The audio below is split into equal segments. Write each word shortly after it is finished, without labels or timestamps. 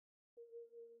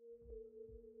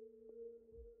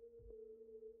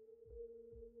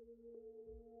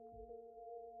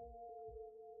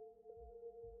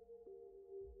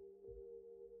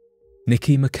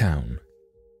Nikki McCown.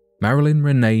 Marilyn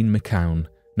Renee McCown,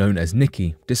 known as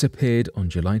Nikki, disappeared on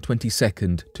July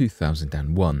 22,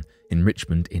 2001 in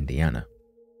Richmond, Indiana.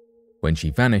 When she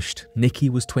vanished, Nikki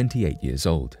was 28 years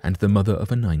old and the mother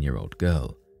of a 9-year-old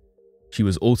girl. She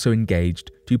was also engaged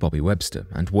to Bobby Webster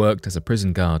and worked as a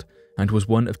prison guard and was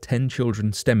one of 10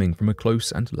 children stemming from a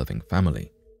close and loving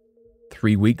family.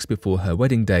 3 weeks before her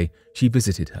wedding day, she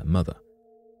visited her mother.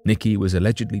 Nikki was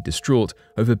allegedly distraught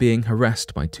over being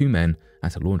harassed by 2 men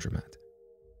at a laundromat.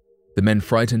 The men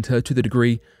frightened her to the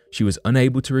degree she was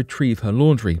unable to retrieve her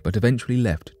laundry but eventually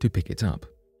left to pick it up.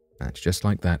 And just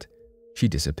like that, she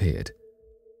disappeared.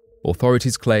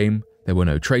 Authorities claim there were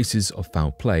no traces of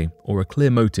foul play or a clear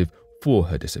motive for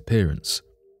her disappearance.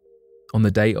 On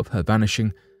the day of her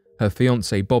vanishing, her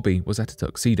fiancé Bobby was at a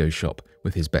tuxedo shop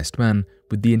with his best man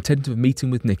with the intent of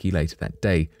meeting with Nikki later that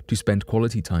day to spend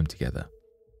quality time together.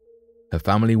 Her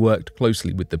family worked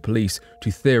closely with the police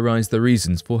to theorize the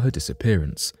reasons for her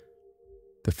disappearance.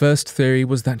 The first theory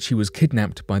was that she was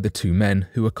kidnapped by the 2 men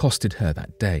who accosted her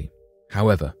that day.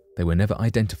 However, they were never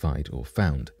identified or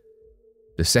found.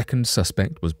 The second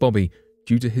suspect was Bobby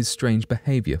due to his strange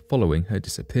behavior following her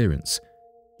disappearance.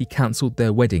 He cancelled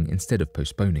their wedding instead of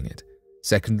postponing it.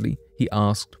 Secondly, he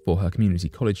asked for her community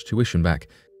college tuition back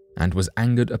and was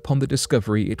angered upon the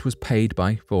discovery it was paid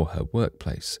by for her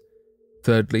workplace.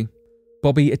 Thirdly,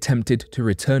 Bobby attempted to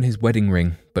return his wedding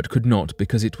ring but could not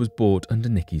because it was bought under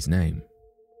Nikki's name.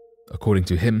 According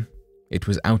to him, it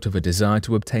was out of a desire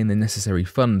to obtain the necessary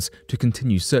funds to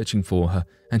continue searching for her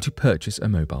and to purchase a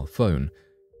mobile phone,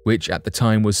 which at the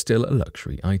time was still a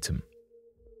luxury item.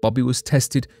 Bobby was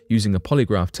tested using a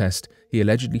polygraph test he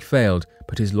allegedly failed,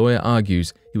 but his lawyer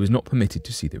argues he was not permitted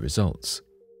to see the results.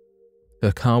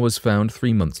 Her car was found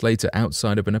 3 months later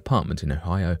outside of an apartment in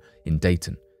Ohio in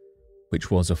Dayton, which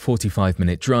was a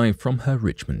 45-minute drive from her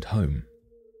Richmond home.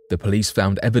 The police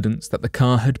found evidence that the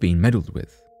car had been meddled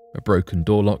with, a broken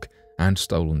door lock and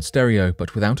stolen stereo,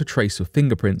 but without a trace of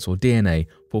fingerprints or DNA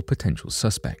for potential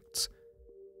suspects.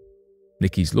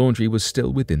 Nikki's laundry was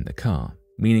still within the car,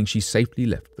 meaning she safely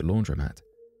left the laundromat.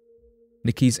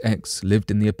 Nikki's ex lived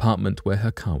in the apartment where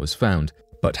her car was found,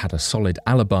 but had a solid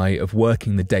alibi of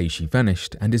working the day she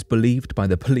vanished and is believed by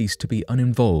the police to be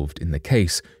uninvolved in the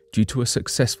case due to a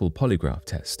successful polygraph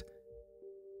test.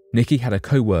 Nikki had a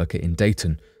co-worker in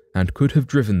Dayton and could have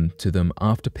driven to them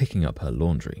after picking up her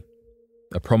laundry.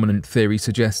 A prominent theory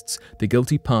suggests the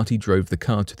guilty party drove the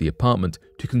car to the apartment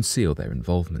to conceal their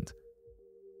involvement.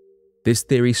 This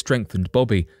theory strengthened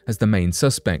Bobby as the main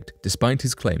suspect despite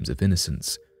his claims of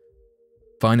innocence.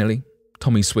 Finally,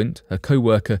 Tommy Swint, her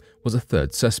co-worker, was a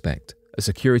third suspect, a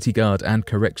security guard and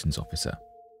corrections officer.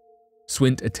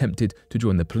 Swint attempted to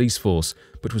join the police force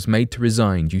but was made to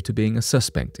resign due to being a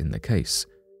suspect in the case.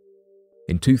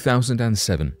 In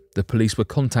 2007, the police were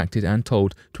contacted and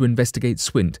told to investigate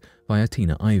Swint via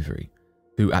Tina Ivory,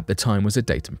 who at the time was a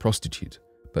Dayton prostitute,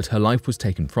 but her life was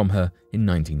taken from her in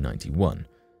 1991,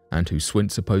 and who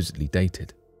Swint supposedly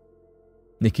dated.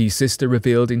 Nikki's sister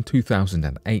revealed in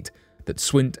 2008 that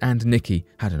Swint and Nikki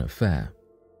had an affair.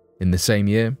 In the same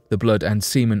year, the blood and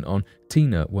semen on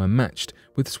Tina were matched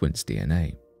with Swint's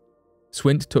DNA.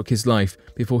 Swint took his life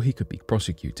before he could be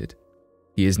prosecuted.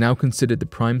 He is now considered the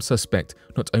prime suspect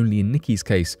not only in Nikki's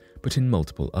case, but in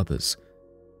multiple others.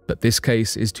 But this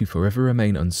case is to forever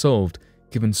remain unsolved,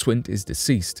 given Swint is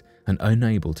deceased and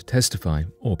unable to testify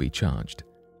or be charged.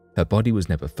 Her body was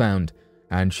never found,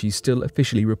 and she's still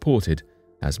officially reported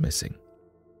as missing.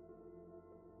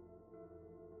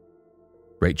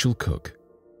 Rachel Cook.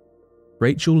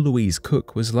 Rachel Louise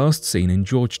Cook was last seen in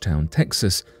Georgetown,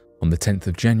 Texas on the 10th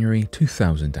of January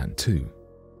 2002.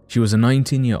 She was a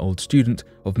 19-year-old student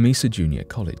of Mesa Junior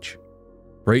College.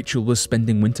 Rachel was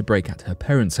spending winter break at her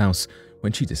parents' house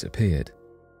when she disappeared.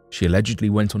 She allegedly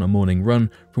went on a morning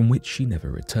run from which she never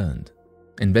returned.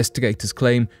 Investigators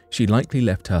claim she likely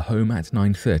left her home at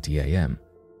 9:30 a.m.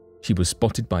 She was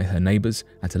spotted by her neighbors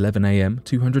at 11 a.m.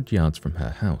 200 yards from her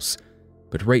house,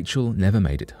 but Rachel never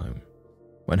made it home.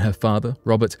 When her father,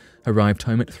 Robert, arrived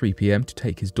home at 3 p.m. to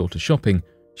take his daughter shopping,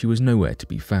 she was nowhere to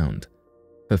be found.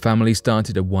 Her family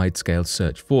started a wide-scale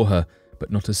search for her,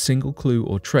 but not a single clue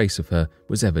or trace of her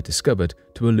was ever discovered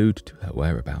to allude to her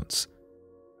whereabouts.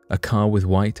 A car with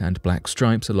white and black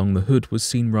stripes along the hood was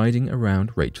seen riding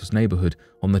around Rachel's neighborhood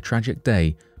on the tragic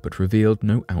day, but revealed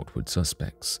no outward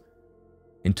suspects.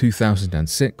 In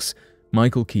 2006,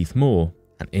 Michael Keith Moore,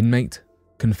 an inmate,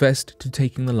 confessed to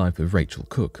taking the life of Rachel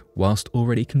Cook whilst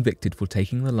already convicted for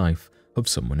taking the life of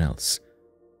someone else.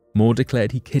 Moore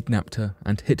declared he kidnapped her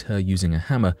and hit her using a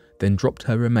hammer, then dropped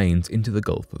her remains into the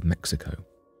Gulf of Mexico.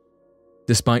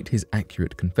 Despite his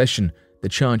accurate confession, the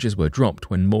charges were dropped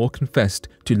when Moore confessed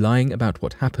to lying about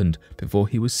what happened before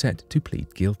he was set to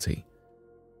plead guilty.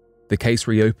 The case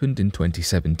reopened in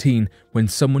 2017 when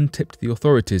someone tipped the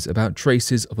authorities about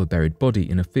traces of a buried body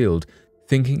in a field,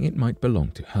 thinking it might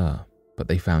belong to her, but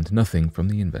they found nothing from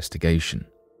the investigation.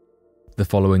 The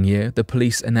following year, the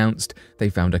police announced they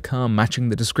found a car matching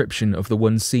the description of the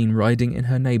one seen riding in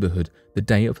her neighborhood the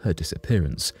day of her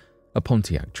disappearance, a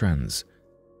Pontiac Trans.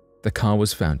 The car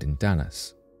was found in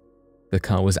Dallas. The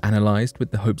car was analyzed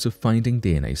with the hopes of finding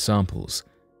DNA samples.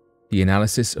 The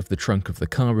analysis of the trunk of the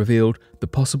car revealed the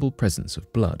possible presence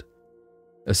of blood.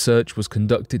 A search was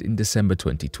conducted in December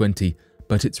 2020,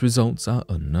 but its results are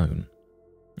unknown.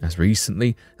 As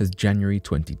recently as January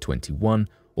 2021,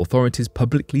 authorities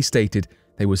publicly stated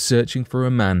they were searching for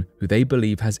a man who they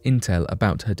believe has intel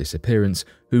about her disappearance,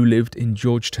 who lived in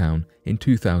Georgetown in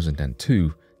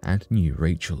 2002 and knew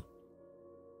Rachel.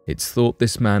 It's thought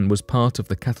this man was part of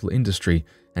the cattle industry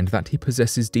and that he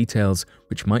possesses details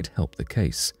which might help the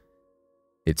case.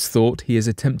 It's thought he is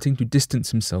attempting to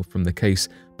distance himself from the case,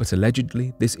 but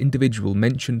allegedly this individual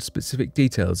mentioned specific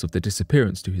details of the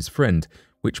disappearance to his friend,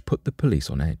 which put the police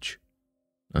on edge.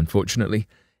 Unfortunately,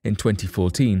 in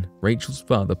 2014, Rachel's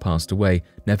father passed away,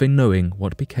 never knowing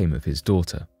what became of his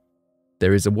daughter.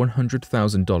 There is a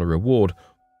 $100,000 reward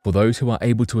for those who are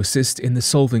able to assist in the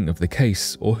solving of the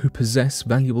case or who possess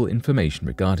valuable information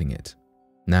regarding it.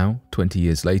 Now, 20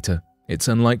 years later, it's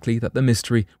unlikely that the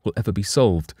mystery will ever be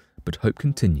solved, but hope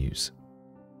continues.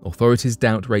 Authorities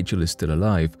doubt Rachel is still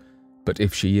alive, but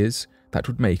if she is, that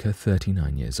would make her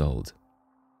 39 years old.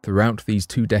 Throughout these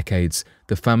 2 decades,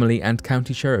 the family and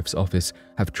county sheriff's office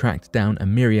have tracked down a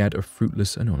myriad of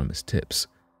fruitless anonymous tips.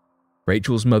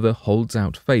 Rachel's mother holds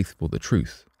out faith for the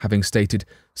truth, having stated,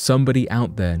 "Somebody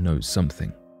out there knows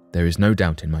something. There is no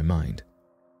doubt in my mind.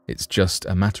 It's just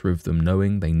a matter of them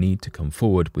knowing they need to come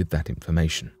forward with that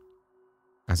information."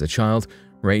 As a child,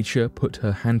 Rachel put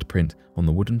her handprint on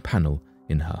the wooden panel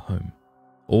in her home.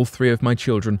 All 3 of my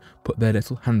children put their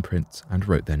little handprints and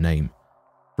wrote their name.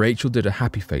 Rachel did a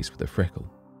happy face with a freckle.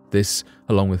 This,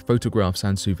 along with photographs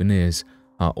and souvenirs,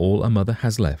 are all a mother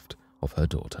has left of her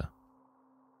daughter.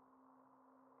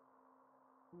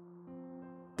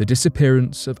 The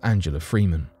disappearance of Angela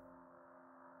Freeman.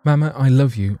 "Mama, I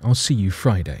love you. I'll see you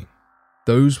Friday."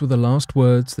 Those were the last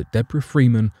words that Deborah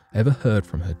Freeman ever heard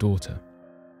from her daughter.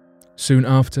 Soon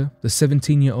after, the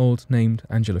 17-year-old named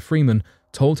Angela Freeman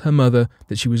told her mother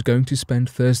that she was going to spend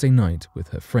Thursday night with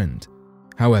her friend.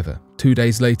 However, 2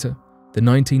 days later, the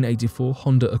 1984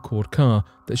 Honda Accord car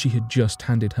that she had just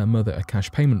handed her mother a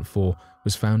cash payment for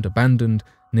was found abandoned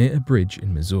near a bridge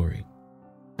in Missouri.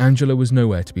 Angela was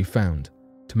nowhere to be found.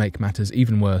 To make matters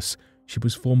even worse, she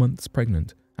was 4 months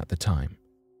pregnant at the time.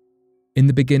 In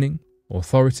the beginning,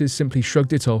 authorities simply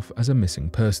shrugged it off as a missing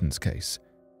persons case.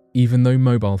 Even though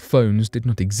mobile phones did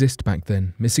not exist back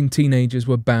then, missing teenagers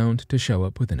were bound to show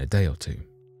up within a day or two.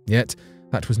 Yet,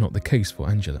 that was not the case for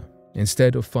Angela.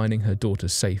 Instead of finding her daughter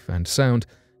safe and sound,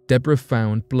 Deborah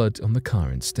found blood on the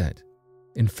car instead.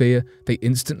 In fear, they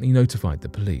instantly notified the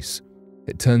police.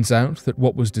 It turns out that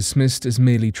what was dismissed as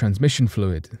merely transmission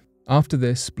fluid. After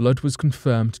this, blood was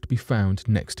confirmed to be found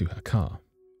next to her car.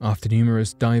 After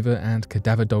numerous diver and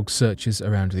cadaver dog searches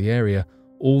around the area,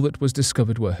 all that was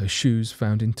discovered were her shoes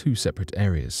found in 2 separate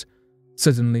areas.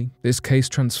 Suddenly, this case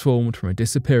transformed from a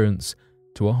disappearance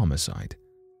to a homicide.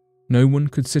 No one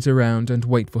could sit around and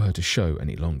wait for her to show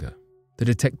any longer. The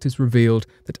detectives revealed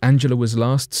that Angela was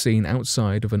last seen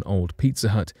outside of an old Pizza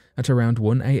Hut at around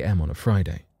 1 a.m. on a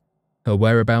Friday. Her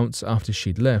whereabouts after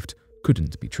she'd left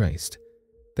couldn't be traced.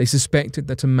 They suspected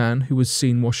that a man who was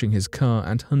seen washing his car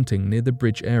and hunting near the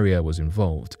bridge area was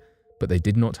involved, but they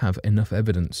did not have enough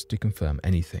evidence to confirm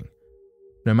anything.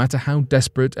 No matter how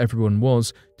desperate everyone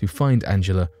was to find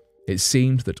Angela, it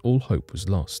seemed that all hope was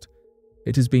lost.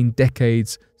 It has been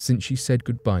decades since she said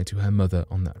goodbye to her mother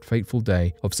on that fateful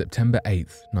day of September 8,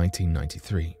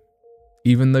 1993.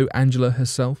 Even though Angela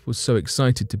herself was so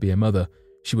excited to be a mother,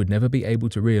 she would never be able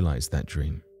to realize that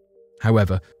dream.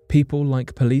 However, people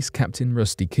like Police Captain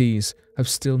Rusty Keys have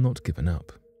still not given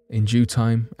up. In due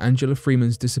time, Angela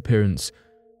Freeman's disappearance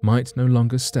might no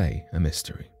longer stay a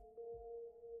mystery.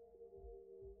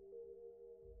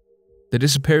 The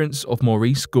disappearance of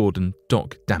Maurice Gordon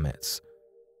Doc Dametz.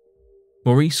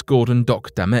 Maurice Gordon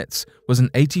Doc Dametz was an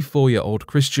 84-year-old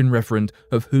Christian reverend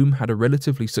of whom had a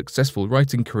relatively successful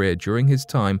writing career during his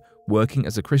time working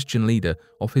as a Christian leader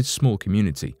of his small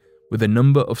community, with a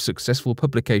number of successful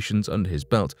publications under his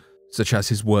belt, such as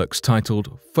his works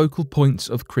titled Focal Points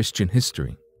of Christian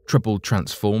History, Troubled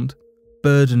Transformed,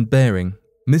 Burden Bearing,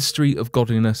 Mystery of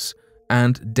Godliness,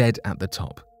 and Dead at the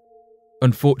Top.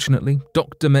 Unfortunately,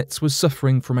 Dr. Metz was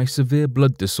suffering from a severe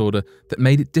blood disorder that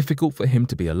made it difficult for him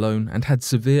to be alone and had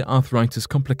severe arthritis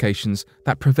complications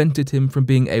that prevented him from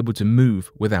being able to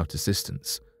move without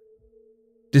assistance.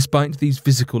 Despite these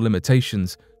physical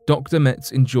limitations, Dr.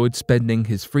 Metz enjoyed spending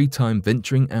his free time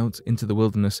venturing out into the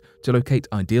wilderness to locate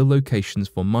ideal locations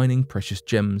for mining precious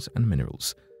gems and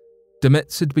minerals. De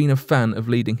Metz had been a fan of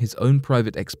leading his own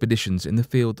private expeditions in the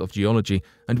field of geology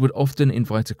and would often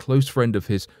invite a close friend of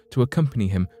his to accompany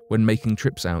him when making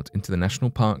trips out into the national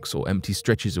parks or empty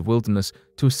stretches of wilderness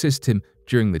to assist him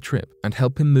during the trip and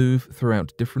help him move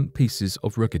throughout different pieces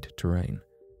of rugged terrain.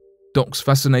 Doc's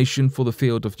fascination for the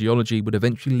field of geology would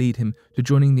eventually lead him to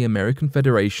joining the American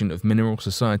Federation of Mineral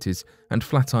Societies and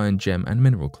Flatiron Gem and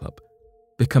Mineral Club,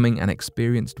 becoming an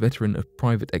experienced veteran of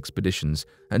private expeditions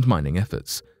and mining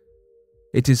efforts.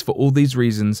 It is for all these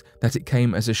reasons that it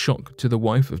came as a shock to the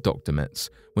wife of Dr. Metz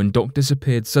when Doc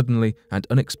disappeared suddenly and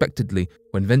unexpectedly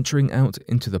when venturing out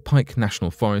into the Pike National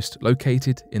Forest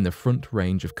located in the Front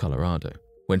Range of Colorado,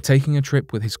 when taking a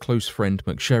trip with his close friend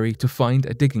McSherry to find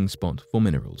a digging spot for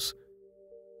minerals.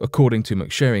 According to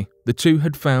McSherry, the two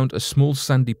had found a small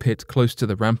sandy pit close to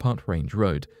the Rampart Range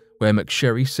Road, where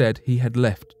McSherry said he had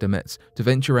left de Metz to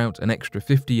venture out an extra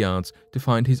 50 yards to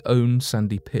find his own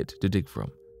sandy pit to dig from.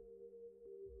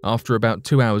 After about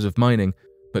 2 hours of mining,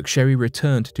 McSherry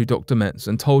returned to Dr. Metz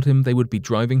and told him they would be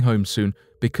driving home soon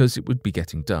because it would be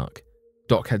getting dark.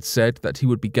 Doc had said that he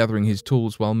would be gathering his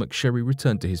tools while McSherry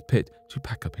returned to his pit to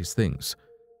pack up his things.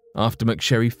 After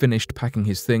McSherry finished packing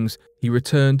his things, he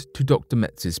returned to Dr.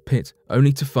 Metz's pit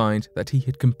only to find that he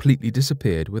had completely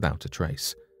disappeared without a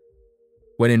trace.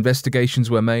 When investigations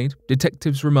were made,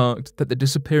 detectives remarked that the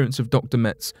disappearance of Dr.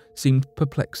 Metz seemed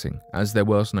perplexing as there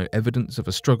was no evidence of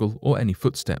a struggle or any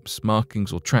footsteps,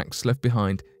 markings or tracks left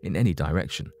behind in any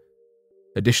direction.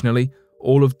 Additionally,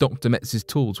 all of Dr. Metz's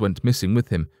tools went missing with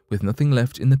him, with nothing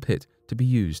left in the pit to be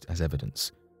used as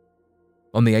evidence.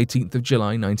 On the 18th of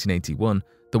July 1981,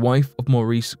 the wife of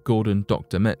Maurice Gordon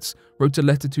Dr. Metz wrote a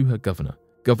letter to her governor,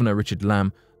 Governor Richard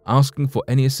Lamb, asking for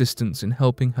any assistance in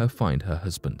helping her find her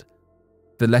husband.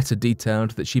 The letter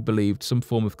detailed that she believed some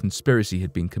form of conspiracy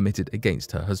had been committed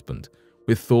against her husband,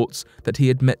 with thoughts that he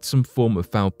had met some form of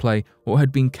foul play or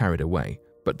had been carried away,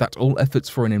 but that all efforts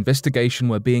for an investigation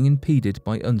were being impeded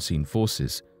by unseen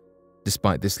forces.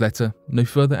 Despite this letter, no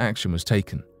further action was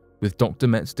taken, with Dr.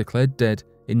 Metz declared dead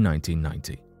in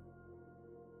 1990.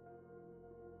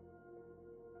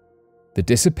 The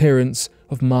disappearance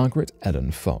of Margaret Ellen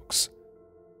Fox.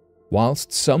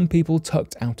 Whilst some people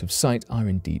tucked out of sight are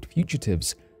indeed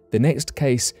fugitives, the next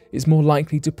case is more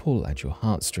likely to pull at your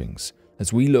heartstrings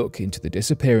as we look into the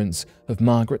disappearance of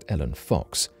Margaret Ellen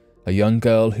Fox, a young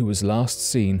girl who was last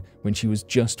seen when she was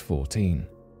just 14.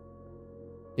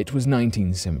 It was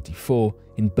 1974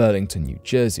 in Burlington, New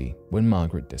Jersey, when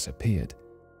Margaret disappeared.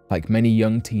 Like many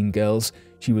young teen girls,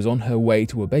 she was on her way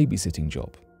to a babysitting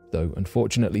job, though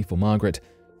unfortunately for Margaret,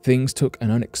 things took an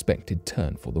unexpected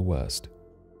turn for the worst.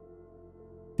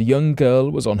 The young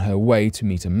girl was on her way to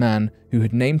meet a man who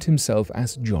had named himself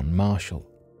as John Marshall.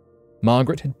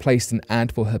 Margaret had placed an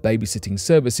ad for her babysitting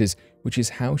services, which is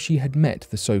how she had met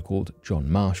the so-called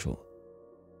John Marshall.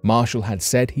 Marshall had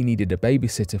said he needed a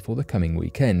babysitter for the coming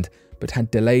weekend, but had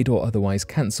delayed or otherwise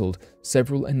cancelled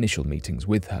several initial meetings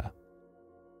with her.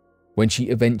 When she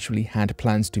eventually had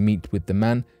plans to meet with the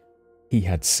man, he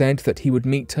had said that he would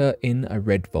meet her in a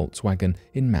red Volkswagen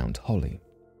in Mount Holly.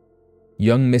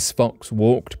 Young Miss Fox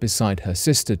walked beside her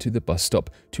sister to the bus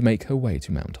stop to make her way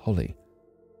to Mount Holly.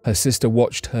 Her sister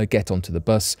watched her get onto the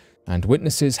bus, and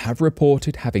witnesses have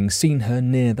reported having seen her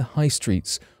near the high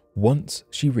streets once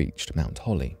she reached Mount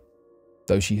Holly,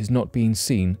 though she has not been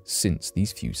seen since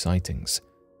these few sightings.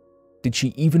 Did she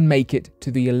even make it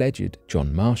to the alleged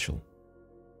John Marshall?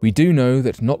 We do know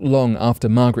that not long after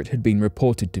Margaret had been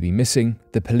reported to be missing,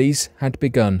 the police had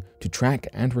begun to track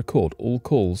and record all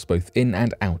calls both in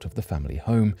and out of the family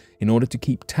home in order to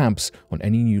keep tabs on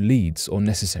any new leads or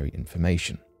necessary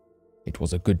information. It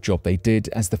was a good job they did,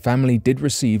 as the family did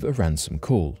receive a ransom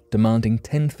call demanding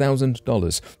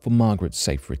 $10,000 for Margaret's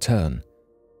safe return.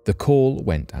 The call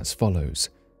went as follows: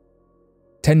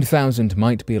 "10,000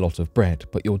 might be a lot of bread,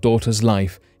 but your daughter's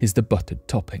life is the buttered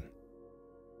topping."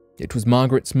 It was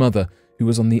Margaret's mother who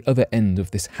was on the other end of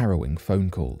this harrowing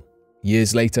phone call.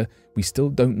 Years later, we still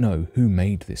don't know who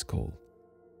made this call.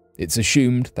 It's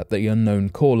assumed that the unknown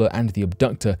caller and the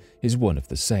abductor is one of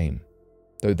the same,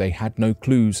 though they had no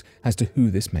clues as to who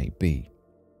this may be.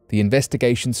 The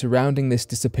investigation surrounding this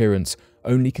disappearance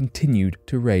only continued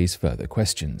to raise further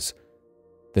questions.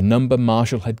 The number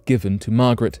Marshall had given to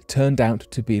Margaret turned out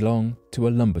to belong to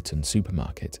a Lumberton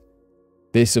supermarket.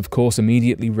 This, of course,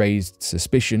 immediately raised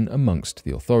suspicion amongst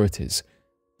the authorities.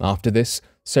 After this,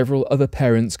 several other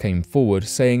parents came forward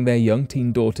saying their young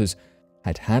teen daughters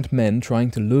had had men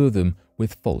trying to lure them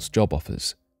with false job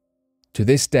offers. To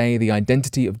this day, the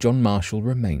identity of John Marshall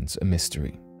remains a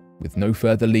mystery. With no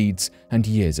further leads and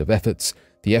years of efforts,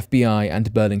 the FBI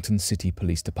and Burlington City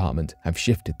Police Department have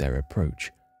shifted their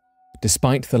approach.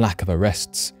 Despite the lack of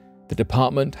arrests, the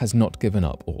department has not given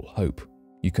up all hope.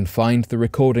 You can find the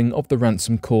recording of the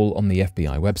ransom call on the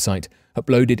FBI website,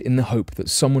 uploaded in the hope that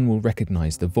someone will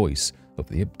recognize the voice of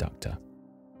the abductor.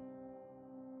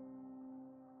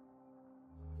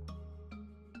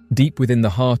 Deep within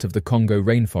the heart of the Congo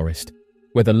rainforest,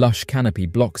 where the lush canopy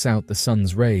blocks out the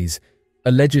sun's rays,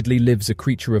 allegedly lives a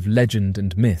creature of legend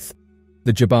and myth,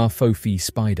 the Jabbar-Fofi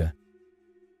spider.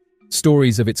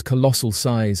 Stories of its colossal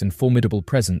size and formidable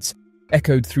presence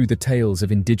echoed through the tales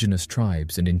of indigenous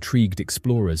tribes and intrigued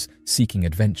explorers seeking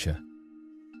adventure.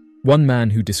 One man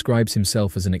who describes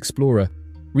himself as an explorer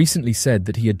recently said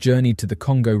that he had journeyed to the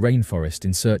Congo rainforest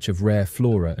in search of rare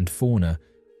flora and fauna,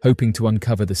 hoping to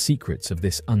uncover the secrets of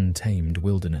this untamed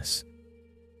wilderness.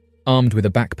 Armed with a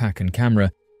backpack and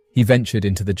camera, he ventured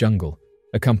into the jungle,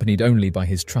 accompanied only by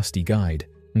his trusty guide,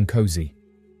 Nkosi.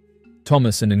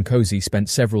 Thomas and Nkosi spent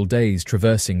several days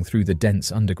traversing through the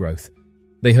dense undergrowth.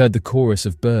 They heard the chorus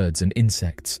of birds and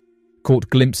insects, caught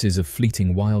glimpses of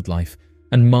fleeting wildlife,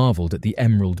 and marveled at the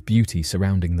emerald beauty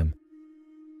surrounding them.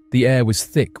 The air was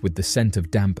thick with the scent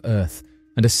of damp earth,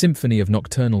 and a symphony of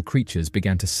nocturnal creatures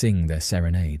began to sing their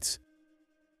serenades.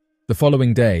 The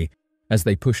following day, as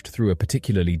they pushed through a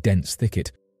particularly dense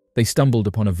thicket, they stumbled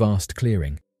upon a vast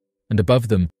clearing, and above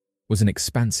them was an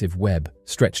expansive web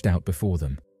stretched out before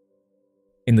them.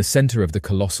 In the center of the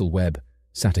colossal web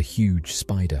sat a huge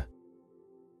spider.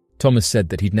 Thomas said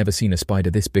that he'd never seen a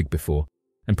spider this big before,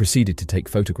 and proceeded to take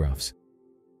photographs.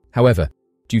 However,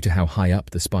 due to how high up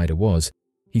the spider was,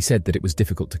 he said that it was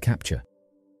difficult to capture.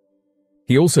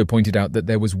 He also pointed out that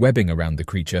there was webbing around the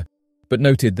creature, but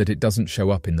noted that it doesn't show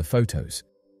up in the photos.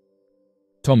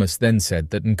 Thomas then said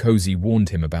that Nkosi warned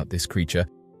him about this creature,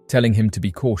 telling him to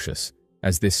be cautious,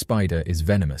 as this spider is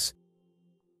venomous.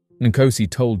 Nkosi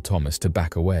told Thomas to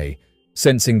back away,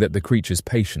 sensing that the creature's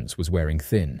patience was wearing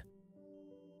thin.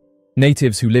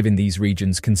 Natives who live in these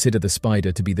regions consider the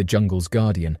spider to be the jungle's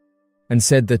guardian, and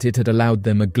said that it had allowed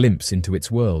them a glimpse into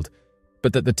its world,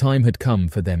 but that the time had come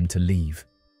for them to leave.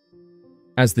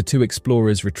 As the two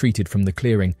explorers retreated from the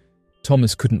clearing,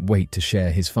 Thomas couldn't wait to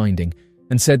share his finding,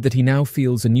 and said that he now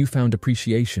feels a newfound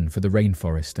appreciation for the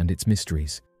rainforest and its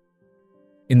mysteries.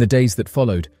 In the days that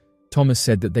followed, Thomas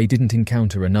said that they didn't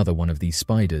encounter another one of these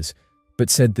spiders, but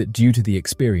said that due to the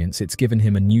experience it's given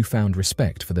him a newfound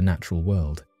respect for the natural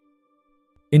world.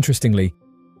 Interestingly,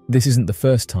 this isn't the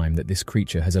first time that this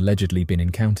creature has allegedly been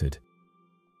encountered.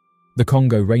 The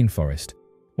Congo rainforest,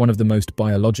 one of the most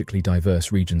biologically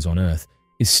diverse regions on Earth,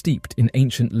 is steeped in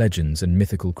ancient legends and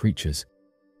mythical creatures.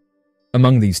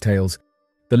 Among these tales,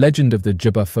 the legend of the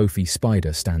Jabbar-Fofi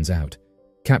spider stands out,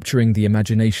 capturing the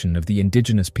imagination of the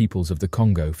indigenous peoples of the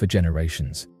Congo for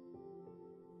generations.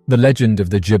 The legend of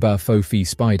the Jabbar-Fofi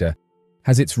spider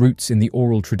has its roots in the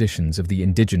oral traditions of the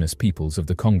indigenous peoples of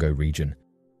the Congo region.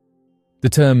 The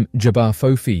term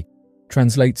Jabbar-Fofi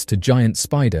translates to giant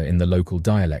spider in the local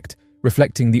dialect,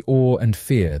 reflecting the awe and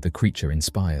fear the creature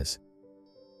inspires.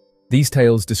 These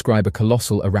tales describe a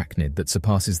colossal arachnid that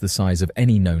surpasses the size of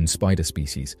any known spider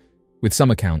species, with some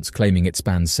accounts claiming it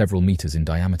spans several meters in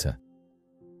diameter.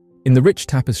 In the rich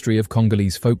tapestry of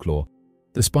Congolese folklore,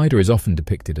 the spider is often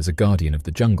depicted as a guardian of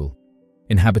the jungle,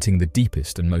 inhabiting the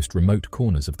deepest and most remote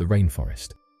corners of the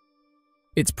rainforest.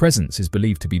 Its presence is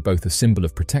believed to be both a symbol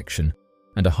of protection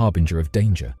and a harbinger of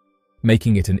danger,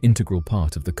 making it an integral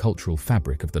part of the cultural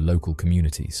fabric of the local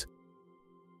communities.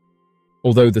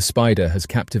 Although the spider has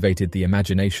captivated the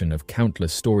imagination of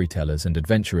countless storytellers and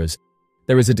adventurers,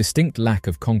 there is a distinct lack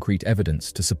of concrete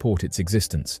evidence to support its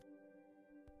existence.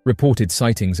 Reported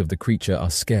sightings of the creature are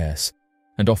scarce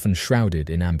and often shrouded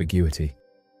in ambiguity.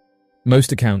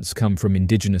 Most accounts come from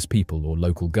indigenous people or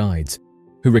local guides,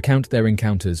 who recount their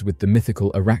encounters with the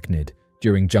mythical arachnid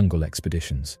during jungle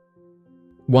expeditions.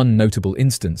 One notable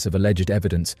instance of alleged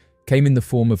evidence came in the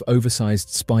form of oversized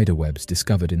spider webs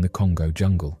discovered in the Congo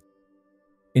jungle.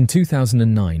 In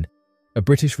 2009, a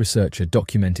British researcher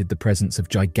documented the presence of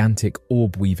gigantic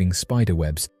orb-weaving spider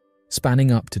webs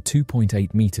spanning up to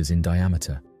 2.8 meters in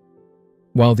diameter.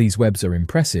 While these webs are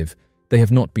impressive, they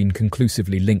have not been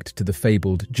conclusively linked to the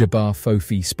fabled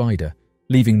Jabbar-Fofi spider,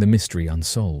 leaving the mystery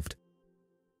unsolved.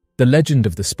 The legend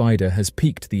of the spider has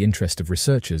piqued the interest of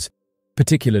researchers,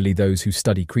 particularly those who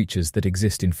study creatures that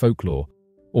exist in folklore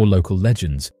or local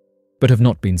legends, but have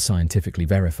not been scientifically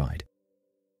verified.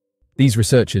 These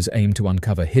researchers aim to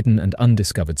uncover hidden and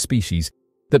undiscovered species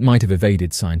that might have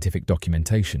evaded scientific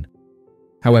documentation.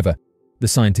 However, the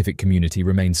scientific community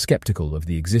remains skeptical of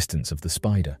the existence of the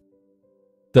spider.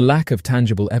 The lack of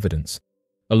tangible evidence,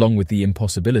 along with the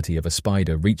impossibility of a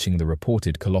spider reaching the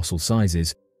reported colossal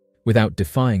sizes without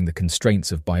defying the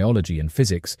constraints of biology and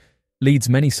physics, leads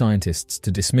many scientists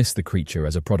to dismiss the creature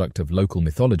as a product of local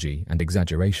mythology and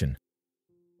exaggeration.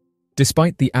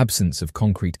 Despite the absence of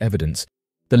concrete evidence,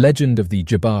 the legend of the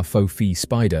Jabbar-Fofi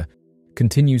spider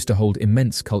continues to hold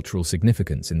immense cultural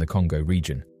significance in the Congo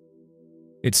region.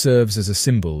 It serves as a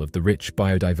symbol of the rich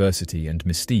biodiversity and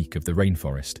mystique of the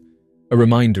rainforest, a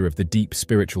reminder of the deep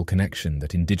spiritual connection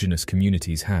that indigenous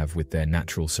communities have with their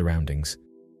natural surroundings.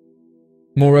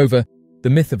 Moreover, the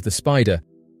myth of the spider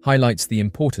highlights the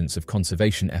importance of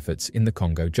conservation efforts in the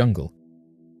Congo jungle.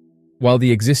 While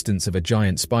the existence of a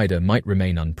giant spider might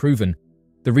remain unproven,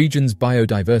 the region's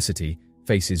biodiversity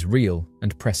faces real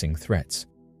and pressing threats.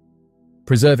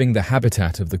 Preserving the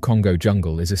habitat of the Congo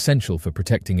jungle is essential for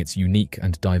protecting its unique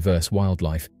and diverse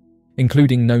wildlife,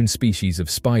 including known species of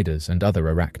spiders and other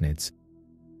arachnids.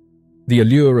 The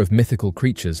allure of mythical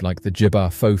creatures like the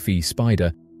Jabbar-Fofi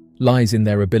spider lies in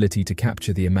their ability to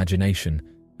capture the imagination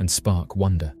and spark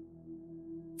wonder.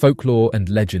 Folklore and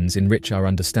legends enrich our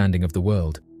understanding of the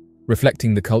world,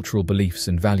 reflecting the cultural beliefs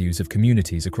and values of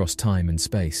communities across time and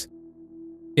space.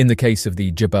 In the case of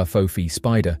the Jabbar-Fofi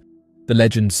spider, the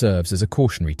legend serves as a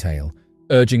cautionary tale,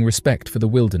 urging respect for the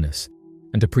wilderness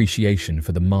and appreciation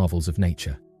for the marvels of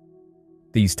nature.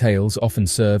 These tales often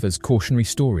serve as cautionary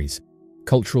stories,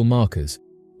 cultural markers,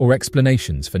 or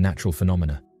explanations for natural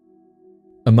phenomena.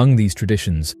 Among these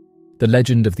traditions, the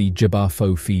legend of the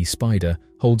Jabbar-Fofi spider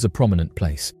holds a prominent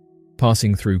place,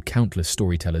 passing through countless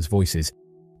storytellers' voices,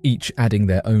 each adding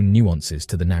their own nuances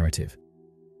to the narrative.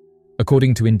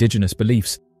 According to indigenous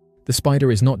beliefs, the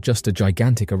spider is not just a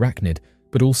gigantic arachnid,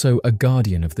 but also a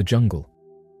guardian of the jungle.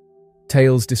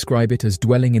 Tales describe it as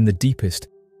dwelling in the deepest,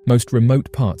 most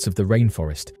remote parts of the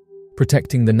rainforest,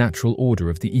 protecting the natural order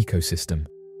of the ecosystem.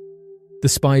 The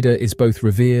spider is both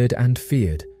revered and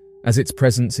feared, as its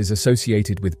presence is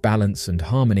associated with balance and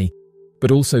harmony,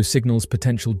 but also signals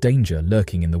potential danger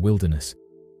lurking in the wilderness.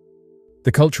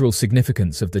 The cultural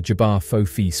significance of the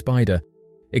Jabbar-Fofi spider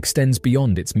extends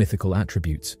beyond its mythical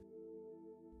attributes.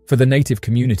 For the native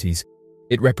communities,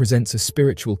 it represents a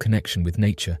spiritual connection with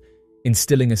nature,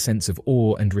 instilling a sense of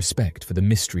awe and respect for the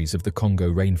mysteries of the Congo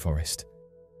rainforest.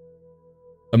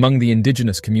 Among the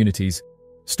indigenous communities,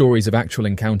 stories of actual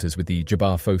encounters with the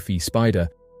Jabbar-Fofi spider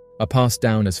are passed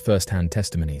down as first-hand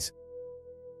testimonies.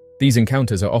 These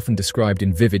encounters are often described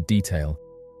in vivid detail,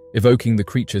 evoking the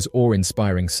creature's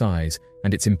awe-inspiring size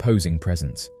and its imposing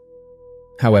presence.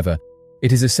 However,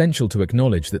 it is essential to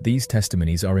acknowledge that these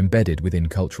testimonies are embedded within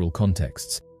cultural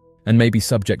contexts and may be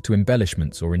subject to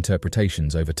embellishments or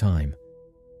interpretations over time.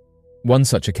 One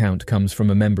such account comes from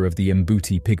a member of the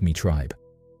Mbuti pygmy tribe.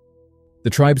 The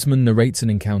tribesman narrates an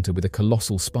encounter with a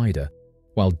colossal spider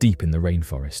while deep in the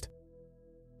rainforest.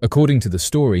 According to the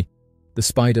story, the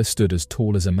spider stood as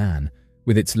tall as a man,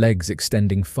 with its legs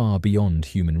extending far beyond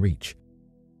human reach.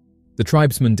 The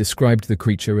tribesman described the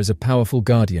creature as a powerful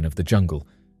guardian of the jungle,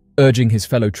 urging his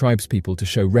fellow tribespeople to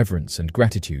show reverence and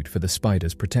gratitude for the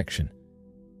spider's protection.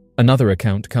 Another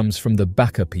account comes from the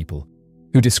Baka people,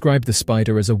 who describe the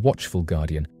spider as a watchful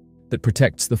guardian that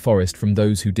protects the forest from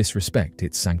those who disrespect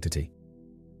its sanctity.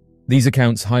 These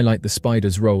accounts highlight the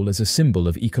spider's role as a symbol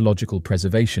of ecological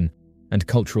preservation and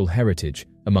cultural heritage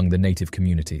among the native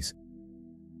communities.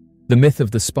 The myth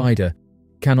of the spider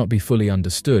cannot be fully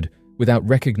understood without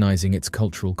recognizing its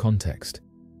cultural context.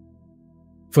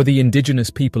 For the indigenous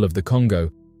people of the Congo,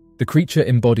 the creature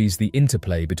embodies the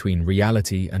interplay between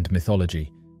reality and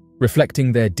mythology,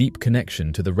 reflecting their deep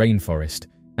connection to the rainforest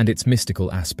and its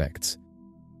mystical aspects.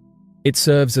 It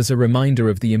serves as a reminder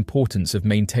of the importance of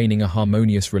maintaining a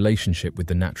harmonious relationship with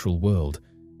the natural world,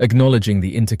 acknowledging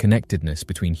the interconnectedness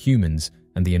between humans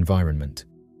and the environment.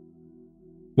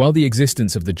 While the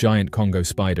existence of the giant Congo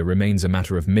spider remains a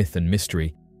matter of myth and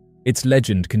mystery, its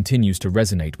legend continues to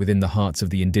resonate within the hearts of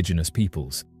the indigenous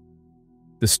peoples.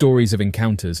 The stories of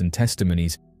encounters and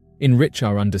testimonies enrich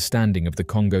our understanding of the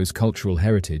Congo's cultural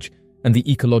heritage and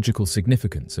the ecological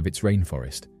significance of its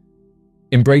rainforest.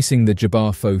 Embracing the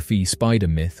Jabbar-Fofi spider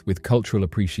myth with cultural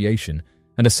appreciation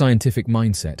and a scientific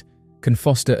mindset can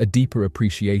foster a deeper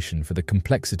appreciation for the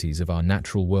complexities of our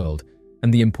natural world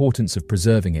and the importance of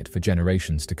preserving it for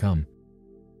generations to come.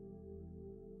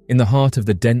 In the heart of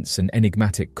the dense and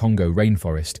enigmatic Congo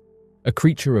rainforest, a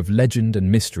creature of legend and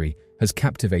mystery has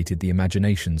captivated the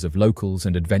imaginations of locals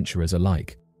and adventurers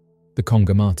alike. the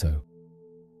Congamato.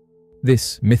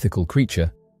 This mythical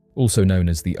creature, also known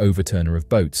as the overturner of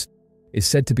boats, is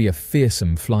said to be a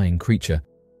fearsome flying creature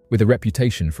with a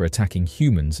reputation for attacking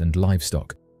humans and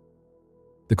livestock.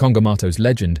 The Congamato's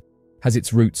legend has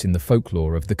its roots in the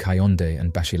folklore of the Kayonde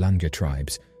and Bashilanga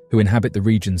tribes, who inhabit the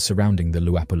regions surrounding the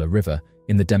Luapula River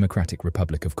in the Democratic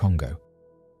Republic of Congo.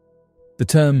 The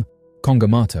term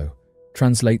Congamato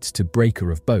translates to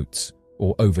breaker of boats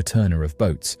or overturner of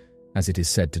boats, as it is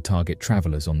said to target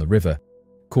travelers on the river,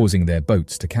 causing their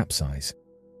boats to capsize.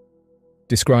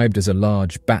 Described as a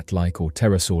large bat-like or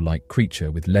pterosaur-like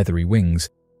creature with leathery wings,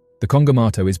 the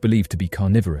Congamato is believed to be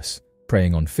carnivorous,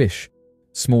 preying on fish,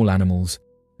 small animals,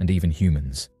 and even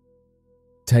humans.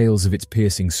 Tales of its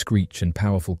piercing screech and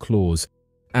powerful claws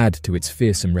add to its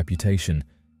fearsome reputation,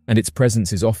 and its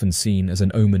presence is often seen as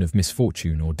an omen of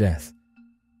misfortune or death.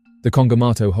 The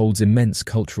Congamato holds immense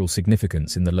cultural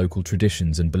significance in the local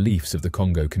traditions and beliefs of the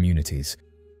Congo communities.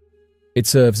 It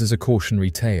serves as a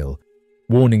cautionary tale,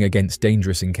 warning against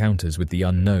dangerous encounters with the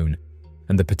unknown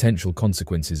and the potential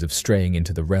consequences of straying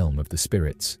into the realm of the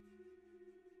spirits.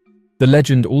 The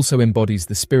legend also embodies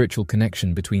the spiritual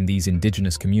connection between these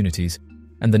indigenous communities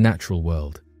and the natural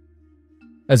world.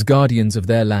 As guardians of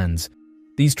their lands,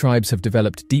 these tribes have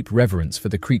developed deep reverence for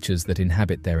the creatures that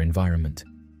inhabit their environment.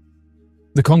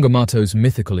 The Congamato's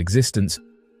mythical existence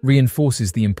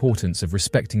reinforces the importance of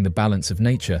respecting the balance of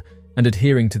nature and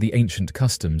adhering to the ancient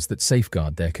customs that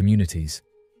safeguard their communities.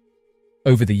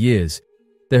 Over the years,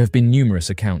 there have been numerous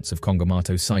accounts of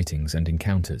Congamato sightings and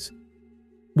encounters.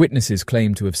 Witnesses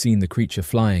claim to have seen the creature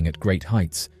flying at great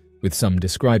heights, with some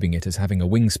describing it as having a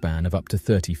wingspan of up to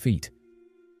 30 feet.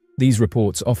 These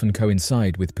reports often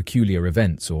coincide with peculiar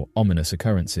events or ominous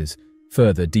occurrences,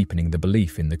 further deepening the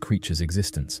belief in the creature's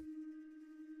existence.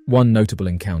 One notable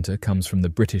encounter comes from the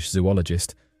British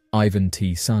zoologist Ivan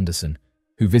T. Sanderson,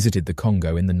 who visited the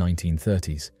Congo in the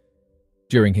 1930s.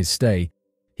 During his stay,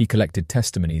 he collected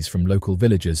testimonies from local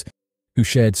villagers who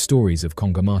shared stories of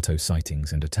Congamato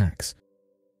sightings and attacks.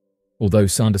 Although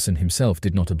Sanderson himself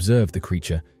did not observe the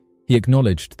creature, he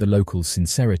acknowledged the locals'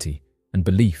 sincerity and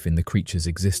belief in the creature's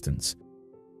existence.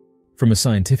 From a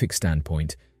scientific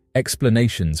standpoint,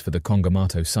 explanations for the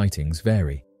Congamato sightings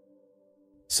vary.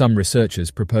 Some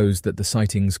researchers propose that the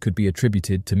sightings could be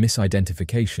attributed to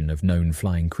misidentification of known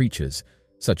flying creatures,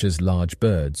 such as large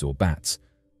birds or bats,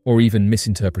 or even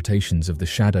misinterpretations of the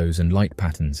shadows and light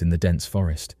patterns in the dense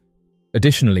forest.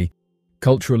 Additionally,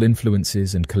 cultural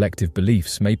influences and collective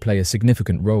beliefs may play a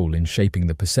significant role in shaping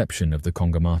the perception of the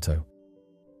Congamato.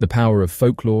 The power of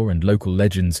folklore and local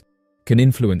legends can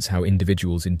influence how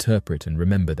individuals interpret and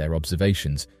remember their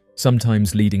observations,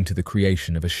 sometimes leading to the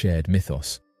creation of a shared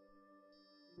mythos.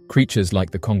 Creatures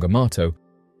like the Congamato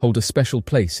hold a special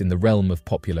place in the realm of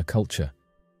popular culture.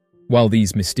 While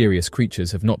these mysterious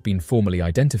creatures have not been formally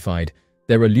identified,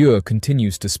 their allure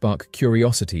continues to spark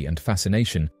curiosity and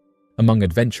fascination among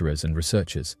adventurers and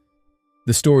researchers.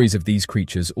 The stories of these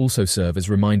creatures also serve as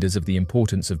reminders of the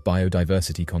importance of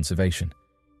biodiversity conservation.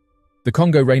 The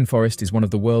Congo rainforest is one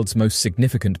of the world's most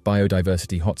significant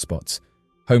biodiversity hotspots,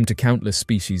 home to countless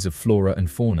species of flora and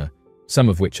fauna, some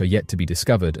of which are yet to be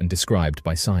discovered and described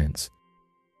by science.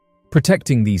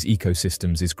 Protecting these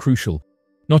ecosystems is crucial,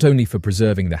 not only for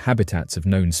preserving the habitats of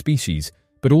known species,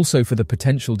 but also for the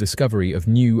potential discovery of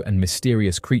new and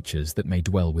mysterious creatures that may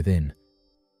dwell within.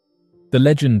 The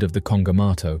legend of the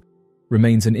Congamato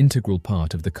remains an integral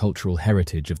part of the cultural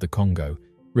heritage of the Congo,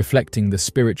 reflecting the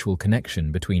spiritual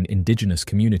connection between indigenous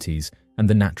communities and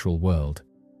the natural world.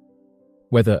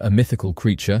 Whether a mythical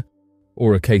creature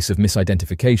or a case of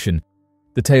misidentification,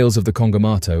 the tales of the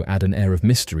Congamato add an air of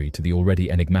mystery to the already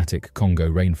enigmatic Congo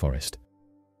rainforest.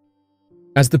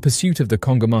 As the pursuit of the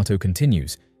Congamato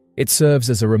continues, it serves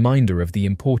as a reminder of the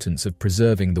importance of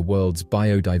preserving the world's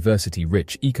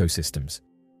biodiversity-rich ecosystems.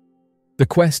 The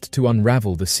quest to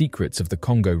unravel the secrets of the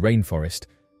Congo rainforest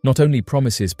not only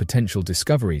promises potential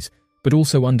discoveries, but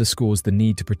also underscores the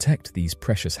need to protect these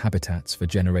precious habitats for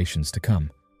generations to come.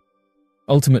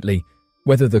 Ultimately,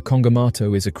 whether the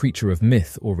Congamato is a creature of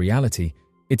myth or reality,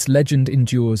 its legend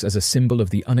endures as a symbol of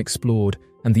the unexplored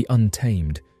and the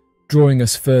untamed, drawing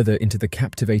us further into the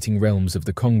captivating realms of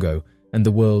the Congo and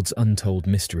the world's untold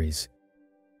mysteries.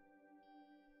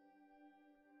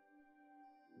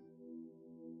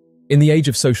 In the age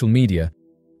of social media,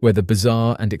 where the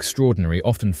bizarre and extraordinary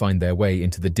often find their way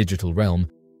into the digital realm,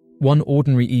 one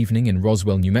ordinary evening in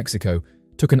Roswell, New Mexico,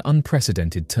 took an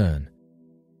unprecedented turn.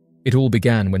 It all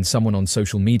began when someone on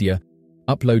social media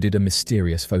uploaded a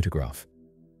mysterious photograph.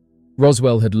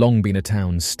 Roswell had long been a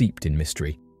town steeped in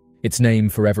mystery, its name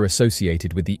forever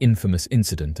associated with the infamous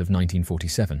incident of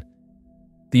 1947.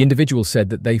 The individual said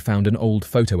that they found an old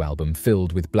photo album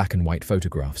filled with black and white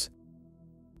photographs.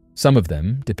 Some of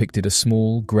them depicted a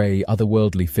small, grey,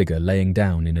 otherworldly figure laying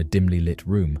down in a dimly lit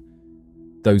room.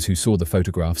 Those who saw the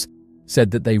photographs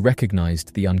said that they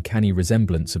recognized the uncanny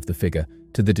resemblance of the figure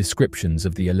to the descriptions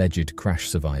of the alleged crash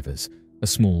survivors, a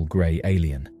small grey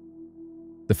alien.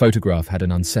 The photograph had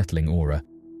an unsettling aura,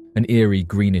 an eerie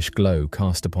greenish glow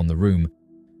cast upon the room,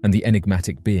 and the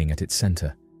enigmatic being at its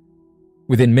center.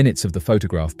 Within minutes of the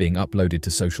photograph being uploaded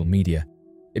to social media,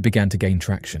 it began to gain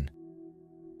traction.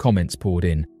 Comments poured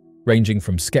in, ranging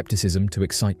from skepticism to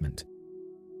excitement.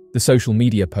 The social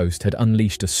media post had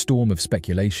unleashed a storm of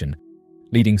speculation,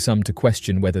 leading some to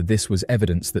question whether this was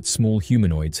evidence that small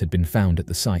humanoids had been found at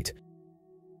the site.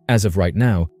 As of right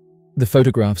now, the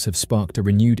photographs have sparked a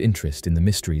renewed interest in the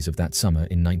mysteries of that summer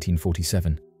in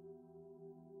 1947.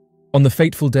 On the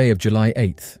fateful day of July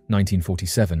 8,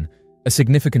 1947, a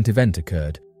significant event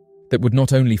occurred that would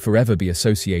not only forever be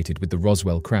associated with the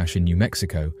Roswell crash in New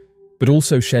Mexico, but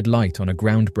also shed light on a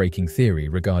groundbreaking theory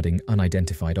regarding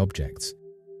unidentified objects.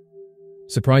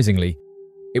 Surprisingly,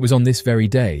 it was on this very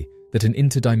day that an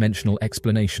interdimensional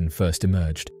explanation first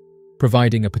emerged,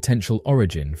 providing a potential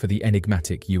origin for the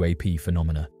enigmatic UAP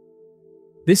phenomena.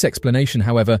 This explanation,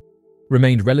 however,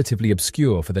 remained relatively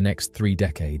obscure for the next 3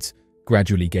 decades,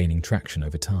 gradually gaining traction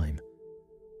over time.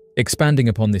 Expanding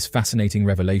upon this fascinating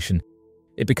revelation,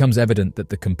 it becomes evident that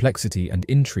the complexity and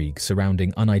intrigue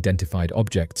surrounding unidentified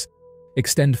objects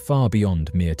extend far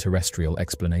beyond mere terrestrial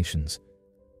explanations.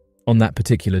 On that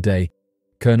particular day,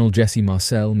 Colonel Jesse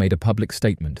Marcel made a public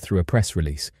statement through a press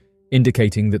release,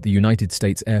 indicating that the United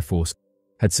States Air Force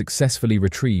had successfully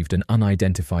retrieved an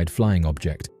unidentified flying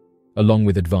object, along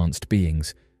with advanced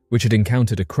beings, which had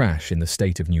encountered a crash in the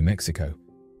state of New Mexico.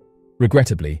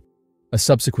 Regrettably, a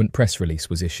subsequent press release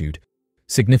was issued,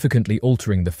 significantly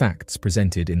altering the facts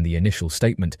presented in the initial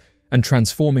statement and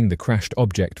transforming the crashed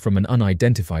object from an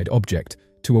unidentified object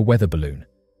to a weather balloon.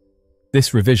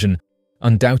 This revision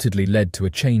undoubtedly led to a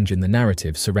change in the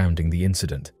narrative surrounding the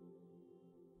incident.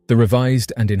 The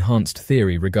revised and enhanced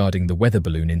theory regarding the weather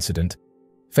balloon incident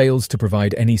fails to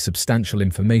provide any substantial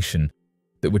information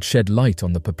that would shed light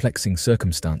on the perplexing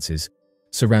circumstances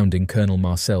surrounding Colonel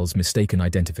Marcel's mistaken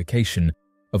identification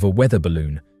of a weather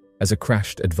balloon as a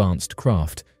crashed advanced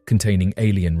craft containing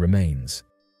alien remains.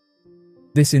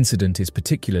 This incident is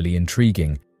particularly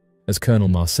intriguing as Colonel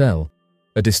Marcel,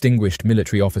 a distinguished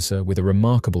military officer with a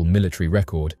remarkable military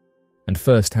record and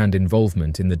first-hand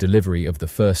involvement in the delivery of the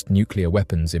first nuclear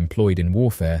weapons employed in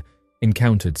warfare,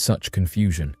 encountered such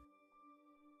confusion.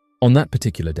 On that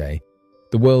particular day,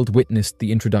 the world witnessed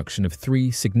the introduction of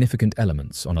 3 significant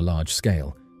elements on a large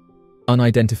scale: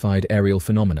 unidentified aerial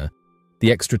phenomena,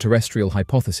 the extraterrestrial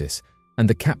hypothesis, and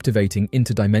the captivating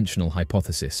interdimensional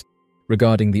hypothesis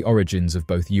regarding the origins of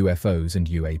both UFOs and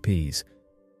UAPs.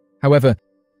 However,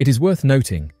 it is worth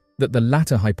noting that the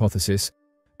latter hypothesis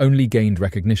only gained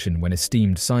recognition when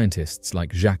esteemed scientists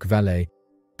like Jacques Vallée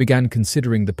began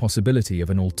considering the possibility of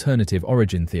an alternative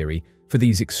origin theory for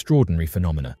these extraordinary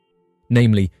phenomena,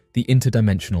 namely the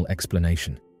interdimensional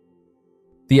explanation.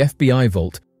 The FBI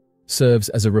vault serves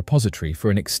as a repository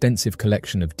for an extensive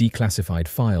collection of declassified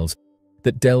files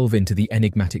that delve into the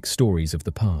enigmatic stories of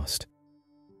the past.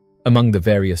 Among the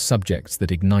various subjects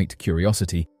that ignite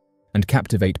curiosity and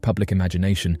captivate public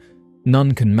imagination,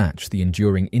 none can match the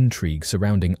enduring intrigue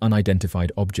surrounding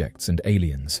unidentified objects and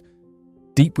aliens.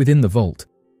 Deep within the vault,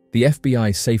 the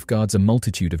FBI safeguards a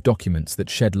multitude of documents that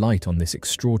shed light on this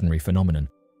extraordinary phenomenon,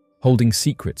 holding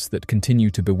secrets that continue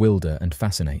to bewilder and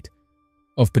fascinate.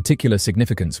 Of particular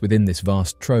significance within this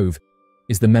vast trove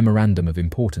is the Memorandum of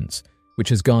Importance, which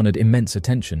has garnered immense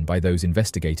attention by those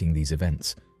investigating these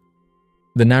events.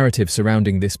 The narrative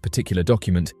surrounding this particular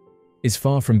document is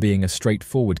far from being a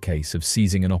straightforward case of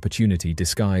seizing an opportunity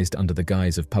disguised under the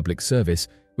guise of public service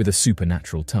with a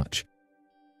supernatural touch.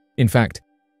 In fact,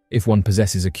 if one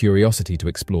possesses a curiosity to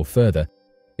explore further,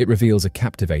 it reveals a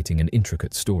captivating and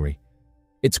intricate story.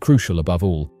 It's crucial, above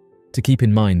all, to keep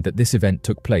in mind that this event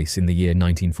took place in the year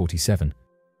 1947.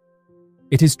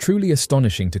 It is truly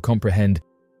astonishing to comprehend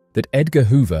that Edgar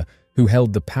Hoover, who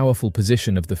held the powerful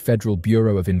position of the Federal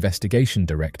Bureau of Investigation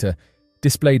Director,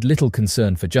 displayed little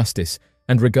concern for justice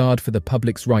and regard for the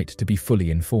public's right to be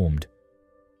fully informed.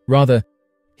 Rather,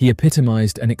 he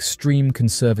epitomized an extreme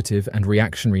conservative and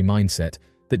reactionary mindset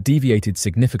that deviated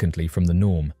significantly from the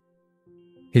norm.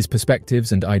 His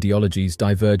perspectives and ideologies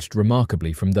diverged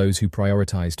remarkably from those who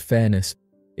prioritized fairness,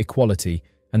 equality,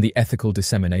 and the ethical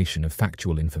dissemination of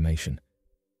factual information.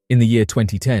 In the year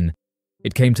 2010,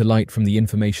 it came to light from the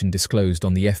information disclosed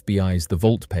on the FBI's The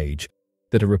Vault page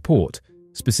that a report,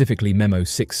 specifically Memo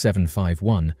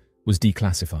 6751, was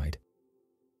declassified.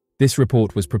 This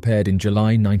report was prepared in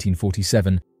July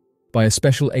 1947 by a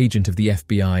special agent of the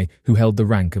FBI who held the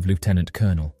rank of lieutenant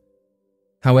colonel.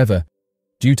 However,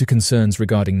 due to concerns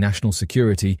regarding national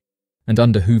security and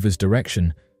under Hoover's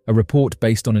direction, a report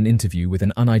based on an interview with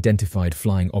an unidentified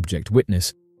flying object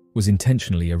witness was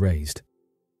intentionally erased.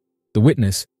 The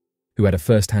witness, who had a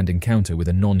first-hand encounter with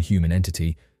a non-human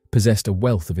entity, possessed a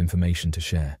wealth of information to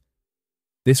share.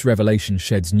 This revelation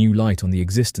sheds new light on the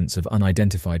existence of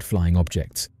unidentified flying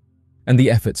objects and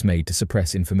the efforts made to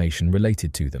suppress information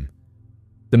related to them.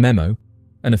 The memo,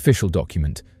 an official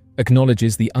document,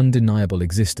 acknowledges the undeniable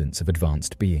existence of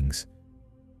advanced beings.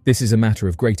 This is a matter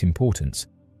of great importance,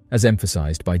 as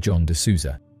emphasized by John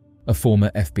D'Souza, a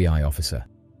former FBI officer.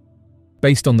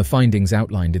 Based on the findings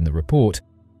outlined in the report,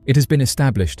 it has been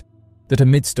established that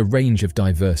amidst a range of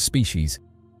diverse species,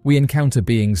 we encounter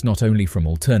beings not only from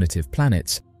alternative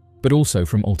planets, but also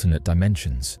from alternate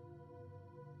dimensions.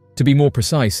 To be more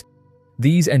precise,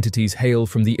 these entities hail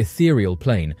from the ethereal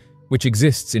plane, which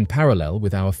exists in parallel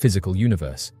with our physical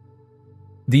universe.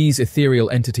 These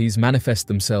ethereal entities manifest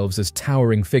themselves as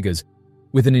towering figures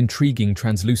with an intriguing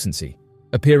translucency,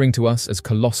 appearing to us as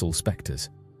colossal spectres.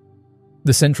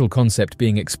 The central concept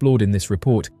being explored in this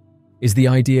report is the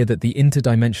idea that the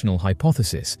interdimensional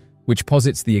hypothesis, which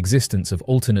posits the existence of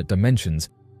alternate dimensions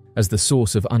as the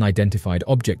source of unidentified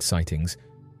object sightings,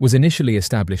 was initially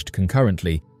established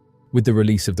concurrently with the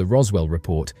release of the Roswell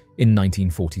report in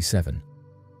 1947.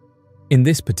 In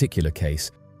this particular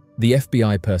case, the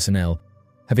FBI personnel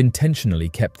have intentionally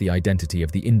kept the identity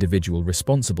of the individual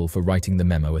responsible for writing the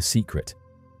memo a secret.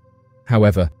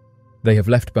 However, they have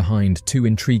left behind two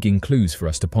intriguing clues for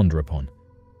us to ponder upon: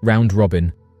 round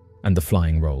robin and the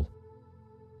flying roll.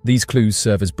 These clues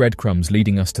serve as breadcrumbs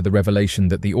leading us to the revelation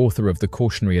that the author of the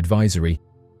cautionary advisory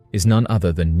is none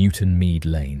other than Newton Meade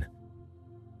Lane.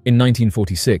 In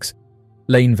 1946,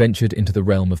 Lane ventured into the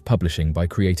realm of publishing by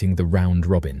creating The Round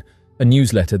Robin, a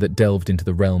newsletter that delved into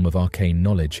the realm of arcane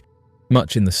knowledge,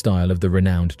 much in the style of the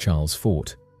renowned Charles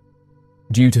Fort.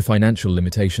 Due to financial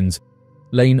limitations,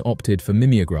 Lane opted for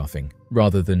mimeographing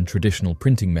rather than traditional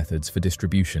printing methods for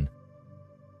distribution.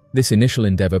 This initial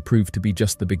endeavor proved to be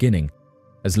just the beginning,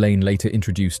 as Lane later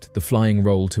introduced the flying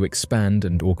roll to expand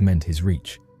and augment his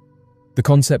reach. The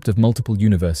concept of multiple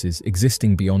universes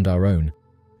existing beyond our own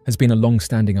has been a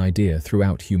long-standing idea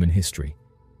throughout human history.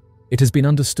 It has been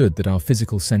understood that our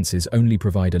physical senses only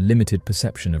provide a limited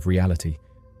perception of reality,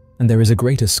 and there is a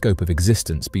greater scope of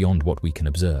existence beyond what we can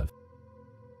observe.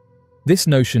 This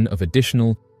notion of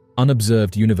additional,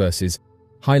 unobserved universes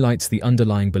highlights the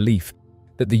underlying belief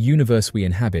that the universe we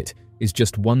inhabit is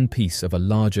just one piece of a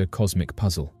larger cosmic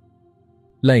puzzle.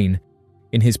 Lane,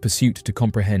 in his pursuit to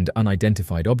comprehend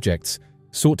unidentified objects,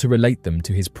 sought to relate them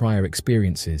to his prior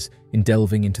experiences in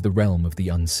delving into the realm of the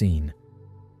unseen.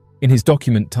 In his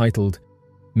document titled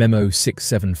Memo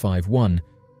 6751,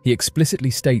 he explicitly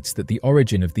states that the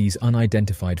origin of these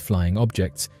unidentified flying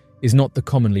objects is not the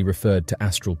commonly referred to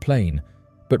astral plane,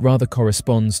 but rather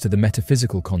corresponds to the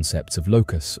metaphysical concepts of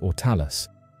locus or talus.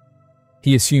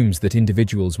 He assumes that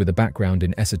individuals with a background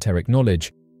in esoteric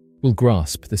knowledge will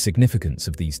grasp the significance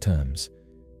of these terms.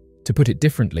 To put it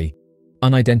differently,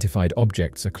 unidentified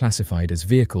objects are classified as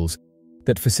vehicles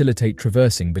that facilitate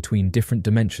traversing between different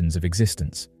dimensions of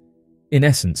existence. In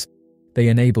essence, they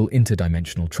enable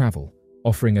interdimensional travel,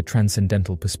 offering a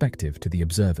transcendental perspective to the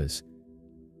observers.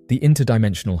 The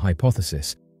interdimensional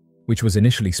hypothesis, which was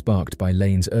initially sparked by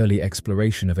Lane's early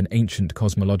exploration of an ancient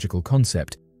cosmological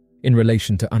concept in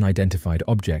relation to unidentified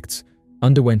objects,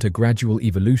 underwent a gradual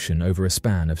evolution over a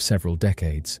span of several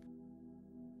decades.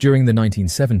 During the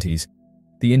 1970s,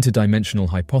 the interdimensional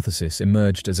hypothesis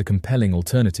emerged as a compelling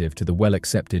alternative to the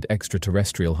well-accepted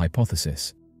extraterrestrial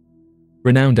hypothesis.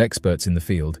 Renowned experts in the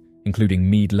field, including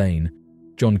Meade Lane,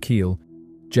 John Keel,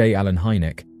 J. Allen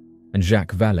Hynek, and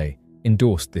Jacques Vallée,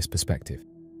 endorsed this perspective.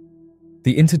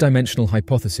 The interdimensional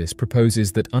hypothesis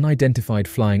proposes that unidentified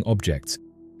flying objects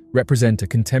represent a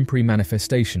contemporary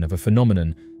manifestation of a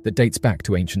phenomenon that dates back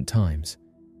to ancient times.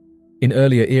 In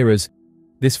earlier eras,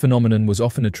 this phenomenon was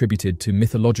often attributed to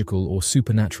mythological or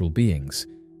supernatural beings.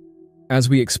 As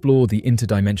we explore the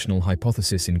interdimensional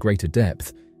hypothesis in greater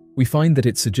depth, we find that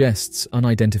it suggests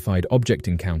unidentified object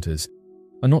encounters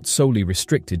are not solely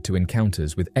restricted to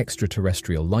encounters with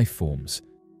extraterrestrial life forms.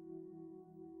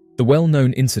 The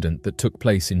well-known incident that took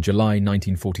place in July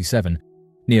 1947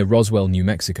 near Roswell, New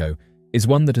Mexico, is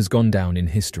one that has gone down in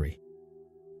history.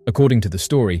 According to the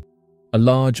story, a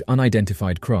large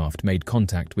unidentified craft made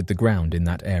contact with the ground in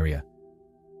that area.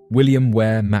 William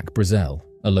Ware MacBrazel,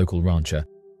 a local rancher,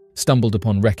 stumbled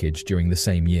upon wreckage during the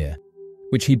same year,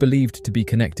 which he believed to be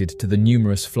connected to the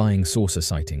numerous flying saucer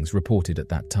sightings reported at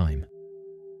that time.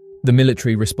 The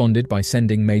military responded by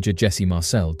sending Major Jesse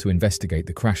Marcel to investigate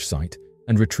the crash site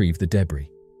and retrieve the debris.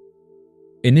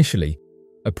 Initially,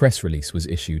 a press release was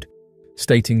issued,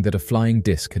 stating that a flying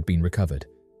disc had been recovered,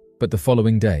 but the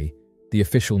following day, the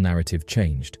official narrative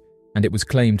changed, and it was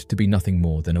claimed to be nothing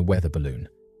more than a weather balloon.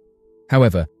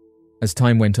 However, as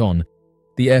time went on,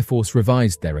 the Air Force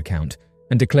revised their account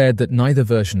and declared that neither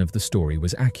version of the story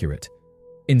was accurate.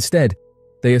 Instead,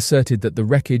 they asserted that the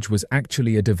wreckage was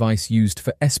actually a device used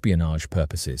for espionage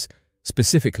purposes,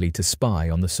 specifically to spy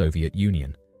on the Soviet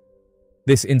Union.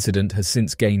 This incident has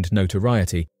since gained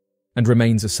notoriety and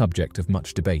remains a subject of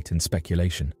much debate and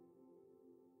speculation.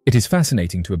 It is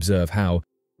fascinating to observe how,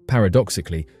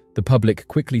 paradoxically, the public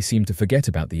quickly seemed to forget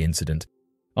about the incident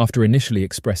after initially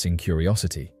expressing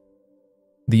curiosity.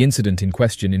 The incident in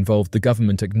question involved the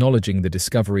government acknowledging the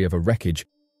discovery of a wreckage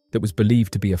that was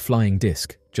believed to be a flying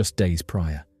disc just days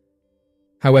prior.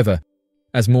 However,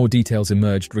 as more details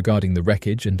emerged regarding the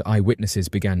wreckage and eyewitnesses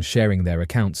began sharing their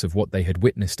accounts of what they had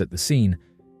witnessed at the scene,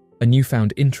 a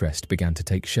newfound interest began to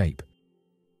take shape.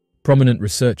 Prominent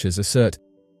researchers assert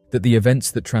that the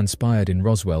events that transpired in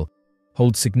Roswell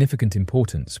hold significant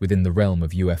importance within the realm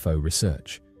of UFO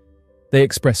research. They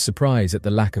express surprise at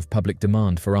the lack of public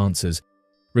demand for answers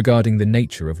regarding the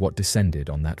nature of what descended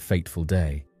on that fateful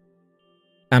day.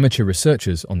 Amateur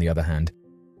researchers, on the other hand,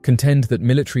 contend that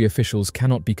military officials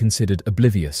cannot be considered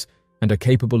oblivious and are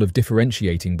capable of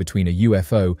differentiating between a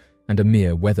UFO and a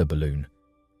mere weather balloon.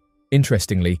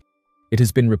 Interestingly, it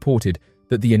has been reported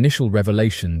that the initial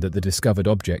revelation that the discovered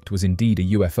object was indeed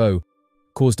a UFO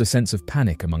caused a sense of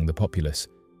panic among the populace,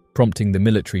 prompting the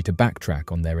military to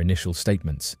backtrack on their initial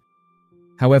statements.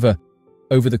 However,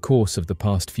 over the course of the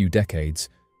past few decades,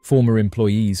 former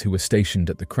employees who were stationed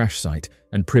at the crash site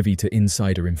and privy to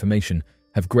insider information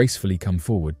have gracefully come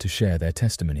forward to share their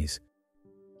testimonies.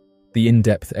 The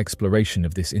in-depth exploration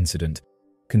of this incident,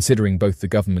 considering both the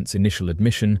government's initial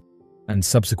admission and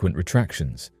subsequent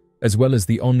retractions, as well as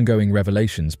the ongoing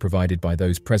revelations provided by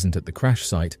those present at the crash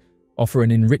site, offer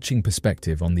an enriching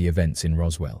perspective on the events in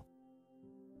Roswell.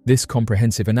 This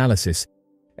comprehensive analysis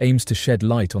aims to shed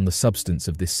light on the substance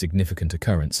of this significant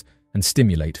occurrence and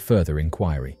stimulate further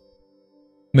inquiry.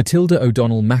 Matilda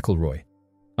O'Donnell McElroy,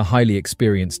 a highly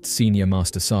experienced senior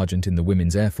master sergeant in the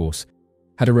Women's Air Force,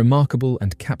 had a remarkable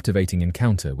and captivating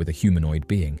encounter with a humanoid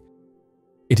being.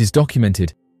 It is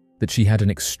documented that she had an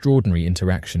extraordinary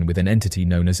interaction with an entity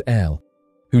known as Elle,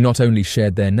 who not only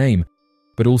shared their name,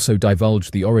 but also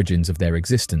divulged the origins of their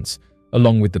existence,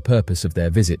 along with the purpose of their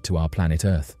visit to our planet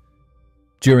Earth.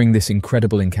 During this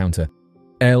incredible encounter,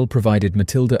 Elle provided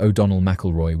Matilda O'Donnell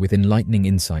McElroy with enlightening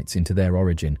insights into their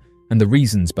origin and the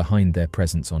reasons behind their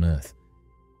presence on Earth.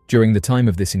 During the time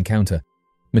of this encounter,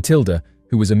 Matilda,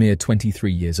 who was a mere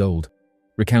 23 years old,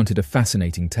 recounted a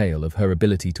fascinating tale of her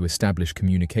ability to establish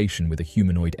communication with a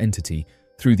humanoid entity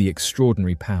through the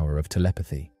extraordinary power of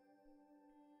telepathy.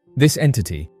 This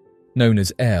entity, known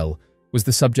as Elle, was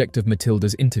the subject of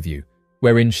Matilda's interview,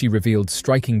 wherein she revealed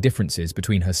striking differences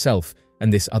between herself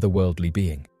and this otherworldly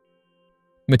being.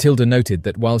 Matilda noted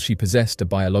that while she possessed a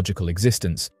biological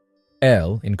existence,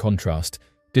 Elle, in contrast,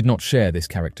 did not share this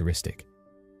characteristic.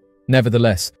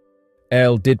 Nevertheless,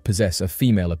 Elle did possess a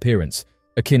female appearance,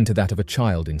 akin to that of a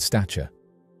child in stature.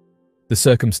 The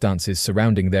circumstances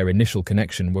surrounding their initial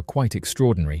connection were quite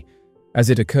extraordinary, as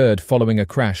it occurred following a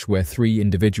crash where 3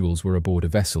 individuals were aboard a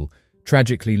vessel,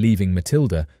 tragically leaving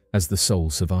Matilda as the sole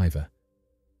survivor.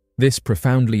 This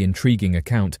profoundly intriguing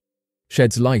account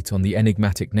sheds light on the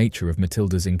enigmatic nature of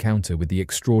Matilda's encounter with the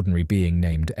extraordinary being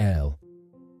named Elle.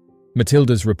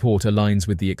 Matilda's report aligns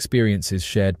with the experiences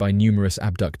shared by numerous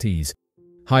abductees,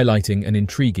 highlighting an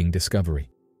intriguing discovery.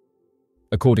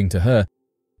 According to her,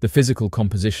 the physical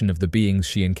composition of the beings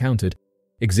she encountered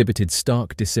exhibited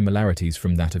stark dissimilarities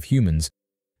from that of humans,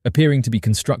 appearing to be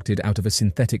constructed out of a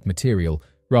synthetic material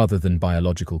rather than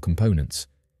biological components.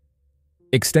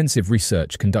 Extensive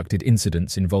research conducted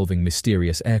incidents involving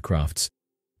mysterious aircrafts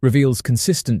reveals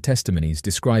consistent testimonies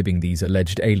describing these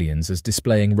alleged aliens as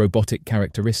displaying robotic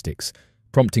characteristics,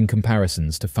 prompting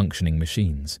comparisons to functioning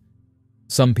machines.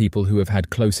 Some people who have had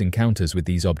close encounters with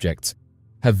these objects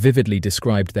have vividly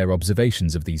described their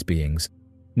observations of these beings,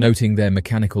 noting their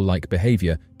mechanical-like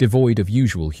behavior devoid of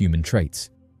usual human traits.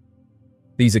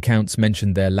 These accounts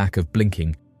mention their lack of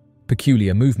blinking,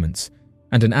 peculiar movements,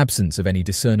 and an absence of any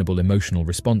discernible emotional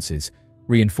responses,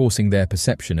 reinforcing their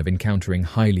perception of encountering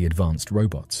highly advanced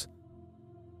robots.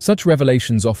 Such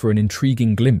revelations offer an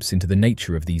intriguing glimpse into the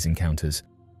nature of these encounters,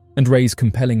 and raise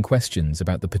compelling questions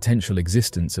about the potential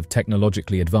existence of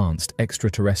technologically advanced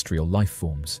extraterrestrial life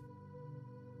forms.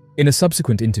 In a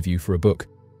subsequent interview for a book,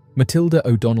 Matilda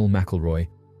O'Donnell McElroy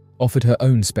offered her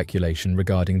own speculation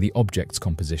regarding the object's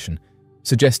composition,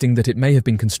 suggesting that it may have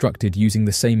been constructed using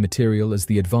the same material as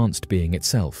the advanced being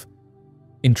itself.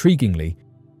 Intriguingly,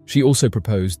 she also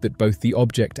proposed that both the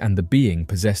object and the being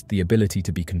possessed the ability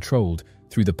to be controlled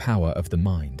through the power of the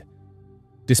mind.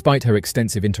 Despite her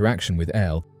extensive interaction with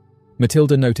Earle,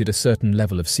 Matilda noted a certain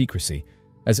level of secrecy,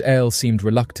 as Earle seemed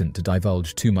reluctant to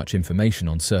divulge too much information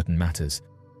on certain matters.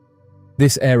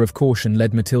 This air of caution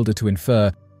led Matilda to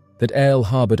infer that Earle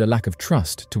harbored a lack of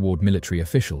trust toward military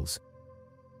officials.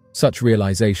 Such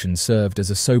realization served as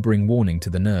a sobering warning to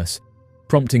the nurse,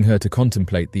 prompting her to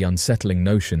contemplate the unsettling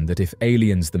notion that if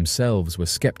aliens themselves were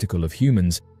skeptical of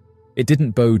humans, it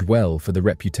didn't bode well for the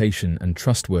reputation and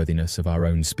trustworthiness of our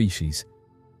own species.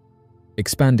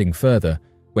 Expanding further,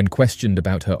 when questioned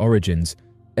about her origins,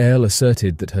 Earle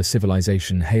asserted that her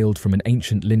civilization hailed from an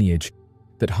ancient lineage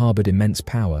that harbored immense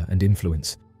power and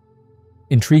influence.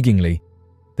 Intriguingly,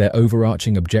 their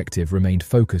overarching objective remained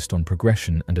focused on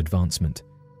progression and advancement.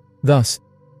 Thus,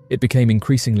 it became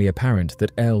increasingly apparent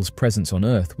that Earle's presence on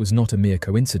Earth was not a mere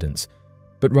coincidence,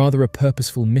 but rather a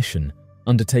purposeful mission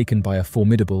undertaken by a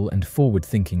formidable and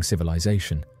forward-thinking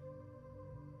civilization.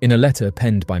 In a letter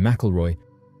penned by McElroy,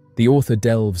 the author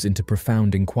delves into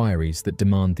profound inquiries that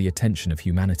demand the attention of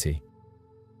humanity.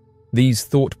 These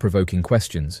thought-provoking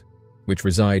questions, which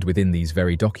reside within these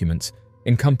very documents,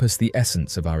 encompass the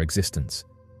essence of our existence.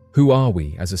 Who are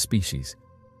we as a species?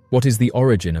 What is the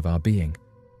origin of our being?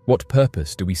 What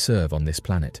purpose do we serve on this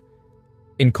planet?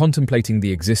 In contemplating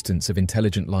the existence of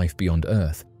intelligent life beyond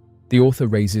Earth, the author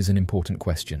raises an important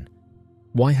question.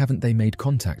 Why haven't they made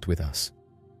contact with us?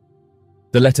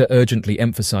 The letter urgently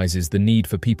emphasizes the need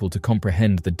for people to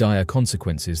comprehend the dire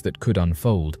consequences that could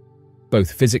unfold,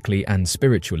 both physically and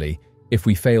spiritually, if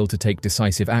we fail to take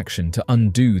decisive action to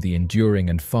undo the enduring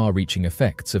and far-reaching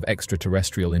effects of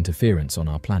extraterrestrial interference on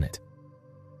our planet.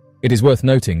 It is worth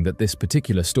noting that this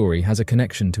particular story has a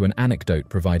connection to an anecdote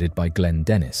provided by Glenn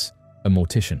Dennis, a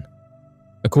mortician.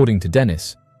 According to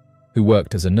Dennis, who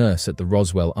worked as a nurse at the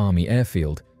Roswell Army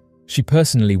Airfield, she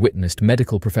personally witnessed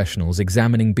medical professionals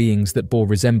examining beings that bore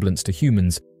resemblance to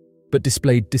humans, but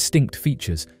displayed distinct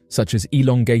features such as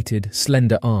elongated,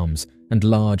 slender arms and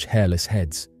large, hairless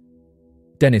heads.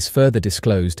 Dennis further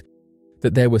disclosed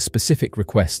that there were specific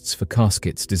requests for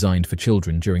caskets designed for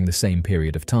children during the same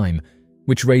period of time,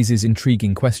 which raises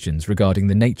intriguing questions regarding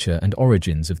the nature and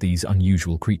origins of these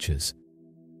unusual creatures.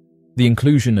 The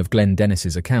inclusion of Glenn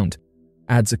Dennis's account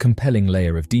adds a compelling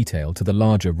layer of detail to the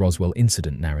larger Roswell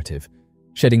incident narrative,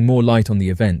 shedding more light on the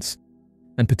events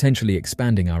and potentially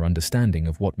expanding our understanding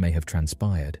of what may have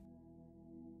transpired.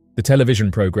 The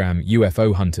television program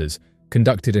UFO Hunters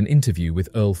conducted an interview with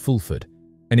Earl Fulford,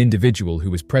 an individual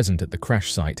who was present at the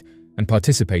crash site and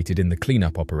participated in the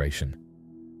cleanup operation.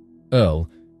 Earl,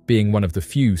 being one of the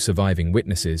few surviving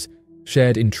witnesses,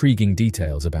 shared intriguing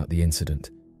details about the incident.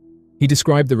 He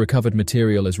described the recovered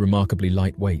material as remarkably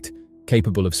lightweight,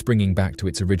 capable of springing back to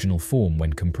its original form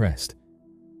when compressed.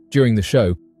 During the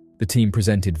show, the team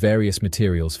presented various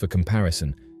materials for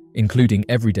comparison, including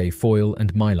everyday foil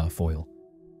and mylar foil.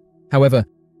 However,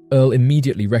 Earl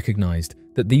immediately recognized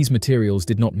that these materials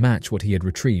did not match what he had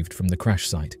retrieved from the crash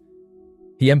site.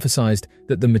 He emphasized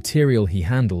that the material he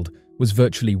handled was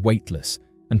virtually weightless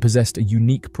and possessed a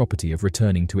unique property of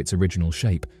returning to its original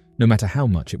shape, no matter how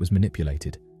much it was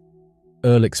manipulated.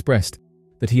 Earl expressed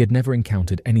that he had never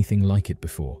encountered anything like it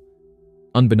before.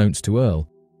 Unbeknownst to Earl,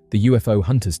 the UFO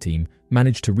Hunters team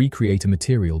managed to recreate a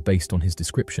material based on his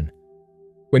description.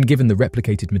 When given the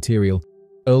replicated material,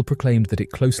 Earl proclaimed that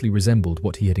it closely resembled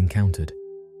what he had encountered.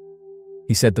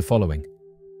 He said the following: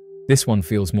 "This one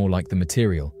feels more like the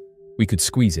material. We could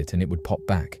squeeze it and it would pop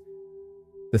back.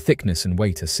 The thickness and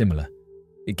weight are similar.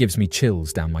 It gives me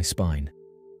chills down my spine."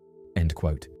 End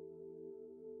quote.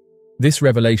 This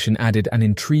revelation added an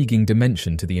intriguing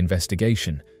dimension to the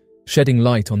investigation, shedding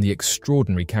light on the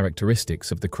extraordinary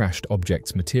characteristics of the crashed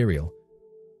object's material.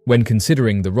 When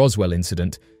considering the Roswell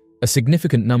incident, a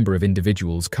significant number of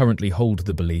individuals currently hold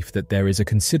the belief that there is a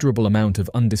considerable amount of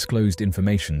undisclosed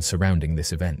information surrounding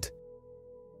this event.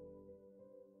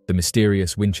 The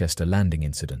mysterious Winchester landing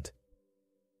incident.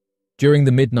 During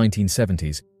the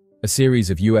mid-1970s, a series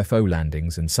of UFO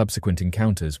landings and subsequent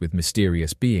encounters with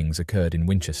mysterious beings occurred in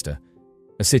Winchester,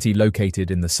 a city located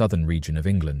in the southern region of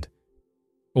England.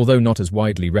 Although not as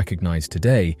widely recognized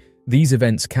today, these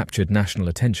events captured national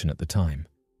attention at the time.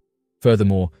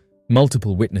 Furthermore,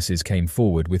 multiple witnesses came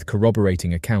forward with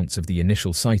corroborating accounts of the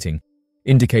initial sighting,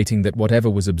 indicating that whatever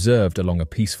was observed along a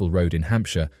peaceful road in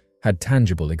Hampshire had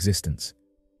tangible existence.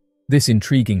 This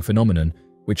intriguing phenomenon,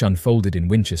 which unfolded in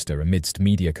Winchester amidst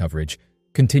media coverage,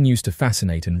 continues to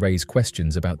fascinate and raise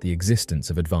questions about the existence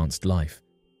of advanced life.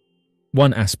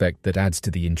 One aspect that adds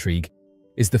to the intrigue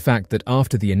is the fact that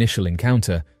after the initial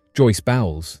encounter, Joyce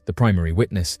Bowles, the primary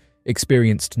witness,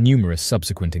 experienced numerous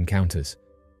subsequent encounters.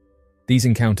 These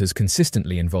encounters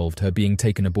consistently involved her being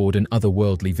taken aboard an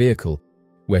otherworldly vehicle,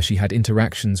 where she had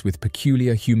interactions with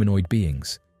peculiar humanoid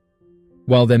beings.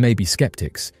 While there may be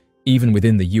skeptics, even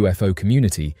within the UFO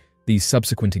community, these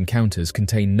subsequent encounters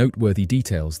contain noteworthy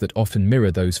details that often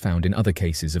mirror those found in other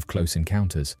cases of close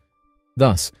encounters.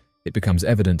 Thus, it becomes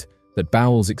evident that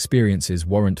Bowles' experiences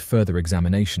warrant further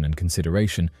examination and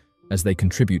consideration as they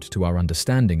contribute to our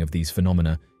understanding of these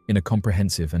phenomena in a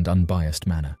comprehensive and unbiased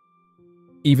manner.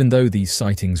 Even though these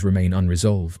sightings remain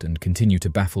unresolved and continue to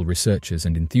baffle researchers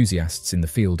and enthusiasts in the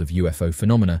field of UFO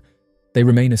phenomena, they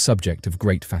remain a subject of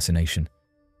great fascination.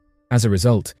 As a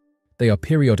result, they are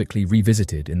periodically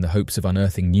revisited in the hopes of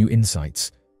unearthing new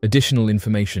insights, additional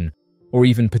information, or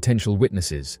even potential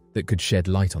witnesses that could shed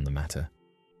light on the matter.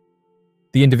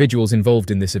 The individuals involved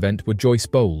in this event were Joyce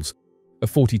Bowles, a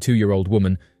 42-year-old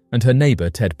woman, and her neighbour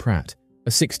Ted Pratt, a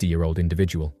 60-year-old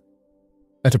individual.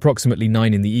 At approximately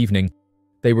 9 in the evening,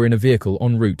 they were in a vehicle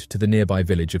en route to the nearby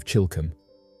village of Chilcombe.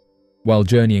 While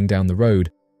journeying down the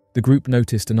road, the group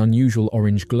noticed an unusual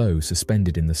orange glow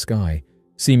suspended in the sky,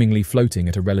 seemingly floating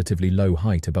at a relatively low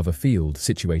height above a field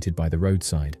situated by the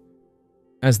roadside.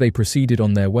 As they proceeded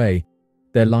on their way,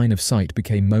 their line of sight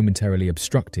became momentarily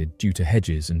obstructed due to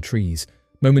hedges and trees,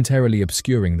 momentarily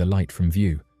obscuring the light from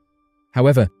view.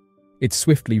 However, it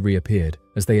swiftly reappeared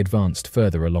as they advanced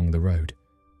further along the road.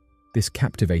 This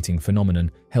captivating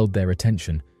phenomenon held their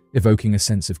attention, evoking a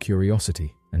sense of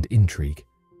curiosity and intrigue.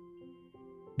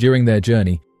 During their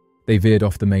journey, they veered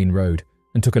off the main road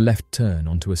and took a left turn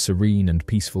onto a serene and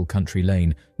peaceful country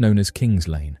lane known as King's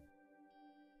Lane.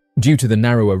 Due to the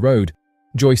narrower road,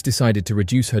 Joyce decided to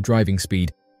reduce her driving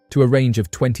speed to a range of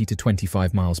 20 to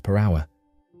 25 miles per hour.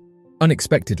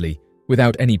 Unexpectedly,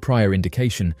 without any prior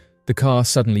indication, the car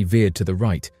suddenly veered to the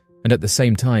right, and at the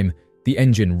same time, the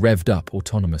engine revved up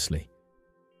autonomously.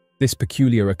 This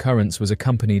peculiar occurrence was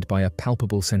accompanied by a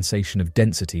palpable sensation of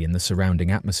density in the surrounding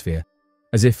atmosphere,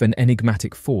 as if an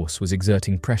enigmatic force was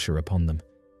exerting pressure upon them.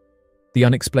 The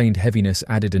unexplained heaviness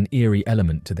added an eerie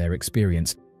element to their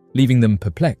experience, leaving them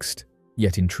perplexed,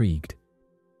 yet intrigued.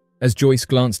 As Joyce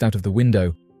glanced out of the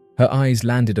window, her eyes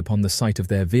landed upon the sight of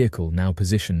their vehicle now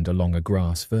positioned along a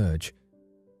grass verge.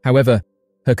 However,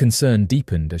 her concern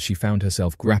deepened as she found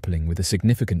herself grappling with a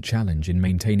significant challenge in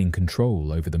maintaining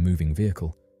control over the moving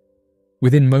vehicle.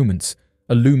 Within moments,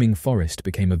 a looming forest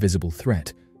became a visible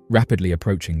threat, rapidly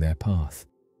approaching their path.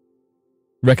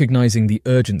 Recognizing the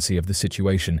urgency of the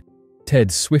situation,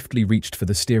 Ted swiftly reached for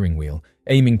the steering wheel,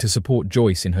 aiming to support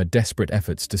Joyce in her desperate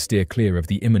efforts to steer clear of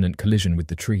the imminent collision with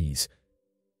the trees.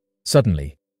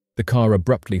 Suddenly, the car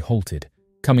abruptly halted,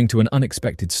 coming to an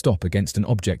unexpected stop against an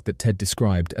object that Ted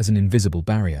described as an invisible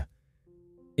barrier.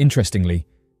 Interestingly,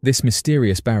 this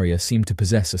mysterious barrier seemed to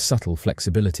possess a subtle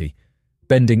flexibility,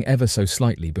 bending ever so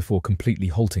slightly before completely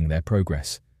halting their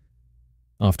progress.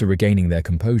 After regaining their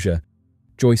composure,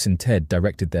 Joyce and Ted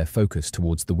directed their focus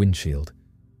towards the windshield.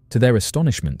 To their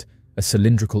astonishment, a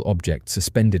cylindrical object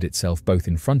suspended itself both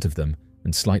in front of them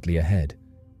and slightly ahead.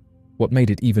 What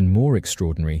made it even more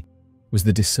extraordinary was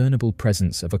the discernible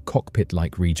presence of a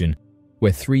cockpit-like region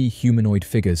where 3 humanoid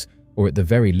figures, or at the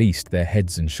very least their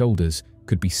heads and shoulders,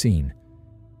 could be seen.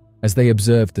 As they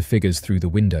observed the figures through the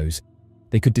windows,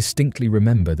 they could distinctly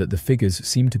remember that the figures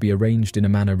seemed to be arranged in a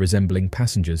manner resembling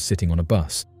passengers sitting on a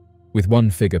bus, with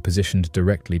one figure positioned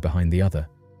directly behind the other.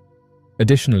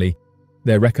 Additionally,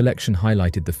 their recollection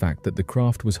highlighted the fact that the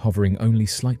craft was hovering only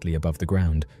slightly above the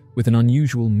ground, with an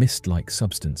unusual mist-like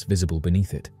substance visible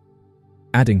beneath it.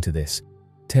 Adding to this,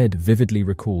 Ted vividly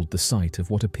recalled the sight of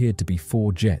what appeared to be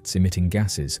 4 jets emitting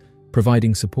gases,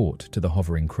 providing support to the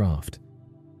hovering craft.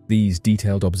 These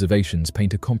detailed observations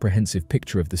paint a comprehensive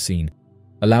picture of the scene,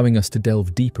 allowing us to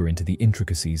delve deeper into the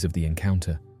intricacies of the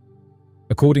encounter.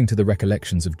 According to the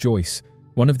recollections of Joyce,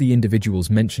 one of the individuals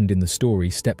mentioned in the story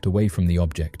stepped away from the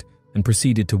object and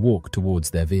proceeded to walk towards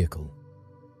their vehicle.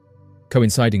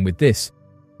 Coinciding with this,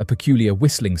 a peculiar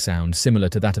whistling sound similar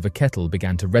to that of a kettle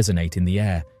began to resonate in the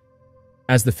air.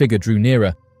 As the figure drew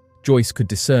nearer, Joyce could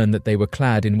discern that they were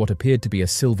clad in what appeared to be a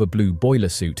silver-blue boiler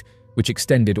suit, which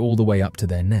extended all the way up to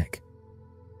their neck.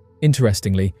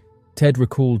 Interestingly, Ted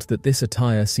recalled that this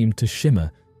attire seemed to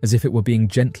shimmer as if it were being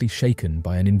gently shaken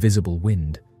by an invisible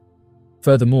wind.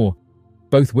 Furthermore,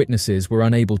 Both witnesses were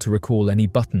unable to recall any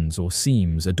buttons or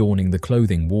seams adorning the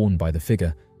clothing worn by the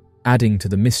figure, adding to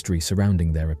the mystery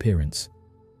surrounding their appearance.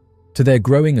 To their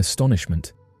growing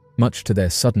astonishment, much to their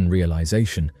sudden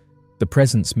realization, the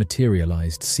presence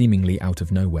materialized seemingly out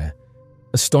of nowhere,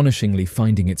 astonishingly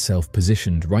finding itself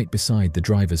positioned right beside the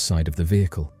driver's side of the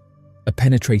vehicle. A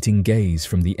penetrating gaze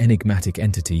from the enigmatic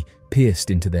entity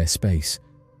pierced into their space,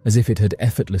 as if it had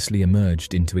effortlessly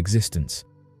emerged into existence.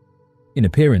 In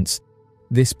appearance,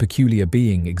 this peculiar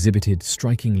being exhibited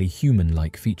strikingly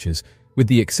human-like features, with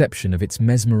the exception of its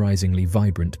mesmerizingly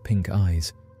vibrant pink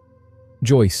eyes.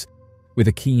 Joyce, with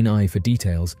a keen eye for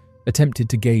details, attempted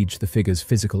to gauge the figure's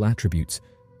physical attributes,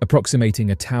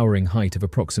 approximating a towering height of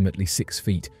approximately 6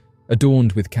 feet,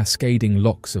 adorned with cascading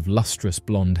locks of lustrous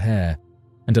blonde hair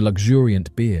and a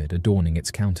luxuriant beard adorning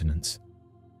its countenance.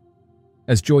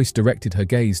 As Joyce directed her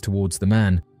gaze towards the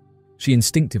man, she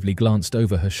instinctively glanced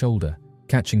over her shoulder,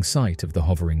 catching sight of the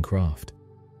hovering craft.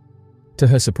 To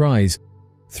her surprise,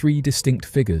 3 distinct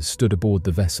figures stood aboard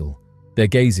the vessel, their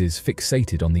gazes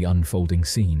fixated on the unfolding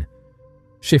scene.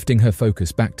 Shifting her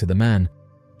focus back to the man,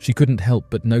 she couldn't help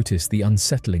but notice the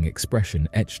unsettling expression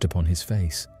etched upon his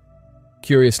face.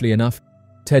 Curiously enough,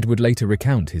 Ted would later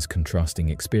recount his contrasting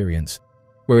experience,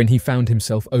 wherein he found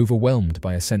himself overwhelmed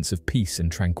by a sense of peace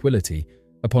and tranquility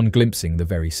upon glimpsing the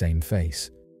very same face.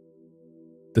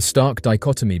 The stark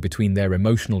dichotomy between their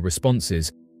emotional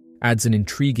responses adds an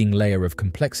intriguing layer of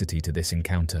complexity to this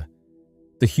encounter.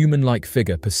 The human-like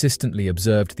figure persistently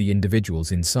observed the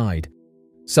individuals inside,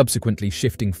 subsequently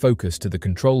shifting focus to the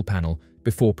control panel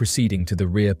before proceeding to the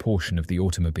rear portion of the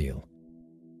automobile.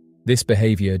 This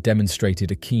behavior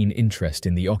demonstrated a keen interest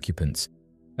in the occupants,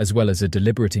 as well as a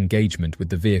deliberate engagement with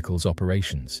the vehicle's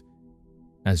operations.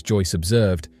 As Joyce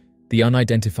observed, the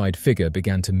unidentified figure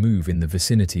began to move in the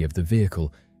vicinity of the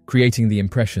vehicle, creating the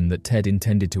impression that Ted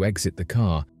intended to exit the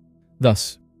car,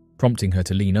 thus prompting her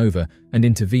to lean over and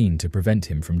intervene to prevent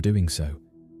him from doing so.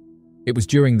 It was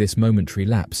during this momentary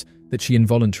lapse that she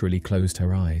involuntarily closed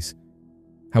her eyes.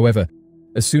 However,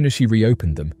 as soon as she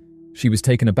reopened them, she was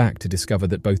taken aback to discover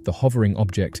that both the hovering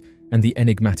object and the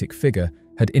enigmatic figure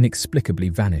had inexplicably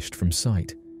vanished from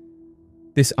sight.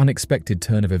 This unexpected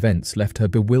turn of events left her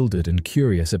bewildered and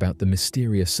curious about the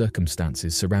mysterious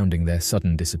circumstances surrounding their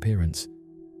sudden disappearance.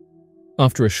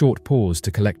 After a short pause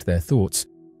to collect their thoughts,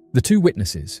 the 2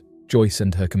 witnesses, Joyce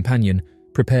and her companion,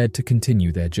 prepared to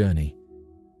continue their journey.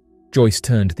 Joyce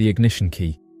turned the ignition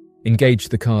key,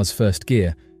 engaged the car's first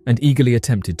gear, and eagerly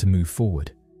attempted to move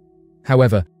forward.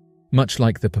 However, much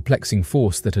like the perplexing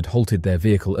force that had halted their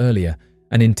vehicle earlier,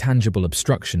 an intangible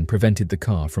obstruction prevented the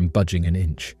car from budging an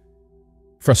inch.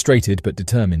 Frustrated but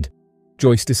determined,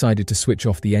 Joyce decided to switch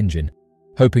off the engine,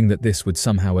 hoping that this would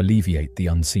somehow alleviate the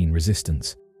unseen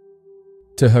resistance.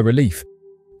 To her relief,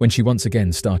 when she once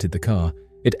again started the car,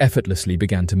 it effortlessly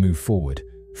began to move forward,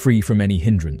 free from any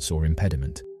hindrance or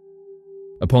impediment.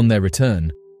 Upon their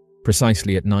return,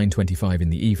 precisely at 9:25 in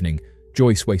the evening,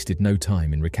 Joyce wasted no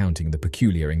time in recounting the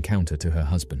peculiar encounter to her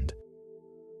husband.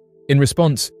 In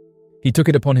response, he took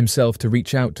it upon himself to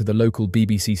reach out to the local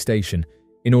BBC station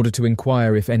in order to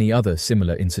inquire if any other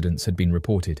similar incidents had been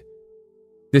reported.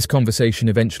 This conversation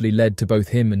eventually led to both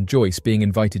him and Joyce being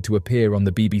invited to appear on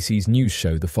the BBC's news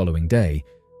show the following day,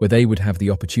 where they would have the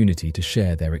opportunity to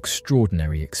share their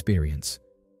extraordinary experience.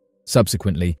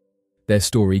 Subsequently, their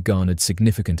story garnered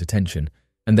significant attention,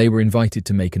 and they were invited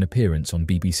to make an appearance on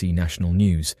BBC National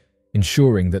News,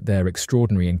 ensuring that their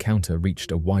extraordinary encounter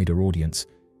reached a wider audience.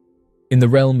 In the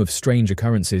realm of strange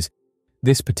occurrences,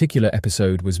 this particular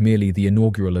episode was merely the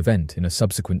inaugural event in a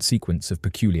subsequent sequence of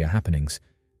peculiar happenings.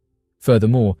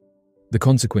 Furthermore, the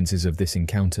consequences of this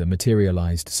encounter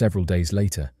materialized several days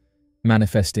later,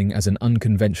 manifesting as an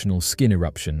unconventional skin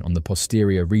eruption on the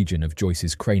posterior region of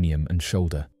Joyce's cranium and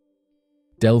shoulder.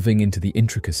 Delving into the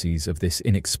intricacies of this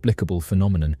inexplicable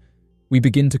phenomenon, we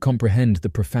begin to comprehend the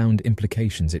profound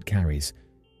implications it carries,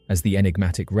 as the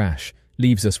enigmatic rash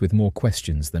leaves us with more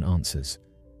questions than answers.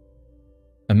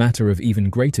 A matter of even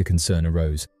greater concern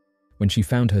arose when she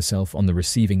found herself on the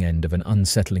receiving end of an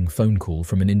unsettling phone call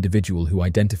from an individual who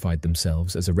identified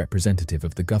themselves as a representative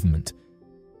of the government.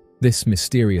 This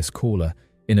mysterious caller,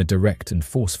 in a direct and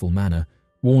forceful manner,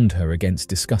 warned her against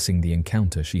discussing the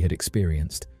encounter she had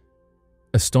experienced.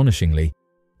 Astonishingly,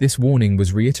 this warning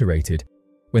was reiterated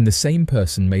when the same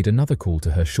person made another call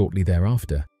to her shortly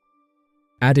thereafter.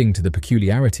 Adding to the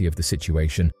peculiarity of the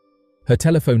situation, her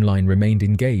telephone line remained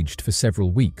engaged for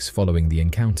several weeks following the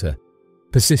encounter,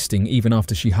 persisting even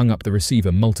after she hung up the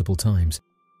receiver multiple times,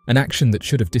 an action that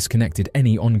should have disconnected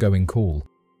any ongoing call.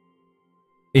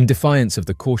 In defiance of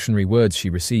the cautionary words she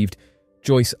received,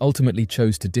 Joyce ultimately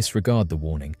chose to disregard the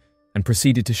warning and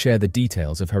proceeded to share the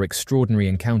details of her extraordinary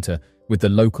encounter with the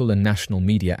local and national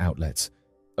media outlets,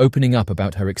 opening up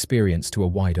about her experience to a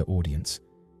wider audience.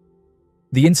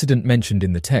 The incident mentioned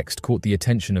in the text caught the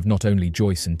attention of not only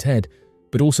Joyce and Ted,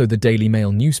 but also the Daily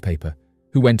Mail newspaper,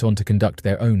 who went on to conduct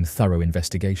their own thorough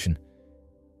investigation.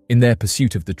 In their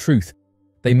pursuit of the truth,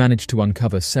 they managed to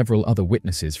uncover several other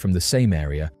witnesses from the same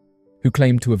area who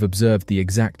claimed to have observed the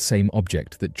exact same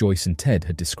object that Joyce and Ted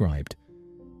had described.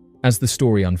 As the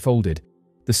story unfolded,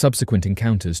 the subsequent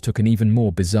encounters took an even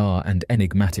more bizarre and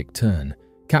enigmatic turn,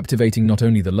 captivating not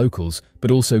only the locals,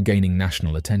 but also gaining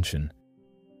national attention.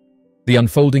 The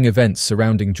unfolding events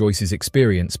surrounding Joyce's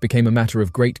experience became a matter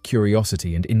of great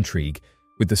curiosity and intrigue,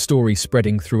 with the story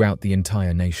spreading throughout the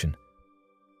entire nation.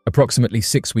 Approximately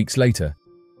 6 weeks later,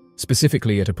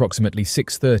 specifically at approximately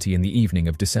 6:30 in the evening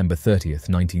of December 30th,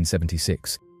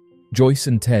 1976, Joyce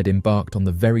and Ted embarked on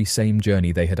the very same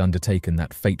journey they had undertaken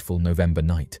that fateful November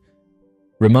night.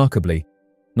 Remarkably,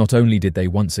 not only did they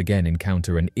once again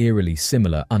encounter an eerily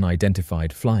similar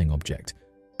unidentified flying object,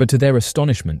 but to their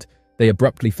astonishment, they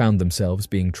abruptly found themselves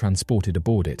being transported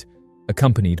aboard it,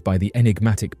 accompanied by the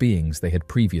enigmatic beings they had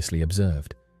previously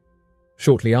observed.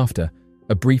 Shortly after,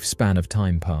 a brief span of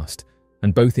time passed,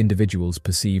 and both individuals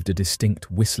perceived a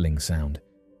distinct whistling sound,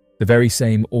 the very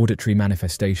same auditory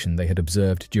manifestation they had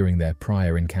observed during their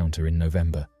prior encounter in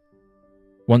November.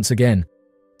 Once again,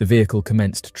 the vehicle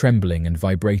commenced trembling and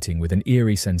vibrating with an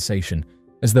eerie sensation,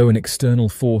 as though an external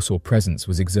force or presence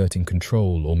was exerting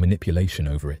control or manipulation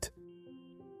over it.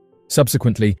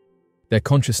 Subsequently, their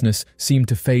consciousness seemed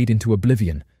to fade into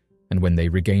oblivion, and when they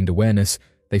regained awareness,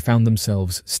 they found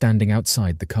themselves standing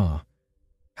outside the car.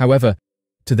 However,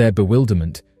 to their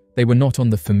bewilderment, they were not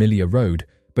on the familiar road,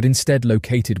 but instead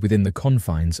located within the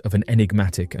confines of an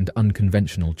enigmatic and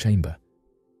unconventional chamber.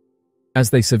 As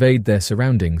they surveyed their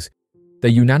surroundings, they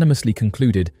unanimously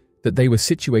concluded that they were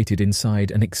situated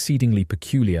inside an exceedingly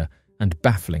peculiar and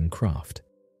baffling craft.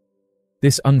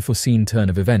 This unforeseen turn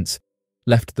of events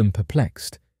left them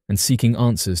perplexed and seeking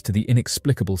answers to the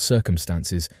inexplicable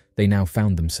circumstances they now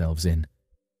found themselves in.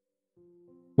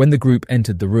 When the group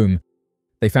entered the room,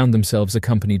 they found themselves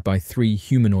accompanied by 3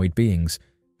 humanoid beings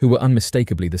who were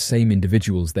unmistakably the same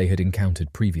individuals they had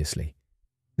encountered previously.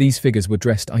 These figures were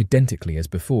dressed identically as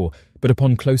before, but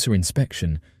upon closer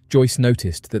inspection, Joyce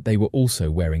noticed that they were also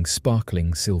wearing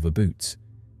sparkling silver boots.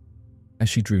 As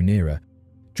she drew nearer,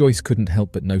 Joyce couldn't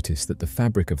help but notice that the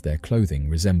fabric of their clothing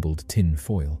resembled tin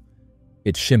foil.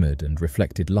 It shimmered and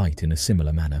reflected light in a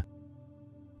similar manner.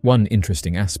 One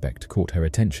interesting aspect caught her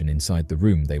attention inside the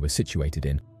room they were situated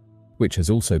in, which has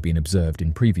also been observed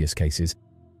in previous cases,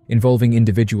 involving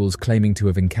individuals claiming to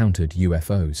have encountered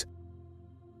UFOs.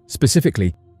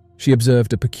 Specifically, she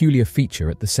observed a peculiar feature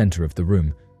at the center of the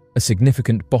room, a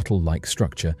significant bottle-like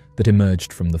structure that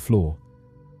emerged from the floor.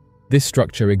 This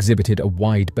structure exhibited a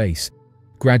wide base,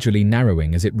 gradually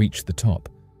narrowing as it reached the top.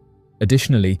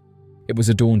 Additionally, it was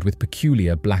adorned with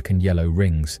peculiar black and yellow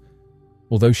rings.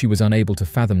 Although she was unable to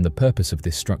fathom the purpose of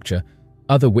this structure,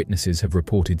 other witnesses have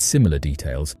reported similar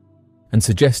details and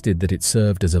suggested that it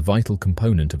served as a vital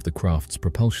component of the craft's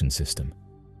propulsion system.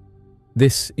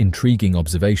 This intriguing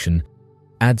observation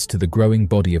adds to the growing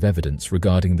body of evidence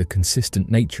regarding the consistent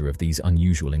nature of these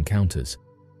unusual encounters.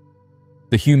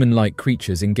 The human-like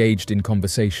creatures engaged in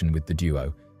conversation with the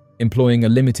duo, employing a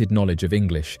limited knowledge of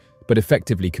English but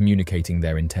effectively communicating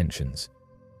their intentions.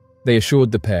 They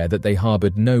assured the pair that they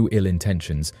harbored no ill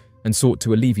intentions and sought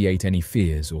to alleviate any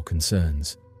fears or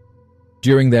concerns.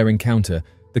 During their encounter,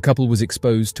 the couple was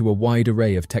exposed to a wide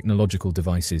array of technological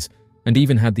devices and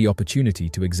even had the opportunity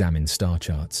to examine star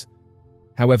charts.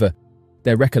 However,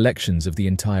 their recollections of the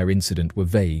entire incident were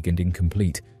vague and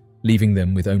incomplete, leaving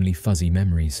them with only fuzzy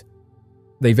memories.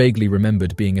 They vaguely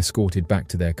remembered being escorted back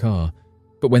to their car,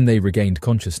 but when they regained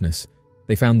consciousness,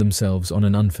 they found themselves on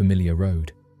an unfamiliar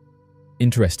road.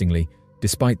 Interestingly,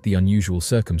 despite the unusual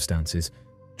circumstances,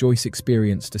 Joyce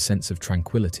experienced a sense of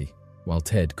tranquility, while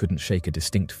Ted couldn't shake a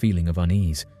distinct feeling of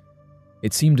unease.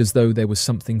 It seemed as though there was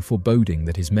something foreboding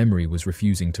that his memory was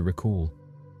refusing to recall.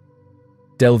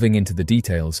 Delving into the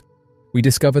details, we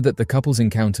discover that the couple's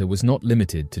encounter was not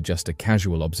limited to just a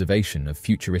casual observation of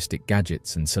futuristic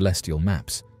gadgets and celestial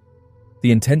maps.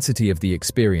 The intensity of the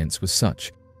experience was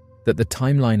such that the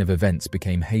timeline of events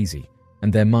became hazy,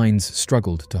 and their minds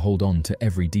struggled to hold on to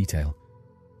every detail.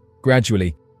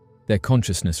 Gradually, their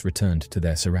consciousness returned to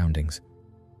their surroundings.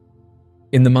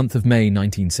 In the month of May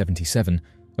 1977,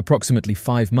 approximately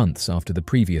 5 months after the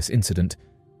previous incident,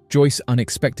 Joyce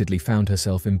unexpectedly found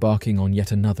herself embarking on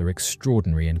yet another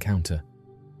extraordinary encounter.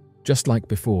 Just like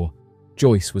before,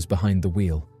 Joyce was behind the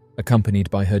wheel, accompanied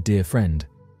by her dear friend,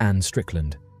 Anne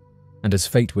Strickland, and as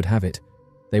fate would have it,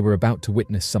 they were about to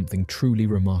witness something truly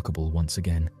remarkable once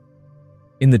again.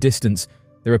 In the distance,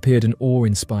 there appeared an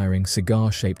awe-inspiring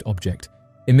cigar-shaped object,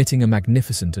 emitting a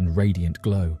magnificent and radiant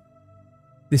glow.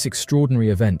 This extraordinary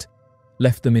event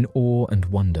left them in awe and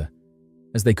wonder,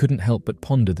 as they couldn't help but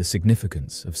ponder the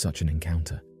significance of such an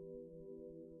encounter.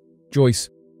 Joyce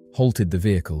halted the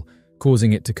vehicle,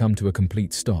 causing it to come to a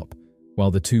complete stop,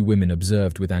 while the two women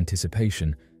observed with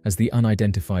anticipation as the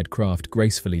unidentified craft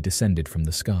gracefully descended from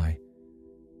the sky.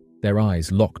 Their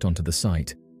eyes locked onto the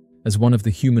sight, as one of the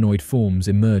humanoid forms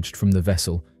emerged from the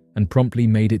vessel and promptly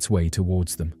made its way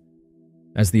towards them.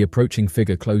 As the approaching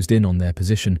figure closed in on their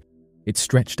position, it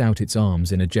stretched out its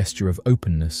arms in a gesture of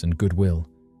openness and goodwill.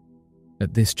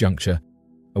 At this juncture,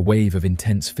 a wave of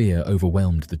intense fear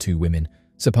overwhelmed the two women,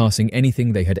 surpassing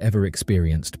anything they had ever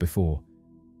experienced before.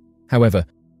 However,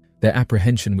 their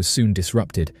apprehension was soon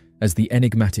disrupted as the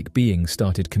enigmatic being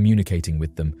started communicating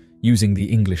with them using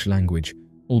the English language,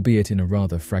 albeit in a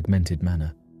rather fragmented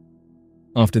manner.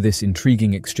 After this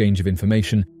intriguing exchange of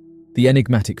information, the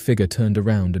enigmatic figure turned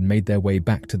around and made their way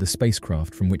back to the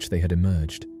spacecraft from which they had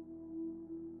emerged.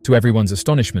 To everyone's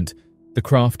astonishment, the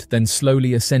craft then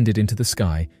slowly ascended into the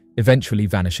sky, eventually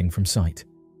vanishing from sight.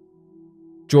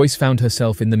 Joyce found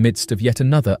herself in the midst of yet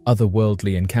another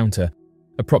otherworldly encounter,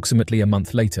 approximately a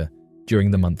month later,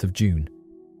 during the month of June.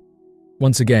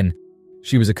 Once again,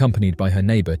 she was accompanied by her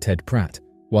neighbour Ted Pratt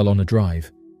while on a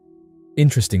drive.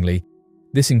 Interestingly,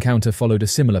 this encounter followed a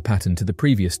similar pattern to the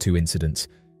previous two incidents,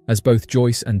 as both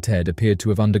Joyce and Ted appeared to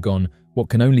have undergone what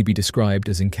can only be described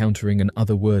as encountering an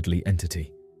otherworldly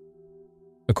entity.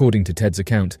 According to Ted's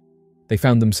account, they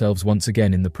found themselves once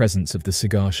again in the presence of the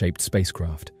cigar-shaped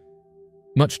spacecraft.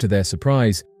 Much to their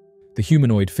surprise, the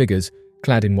humanoid figures,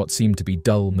 clad in what seemed to be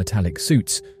dull metallic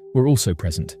suits, were also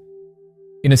present.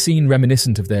 In a scene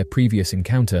reminiscent of their previous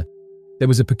encounter, there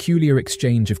was a peculiar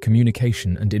exchange of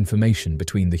communication and information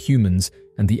between the humans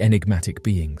and the enigmatic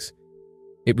beings.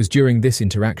 It was during this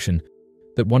interaction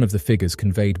that one of the figures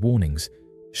conveyed warnings,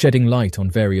 shedding light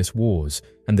on various wars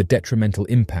and the detrimental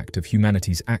impact of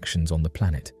humanity's actions on the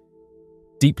planet.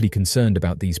 Deeply concerned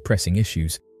about these pressing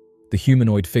issues, the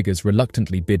humanoid figures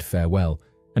reluctantly bid farewell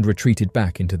and retreated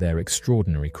back into their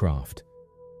extraordinary craft.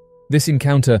 This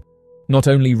encounter not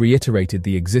only reiterated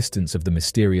the existence of the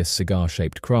mysterious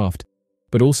cigar-shaped craft,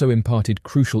 but also imparted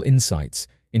crucial insights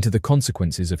into the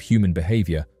consequences of human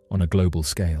behavior on a global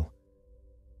scale.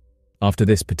 After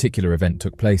this particular event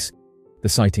took place, the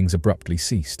sightings abruptly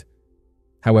ceased.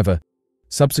 However,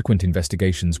 subsequent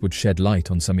investigations would shed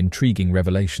light on some intriguing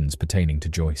revelations pertaining to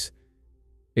Joyce.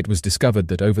 It was discovered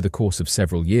that over the course of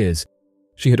several years,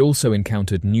 she had also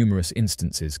encountered numerous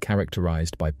instances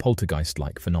characterized by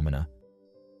poltergeist-like phenomena.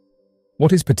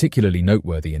 What is particularly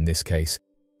noteworthy in this case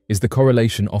is the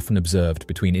correlation often observed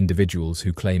between individuals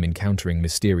who claim encountering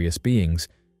mysterious beings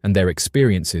and their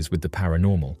experiences with the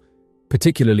paranormal,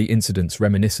 particularly incidents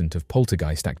reminiscent of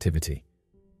poltergeist activity.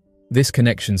 This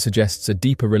connection suggests a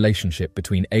deeper relationship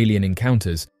between alien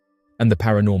encounters and the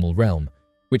paranormal realm,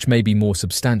 which may be more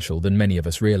substantial than many of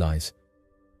us realize.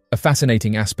 A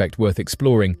fascinating aspect worth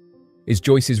exploring is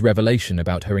Joyce's revelation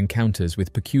about her encounters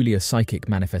with peculiar psychic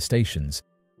manifestations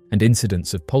and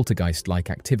incidents of poltergeist-like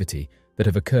activity that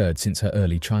have occurred since her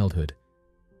early childhood.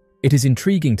 It is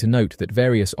intriguing to note that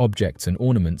various objects and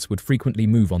ornaments would frequently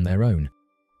move on their own,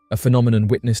 a phenomenon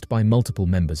witnessed by multiple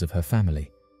members of her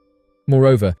family.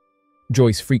 Moreover,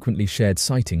 Joyce frequently shared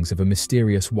sightings of a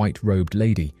mysterious white-robed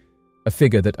lady, a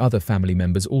figure that other family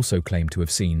members also claimed to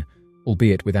have seen,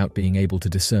 albeit without being able to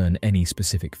discern any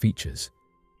specific features.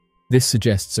 This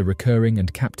suggests a recurring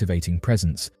and captivating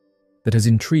presence that has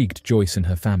intrigued Joyce and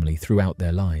her family throughout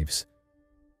their lives.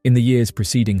 In the years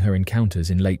preceding her encounters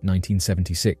in late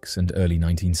 1976 and early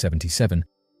 1977,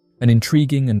 an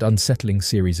intriguing and unsettling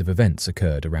series of events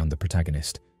occurred around the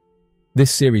protagonist. This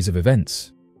series of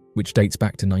events, which dates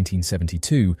back to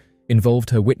 1972, involved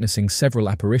her witnessing several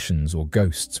apparitions or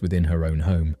ghosts within her own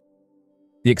home.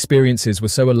 The experiences were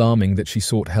so alarming that she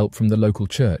sought help from the local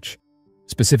church,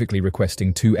 specifically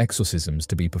requesting 2 exorcisms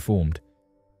to be performed.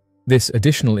 This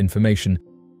additional information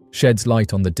sheds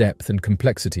light on the depth and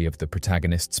complexity of the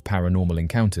protagonist's paranormal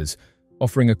encounters,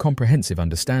 offering a comprehensive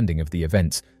understanding of the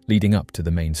events leading up to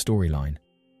the main storyline.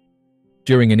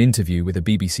 During an interview with a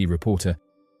BBC reporter,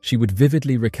 she would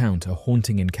vividly recount a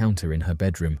haunting encounter in her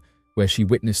bedroom where she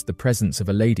witnessed the presence of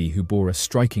a lady who bore a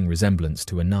striking resemblance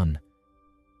to a nun.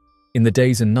 In the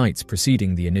days and nights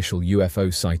preceding the initial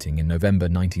UFO sighting in November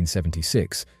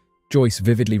 1976, Joyce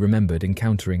vividly remembered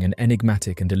encountering an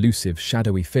enigmatic and elusive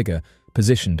shadowy figure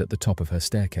positioned at the top of her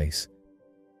staircase.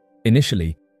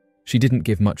 Initially, She didn't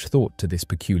give much thought to this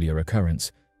peculiar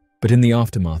occurrence, but in the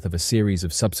aftermath of a series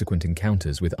of subsequent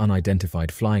encounters with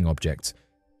unidentified flying objects,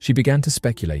 she began to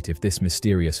speculate if this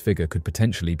mysterious figure could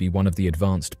potentially be one of the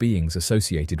advanced beings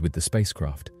associated with the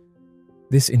spacecraft.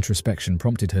 This introspection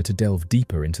prompted her to delve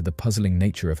deeper into the puzzling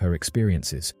nature of her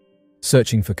experiences,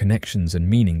 searching for connections and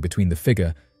meaning between the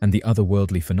figure and the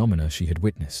otherworldly phenomena she had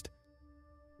witnessed.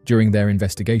 During their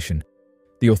investigation,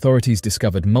 the authorities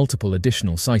discovered multiple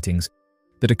additional sightings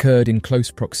that occurred in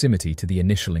close proximity to the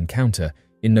initial encounter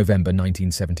in November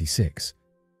 1976.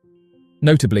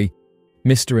 Notably,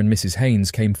 Mr. and Mrs.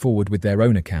 Haynes came forward with their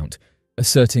own account,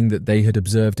 asserting that they had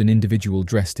observed an individual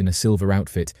dressed in a silver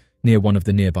outfit near one of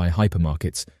the nearby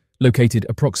hypermarkets, located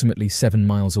approximately 7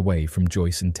 miles away from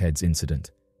Joyce and Ted's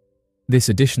incident. This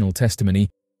additional testimony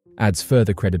adds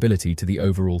further credibility to the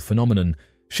overall phenomenon,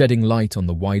 shedding light on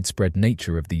the widespread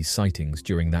nature of these sightings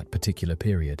during that particular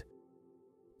period.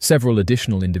 Several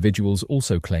additional individuals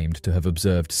also claimed to have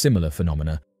observed similar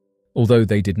phenomena, although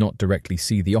they did not directly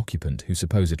see the occupant who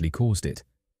supposedly caused it.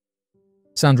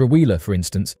 Sandra Wheeler, for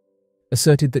instance,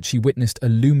 asserted that she witnessed a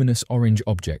luminous orange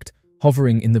object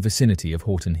hovering in the vicinity of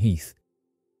Horton Heath.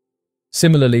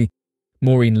 Similarly,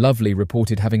 Maureen Lovely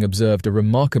reported having observed a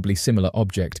remarkably similar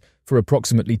object for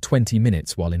approximately 20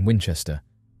 minutes while in Winchester.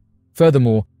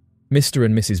 Furthermore, Mr.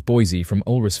 and Mrs. Boise from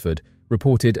Alresford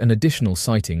reported an additional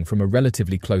sighting from a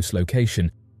relatively close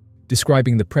location,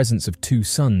 describing the presence of 2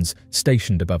 suns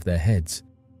stationed above their heads.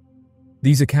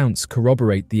 These accounts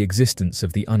corroborate the existence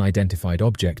of the unidentified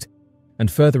object and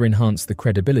further enhance the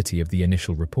credibility of the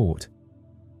initial report.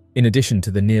 In addition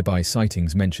to the nearby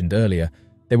sightings mentioned earlier,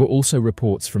 there were also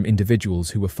reports from individuals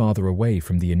who were farther away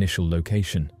from the initial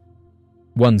location.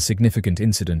 One significant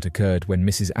incident occurred when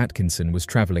Mrs. Atkinson was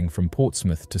travelling from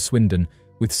Portsmouth to Swindon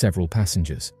with several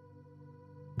passengers.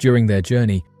 During their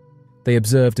journey, they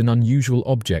observed an unusual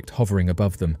object hovering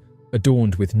above them,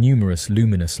 adorned with numerous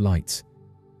luminous lights.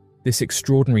 This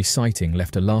extraordinary sighting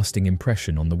left a lasting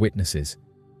impression on the witnesses.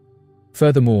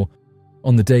 Furthermore,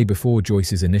 on the day before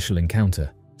Joyce's initial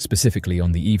encounter, specifically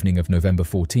on the evening of November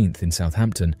 14th in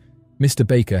Southampton, Mr.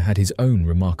 Baker had his own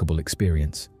remarkable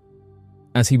experience.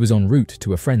 As he was en route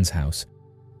to a friend's house,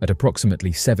 at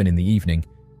approximately 7 in the evening,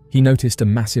 he noticed a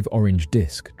massive orange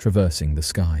disc traversing the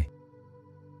sky.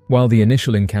 While the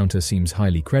initial encounter seems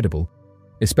highly credible,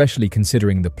 especially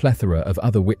considering the plethora of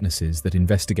other witnesses that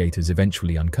investigators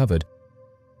eventually uncovered,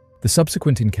 the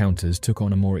subsequent encounters took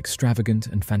on a more extravagant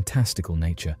and fantastical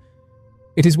nature.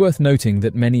 It is worth noting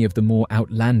that many of the more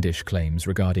outlandish claims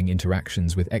regarding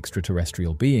interactions with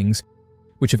extraterrestrial beings,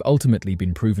 which have ultimately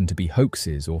been proven to be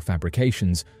hoaxes or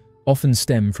fabrications, often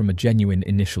stem from a genuine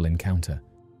initial encounter.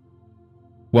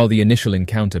 While the initial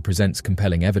encounter presents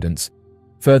compelling evidence,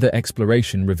 further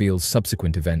exploration reveals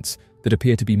subsequent events that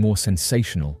appear to be more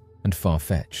sensational and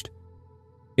far-fetched.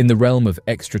 In the realm of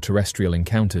extraterrestrial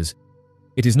encounters,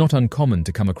 it is not uncommon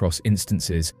to come across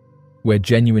instances where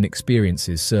genuine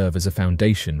experiences serve as a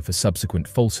foundation for subsequent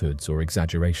falsehoods or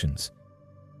exaggerations.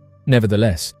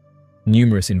 Nevertheless,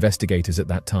 numerous investigators at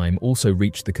that time also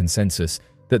reached the consensus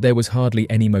that there was hardly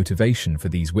any motivation for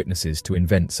these witnesses to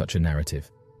invent such a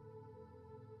narrative.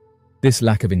 This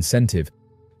lack of incentive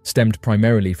stemmed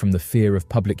primarily from the fear of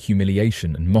public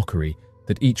humiliation and mockery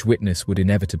that each witness would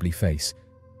inevitably face,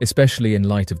 especially in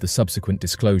light of the subsequent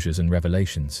disclosures and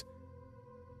revelations.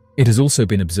 It has also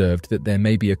been observed that there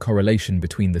may be a correlation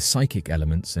between the psychic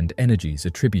elements and energies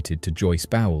attributed to Joyce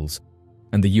Bowles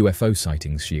and the UFO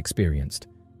sightings she experienced.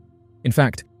 In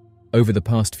fact, over the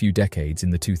past few decades in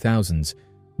the 2000s,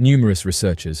 numerous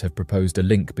researchers have proposed a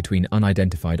link between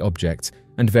unidentified objects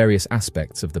and various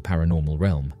aspects of the paranormal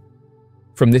realm.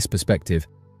 From this perspective,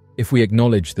 if we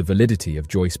acknowledge the validity of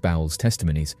Joyce Bowles'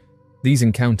 testimonies, these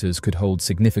encounters could hold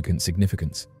significant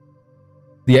significance.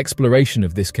 The exploration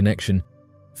of this connection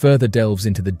further delves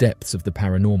into the depths of the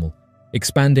paranormal,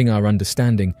 expanding our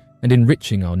understanding and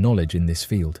enriching our knowledge in this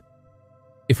field.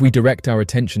 If we direct our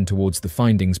attention towards the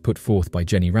findings put forth by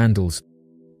Jenny Randles,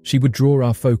 she would draw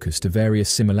our focus to various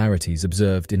similarities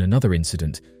observed in another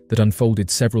incident that unfolded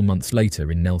several months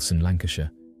later in Nelson,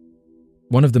 Lancashire.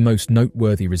 One of the most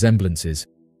noteworthy resemblances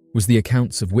was the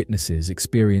accounts of witnesses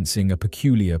experiencing a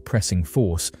peculiar pressing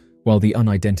force while the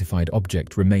unidentified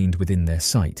object remained within their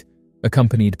sight,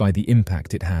 accompanied by the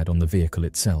impact it had on the vehicle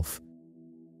itself.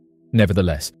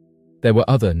 Nevertheless, there were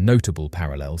other notable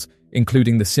parallels,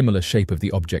 including the similar shape of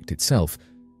the object itself,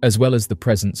 as well as the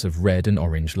presence of red and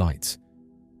orange lights.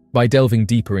 By delving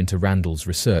deeper into Randall's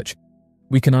research,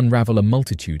 we can unravel a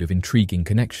multitude of intriguing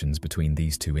connections between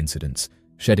these two incidents,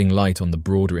 shedding light on the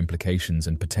broader implications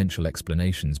and potential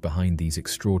explanations behind these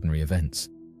extraordinary events.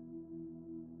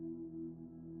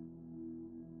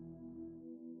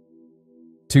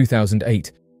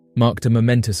 2008 marked a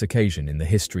momentous occasion in the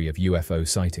history of UFO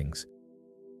sightings.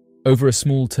 Over a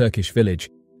small Turkish village,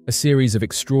 a series of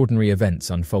extraordinary events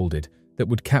unfolded that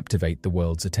would captivate the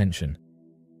world's attention.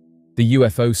 The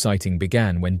UFO sighting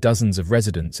began when dozens of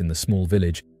residents in the small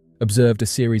village observed a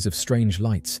series of strange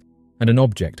lights and an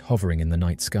object hovering in the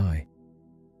night sky.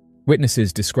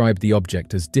 Witnesses described the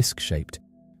object as disc-shaped,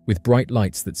 with bright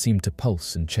lights that seemed to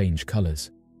pulse and change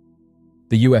colors.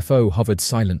 The UFO hovered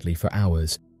silently for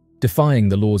hours, defying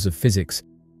the laws of physics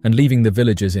and leaving the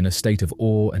villagers in a state of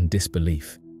awe and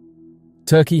disbelief.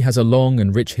 Turkey has a long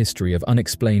and rich history of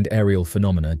unexplained aerial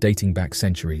phenomena dating back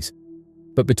centuries,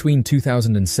 but between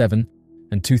 2007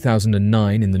 and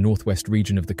 2009 in the northwest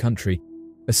region of the country,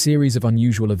 a series of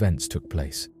unusual events took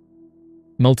place.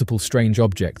 Multiple strange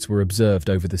objects were observed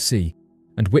over the sea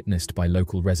and witnessed by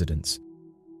local residents.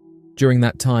 During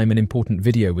that time, an important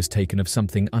video was taken of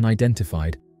something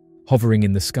unidentified, hovering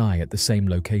in the sky at the same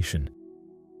location.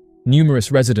 Numerous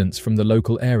residents from the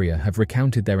local area have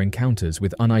recounted their encounters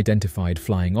with unidentified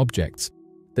flying objects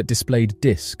that displayed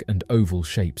disc and oval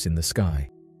shapes in the sky.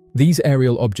 These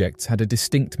aerial objects had a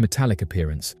distinct metallic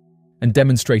appearance and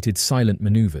demonstrated silent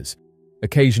maneuvers,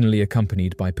 occasionally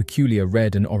accompanied by peculiar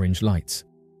red and orange lights.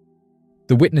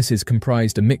 The witnesses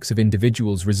comprised a mix of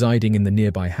individuals residing in the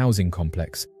nearby housing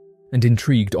complex and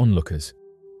intrigued onlookers,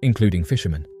 including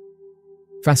fishermen.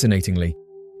 Fascinatingly,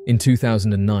 in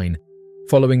 2009,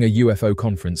 following a UFO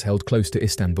conference held close to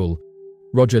Istanbul,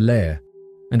 Roger Lehr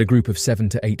and a group of 7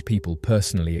 to 8 people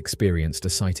personally experienced a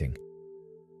sighting.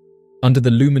 Under the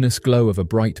luminous glow of a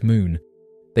bright moon,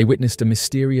 they witnessed a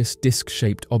mysterious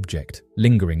disc-shaped object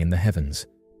lingering in the heavens.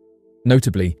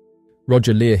 Notably,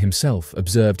 Roger Lehr himself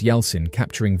observed Yeltsin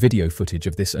capturing video footage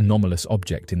of this anomalous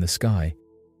object in the sky.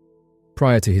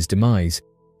 Prior to his demise,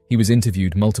 he was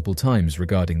interviewed multiple times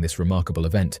regarding this remarkable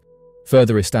event,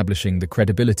 further establishing the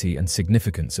credibility and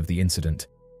significance of the incident.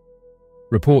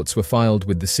 Reports were filed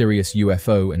with the Sirius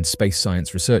UFO and Space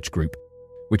Science Research Group,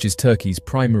 which is Turkey's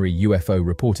primary UFO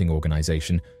reporting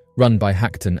organization run by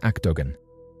Haktan Akdogan.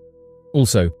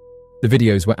 Also, the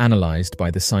videos were analyzed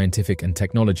by the Scientific and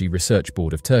Technology Research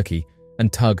Board of Turkey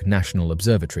and TUG National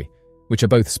Observatory, which are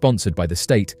both sponsored by the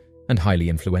state and highly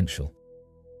influential.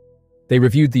 They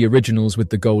reviewed the originals with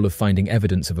the goal of finding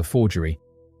evidence of a forgery,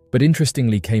 but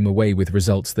interestingly came away with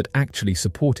results that actually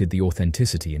supported the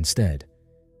authenticity instead.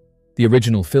 The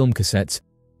original film cassettes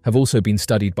have also been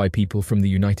studied by people from the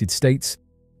United States,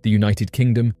 the United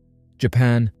Kingdom,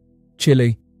 Japan,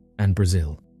 Chile, and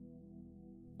Brazil.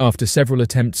 After several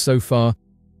attempts so far,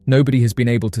 nobody has been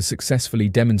able to successfully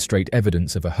demonstrate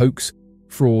evidence of a hoax,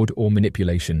 fraud, or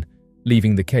manipulation,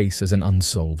 leaving the case as an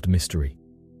unsolved mystery.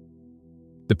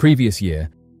 The previous year,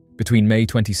 between May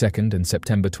 22nd and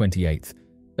September 28th,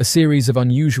 a series of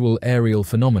unusual aerial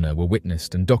phenomena were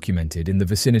witnessed and documented in the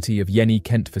vicinity of Yeni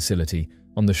Kent facility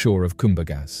on the shore of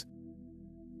Kumburgaz.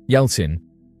 Yeltsin,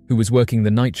 who was working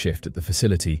the night shift at the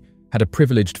facility, had a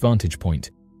privileged vantage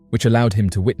point, which allowed him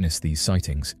to witness these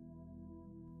sightings.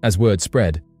 As word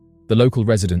spread, the local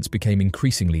residents became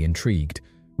increasingly intrigued,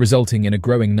 resulting in a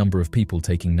growing number of people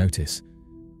taking notice.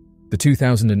 The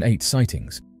 2008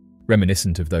 sightings,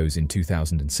 reminiscent of those in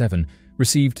 2007,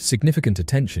 received significant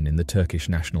attention in the Turkish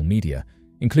national media,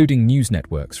 including news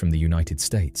networks from the United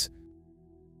States.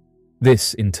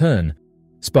 This, in turn,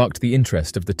 sparked the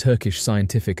interest of the Turkish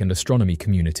scientific and astronomy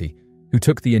community, who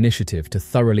took the initiative to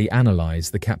thoroughly analyze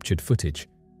the captured footage.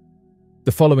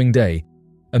 The following day,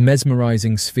 a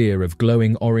mesmerizing sphere of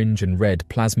glowing orange and red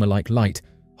plasma-like light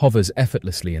hovers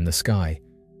effortlessly in the sky,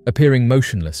 appearing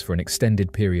motionless for an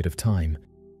extended period of time.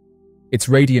 Its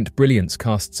radiant brilliance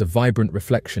casts a vibrant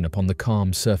reflection upon the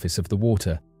calm surface of the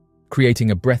water,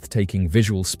 creating a breathtaking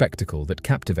visual spectacle that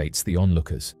captivates the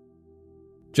onlookers.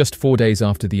 Just 4 days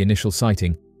after the initial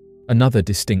sighting, another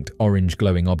distinct orange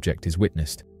glowing object is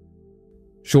witnessed.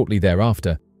 Shortly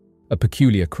thereafter, a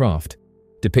peculiar craft,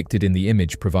 depicted in the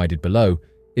image provided below,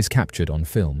 is captured on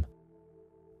film.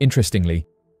 Interestingly,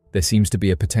 there seems to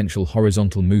be a potential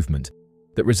horizontal movement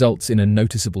that results in a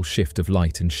noticeable shift of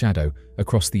light and shadow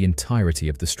across the entirety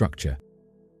of the structure.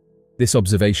 This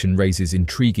observation raises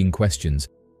intriguing questions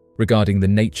regarding the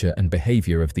nature and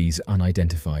behavior of these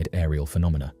unidentified aerial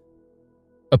phenomena.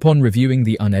 Upon reviewing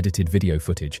the unedited video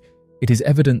footage, it is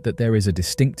evident that there is a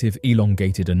distinctive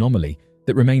elongated anomaly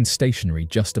that remains stationary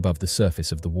just above the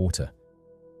surface of the water.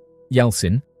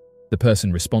 Yeltsin, the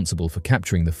person responsible for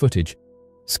capturing the footage,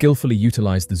 skillfully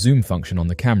utilized the zoom function on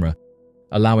the camera,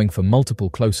 allowing for multiple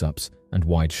close-ups and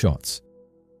wide shots.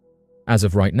 As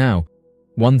of right now,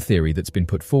 one theory that's been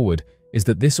put forward is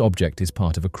that this object is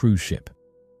part of a cruise ship.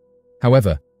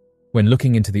 However, when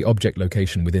looking into the object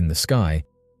location within the sky,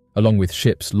 Along with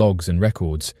ships' logs and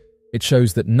records, it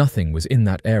shows that nothing was in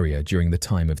that area during the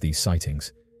time of these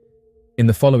sightings. In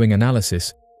the following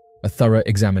analysis, a thorough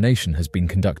examination has been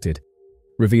conducted,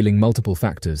 revealing multiple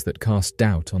factors that cast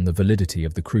doubt on the validity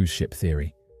of the cruise ship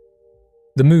theory.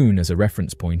 The moon as a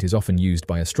reference point is often used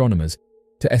by astronomers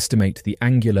to estimate the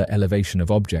angular elevation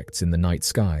of objects in the night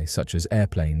sky, such as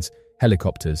airplanes,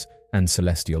 helicopters, and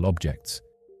celestial objects.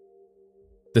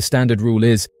 The standard rule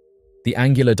is, the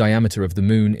angular diameter of the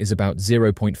moon is about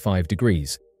 0.5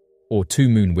 degrees, or 2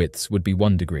 moon widths would be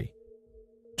 1 degree.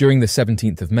 During the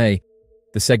 17th of May,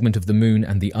 the segment of the moon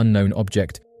and the unknown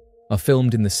object are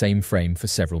filmed in the same frame for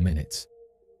several minutes.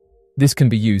 This can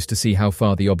be used to see how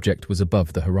far the object was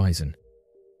above the horizon.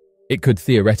 It could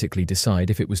theoretically decide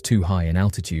if it was too high in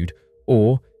altitude,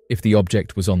 or, if the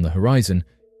object was on the horizon,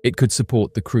 it could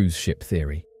support the cruise ship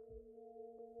theory.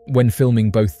 When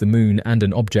filming both the moon and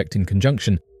an object in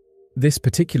conjunction, this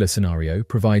particular scenario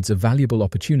provides a valuable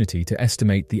opportunity to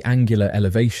estimate the angular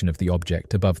elevation of the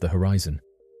object above the horizon.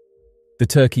 The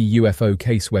Turkey UFO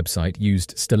Case website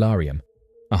used Stellarium,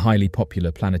 a highly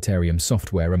popular planetarium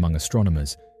software among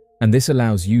astronomers, and this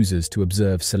allows users to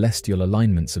observe celestial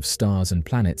alignments of stars and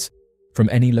planets from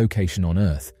any location on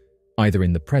Earth, either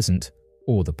in the present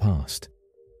or the past.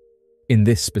 In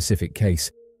this specific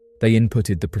case, they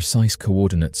inputted the precise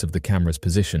coordinates of the camera's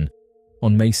position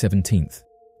on May 17,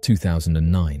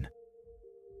 2009.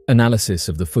 Analysis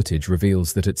of the footage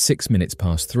reveals that at 6 minutes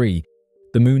past 3,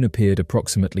 the moon appeared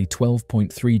approximately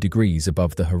 12.3 degrees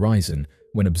above the horizon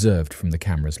when observed from the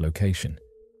camera's location.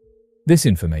 This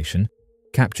information,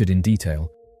 captured in detail,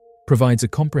 provides a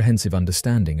comprehensive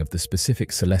understanding of the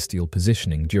specific celestial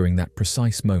positioning during that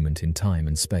precise moment in time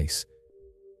and space.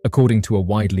 According to a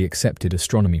widely accepted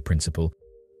astronomy principle,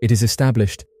 it is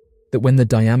established that when the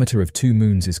diameter of 2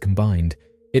 moons is combined,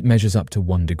 it measures up to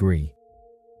 1 degree.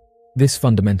 This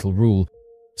fundamental rule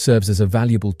serves as a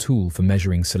valuable tool for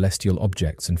measuring celestial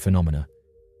objects and phenomena.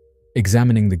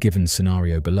 Examining the given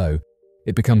scenario below,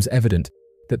 it becomes evident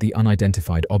that the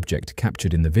unidentified object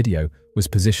captured in the video was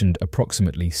positioned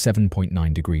approximately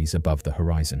 7.9 degrees above the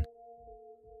horizon.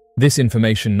 This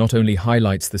information not only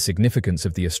highlights the significance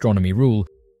of the astronomy rule,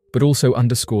 but also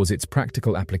underscores its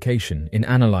practical application in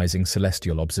analyzing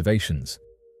celestial observations.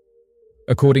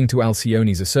 According to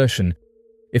Alcyone's assertion,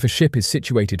 if a ship is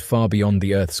situated far beyond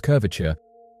the Earth's curvature,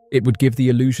 it would give the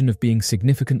illusion of being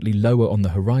significantly lower on the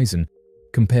horizon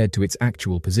compared to its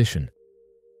actual position.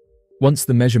 Once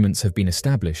the measurements have been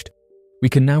established, we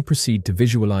can now proceed to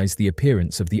visualize the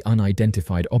appearance of the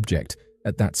unidentified object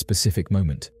at that specific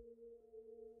moment.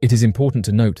 It is important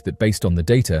to note that based on the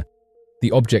data,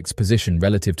 the object's position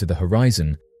relative to the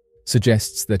horizon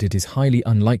suggests that it is highly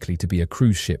unlikely to be a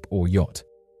cruise ship or yacht.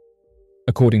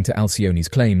 According to Alcyone's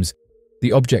claims,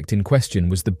 the object in question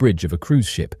was the bridge of a cruise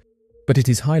ship, but it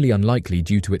is highly unlikely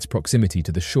due to its proximity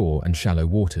to the shore and shallow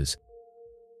waters.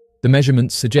 The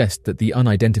measurements suggest that the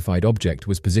unidentified object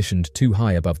was positioned too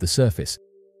high above the surface,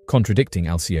 contradicting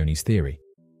Alcyone's theory.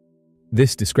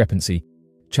 This discrepancy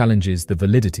challenges the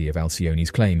validity of Alcyone's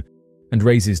claim and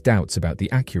raises doubts about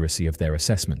the accuracy of their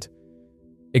assessment.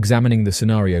 Examining the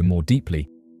scenario more deeply,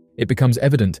 it becomes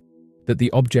evident that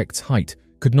the object's height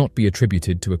could not be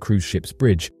attributed to a cruise ship's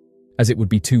bridge, as it would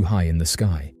be too high in the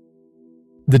sky.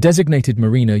 The designated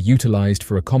marina utilized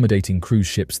for accommodating cruise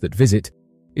ships that visit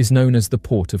is known as the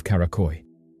Port of Karakoy.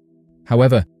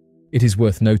 However, it is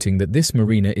worth noting that this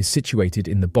marina is situated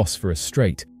in the Bosphorus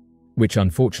Strait, which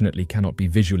unfortunately cannot be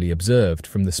visually observed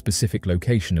from the specific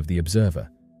location of the observer.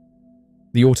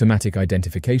 The Automatic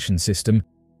Identification System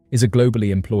is a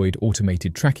globally employed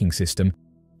automated tracking system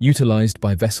utilized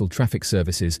by vessel traffic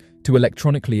services to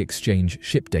electronically exchange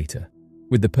ship data,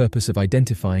 with the purpose of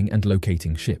identifying and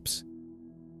locating ships.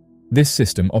 This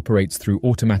system operates through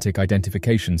Automatic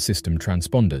Identification System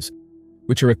transponders,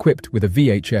 which are equipped with a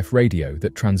VHF radio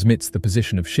that transmits the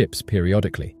position of ships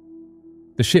periodically.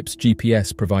 The ship's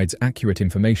GPS provides accurate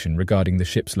information regarding the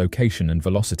ship's location and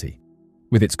velocity.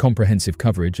 With its comprehensive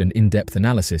coverage and in-depth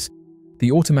analysis,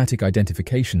 the Automatic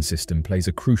Identification System plays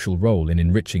a crucial role in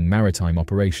enriching maritime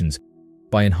operations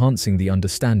by enhancing the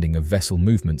understanding of vessel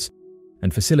movements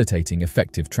and facilitating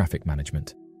effective traffic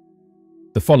management.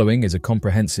 The following is a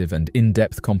comprehensive and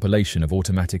in-depth compilation of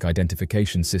Automatic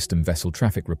Identification System vessel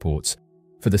traffic reports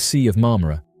for the Sea of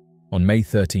Marmara on May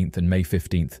 13th and May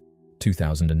 15th,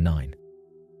 2009.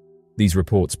 These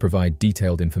reports provide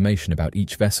detailed information about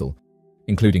each vessel,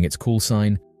 including its call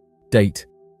sign, date,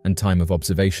 and time of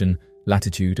observation,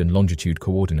 latitude and longitude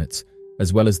coordinates,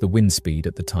 as well as the wind speed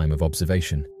at the time of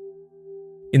observation.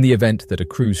 In the event that a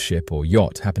cruise ship or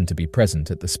yacht happened to be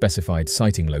present at the specified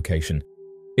sighting location,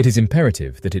 it is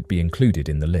imperative that it be included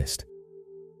in the list.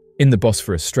 In the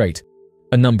Bosphorus Strait,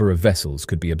 a number of vessels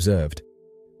could be observed,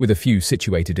 with a few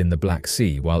situated in the Black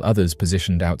Sea while others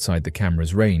positioned outside the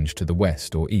camera's range to the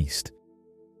west or east.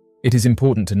 It is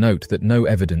important to note that no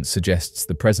evidence suggests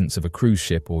the presence of a cruise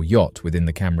ship or yacht within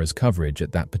the camera's coverage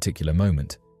at that particular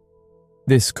moment.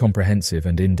 This comprehensive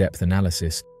and in-depth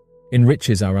analysis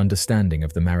enriches our understanding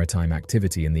of the maritime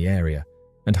activity in the area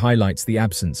and highlights the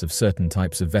absence of certain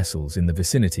types of vessels in the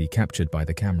vicinity captured by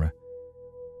the camera.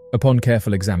 Upon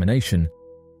careful examination,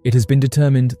 it has been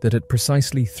determined that at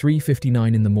precisely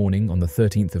 3:59 in the morning on the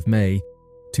 13th of May,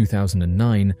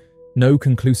 2009, no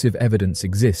conclusive evidence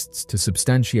exists to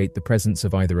substantiate the presence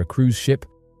of either a cruise ship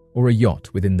or a yacht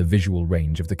within the visual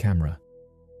range of the camera.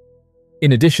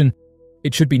 In addition,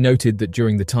 it should be noted that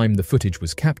during the time the footage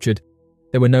was captured,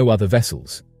 there were no other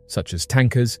vessels, such as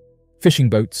tankers, fishing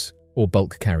boats, or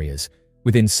bulk carriers,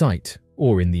 within sight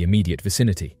or in the immediate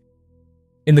vicinity.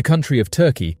 In the country of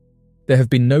Turkey, there have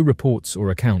been no reports or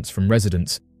accounts from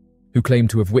residents who claim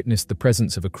to have witnessed the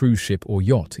presence of a cruise ship or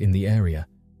yacht in the area.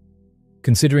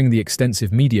 Considering the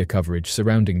extensive media coverage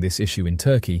surrounding this issue in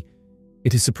Turkey,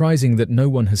 it is surprising that no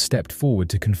one has stepped forward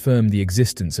to confirm the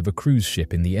existence of a cruise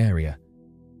ship in the area.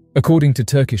 According to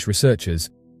Turkish researchers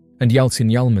and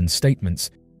Yalçın Yalman's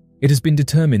statements, it has been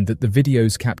determined that the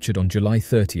videos captured on July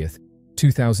 30th,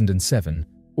 2007,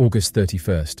 August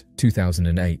 31st,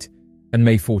 2008, and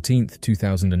May 14th,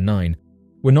 2009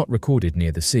 were not recorded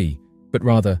near the sea, but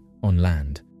rather on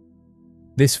land.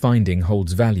 This finding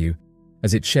holds value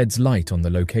as it sheds light on the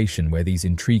location where these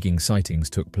intriguing sightings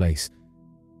took place.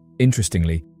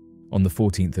 Interestingly, on the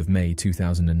 14th of May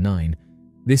 2009,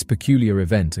 this peculiar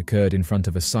event occurred in front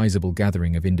of a sizable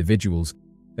gathering of individuals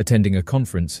attending a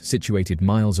conference situated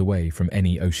miles away from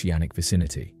any oceanic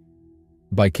vicinity.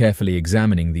 By carefully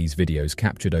examining these videos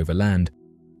captured over land,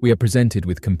 we are presented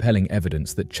with compelling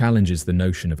evidence that challenges the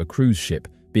notion of a cruise ship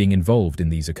being involved in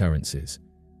these occurrences.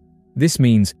 This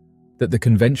means that the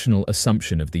conventional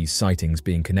assumption of these sightings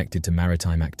being connected to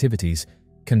maritime activities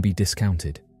can be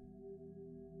discounted.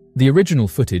 The original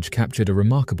footage captured a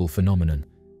remarkable phenomenon,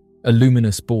 a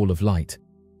luminous ball of light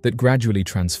that gradually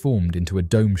transformed into a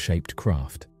dome-shaped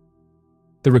craft.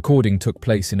 The recording took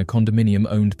place in a condominium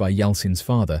owned by Yalçın's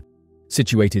father,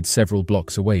 situated several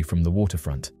blocks away from the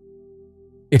waterfront.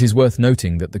 It is worth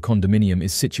noting that the condominium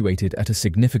is situated at a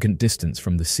significant distance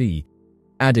from the sea,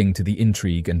 adding to the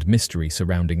intrigue and mystery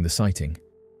surrounding the sighting.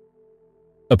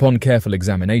 Upon careful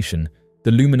examination,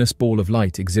 the luminous ball of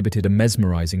light exhibited a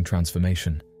mesmerizing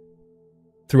transformation.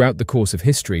 Throughout the course of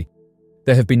history,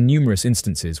 there have been numerous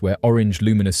instances where orange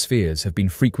luminous spheres have been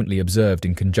frequently observed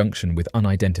in conjunction with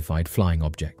unidentified flying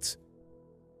objects.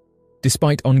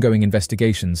 Despite ongoing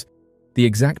investigations, the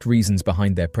exact reasons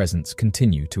behind their presence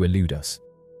continue to elude us.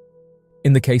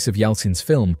 In the case of Yalçın's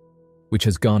film, which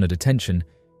has garnered attention,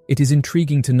 it is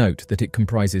intriguing to note that it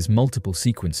comprises multiple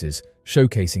sequences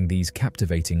showcasing these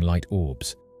captivating light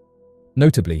orbs.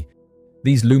 Notably,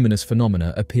 these luminous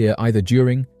phenomena appear either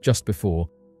during, just before,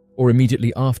 or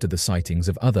immediately after the sightings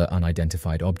of other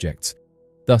unidentified objects,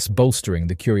 thus bolstering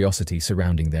the curiosity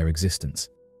surrounding their existence.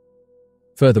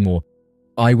 Furthermore,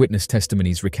 eyewitness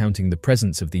testimonies recounting the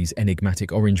presence of these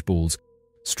enigmatic orange balls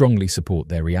strongly support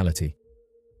their reality.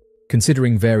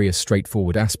 Considering various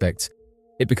straightforward aspects,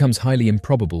 it becomes highly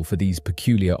improbable for these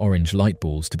peculiar orange light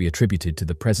balls to be attributed to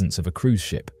the presence of a cruise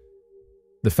ship.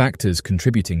 The factors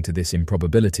contributing to this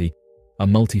improbability are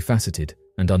multifaceted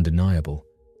and undeniable.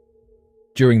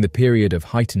 During the period of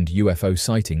heightened UFO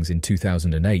sightings in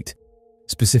 2008,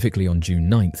 specifically on June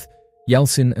 9th,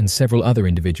 Yalçın and several other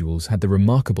individuals had the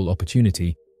remarkable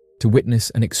opportunity to witness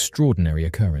an extraordinary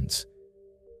occurrence.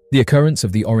 The occurrence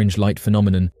of the orange light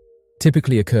phenomenon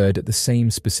typically occurred at the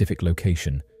same specific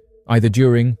location, either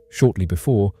during, shortly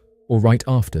before, or right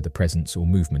after the presence or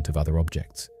movement of other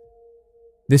objects.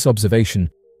 This observation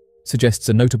suggests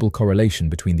a notable correlation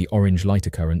between the orange light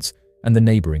occurrence and the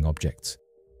neighboring objects.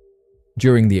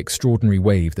 During the extraordinary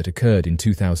wave that occurred in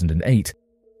 2008,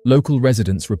 local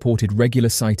residents reported regular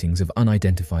sightings of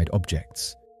unidentified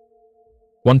objects.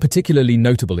 One particularly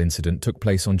notable incident took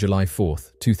place on July 4,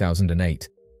 2008,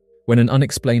 when an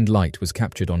unexplained light was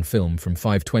captured on film from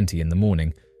 5:20 in the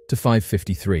morning to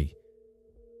 5:53.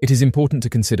 It is important to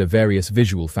consider various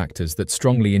visual factors that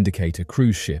strongly indicate a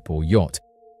cruise ship or yacht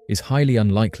is highly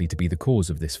unlikely to be the cause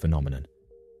of this phenomenon.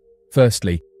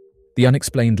 Firstly, the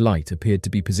unexplained light appeared to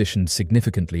be positioned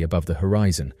significantly above the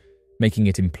horizon, making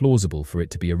it implausible for it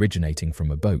to be originating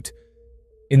from a boat.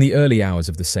 In the early hours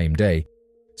of the same day,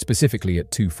 specifically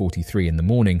at 2:43 in the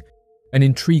morning, an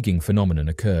intriguing phenomenon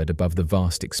occurred above the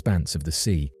vast expanse of the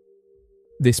sea.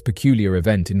 This peculiar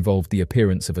event involved the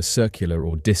appearance of a circular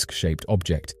or disc-shaped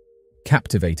object,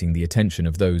 captivating the attention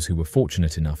of those who were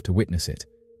fortunate enough to witness it.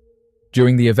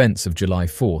 During the events of July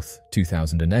 4,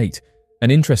 2008,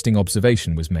 an interesting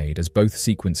observation was made as both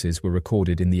sequences were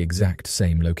recorded in the exact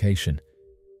same location.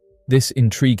 This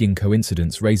intriguing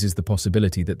coincidence raises the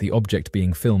possibility that the object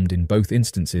being filmed in both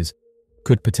instances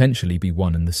could potentially be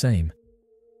one and the same.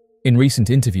 In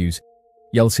recent interviews,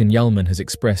 Yeltsin Yalman has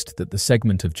expressed that the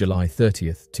segment of July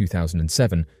 30,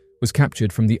 2007 was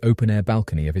captured from the open-air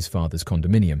balcony of his father's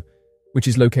condominium, which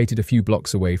is located a few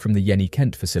blocks away from the Yeni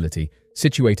Kent facility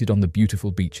situated on the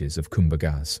beautiful beaches of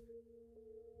Kumburgaz.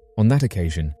 On that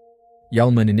occasion,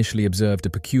 Yalman initially observed a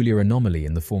peculiar anomaly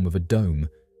in the form of a dome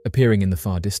appearing in the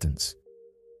far distance.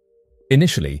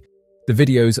 Initially, the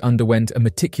videos underwent a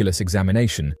meticulous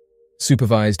examination,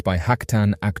 supervised by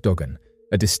Haktan Akdogan,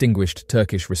 a distinguished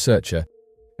Turkish researcher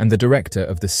and the director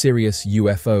of the Sirius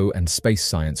UFO and Space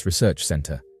Science Research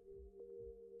Center.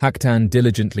 Haktan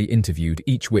diligently interviewed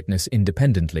each witness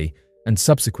independently and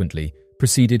subsequently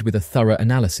proceeded with a thorough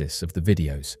analysis of the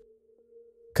videos.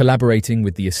 Collaborating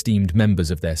with the esteemed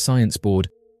members of their science board,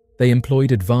 they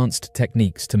employed advanced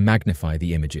techniques to magnify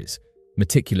the images,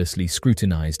 meticulously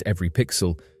scrutinized every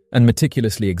pixel, and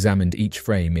meticulously examined each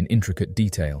frame in intricate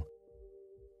detail.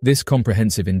 This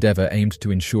comprehensive endeavor aimed to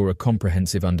ensure a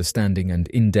comprehensive understanding and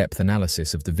in-depth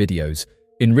analysis of the videos,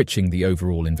 enriching the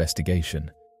overall investigation.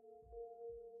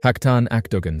 Haktan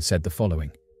Akdogan said the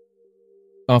following: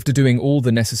 "After doing all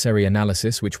the necessary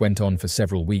analysis, which went on for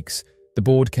several weeks, the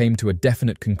board came to a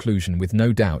definite conclusion with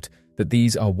no doubt that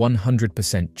these are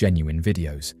 100% genuine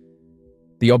videos.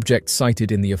 The objects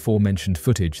cited in the aforementioned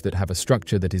footage that have a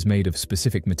structure that is made of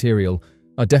specific material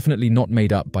are definitely not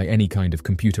made up by any kind of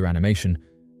computer animation,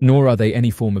 nor are they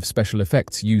any form of special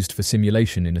effects used for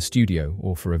simulation in a studio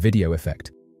or for a video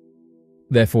effect.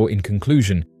 Therefore, in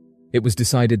conclusion, it was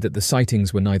decided that the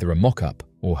sightings were neither a mock-up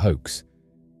or hoax.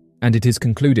 And it is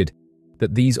concluded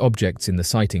that these objects in the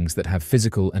sightings that have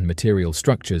physical and material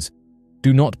structures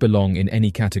do not belong in any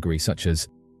category such as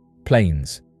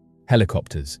planes,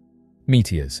 helicopters,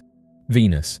 meteors,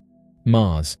 Venus,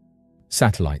 Mars,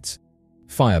 satellites,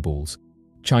 fireballs,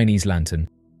 Chinese lantern,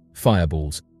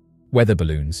 fireballs, weather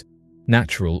balloons,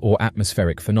 natural or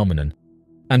atmospheric phenomenon,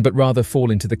 and but rather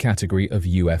fall into the category of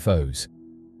UFOs."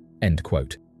 End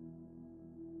quote.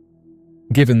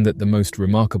 Given that the most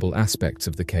remarkable aspects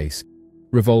of the case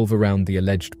revolve around the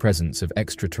alleged presence of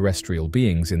extraterrestrial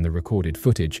beings in the recorded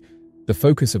footage, the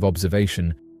focus of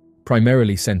observation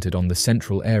primarily centered on the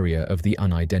central area of the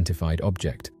unidentified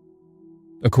object.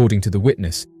 According to the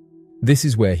witness, this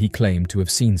is where he claimed to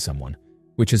have seen someone,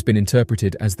 which has been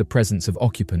interpreted as the presence of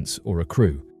occupants or a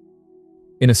crew.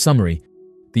 In a summary,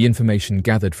 the information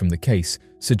gathered from the case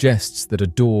suggests that a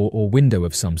door or window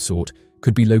of some sort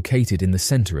could be located in the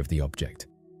center of the object.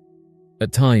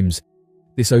 At times,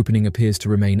 this opening appears to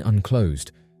remain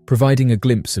unclosed, providing a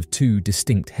glimpse of two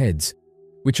distinct heads,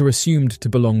 which are assumed to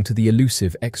belong to the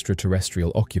elusive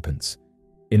extraterrestrial occupants.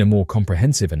 In a more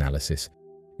comprehensive analysis,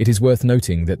 it is worth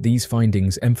noting that these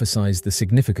findings emphasize the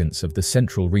significance of the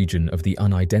central region of the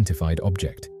unidentified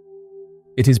object.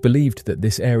 It is believed that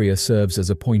this area serves as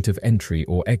a point of entry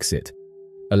or exit,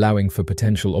 allowing for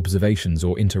potential observations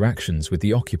or interactions with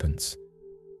the occupants.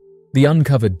 The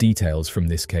uncovered details from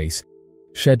this case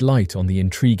shed light on the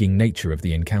intriguing nature of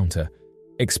the encounter,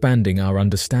 expanding our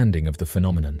understanding of the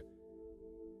phenomenon.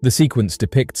 The sequence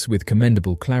depicts with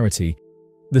commendable clarity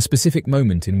the specific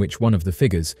moment in which one of the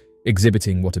figures,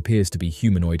 exhibiting what appears to be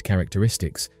humanoid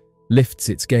characteristics, lifts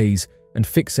its gaze and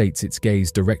fixates its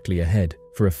gaze directly ahead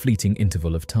for a fleeting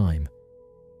interval of time.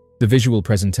 The visual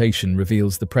presentation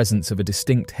reveals the presence of a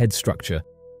distinct head structure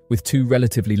with two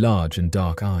relatively large and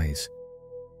dark eyes.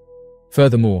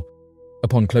 Furthermore,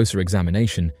 upon closer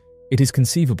examination, it is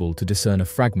conceivable to discern a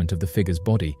fragment of the figure's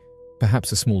body,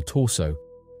 perhaps a small torso,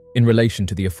 in relation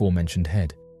to the aforementioned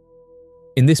head.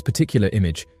 In this particular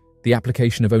image, the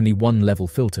application of only one level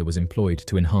filter was employed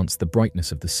to enhance the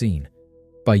brightness of the scene.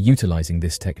 By utilizing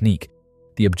this technique,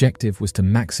 the objective was to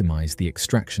maximize the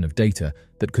extraction of data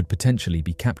that could potentially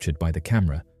be captured by the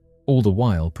camera, all the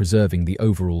while preserving the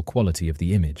overall quality of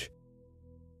the image.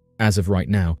 As of right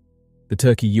now, the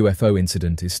Turkey UFO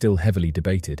incident is still heavily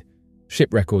debated.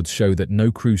 Ship records show that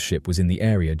no cruise ship was in the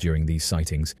area during these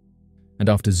sightings, and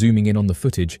after zooming in on the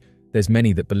footage, there's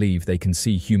many that believe they can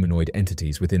see humanoid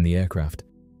entities within the aircraft.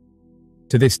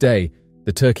 To this day,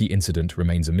 the Turkey incident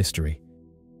remains a mystery.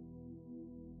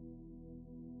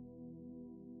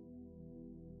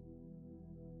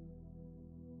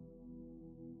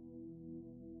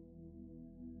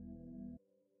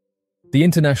 The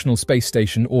International Space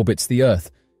Station orbits the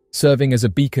Earth, serving as a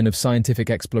beacon of scientific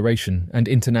exploration and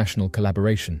international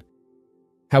collaboration.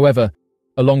 However,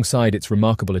 alongside its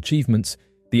remarkable achievements,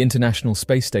 the International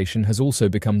Space Station has also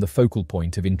become the focal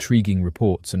point of intriguing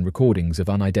reports and recordings of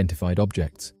unidentified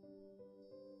objects.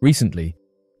 Recently,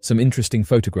 some interesting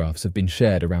photographs have been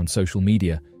shared around social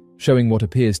media, showing what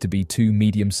appears to be two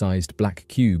medium-sized black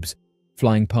cubes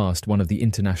flying past one of the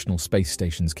International Space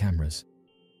Station's cameras.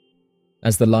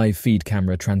 As the live feed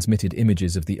camera transmitted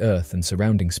images of the Earth and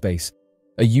surrounding space,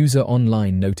 a user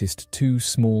online noticed two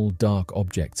small dark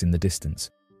objects in the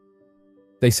distance.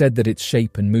 They said that its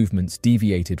shape and movements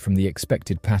deviated from the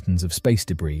expected patterns of space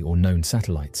debris or known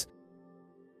satellites.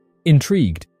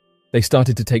 Intrigued, they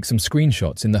started to take some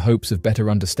screenshots in the hopes of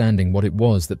better understanding what it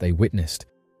was that they witnessed.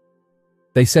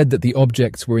 They said that the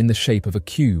objects were in the shape of a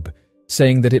cube,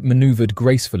 saying that it maneuvered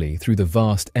gracefully through the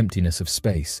vast emptiness of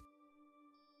space.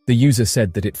 The user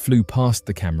said that it flew past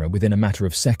the camera within a matter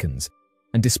of seconds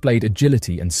and displayed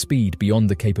agility and speed beyond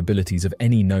the capabilities of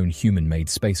any known human-made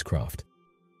spacecraft.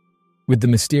 With the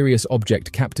mysterious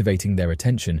object captivating their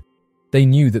attention, they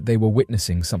knew that they were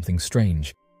witnessing something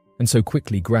strange, and so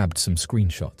quickly grabbed some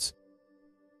screenshots.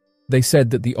 They said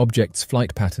that the object's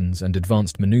flight patterns and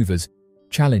advanced maneuvers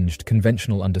challenged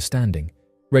conventional understanding,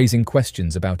 raising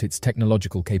questions about its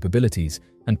technological capabilities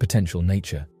and potential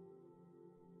nature.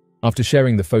 After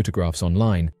sharing the photographs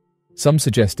online, some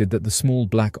suggested that the small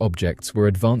black objects were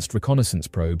advanced reconnaissance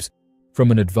probes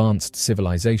from an advanced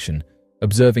civilization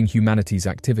observing humanity's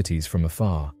activities from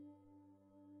afar.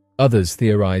 Others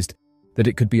theorized that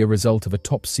it could be a result of a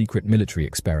top-secret military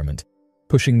experiment,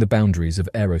 pushing the boundaries of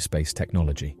aerospace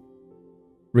technology.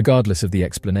 Regardless of the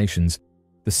explanations,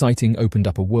 the sighting opened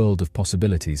up a world of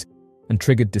possibilities and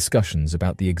triggered discussions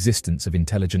about the existence of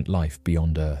intelligent life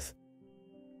beyond Earth.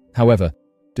 However,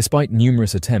 despite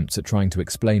numerous attempts at trying to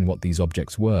explain what these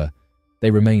objects were,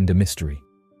 they remained a mystery.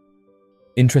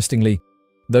 Interestingly,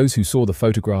 those who saw the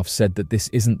photographs said that this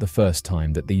isn't the first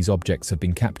time that these objects have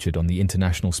been captured on the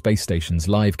International Space Station's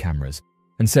live cameras,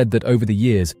 and said that over the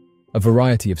years, a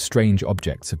variety of strange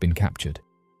objects have been captured.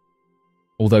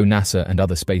 Although NASA and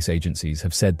other space agencies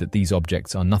have said that these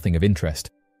objects are nothing of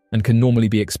interest and can normally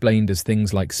be explained as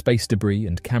things like space debris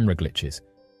and camera glitches,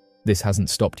 this hasn't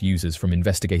stopped users from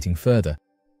investigating further,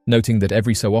 noting that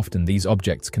every so often these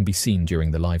objects can be seen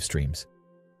during the live streams.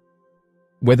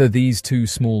 Whether these two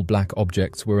small black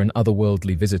objects were an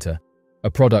otherworldly visitor,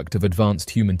 a product of advanced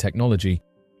human technology,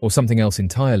 or something else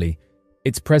entirely,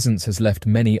 its presence has left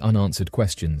many unanswered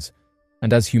questions,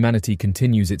 and as humanity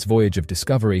continues its voyage of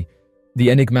discovery,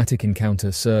 the enigmatic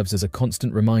encounter serves as a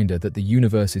constant reminder that the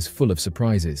universe is full of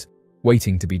surprises,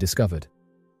 waiting to be discovered.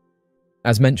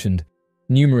 As mentioned,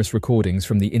 numerous recordings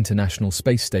from the International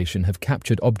Space Station have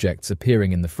captured objects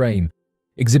appearing in the frame,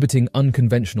 exhibiting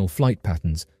unconventional flight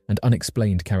patterns and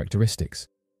unexplained characteristics.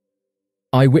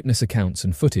 Eyewitness accounts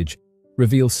and footage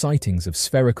reveal sightings of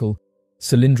spherical,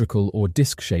 cylindrical or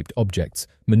disc-shaped objects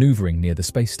maneuvering near the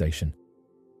space station.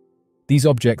 These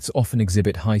objects often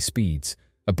exhibit high speeds,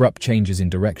 abrupt changes in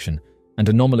direction, and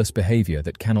anomalous behavior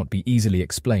that cannot be easily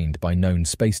explained by known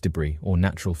space debris or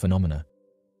natural phenomena.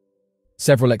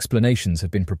 Several explanations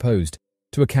have been proposed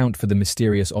to account for the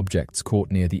mysterious objects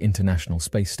caught near the International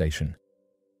Space Station.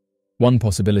 One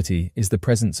possibility is the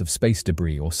presence of space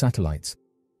debris or satellites,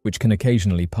 which can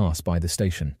occasionally pass by the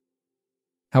station.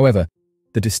 However,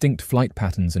 the distinct flight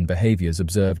patterns and behaviors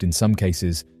observed in some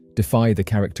cases defy the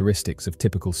characteristics of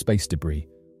typical space debris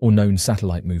or known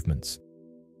satellite movements.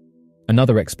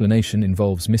 Another explanation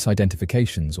involves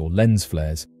misidentifications or lens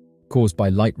flares caused by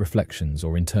light reflections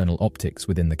or internal optics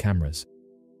within the cameras.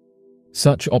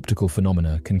 Such optical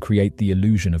phenomena can create the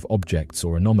illusion of objects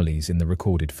or anomalies in the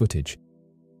recorded footage.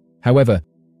 However,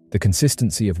 the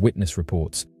consistency of witness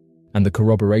reports and the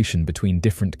corroboration between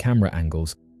different camera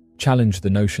angles challenge the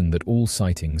notion that all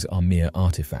sightings are mere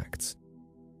artifacts.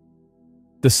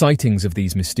 The sightings of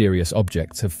these mysterious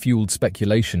objects have fueled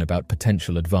speculation about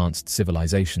potential advanced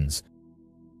civilizations.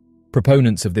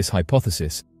 Proponents of this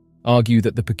hypothesis argue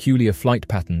that the peculiar flight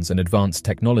patterns and advanced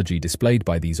technology displayed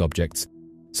by these objects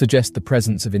suggest the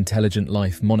presence of intelligent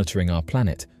life monitoring our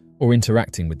planet or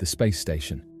interacting with the space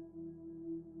station.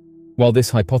 While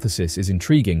this hypothesis is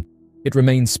intriguing, it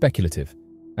remains speculative,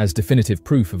 as definitive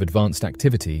proof of advanced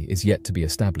activity is yet to be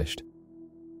established.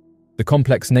 The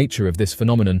complex nature of this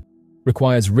phenomenon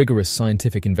requires rigorous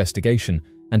scientific investigation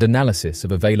and analysis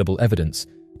of available evidence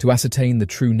to ascertain the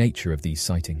true nature of these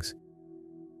sightings.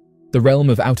 The realm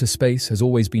of outer space has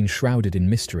always been shrouded in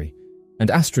mystery, and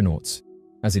astronauts,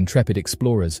 as intrepid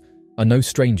explorers, are no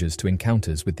strangers to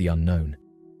encounters with the unknown.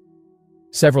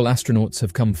 Several astronauts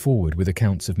have come forward with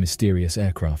accounts of mysterious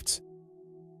aircrafts.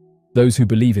 Those who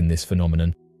believe in this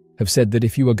phenomenon have said that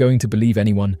if you are going to believe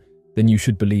anyone, then you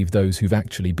should believe those who've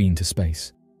actually been to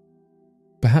space.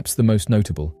 Perhaps the most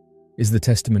notable is the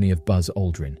testimony of Buzz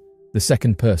Aldrin, the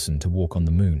second person to walk on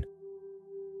the moon.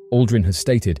 Aldrin has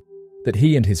stated that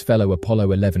he and his fellow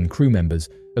Apollo 11 crew members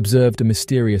observed a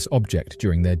mysterious object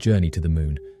during their journey to the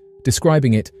moon,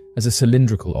 describing it as a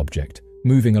cylindrical object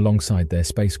moving alongside their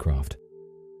spacecraft.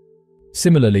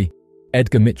 Similarly,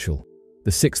 Edgar Mitchell,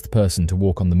 the sixth person to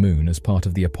walk on the moon as part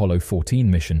of the Apollo 14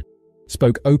 mission,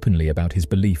 spoke openly about his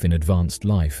belief in advanced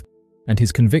life and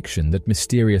his conviction that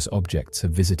mysterious objects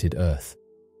have visited Earth.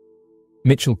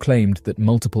 Mitchell claimed that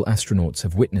multiple astronauts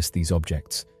have witnessed these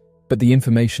objects, but the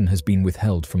information has been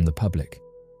withheld from the public.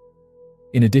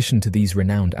 In addition to these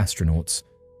renowned astronauts,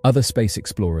 other space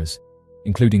explorers,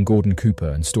 including Gordon Cooper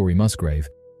and Story Musgrave,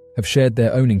 have shared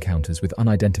their own encounters with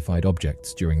unidentified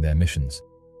objects during their missions.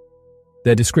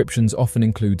 Their descriptions often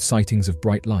include sightings of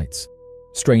bright lights,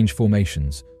 strange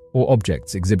formations, or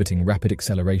objects exhibiting rapid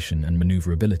acceleration and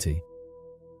maneuverability.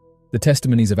 The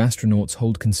testimonies of astronauts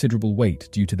hold considerable weight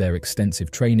due to their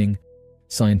extensive training,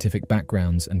 scientific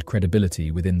backgrounds, and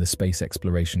credibility within the space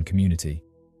exploration community.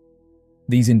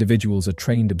 These individuals are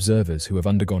trained observers who have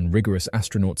undergone rigorous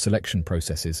astronaut selection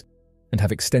processes and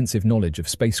have extensive knowledge of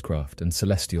spacecraft and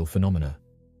celestial phenomena.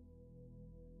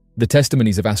 The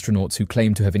testimonies of astronauts who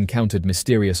claim to have encountered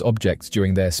mysterious objects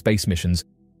during their space missions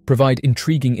provide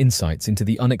intriguing insights into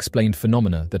the unexplained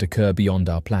phenomena that occur beyond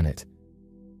our planet.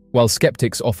 While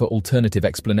skeptics offer alternative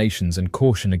explanations and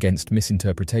caution against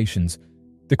misinterpretations,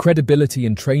 the credibility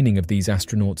and training of these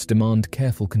astronauts demand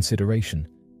careful consideration.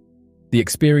 The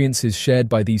experiences shared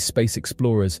by these space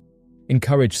explorers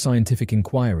encourage scientific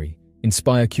inquiry,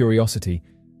 inspire curiosity,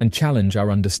 and challenge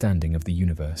our understanding of the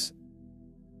universe.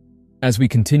 As we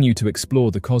continue to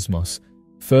explore the cosmos,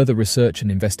 further research and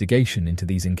investigation into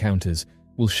these encounters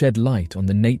will shed light on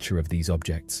the nature of these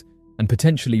objects and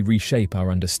potentially reshape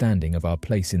our understanding of our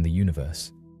place in the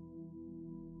universe.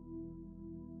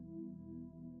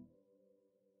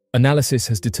 Analysis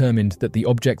has determined that the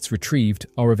objects retrieved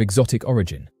are of exotic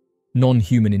origin,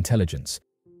 non-human intelligence,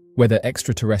 whether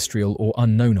extraterrestrial or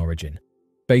unknown origin,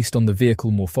 based on the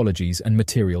vehicle morphologies and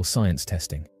material science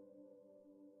testing.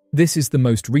 This is the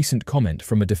most recent comment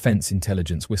from a defense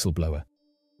intelligence whistleblower.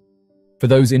 For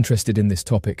those interested in this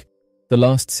topic, the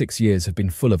last 6 years have been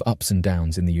full of ups and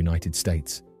downs in the United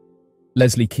States.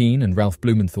 Leslie Kean and Ralph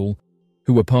Blumenthal,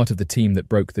 who were part of the team that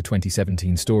broke the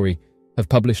 2017 story, have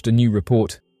published a new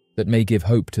report that may give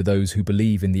hope to those who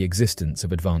believe in the existence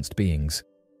of advanced beings.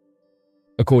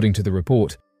 According to the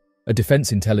report, a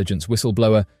defense intelligence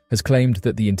whistleblower has claimed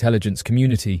that the intelligence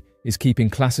community is keeping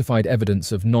classified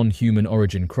evidence of non-human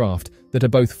origin craft that are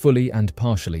both fully and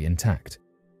partially intact.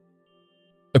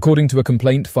 According to a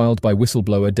complaint filed by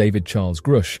whistleblower David Charles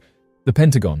Grush, the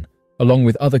Pentagon, along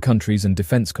with other countries and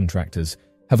defense contractors,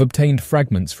 have obtained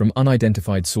fragments from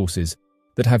unidentified sources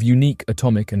that have unique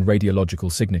atomic and radiological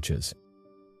signatures.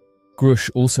 Grush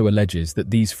also alleges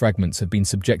that these fragments have been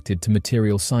subjected to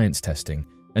material science testing,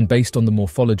 and based on the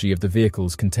morphology of the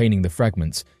vehicles containing the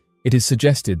fragments, it is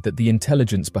suggested that the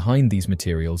intelligence behind these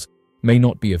materials may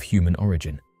not be of human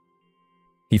origin.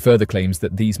 He further claims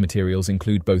that these materials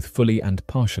include both fully and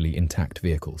partially intact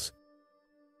vehicles.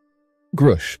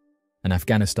 Grush, an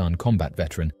Afghanistan combat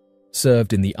veteran,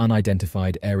 served in the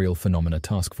Unidentified Aerial Phenomena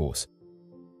Task Force.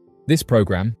 This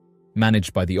program,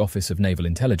 managed by the Office of Naval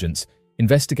Intelligence,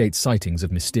 investigates sightings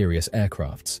of mysterious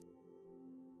aircrafts.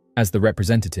 As the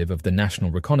representative of the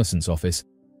National Reconnaissance Office,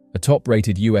 a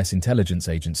top-rated US intelligence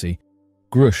agency,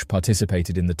 Grush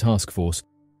participated in the task force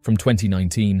from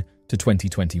 2019 to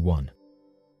 2021.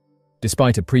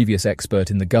 Despite a previous expert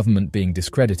in the government being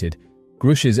discredited,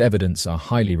 Grush's evidence are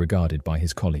highly regarded by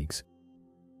his colleagues.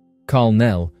 Carl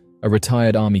Nell, a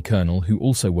retired Army colonel who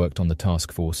also worked on the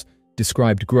task force,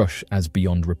 described Grush as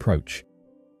beyond reproach.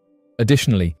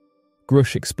 Additionally,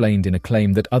 Grush explained in a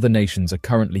claim that other nations are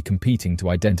currently competing to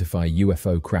identify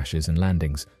UFO crashes and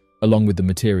landings, along with the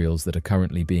materials that are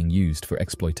currently being used for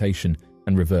exploitation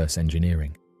and reverse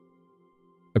engineering.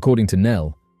 According to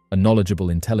Nell, a knowledgeable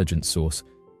intelligence source,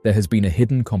 there has been a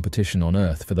hidden competition on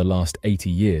Earth for the last 80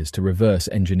 years to reverse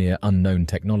engineer unknown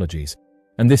technologies,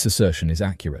 and this assertion is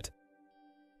accurate.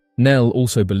 Nell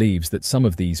also believes that some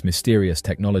of these mysterious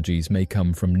technologies may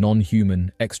come from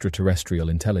non-human extraterrestrial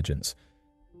intelligence.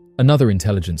 Another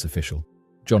intelligence official,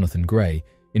 Jonathan Gray,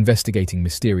 investigating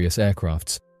mysterious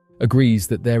aircrafts, agrees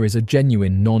that there is a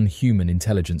genuine non-human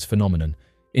intelligence phenomenon,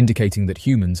 indicating that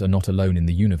humans are not alone in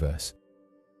the universe.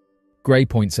 Gray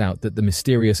points out that the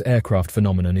mysterious aircraft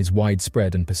phenomenon is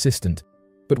widespread and persistent,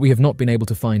 but we have not been able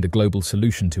to find a global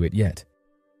solution to it yet.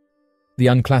 The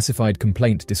unclassified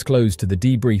complaint disclosed to the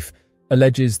debrief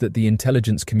alleges that the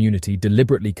intelligence community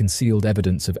deliberately concealed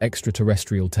evidence of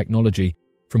extraterrestrial technology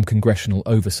from congressional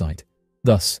oversight,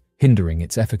 thus hindering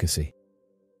its efficacy.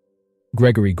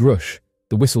 Gregory Grush,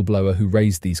 the whistleblower who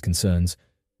raised these concerns,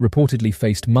 reportedly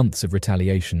faced months of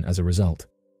retaliation as a result.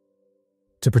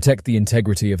 To protect the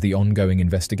integrity of the ongoing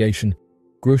investigation,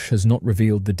 Grush has not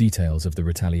revealed the details of the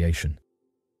retaliation.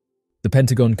 The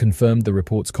Pentagon confirmed the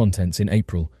report's contents in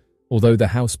April, although the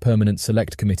House Permanent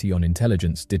Select Committee on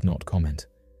Intelligence did not comment.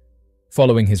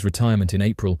 Following his retirement in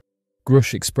April,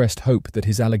 Grush expressed hope that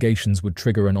his allegations would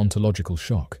trigger an ontological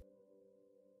shock.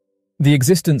 The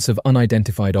existence of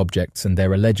unidentified objects and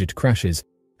their alleged crashes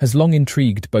has long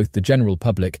intrigued both the general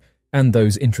public and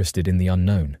those interested in the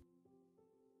unknown.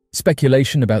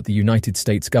 Speculation about the United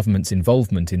States government's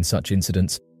involvement in such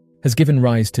incidents has given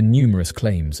rise to numerous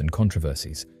claims and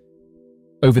controversies.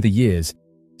 Over the years,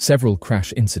 several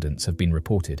crash incidents have been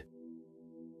reported.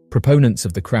 Proponents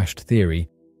of the crashed theory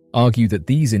argue that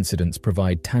these incidents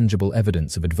provide tangible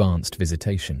evidence of advanced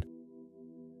visitation.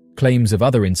 Claims of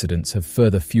other incidents have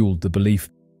further fueled the belief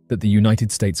that the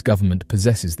United States government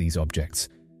possesses these objects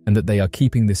and that they are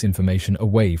keeping this information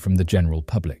away from the general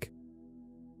public.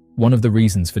 One of the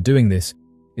reasons for doing this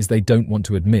is they don't want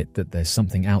to admit that there's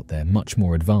something out there much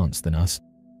more advanced than us,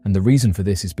 and the reason for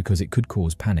this is because it could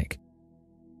cause panic.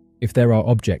 If there are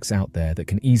objects out there that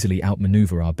can easily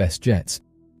outmaneuver our best jets,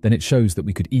 then it shows that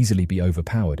we could easily be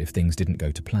overpowered if things didn't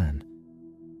go to plan.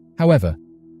 However,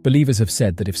 believers have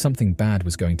said that if something bad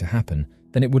was going to happen,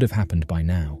 then it would have happened by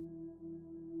now.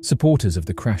 Supporters of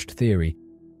the crashed theory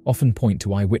often point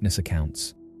to eyewitness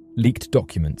accounts, leaked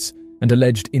documents, and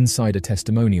alleged insider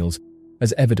testimonials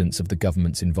as evidence of the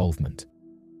government's involvement.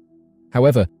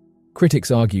 However,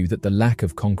 critics argue that the lack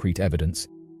of concrete evidence,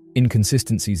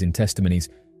 inconsistencies in testimonies,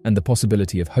 and the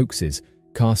possibility of hoaxes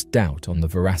cast doubt on the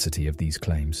veracity of these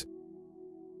claims.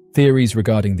 Theories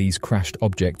regarding these crashed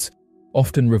objects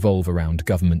often revolve around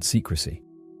government secrecy.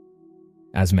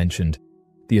 As mentioned,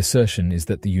 the assertion is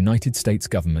that the United States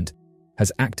government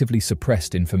has actively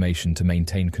suppressed information to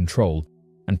maintain control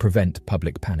and prevent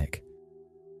public panic.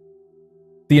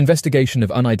 The investigation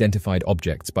of unidentified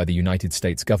objects by the United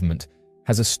States government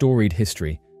has a storied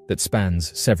history that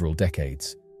spans several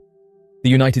decades. The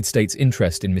United States'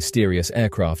 interest in mysterious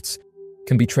aircrafts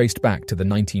can be traced back to the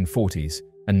 1940s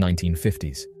and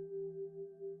 1950s.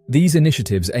 These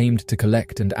initiatives aimed to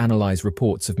collect and analyze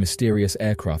reports of mysterious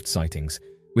aircraft sightings,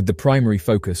 with the primary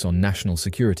focus on national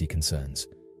security concerns.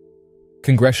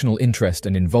 Congressional interest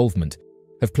and involvement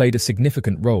have played a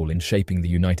significant role in shaping the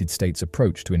United States'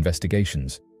 approach to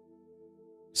investigations.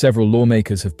 Several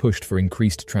lawmakers have pushed for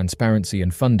increased transparency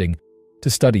and funding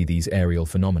to study these aerial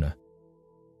phenomena.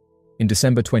 In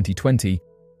December 2020,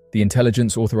 the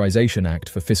Intelligence Authorization Act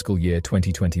for fiscal year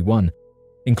 2021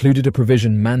 included a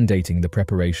provision mandating the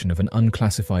preparation of an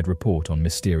unclassified report on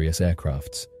mysterious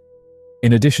aircrafts.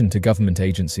 In addition to government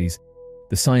agencies,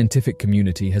 the scientific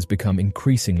community has become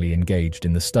increasingly engaged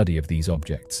in the study of these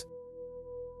objects.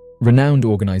 Renowned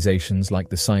organizations like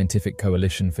the Scientific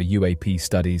Coalition for UAP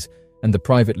Studies and the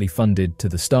privately funded To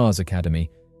the Stars Academy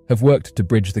have worked to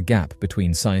bridge the gap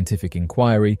between scientific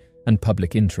inquiry and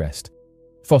public interest,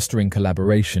 fostering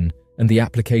collaboration and the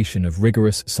application of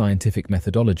rigorous scientific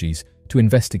methodologies to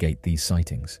investigate these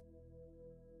sightings.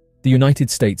 The United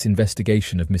States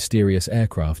investigation of mysterious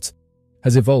aircrafts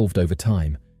has evolved over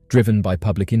time, driven by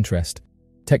public interest,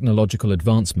 technological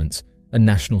advancements, and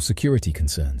national security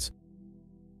concerns.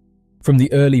 From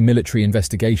the early military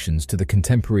investigations to the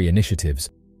contemporary initiatives,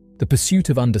 the pursuit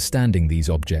of understanding these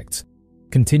objects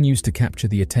continues to capture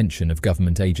the attention of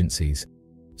government agencies,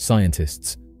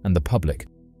 scientists, and the public,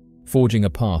 forging a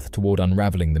path toward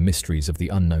unraveling the mysteries of the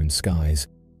unknown skies.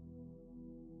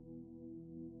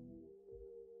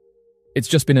 It's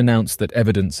just been announced that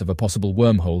evidence of a possible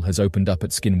wormhole has opened up at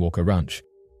Skinwalker Ranch.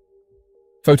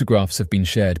 Photographs have been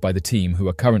shared by the team who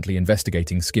are currently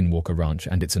investigating Skinwalker Ranch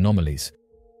and its anomalies.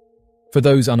 For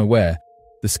those unaware,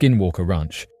 the Skinwalker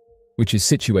Ranch, which is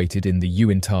situated in the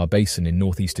Uintah Basin in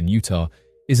northeastern Utah,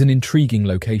 is an intriguing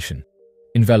location,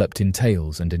 enveloped in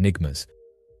tales and enigmas.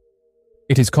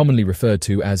 It is commonly referred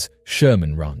to as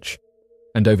Sherman Ranch,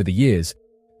 and over the years,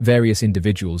 various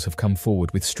individuals have come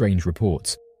forward with strange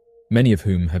reports, many of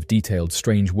whom have detailed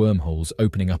strange wormholes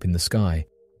opening up in the sky,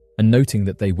 and noting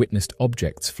that they witnessed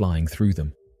objects flying through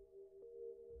them.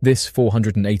 This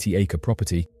 480-acre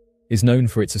property is known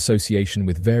for its association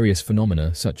with various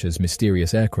phenomena such as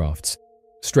mysterious aircrafts,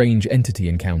 strange entity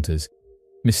encounters,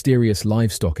 mysterious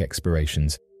livestock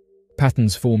explorations,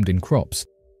 patterns formed in crops,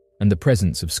 and the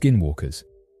presence of skinwalkers.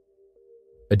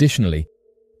 Additionally,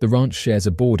 the ranch shares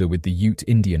a border with the Ute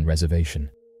Indian Reservation.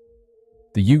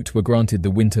 The Ute were granted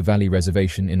the Winter Valley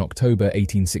Reservation in October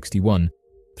 1861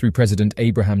 through President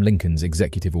Abraham Lincoln's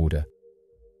executive order.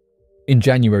 In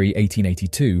January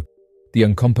 1882, the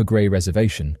Uncompahgre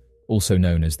Reservation, also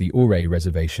known as the Ouray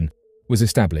Reservation, was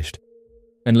established,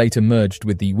 and later merged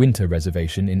with the Winter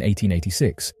Reservation in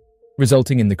 1886,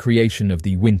 resulting in the creation of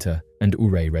the Winter and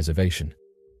Ouray Reservation.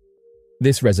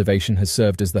 This reservation has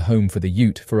served as the home for the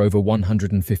Ute for over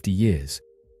 150 years,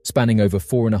 spanning over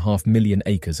 4.5 million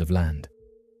acres of land.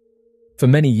 For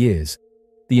many years,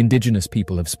 the indigenous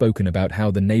people have spoken about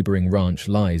how the neighboring ranch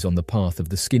lies on the path of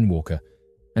the skinwalker,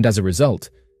 and as a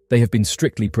result, they have been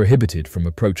strictly prohibited from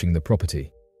approaching the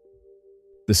property.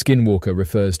 The skinwalker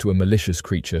refers to a malicious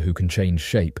creature who can change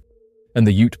shape, and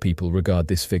the Ute people regard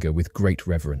this figure with great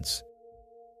reverence.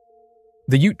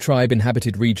 The Ute tribe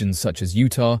inhabited regions such as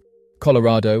Utah,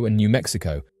 Colorado, and New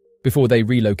Mexico before they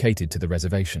relocated to the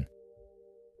reservation.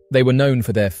 They were known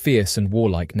for their fierce and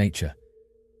warlike nature.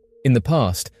 In the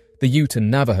past, the Ute and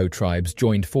Navajo tribes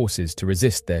joined forces to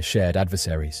resist their shared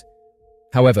adversaries.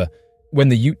 However, when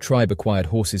the Ute tribe acquired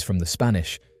horses from the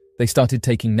Spanish, they started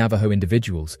taking Navajo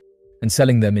individuals and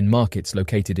selling them in markets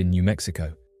located in New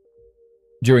Mexico.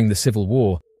 During the Civil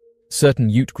War, certain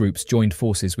Ute groups joined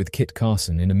forces with Kit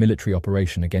Carson in a military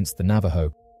operation against the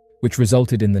Navajo, which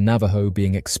resulted in the Navajo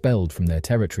being expelled from their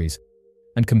territories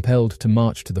and compelled to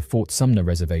march to the Fort Sumner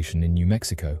Reservation in New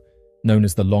Mexico, known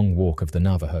as the Long Walk of the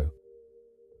Navajo.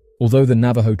 Although the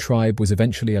Navajo tribe was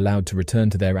eventually allowed to return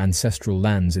to their ancestral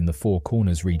lands in the Four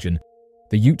Corners region,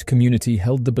 the Ute community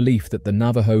held the belief that the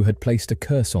Navajo had placed a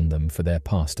curse on them for their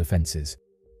past offenses.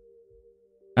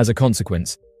 As a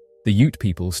consequence, the Ute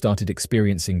people started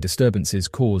experiencing disturbances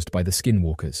caused by the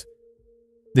skinwalkers.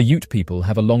 The Ute people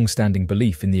have a long-standing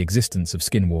belief in the existence of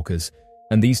skinwalkers,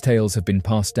 and these tales have been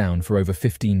passed down for over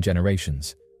 15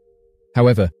 generations.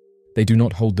 However, they do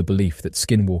not hold the belief that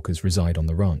skinwalkers reside on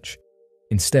the ranch.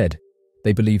 Instead,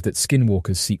 they believe that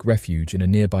skinwalkers seek refuge in a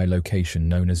nearby location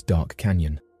known as Dark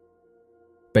Canyon.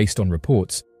 Based on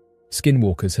reports,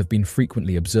 skinwalkers have been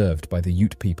frequently observed by the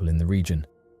Ute people in the region.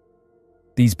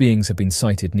 These beings have been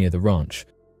sighted near the ranch,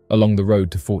 along the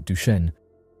road to Fort Duchesne,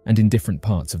 and in different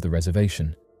parts of the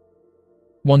reservation.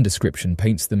 One description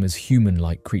paints them as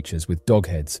human-like creatures with dog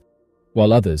heads,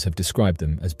 while others have described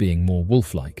them as being more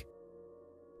wolf-like.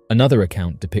 Another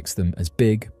account depicts them as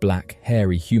big, black,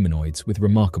 hairy humanoids with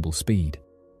remarkable speed.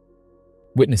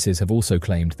 Witnesses have also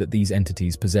claimed that these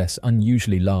entities possess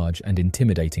unusually large and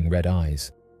intimidating red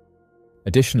eyes.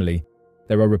 Additionally,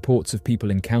 there are reports of people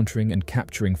encountering and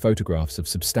capturing photographs of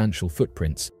substantial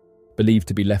footprints believed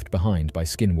to be left behind by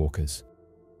skinwalkers.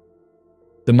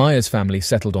 The Myers family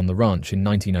settled on the ranch in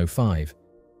 1905.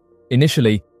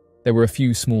 Initially, there were a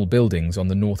few small buildings on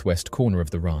the northwest corner of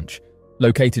the ranch,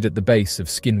 located at the base of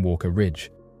Skinwalker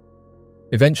Ridge.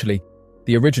 Eventually,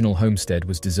 the original homestead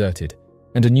was deserted,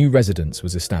 and a new residence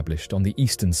was established on the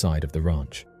eastern side of the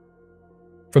ranch.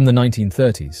 From the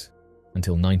 1930s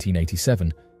until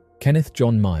 1987, Kenneth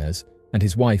John Myers and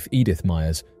his wife Edith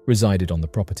Myers resided on the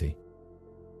property.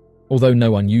 Although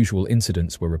no unusual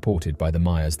incidents were reported by the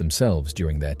Myers themselves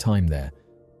during their time there,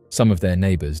 some of their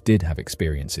neighbors did have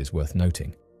experiences worth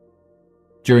noting.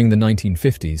 During the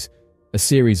 1950s, a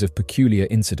series of peculiar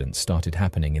incidents started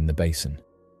happening in the basin.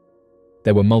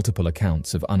 There were multiple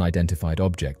accounts of unidentified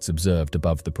objects observed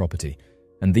above the property,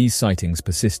 and these sightings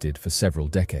persisted for several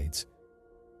decades.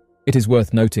 It is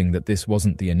worth noting that this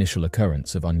wasn't the initial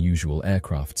occurrence of unusual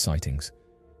aircraft sightings.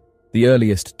 The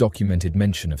earliest documented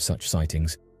mention of such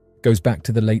sightings goes back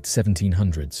to the late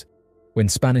 1700s, when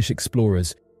Spanish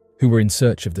explorers, who were in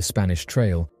search of the Spanish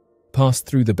Trail, passed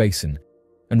through the basin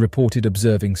and reported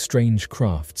observing strange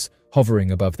crafts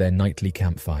hovering above their nightly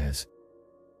campfires.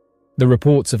 The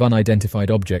reports of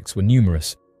unidentified objects were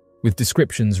numerous, with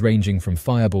descriptions ranging from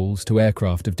fireballs to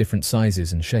aircraft of different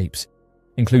sizes and shapes,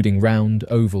 including round,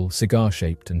 oval,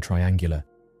 cigar-shaped, and triangular.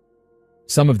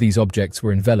 Some of these objects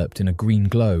were enveloped in a green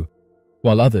glow,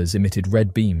 while others emitted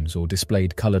red beams or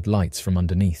displayed colored lights from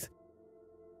underneath.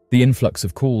 The influx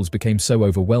of calls became so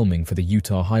overwhelming for the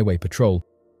Utah Highway Patrol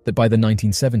that by the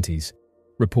 1970s,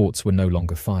 reports were no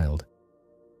longer filed.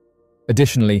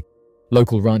 Additionally,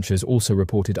 local ranchers also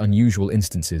reported unusual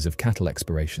instances of cattle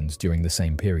expirations during the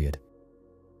same period.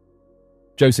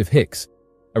 Joseph Hicks,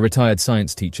 a retired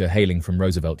science teacher hailing from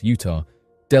Roosevelt, Utah,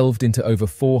 delved into over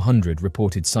 400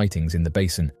 reported sightings in the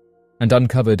basin and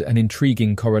uncovered an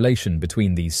intriguing correlation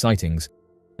between these sightings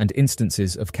and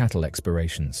instances of cattle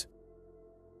expirations.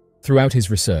 Throughout his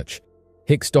research,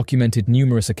 Hicks documented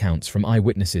numerous accounts from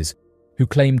eyewitnesses who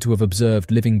claimed to have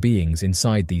observed living beings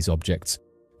inside these objects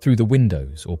through the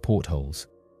windows or portholes.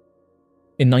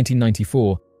 In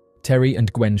 1994, Terry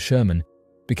and Gwen Sherman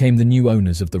became the new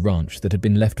owners of the ranch that had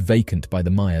been left vacant by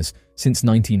the Myers since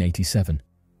 1987.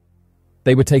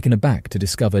 They were taken aback to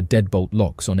discover deadbolt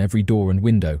locks on every door and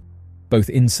window, both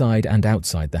inside and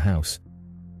outside the house.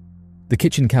 The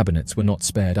kitchen cabinets were not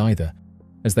spared either,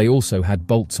 as they also had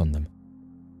bolts on them.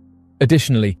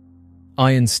 Additionally,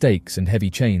 iron stakes and heavy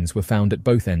chains were found at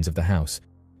both ends of the house,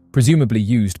 presumably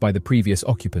used by the previous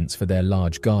occupants for their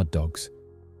large guard dogs.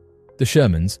 The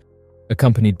Shermans,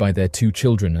 accompanied by their 2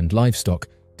 children and livestock,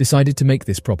 decided to make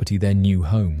this property their new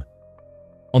home.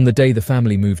 On the day the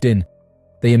family moved in,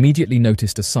 they immediately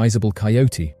noticed a sizable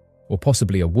coyote, or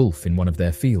possibly a wolf, in one of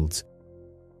their fields.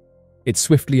 It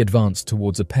swiftly advanced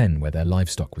towards a pen where their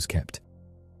livestock was kept.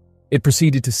 It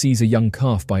proceeded to seize a young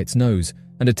calf by its nose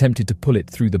and attempted to pull it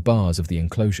through the bars of the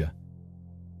enclosure.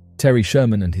 Terry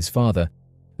Sherman and his father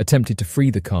attempted to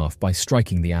free the calf by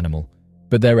striking the animal,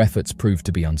 but their efforts proved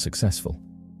to be unsuccessful.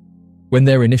 When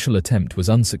their initial attempt was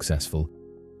unsuccessful,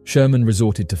 Sherman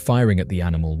resorted to firing at the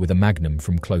animal with a magnum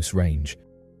from close range.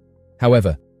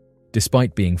 However,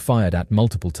 despite being fired at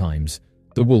multiple times,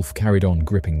 the wolf carried on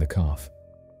gripping the calf.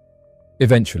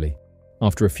 Eventually,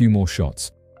 after a few more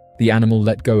shots, the animal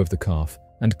let go of the calf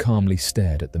and calmly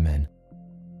stared at the men.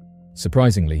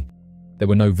 Surprisingly, there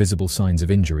were no visible signs of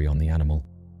injury on the animal.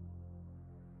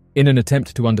 In an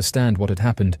attempt to understand what had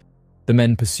happened, the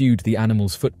men pursued the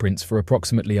animal's footprints for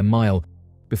approximately a mile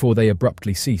before they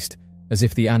abruptly ceased, as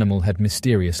if the animal had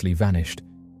mysteriously vanished.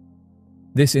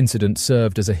 This incident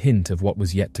served as a hint of what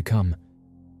was yet to come.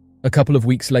 A couple of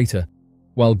weeks later,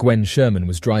 while Gwen Sherman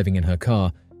was driving in her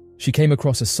car, she came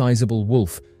across a sizable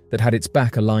wolf that had its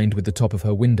back aligned with the top of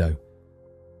her window.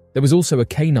 There was also a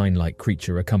canine-like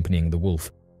creature accompanying the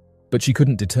wolf, but she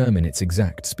couldn't determine its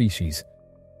exact species.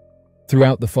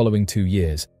 Throughout the following 2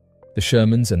 years, the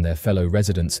Shermans and their fellow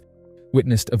residents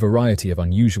witnessed a variety of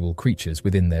unusual creatures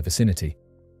within their vicinity.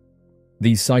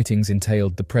 These sightings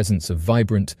entailed the presence of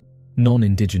vibrant,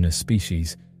 non-indigenous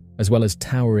species, as well as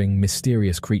towering,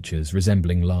 mysterious creatures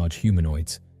resembling large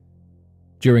humanoids.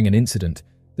 During an incident,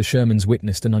 the Shermans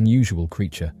witnessed an unusual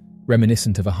creature,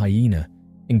 reminiscent of a hyena,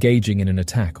 engaging in an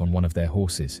attack on one of their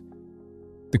horses.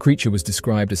 The creature was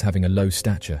described as having a low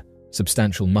stature,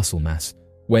 substantial muscle mass,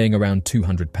 weighing around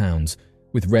 200 pounds,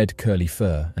 with red curly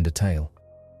fur and a tail.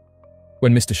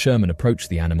 When Mr. Sherman approached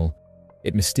the animal,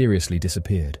 it mysteriously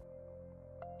disappeared.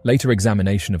 Later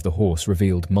examination of the horse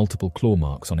revealed multiple claw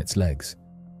marks on its legs.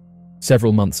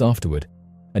 Several months afterward,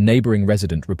 a neighboring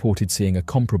resident reported seeing a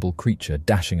comparable creature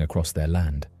dashing across their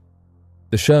land.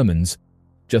 The Shermans,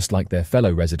 just like their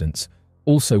fellow residents,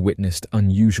 also witnessed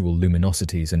unusual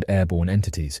luminosities and airborne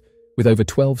entities, with over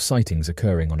 12 sightings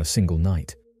occurring on a single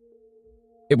night.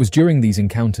 It was during these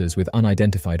encounters with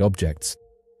unidentified objects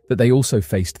that they also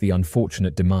faced the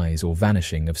unfortunate demise or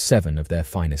vanishing of 7 of their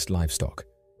finest livestock.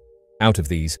 Out of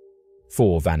these,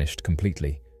 4 vanished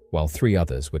completely, while 3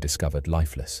 others were discovered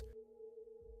lifeless.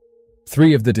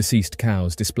 3 of the deceased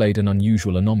cows displayed an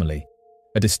unusual anomaly,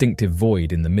 a distinctive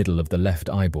void in the middle of the left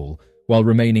eyeball, while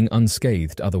remaining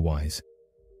unscathed otherwise.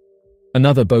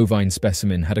 Another bovine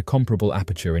specimen had a comparable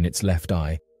aperture in its left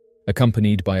eye,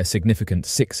 accompanied by a significant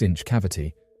 6-inch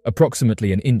cavity,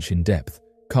 approximately 1 inch in depth,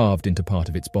 carved into part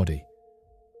of its body.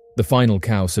 The final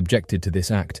cow subjected to this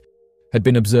act had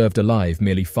been observed alive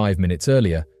merely 5 minutes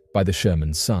earlier by the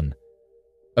Sherman's son.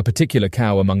 A particular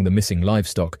cow among the missing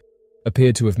livestock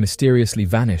appeared to have mysteriously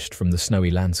vanished from the snowy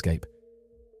landscape.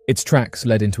 Its tracks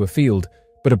led into a field,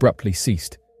 but abruptly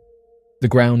ceased. The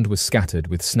ground was scattered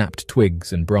with snapped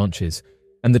twigs and branches,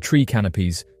 and the tree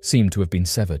canopies seemed to have been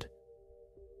severed.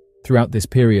 Throughout this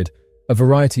period, a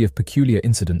variety of peculiar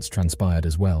incidents transpired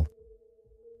as well.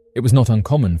 It was not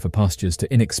uncommon for pastures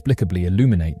to inexplicably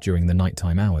illuminate during the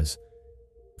nighttime hours.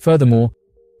 Furthermore,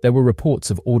 there were reports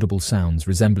of audible sounds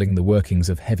resembling the workings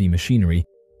of heavy machinery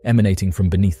emanating from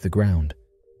beneath the ground.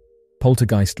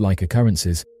 Poltergeist-like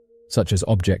occurrences, such as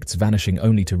objects vanishing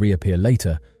only to reappear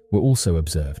later, were also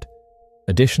observed.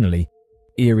 Additionally,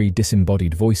 eerie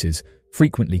disembodied voices,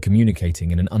 frequently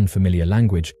communicating in an unfamiliar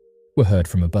language, were heard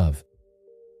from above.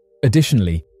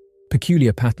 Additionally,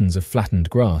 peculiar patterns of flattened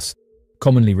grass,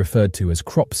 commonly referred to as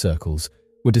crop circles,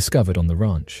 were discovered on the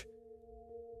ranch.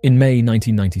 In May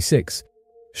 1996,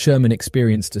 Sherman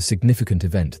experienced a significant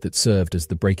event that served as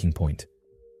the breaking point.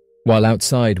 While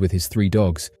outside with his 3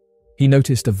 dogs, he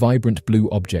noticed a vibrant blue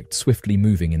object swiftly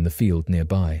moving in the field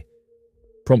nearby.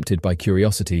 Prompted by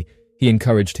curiosity, he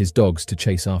encouraged his dogs to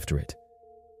chase after it.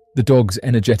 The dogs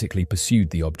energetically pursued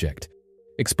the object,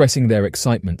 expressing their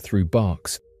excitement through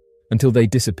barks, until they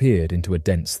disappeared into a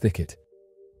dense thicket.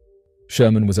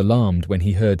 Sherman was alarmed when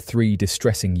he heard 3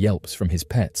 distressing yelps from his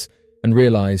pets, and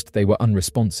realized they were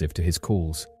unresponsive to his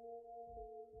calls.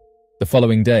 The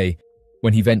following day,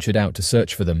 when he ventured out to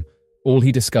search for them, all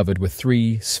he discovered were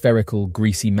 3 spherical,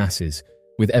 greasy masses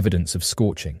with evidence of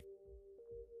scorching.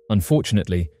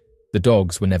 Unfortunately, the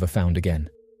dogs were never found again.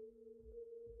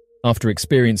 After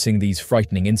experiencing these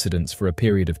frightening incidents for a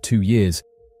period of 2 years,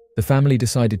 the family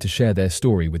decided to share their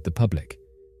story with the public.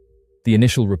 The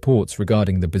initial reports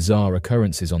regarding the bizarre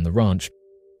occurrences on the ranch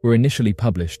were initially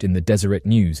published in the Deseret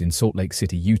News in Salt Lake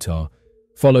City, Utah,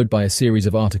 followed by a series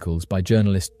of articles by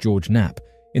journalist George Knapp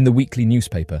in the weekly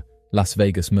newspaper Las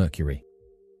Vegas Mercury.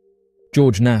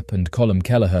 George Knapp and Colm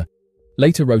Kelleher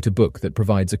later wrote a book that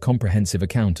provides a comprehensive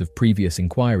account of previous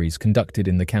inquiries conducted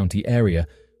in the county area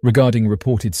regarding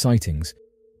reported sightings,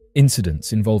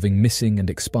 incidents involving missing and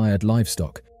expired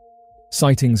livestock,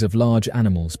 sightings of large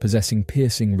animals possessing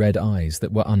piercing red eyes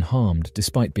that were unharmed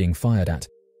despite being fired at,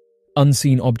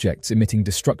 unseen objects emitting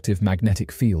destructive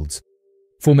magnetic fields,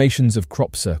 formations of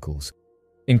crop circles,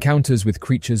 encounters with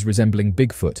creatures resembling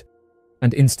Bigfoot,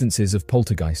 and instances of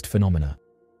poltergeist phenomena.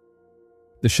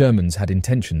 The Shermans had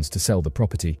intentions to sell the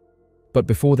property, but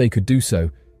before they could do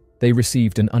so, they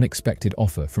received an unexpected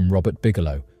offer from Robert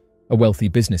Bigelow, a wealthy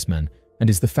businessman and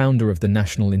is the founder of the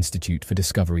National Institute for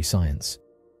Discovery Science.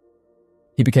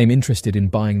 He became interested in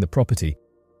buying the property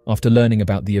after learning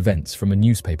about the events from a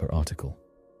newspaper article.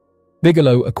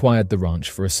 Bigelow acquired the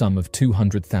ranch for a sum of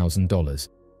 $200,000,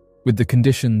 with the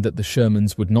condition that the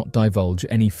Shermans would not divulge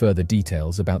any further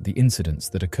details about the incidents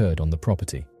that occurred on the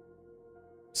property.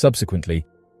 Subsequently,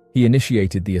 he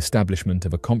initiated the establishment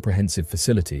of a comprehensive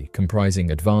facility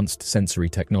comprising advanced sensory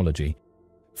technology,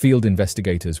 field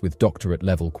investigators with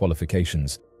doctorate-level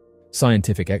qualifications,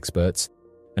 scientific experts,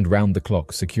 and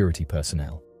round-the-clock security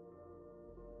personnel.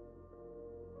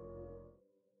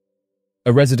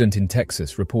 A resident in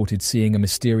Texas reported seeing a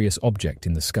mysterious object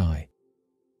in the sky.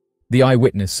 The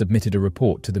eyewitness submitted a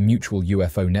report to the Mutual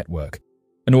UFO Network,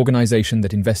 an organization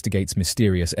that investigates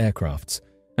mysterious aircrafts,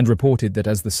 and reported that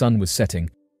as the sun was setting,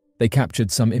 they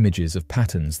captured some images of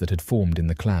patterns that had formed in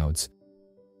the clouds.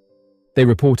 They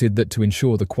reported that to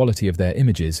ensure the quality of their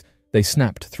images, they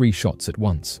snapped 3 shots at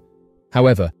once.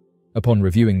 However, upon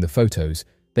reviewing the photos,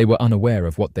 they were unaware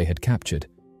of what they had captured,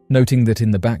 noting that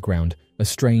in the background, a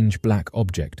strange black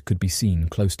object could be seen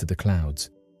close to the clouds.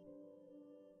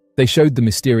 They showed the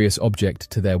mysterious object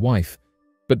to their wife,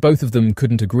 but both of them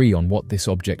couldn't agree on what this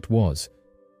object was,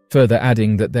 further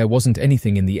adding that there wasn't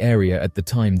anything in the area at the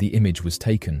time the image was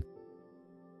taken.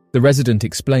 The resident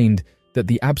explained that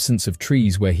the absence of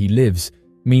trees where he lives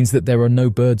means that there are no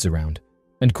birds around,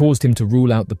 and caused him to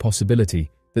rule out the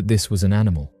possibility that this was an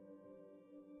animal.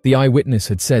 The eyewitness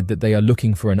had said that they are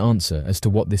looking for an answer as to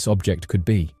what this object could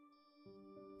be.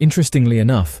 Interestingly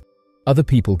enough, other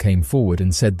people came forward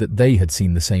and said that they had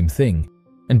seen the same thing,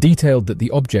 and detailed that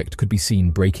the object could be seen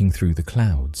breaking through the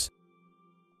clouds.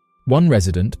 One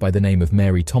resident by the name of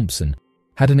Mary Thompson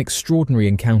had an extraordinary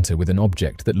encounter with an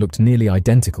object that looked nearly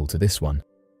identical to this one.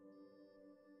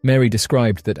 Mary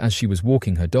described that as she was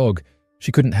walking her dog,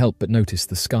 she couldn't help but notice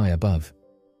the sky above.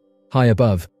 High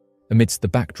above, amidst the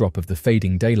backdrop of the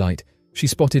fading daylight, she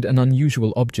spotted an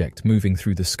unusual object moving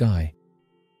through the sky.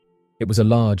 It was a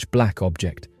large black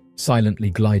object,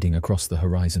 silently gliding across the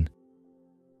horizon.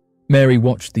 Mary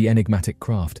watched the enigmatic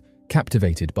craft,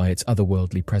 captivated by its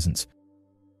otherworldly presence.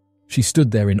 She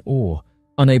stood there in awe,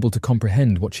 unable to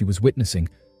comprehend what she was witnessing,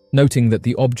 noting that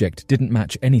the object didn't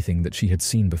match anything that she had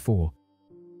seen before.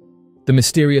 The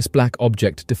mysterious black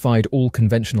object defied all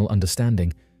conventional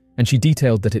understanding, and she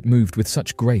detailed that it moved with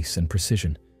such grace and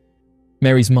precision.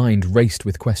 Mary's mind raced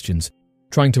with questions,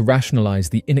 trying to rationalize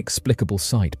the inexplicable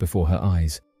sight before her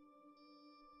eyes.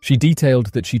 She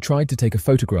detailed that she tried to take a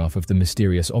photograph of the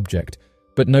mysterious object,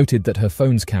 but noted that her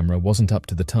phone's camera wasn't up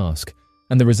to the task,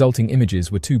 and the resulting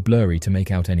images were too blurry to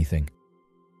make out anything.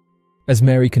 As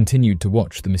Mary continued to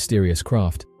watch the mysterious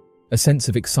craft, a sense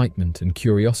of excitement and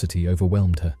curiosity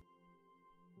overwhelmed her.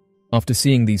 After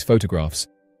seeing these photographs,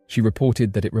 she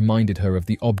reported that it reminded her of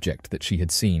the object that she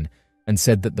had seen, and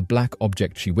said that the black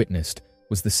object she witnessed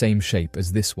was the same shape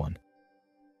as this one.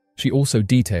 She also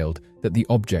detailed that the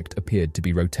object appeared to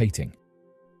be rotating.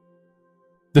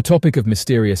 The topic of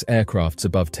mysterious aircrafts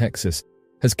above Texas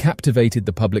has captivated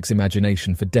the public's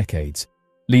imagination for decades,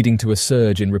 leading to a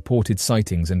surge in reported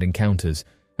sightings and encounters,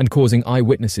 and causing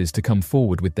eyewitnesses to come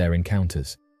forward with their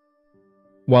encounters.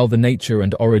 While the nature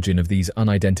and origin of these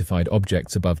unidentified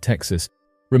objects above Texas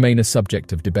remain a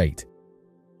subject of debate,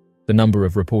 the number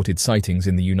of reported sightings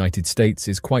in the United States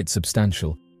is quite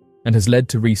substantial, and has led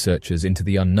to researchers into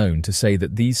the unknown to say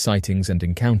that these sightings and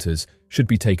encounters should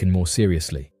be taken more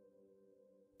seriously.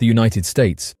 The United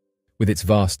States, with its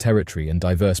vast territory and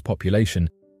diverse population,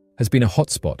 has been a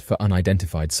hotspot for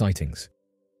unidentified sightings.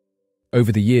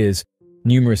 Over the years,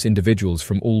 numerous individuals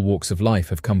from all walks of life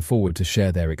have come forward to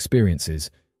share their experiences,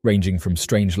 ranging from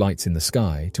strange lights in the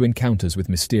sky to encounters with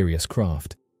mysterious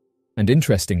craft. And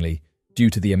interestingly, due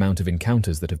to the amount of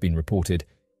encounters that have been reported,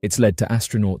 it's led to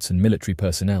astronauts and military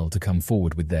personnel to come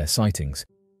forward with their sightings,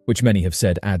 which many have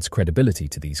said adds credibility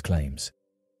to these claims.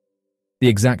 The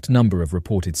exact number of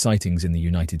reported sightings in the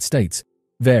United States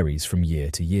varies from year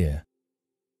to year.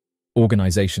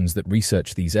 Organizations that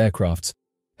research these aircrafts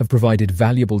have provided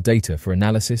valuable data for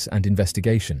analysis and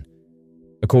investigation.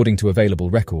 According to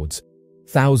available records,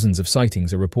 thousands of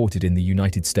sightings are reported in the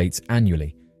United States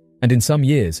annually, and in some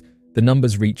years, the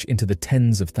numbers reach into the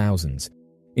tens of thousands,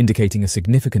 indicating a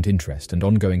significant interest and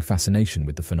ongoing fascination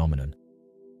with the phenomenon.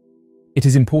 It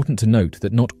is important to note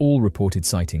that not all reported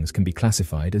sightings can be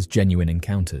classified as genuine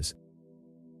encounters.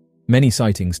 Many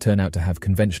sightings turn out to have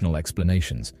conventional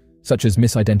explanations, such as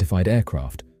misidentified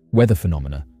aircraft, weather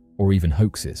phenomena, or even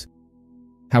hoaxes.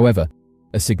 However,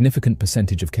 a significant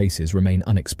percentage of cases remain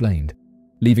unexplained,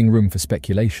 leaving room for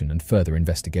speculation and further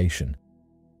investigation.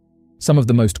 Some of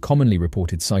the most commonly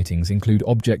reported sightings include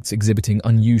objects exhibiting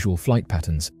unusual flight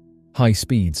patterns, high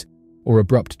speeds, or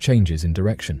abrupt changes in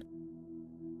direction.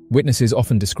 Witnesses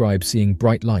often describe seeing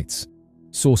bright lights,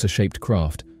 saucer-shaped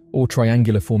craft, or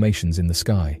triangular formations in the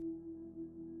sky.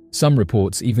 Some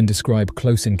reports even describe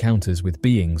close encounters with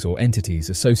beings or entities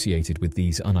associated with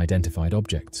these unidentified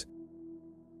objects.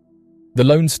 The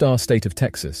Lone Star State of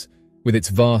Texas, with its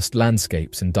vast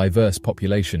landscapes and diverse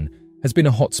population, has been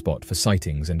a hotspot for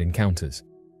sightings and encounters.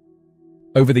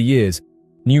 Over the years,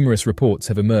 numerous reports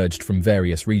have emerged from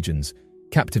various regions,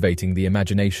 captivating the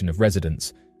imagination of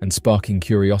residents and sparking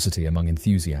curiosity among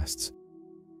enthusiasts.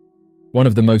 One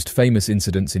of the most famous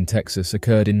incidents in Texas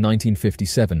occurred in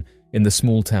 1957 in the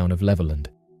small town of Levelland.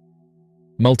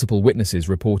 Multiple witnesses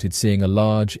reported seeing a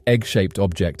large, egg-shaped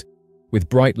object with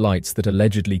bright lights that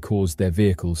allegedly caused their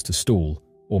vehicles to stall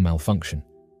or malfunction.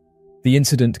 The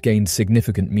incident gained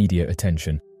significant media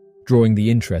attention, drawing the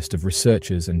interest of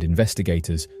researchers and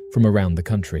investigators from around the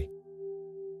country.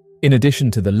 In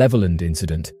addition to the Levelland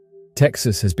incident,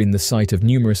 Texas has been the site of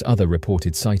numerous other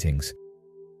reported sightings.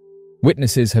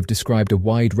 Witnesses have described a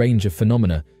wide range of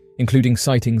phenomena, including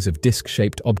sightings of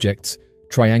disc-shaped objects,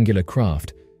 triangular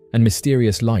craft, and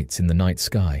mysterious lights in the night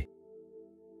sky.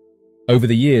 Over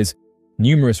the years,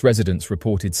 numerous residents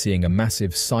reported seeing a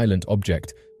massive, silent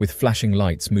object with flashing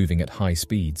lights moving at high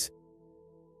speeds.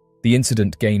 The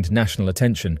incident gained national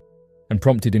attention and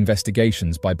prompted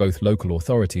investigations by both local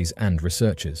authorities and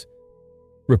researchers.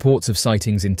 Reports of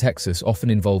sightings in Texas often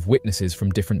involve witnesses from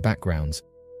different backgrounds,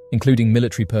 including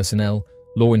military personnel,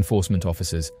 law enforcement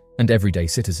officers, and everyday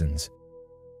citizens.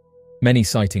 Many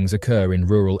sightings occur in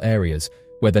rural areas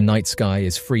where the night sky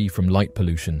is free from light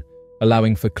pollution,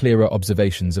 allowing for clearer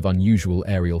observations of unusual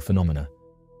aerial phenomena.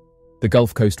 The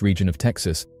Gulf Coast region of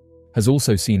Texas has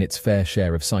also seen its fair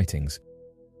share of sightings.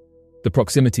 The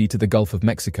proximity to the Gulf of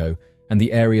Mexico and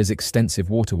the area's extensive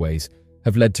waterways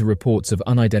have led to reports of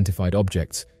unidentified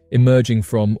objects emerging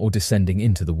from or descending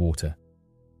into the water.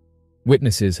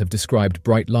 Witnesses have described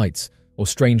bright lights or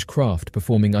strange craft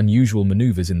performing unusual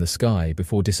maneuvers in the sky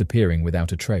before disappearing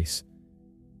without a trace.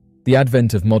 The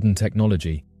advent of modern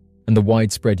technology and the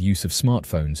widespread use of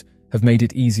smartphones have made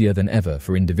it easier than ever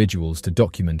for individuals to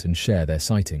document and share their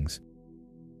sightings.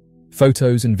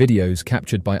 Photos and videos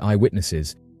captured by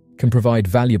eyewitnesses can provide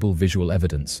valuable visual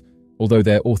evidence, although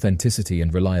their authenticity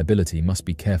and reliability must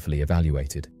be carefully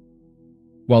evaluated.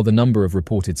 While the number of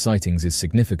reported sightings is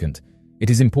significant, it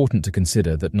is important to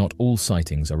consider that not all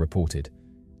sightings are reported.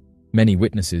 Many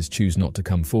witnesses choose not to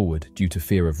come forward due to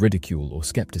fear of ridicule or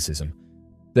skepticism.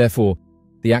 Therefore,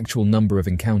 the actual number of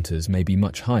encounters may be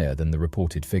much higher than the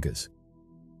reported figures.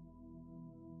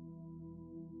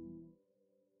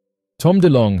 Tom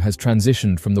DeLonge has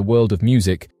transitioned from the world of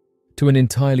music to an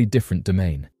entirely different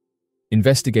domain,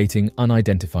 investigating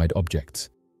unidentified objects.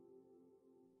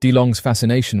 DeLonge's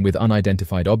fascination with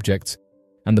unidentified objects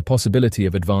and the possibility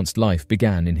of advanced life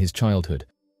began in his childhood.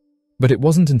 But it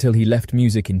wasn't until he left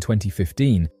music in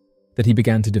 2015 that he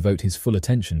began to devote his full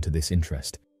attention to this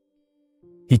interest.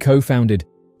 He co-founded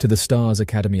To the Stars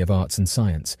Academy of Arts and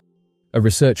Science, a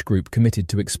research group committed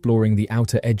to exploring the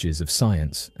outer edges of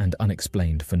science and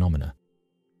unexplained phenomena.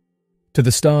 To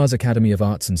the Stars Academy of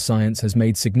Arts and Science has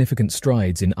made significant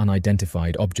strides in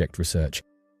unidentified object research,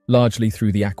 largely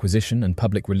through the acquisition and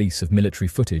public release of military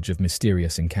footage of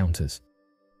mysterious encounters.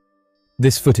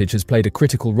 This footage has played a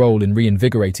critical role in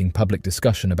reinvigorating public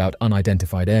discussion about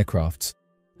unidentified aircrafts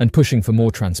and pushing for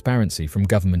more transparency from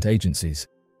government agencies.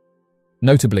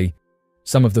 Notably,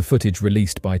 Some of the footage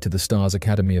released by To the Stars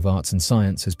Academy of Arts and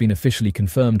Science has been officially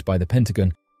confirmed by the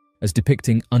Pentagon as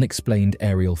depicting unexplained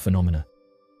aerial phenomena.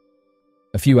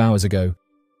 A few hours ago,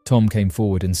 Tom came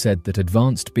forward and said that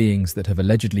advanced beings that have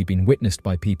allegedly been witnessed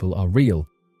by people are real,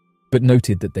 but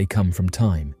noted that they come from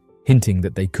time, hinting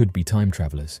that they could be time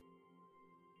travelers.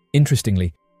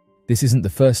 Interestingly, this isn't the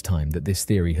first time that this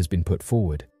theory has been put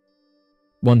forward.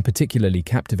 One particularly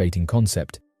captivating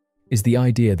concept is the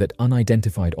idea that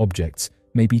unidentified objects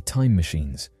may be time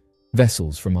machines,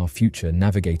 vessels from our future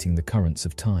navigating the currents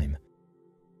of time.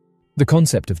 The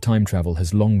concept of time travel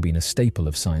has long been a staple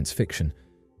of science fiction,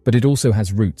 but it also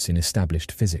has roots in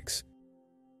established physics.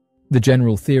 The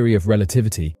general theory of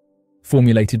relativity,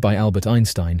 formulated by Albert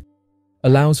Einstein,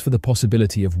 allows for the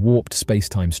possibility of warped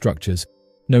space-time structures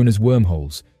known as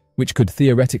wormholes, which could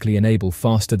theoretically enable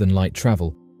faster-than-light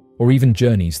travel or even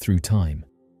journeys through time.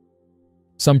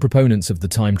 Some proponents of the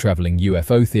time-traveling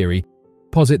UFO theory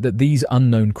posit that these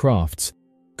unknown crafts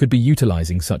could be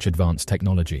utilizing such advanced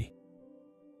technology.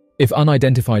 If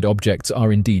unidentified objects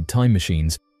are indeed time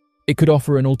machines, it could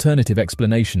offer an alternative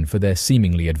explanation for their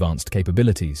seemingly advanced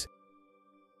capabilities.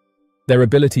 Their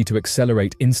ability to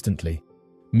accelerate instantly,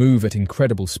 move at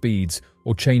incredible speeds,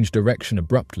 or change direction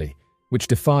abruptly, which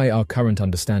defy our current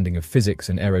understanding of physics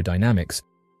and aerodynamics,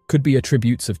 could be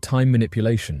attributes of time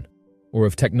manipulation or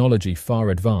of technology far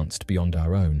advanced beyond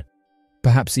our own,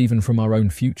 perhaps even from our own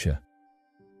future.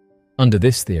 Under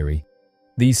this theory,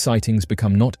 these sightings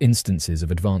become not instances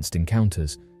of advanced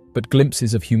encounters, but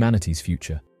glimpses of humanity's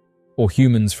future, or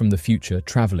humans from the future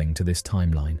traveling to this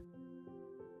timeline.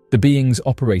 The beings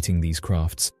operating these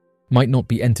crafts might not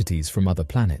be entities from other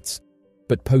planets,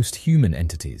 but post-human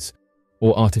entities,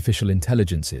 or artificial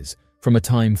intelligences from a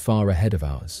time far ahead of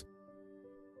ours.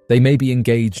 They may be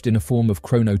engaged in a form of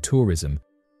chronotourism,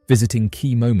 visiting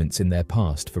key moments in their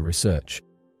past for research,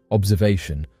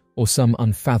 observation, or some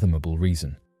unfathomable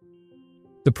reason.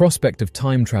 The prospect of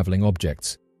time-traveling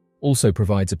objects also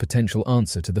provides a potential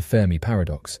answer to the Fermi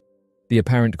paradox, the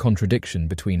apparent contradiction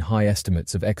between high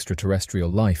estimates of extraterrestrial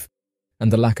life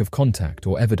and the lack of contact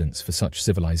or evidence for such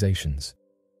civilizations.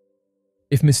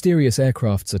 If mysterious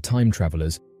aircrafts are time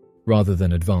travelers rather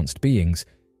than advanced beings,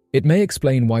 it may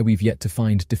explain why we've yet to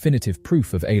find definitive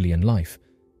proof of alien life.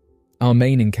 Our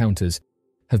main encounters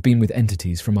have been with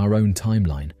entities from our own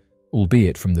timeline,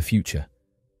 albeit from the future.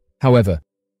 However,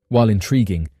 while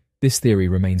intriguing, this theory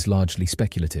remains largely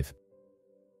speculative.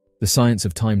 The science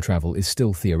of time travel is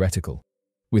still theoretical,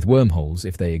 with wormholes,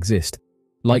 if they exist,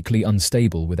 likely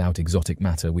unstable without exotic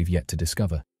matter we've yet to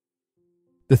discover.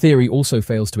 The theory also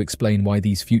fails to explain why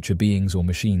these future beings or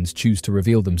machines choose to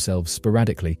reveal themselves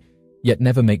sporadically, yet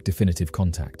never make definitive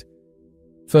contact.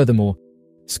 Furthermore,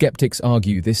 skeptics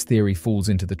argue this theory falls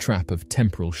into the trap of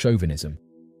temporal chauvinism,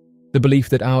 the belief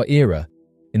that our era,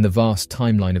 in the vast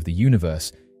timeline of the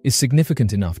universe, is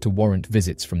significant enough to warrant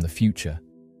visits from the future.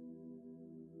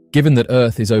 Given that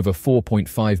Earth is over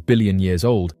 4.5 billion years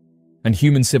old, and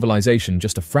human civilization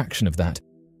just a fraction of that,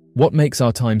 what makes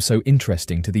our time so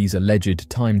interesting to these alleged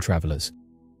time travelers?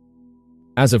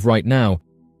 As of right now,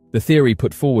 the theory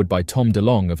put forward by Tom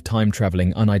DeLonge of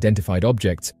time-traveling unidentified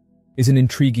objects is an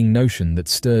intriguing notion that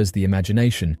stirs the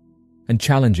imagination and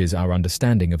challenges our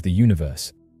understanding of the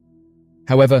universe.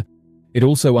 However, it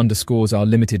also underscores our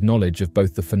limited knowledge of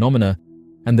both the phenomena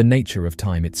and the nature of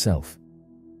time itself.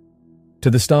 To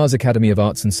the Stars Academy of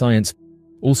Arts and Science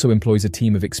also employs a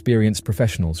team of experienced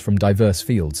professionals from diverse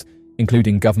fields,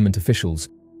 including government officials,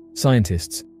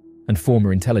 scientists, and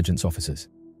former intelligence officers.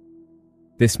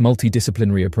 This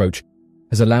multidisciplinary approach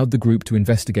has allowed the group to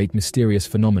investigate mysterious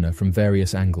phenomena from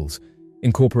various angles,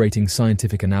 incorporating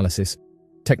scientific analysis,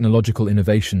 technological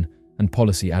innovation, and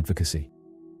policy advocacy.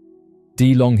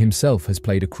 DeLonge himself has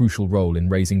played a crucial role in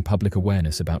raising public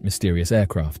awareness about mysterious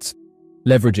aircrafts,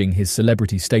 leveraging his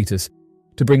celebrity status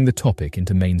to bring the topic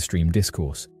into mainstream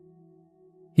discourse.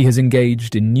 He has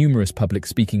engaged in numerous public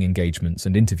speaking engagements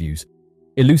and interviews,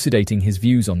 elucidating his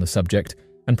views on the subject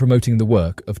and promoting the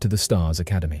work of To the Stars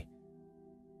Academy.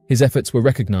 His efforts were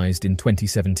recognized in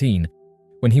 2017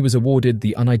 when he was awarded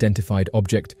the Unidentified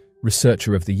Object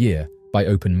Researcher of the Year by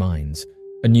Open Minds,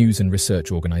 a news and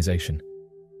research organization.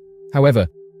 However,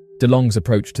 DeLonge's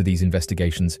approach to these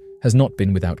investigations has not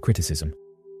been without criticism.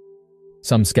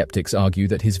 Some skeptics argue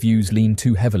that his views lean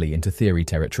too heavily into theory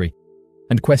territory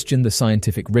and question the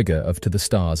scientific rigor of To the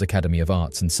Stars Academy of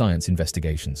Arts and Science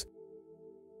investigations.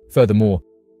 Furthermore,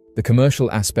 the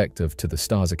commercial aspect of To the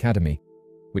Stars Academy,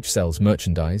 which sells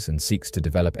merchandise and seeks to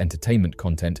develop entertainment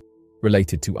content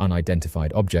related to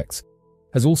unidentified objects,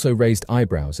 has also raised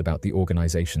eyebrows about the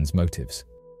organization's motives.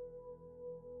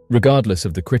 Regardless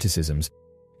of the criticisms,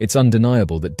 it's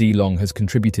undeniable that DeLong has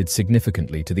contributed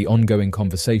significantly to the ongoing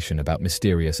conversation about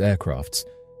mysterious aircrafts.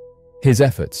 His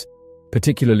efforts,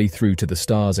 particularly through to the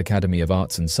Stars Academy of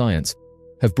Arts and Science,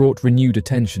 have brought renewed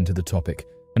attention to the topic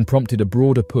and prompted a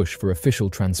broader push for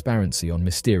official transparency on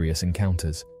mysterious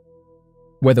encounters.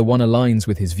 Whether one aligns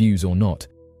with his views or not,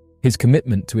 his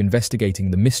commitment to investigating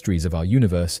the mysteries of our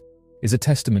universe is a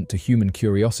testament to human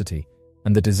curiosity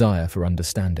and the desire for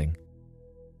understanding.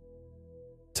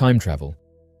 Time travel,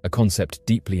 a concept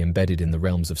deeply embedded in the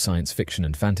realms of science fiction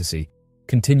and fantasy,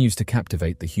 continues to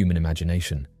captivate the human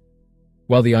imagination.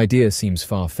 While the idea seems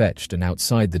far-fetched and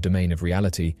outside the domain of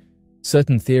reality,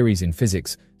 certain theories in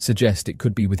physics suggest it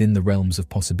could be within the realms of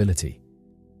possibility.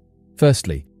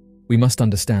 Firstly, we must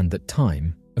understand that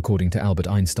time, according to Albert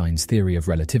Einstein's theory of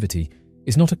relativity,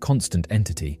 is not a constant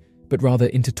entity, but rather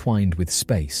intertwined with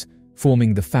space,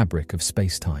 forming the fabric of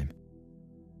space-time.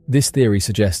 This theory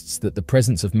suggests that the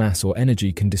presence of mass or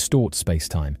energy can distort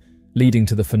space-time, leading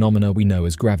to the phenomena we know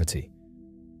as gravity.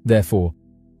 Therefore,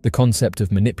 the concept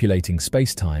of manipulating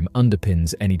space-time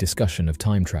underpins any discussion of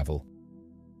time travel.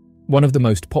 One of the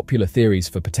most popular theories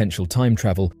for potential time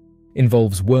travel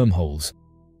involves wormholes,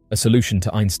 a solution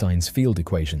to Einstein's field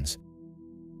equations.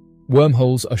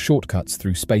 Wormholes are shortcuts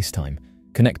through space-time,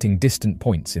 connecting distant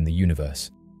points in the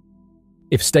universe.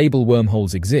 If stable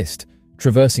wormholes exist,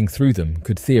 traversing through them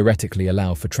could theoretically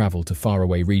allow for travel to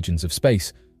faraway regions of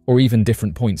space or even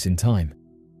different points in time.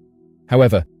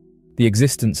 However, the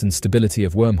existence and stability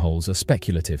of wormholes are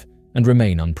speculative and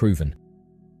remain unproven.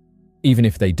 Even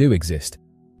if they do exist,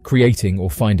 creating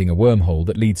or finding a wormhole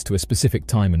that leads to a specific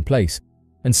time and place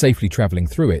and safely traveling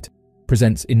through it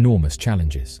presents enormous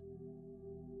challenges.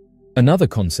 Another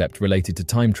concept related to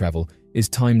time travel is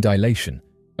time dilation,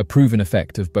 a proven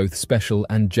effect of both special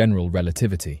and general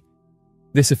relativity.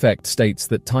 This effect states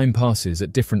that time passes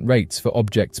at different rates for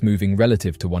objects moving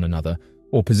relative to one another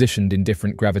or positioned in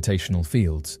different gravitational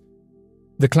fields.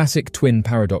 The classic twin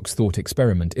paradox thought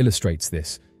experiment illustrates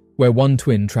this, where one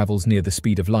twin travels near the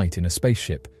speed of light in a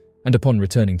spaceship and upon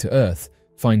returning to Earth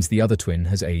finds the other twin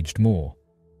has aged more.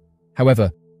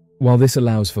 However, while this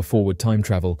allows for forward time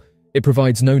travel, it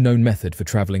provides no known method for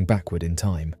traveling backward in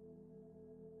time.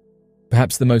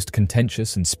 Perhaps the most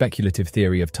contentious and speculative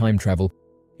theory of time travel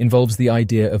involves the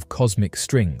idea of cosmic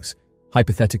strings,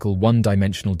 hypothetical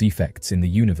one-dimensional defects in the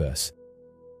universe.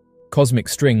 Cosmic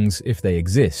strings, if they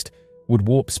exist, would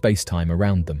warp space-time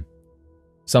around them.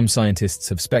 Some scientists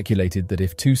have speculated that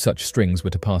if two such strings were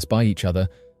to pass by each other,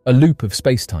 a loop of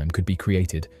space-time could be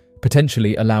created,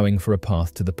 potentially allowing for a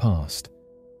path to the past.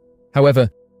 However,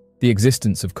 the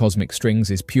existence of cosmic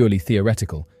strings is purely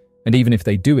theoretical, and even if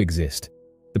they do exist,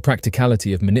 the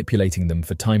practicality of manipulating them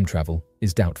for time travel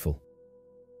is doubtful.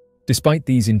 Despite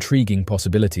these intriguing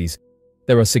possibilities,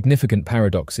 there are significant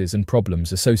paradoxes and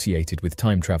problems associated with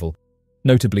time travel,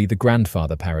 notably the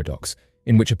grandfather paradox,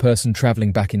 in which a person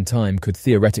traveling back in time could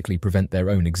theoretically prevent their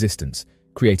own existence,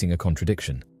 creating a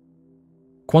contradiction.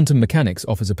 Quantum mechanics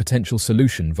offers a potential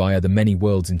solution via the many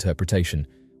worlds interpretation,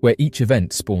 where each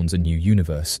event spawns a new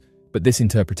universe, but this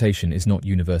interpretation is not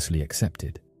universally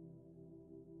accepted.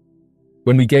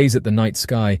 When we gaze at the night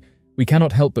sky, we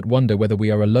cannot help but wonder whether we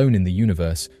are alone in the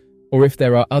universe, or if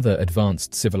there are other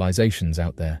advanced civilizations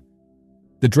out there.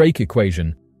 The Drake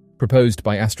equation, proposed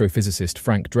by astrophysicist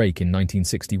Frank Drake in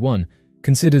 1961,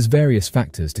 considers various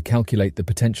factors to calculate the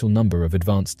potential number of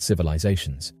advanced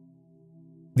civilizations.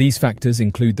 These factors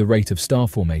include the rate of star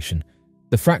formation,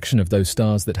 the fraction of those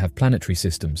stars that have planetary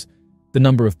systems, the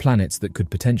number of planets that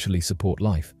could potentially support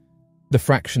life, the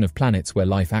fraction of planets where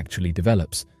life actually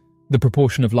develops, the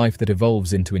proportion of life that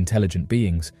evolves into intelligent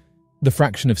beings, the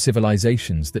fraction of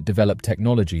civilizations that develop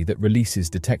technology that releases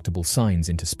detectable signs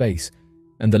into space,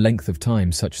 and the length of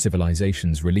time such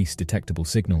civilizations release detectable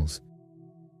signals.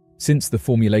 Since the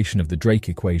formulation of the Drake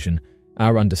equation,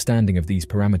 our understanding of these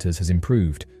parameters has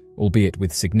improved, albeit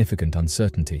with significant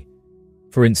uncertainty.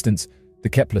 For instance, the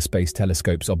Kepler Space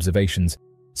Telescope's observations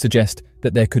suggest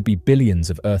that there could be billions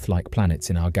of Earth-like planets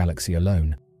in our galaxy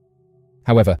alone.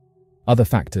 However, other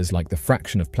factors like the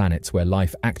fraction of planets where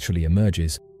life actually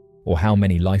emerges, or how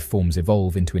many life forms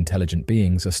evolve into intelligent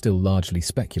beings, are still largely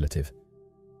speculative.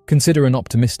 Consider an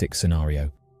optimistic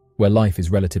scenario, where life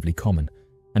is relatively common,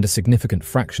 and a significant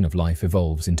fraction of life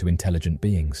evolves into intelligent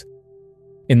beings.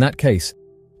 In that case,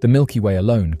 the Milky Way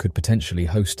alone could potentially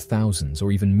host thousands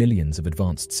or even millions of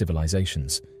advanced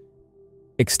civilizations.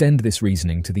 Extend this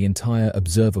reasoning to the entire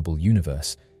observable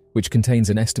universe, which contains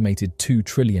an estimated 2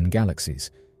 trillion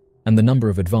galaxies, and the number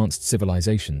of advanced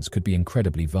civilizations could be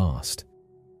incredibly vast.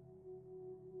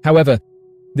 However,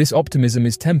 this optimism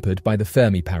is tempered by the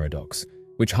Fermi paradox,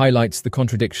 which highlights the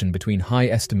contradiction between high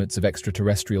estimates of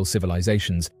extraterrestrial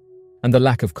civilizations and the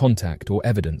lack of contact or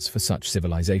evidence for such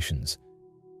civilizations.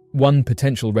 One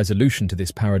potential resolution to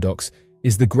this paradox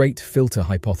is the Great Filter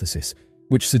hypothesis,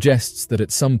 which suggests that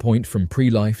at some point from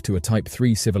pre-life to a Type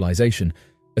 3 civilization,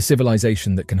 a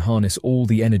civilization that can harness all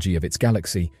the energy of its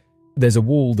galaxy, there's a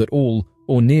wall that all,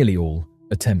 or nearly all,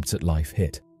 attempts at life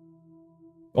hit.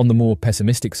 On the more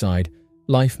pessimistic side,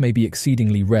 life may be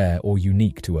exceedingly rare or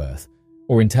unique to Earth,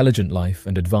 or intelligent life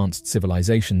and advanced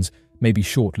civilizations may be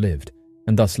short-lived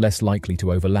and thus less likely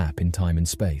to overlap in time and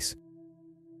space.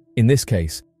 In this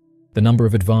case, the number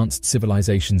of advanced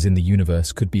civilizations in the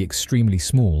universe could be extremely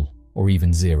small or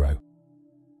even zero.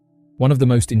 One of the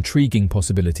most intriguing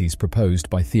possibilities proposed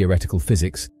by theoretical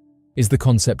physics is the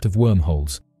concept of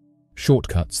wormholes,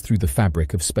 shortcuts through the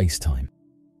fabric of space-time.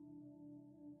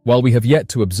 While we have yet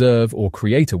to observe or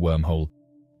create a wormhole,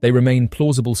 they remain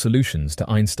plausible solutions to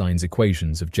Einstein's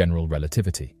equations of general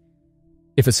relativity.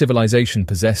 If a civilization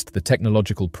possessed the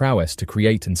technological prowess to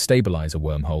create and stabilize a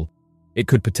wormhole, it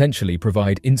could potentially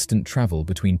provide instant travel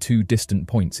between two distant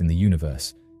points in the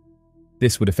universe.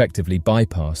 This would effectively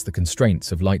bypass the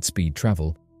constraints of light-speed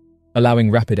travel,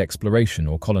 allowing rapid exploration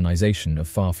or colonization of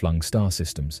far-flung star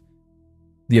systems.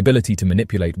 The ability to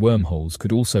manipulate wormholes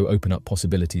could also open up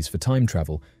possibilities for time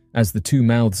travel, as the two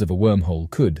mouths of a wormhole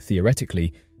could,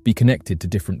 theoretically, be connected to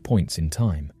different points in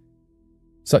time.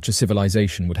 Such a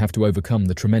civilization would have to overcome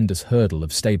the tremendous hurdle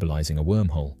of stabilizing a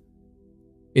wormhole.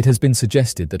 It has been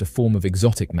suggested that a form of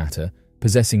exotic matter,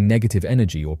 possessing negative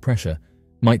energy or pressure,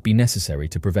 might be necessary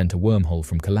to prevent a wormhole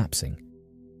from collapsing.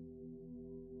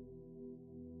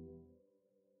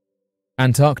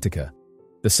 Antarctica,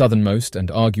 the southernmost and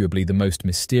arguably the most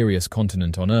mysterious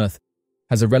continent on Earth,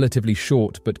 has a relatively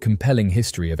short but compelling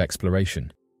history of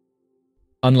exploration.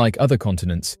 Unlike other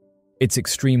continents, its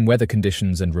extreme weather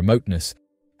conditions and remoteness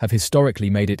have historically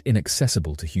made it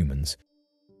inaccessible to humans.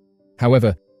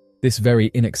 However, this very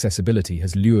inaccessibility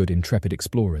has lured intrepid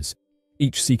explorers,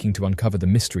 each seeking to uncover the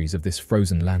mysteries of this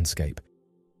frozen landscape.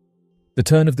 The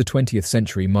turn of the 20th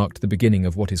century marked the beginning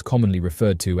of what is commonly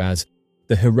referred to as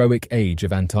the heroic age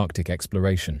of Antarctic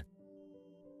exploration.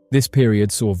 This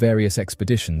period saw various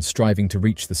expeditions striving to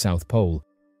reach the South Pole,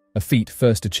 a feat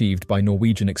first achieved by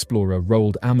Norwegian explorer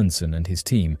Roald Amundsen and his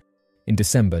team in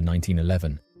December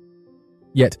 1911.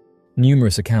 Yet,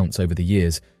 numerous accounts over the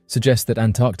years suggest that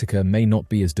Antarctica may not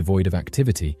be as devoid of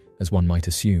activity as one might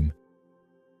assume.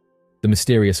 The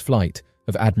mysterious flight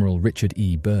of Admiral Richard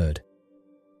E. Byrd.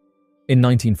 In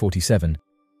 1947,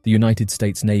 the United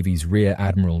States Navy's Rear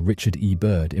Admiral Richard E.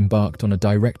 Byrd embarked on a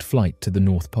direct flight to the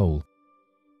North Pole.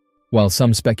 While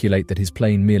some speculate that his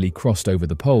plane merely crossed over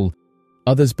the pole,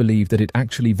 others believe that it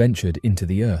actually ventured into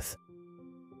the Earth.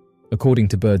 According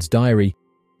to Byrd's diary,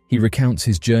 he recounts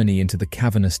his journey into the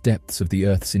cavernous depths of the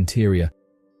Earth's interior,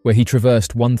 where he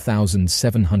traversed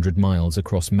 1,700 miles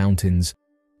across mountains,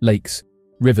 lakes,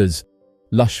 rivers,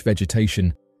 lush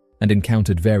vegetation, and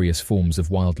encountered various forms of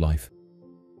wildlife.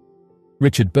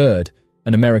 Richard Byrd,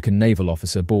 an American naval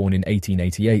officer born in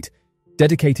 1888,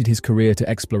 dedicated his career to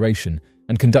exploration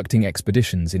and conducting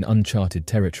expeditions in uncharted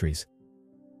territories.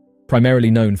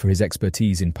 Primarily known for his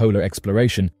expertise in polar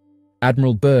exploration,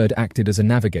 Admiral Byrd acted as a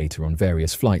navigator on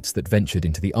various flights that ventured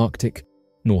into the Arctic,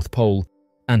 North Pole,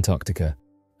 Antarctica,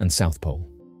 and South Pole.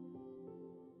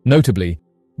 Notably,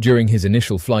 during his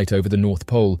initial flight over the North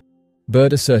Pole,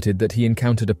 Byrd asserted that he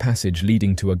encountered a passage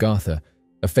leading to Agartha,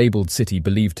 a fabled city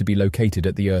believed to be located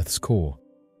at the Earth's core.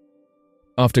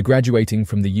 After graduating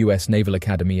from the U.S. Naval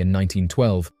Academy in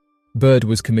 1912, Byrd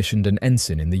was commissioned an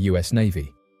ensign in the U.S.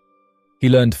 Navy. He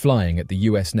learned flying at the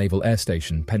U.S. Naval Air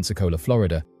Station, Pensacola,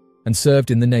 Florida, and served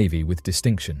in the Navy with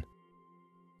distinction.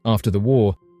 After the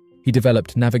war, he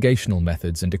developed navigational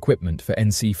methods and equipment for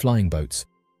NC flying boats,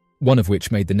 one of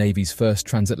which made the Navy's first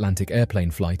transatlantic airplane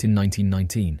flight in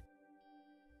 1919.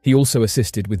 He also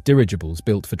assisted with dirigibles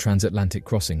built for transatlantic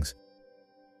crossings.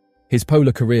 His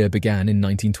polar career began in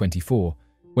 1924,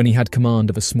 when he had command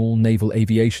of a small naval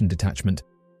aviation detachment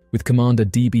with Commander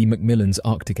D.B. Macmillan's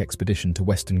Arctic expedition to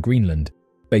western Greenland,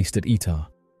 based at Etah.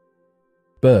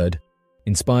 Byrd,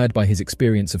 inspired by his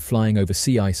experience of flying over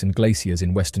sea ice and glaciers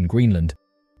in western Greenland,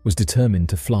 was determined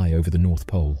to fly over the North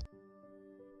Pole.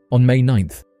 On May 9,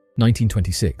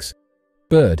 1926,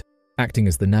 Byrd, acting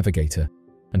as the navigator,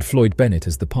 and Floyd Bennett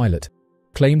as the pilot,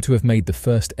 claimed to have made the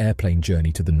first airplane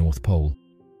journey to the North Pole,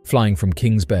 flying from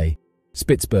Kings Bay,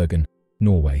 Spitsbergen,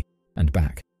 Norway, and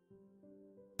back.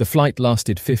 The flight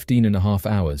lasted 15.5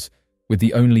 hours, with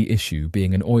the only issue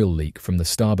being an oil leak from the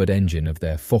starboard engine of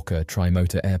their Fokker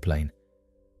trimotor airplane.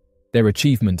 Their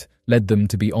achievement led them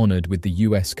to be honored with the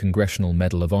U.S. Congressional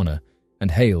Medal of Honor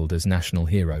and hailed as national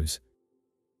heroes.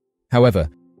 However,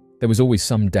 there was always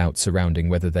some doubt surrounding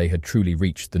whether they had truly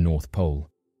reached the North Pole.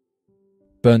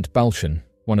 Bernd Balchen,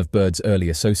 one of Byrd's early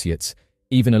associates,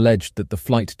 even alleged that the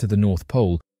flight to the North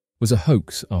Pole was a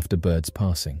hoax after Byrd's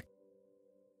passing.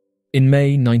 In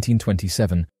May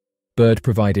 1927, Byrd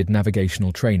provided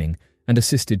navigational training and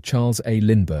assisted Charles A.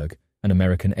 Lindbergh, an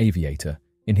American aviator,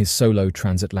 in his solo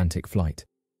transatlantic flight.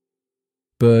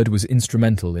 Byrd was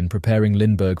instrumental in preparing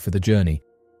Lindbergh for the journey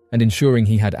and ensuring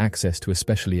he had access to a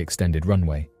specially extended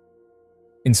runway.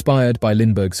 Inspired by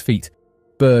Lindbergh's feat,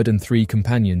 Byrd and 3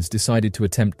 companions decided to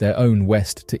attempt their own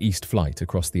west-to-east flight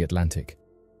across the Atlantic.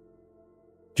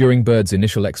 During Byrd's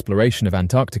initial exploration of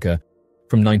Antarctica,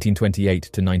 from 1928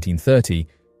 to 1930,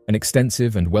 an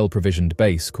extensive and well-provisioned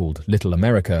base called Little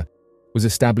America was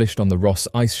established on the Ross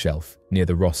Ice Shelf near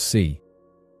the Ross Sea.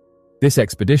 This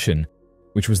expedition,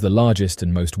 which was the largest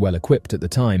and most well-equipped at the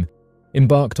time,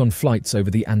 embarked on flights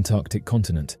over the Antarctic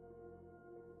continent.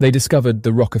 They discovered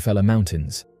the Rockefeller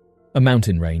Mountains, a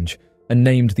mountain range, and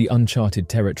named the uncharted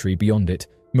territory beyond it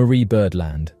Marie Byrd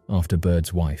Land after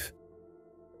Byrd's wife.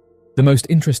 The most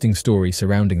interesting story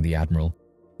surrounding the admiral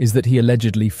is that he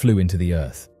allegedly flew into the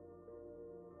Earth.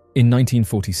 In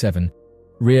 1947,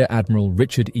 Rear Admiral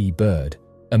Richard E. Byrd,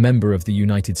 a member of the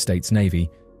United States Navy,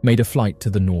 made a flight to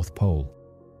the North Pole.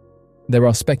 There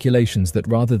are speculations that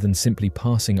rather than simply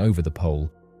passing over the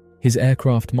pole, his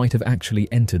aircraft might have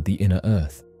actually entered the inner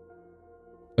Earth.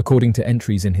 According to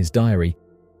entries in his diary,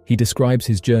 he describes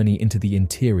his journey into the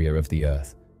interior of the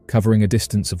Earth, covering a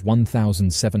distance of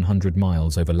 1,700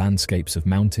 miles over landscapes of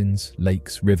mountains,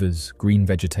 lakes, rivers, green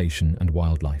vegetation, and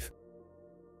wildlife.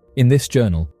 In this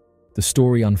journal, the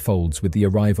story unfolds with the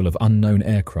arrival of unknown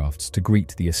aircrafts to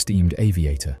greet the esteemed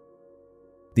aviator.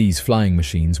 These flying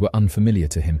machines were unfamiliar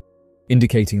to him,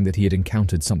 indicating that he had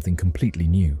encountered something completely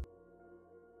new.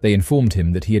 They informed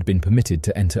him that he had been permitted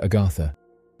to enter Agartha,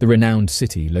 the renowned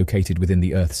city located within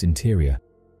the Earth's interior,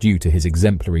 due to his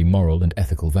exemplary moral and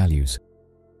ethical values.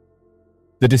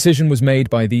 The decision was made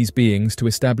by these beings to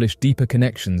establish deeper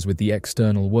connections with the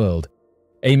external world,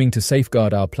 aiming to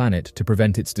safeguard our planet to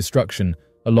prevent its destruction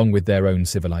along with their own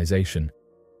civilization.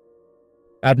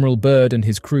 Admiral Byrd and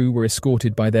his crew were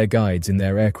escorted by their guides in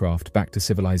their aircraft back to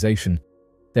civilization,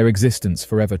 their existence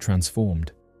forever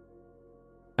transformed.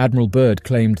 Admiral Byrd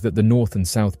claimed that the North and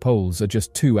South Poles are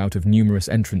just 2 out of numerous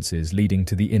entrances leading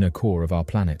to the inner core of our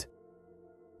planet.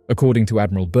 According to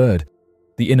Admiral Byrd,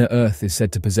 the inner Earth is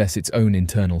said to possess its own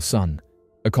internal sun,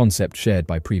 a concept shared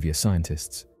by previous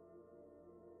scientists.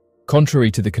 Contrary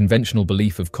to the conventional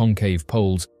belief of concave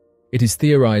poles, it is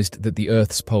theorized that the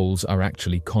Earth's poles are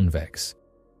actually convex.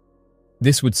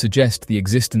 This would suggest the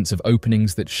existence of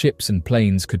openings that ships and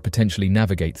planes could potentially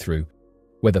navigate through,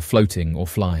 whether floating or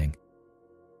flying.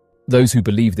 Those who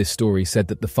believe this story said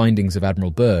that the findings of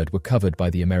Admiral Byrd were covered by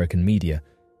the American media,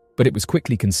 but it was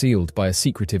quickly concealed by a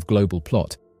secretive global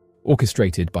plot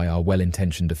orchestrated by our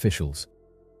well-intentioned officials.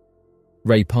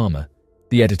 Ray Palmer,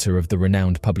 the editor of the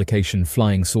renowned publication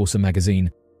Flying Saucer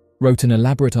magazine, wrote an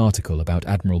elaborate article about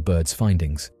Admiral Byrd's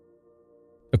findings.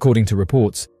 According to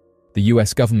reports, the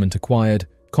US government acquired,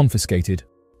 confiscated,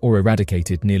 or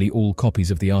eradicated nearly all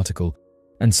copies of the article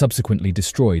and subsequently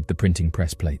destroyed the printing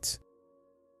press plates.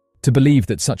 To believe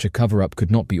that such a cover-up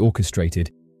could not be orchestrated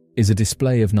is a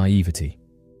display of naivety.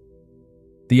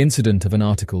 The incident of an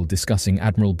article discussing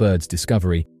Admiral Byrd's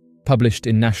discovery, published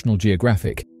in National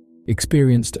Geographic,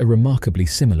 experienced a remarkably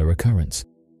similar occurrence.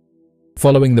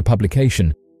 Following the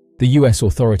publication, the US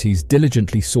authorities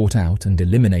diligently sought out and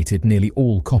eliminated nearly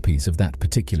all copies of that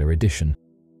particular edition.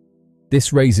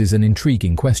 This raises an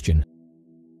intriguing question.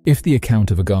 If the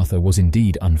account of Agartha was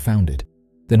indeed unfounded,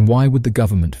 then why would the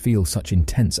government feel such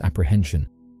intense apprehension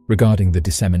regarding the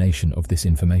dissemination of this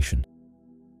information?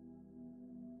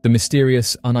 The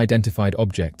mysterious, unidentified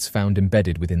objects found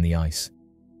embedded within the ice.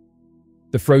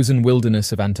 The frozen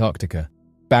wilderness of Antarctica,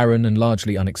 barren and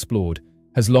largely unexplored,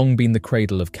 has long been the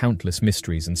cradle of countless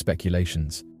mysteries and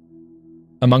speculations.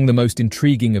 Among the most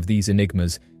intriguing of these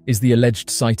enigmas is the alleged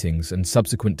sightings and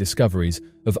subsequent discoveries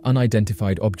of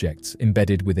unidentified objects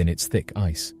embedded within its thick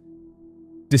ice.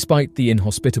 Despite the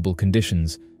inhospitable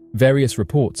conditions, various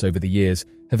reports over the years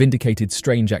have indicated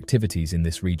strange activities in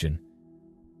this region.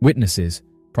 Witnesses,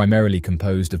 primarily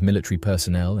composed of military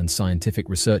personnel and scientific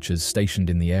researchers stationed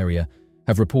in the area,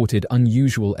 have reported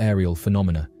unusual aerial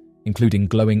phenomena, including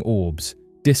glowing orbs,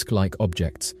 disc-like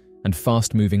objects, and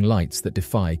fast-moving lights that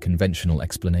defy conventional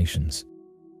explanations.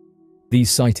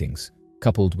 These sightings,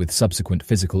 coupled with subsequent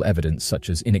physical evidence such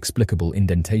as inexplicable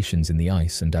indentations in the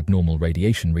ice and abnormal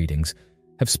radiation readings,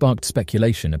 have sparked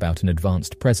speculation about an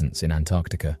advanced presence in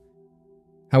Antarctica.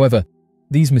 However,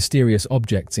 These mysterious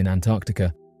objects in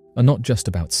Antarctica are not just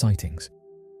about sightings.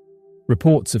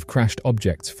 Reports of crashed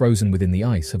objects frozen within the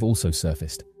ice have also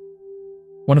surfaced.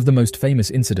 One of the most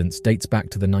famous incidents dates back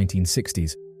to the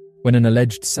 1960s, when an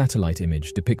alleged satellite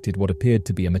image depicted what appeared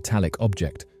to be a metallic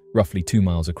object, roughly 2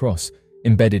 miles across,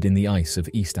 embedded in the ice of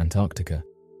East Antarctica.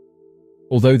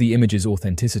 Although the image's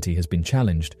authenticity has been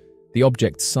challenged, the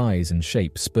object's size and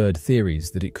shape spurred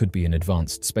theories that it could be an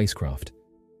advanced spacecraft.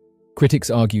 Critics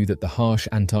argue that the harsh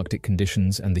Antarctic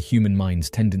conditions and the human mind's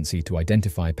tendency to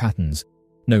identify patterns,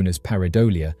 known as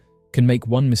pareidolia, can make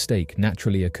one mistake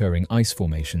naturally occurring ice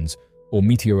formations or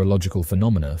meteorological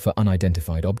phenomena for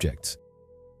unidentified objects.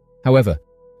 However,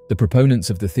 the proponents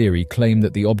of the theory claim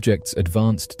that the object's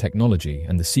advanced technology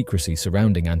and the secrecy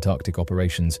surrounding Antarctic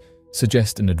operations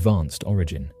suggest an advanced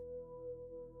origin.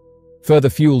 Further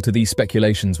fuel to these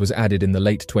speculations was added in the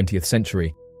late 20th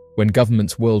century, when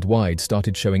governments worldwide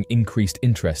started showing increased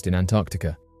interest in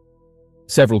Antarctica.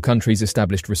 Several countries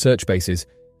established research bases,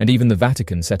 and even the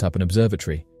Vatican set up an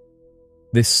observatory.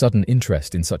 This sudden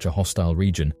interest in such a hostile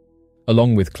region,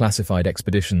 along with classified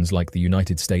expeditions like the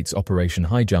United States Operation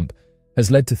Highjump, has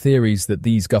led to theories that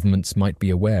these governments might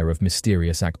be aware of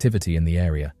mysterious activity in the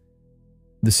area.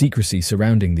 The secrecy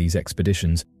surrounding these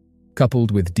expeditions,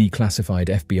 coupled with declassified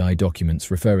FBI documents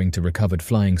referring to recovered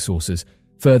flying saucers,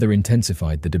 further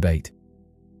intensified the debate.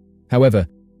 However,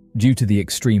 due to the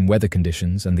extreme weather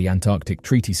conditions and the Antarctic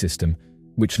Treaty System,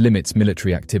 which limits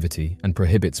military activity and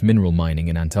prohibits mineral mining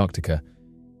in Antarctica,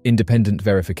 independent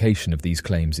verification of these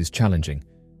claims is challenging,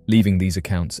 leaving these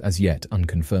accounts as yet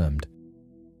unconfirmed.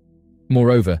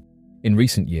 Moreover, in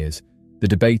recent years, the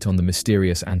debate on the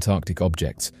mysterious Antarctic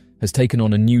objects has taken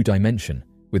on a new dimension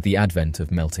with the advent of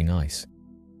melting ice.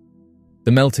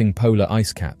 The melting polar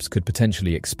ice caps could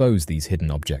potentially expose these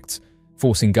hidden objects,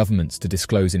 forcing governments to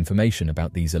disclose information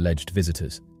about these alleged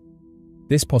visitors.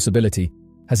 This possibility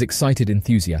has excited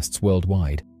enthusiasts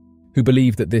worldwide, who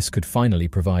believe that this could finally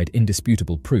provide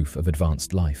indisputable proof of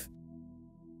advanced life.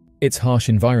 Its harsh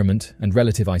environment and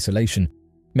relative isolation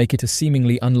make it a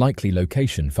seemingly unlikely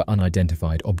location for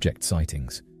unidentified object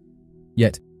sightings.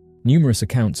 Yet, numerous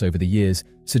accounts over the years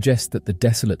suggest that the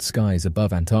desolate skies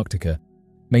above Antarctica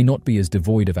may not be as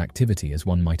devoid of activity as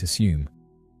one might assume.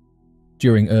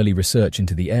 During early research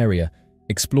into the area,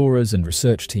 explorers and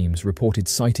research teams reported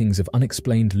sightings of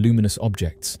unexplained luminous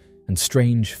objects and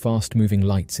strange, fast-moving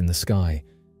lights in the sky,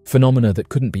 phenomena that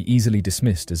couldn't be easily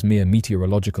dismissed as mere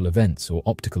meteorological events or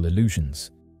optical illusions.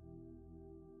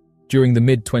 During the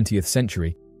mid-20th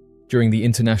century, during the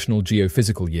International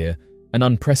Geophysical Year, an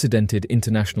unprecedented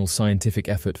international scientific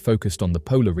effort focused on the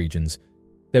polar regions,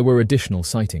 there were additional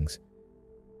sightings.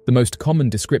 The most common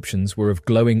descriptions were of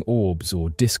glowing orbs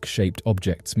or disc-shaped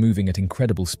objects moving at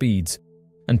incredible speeds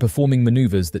and performing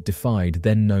maneuvers that defied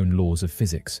then-known laws of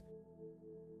physics.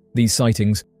 These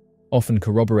sightings, often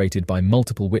corroborated by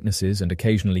multiple witnesses and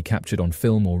occasionally captured on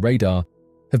film or radar,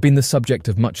 have been the subject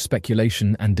of much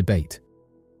speculation and debate.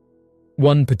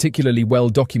 One particularly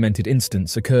well-documented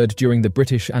instance occurred during the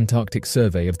British Antarctic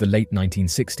Survey of the late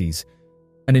 1960s.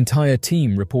 An entire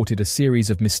team reported a series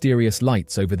of mysterious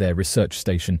lights over their research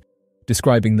station,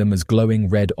 describing them as glowing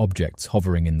red objects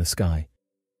hovering in the sky.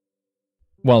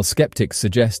 While skeptics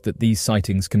suggest that these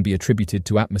sightings can be attributed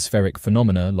to atmospheric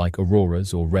phenomena like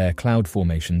auroras or rare cloud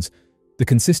formations, the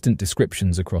consistent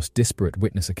descriptions across disparate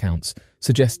witness accounts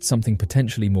suggest something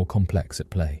potentially more complex at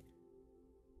play.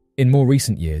 In more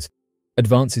recent years,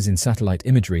 advances in satellite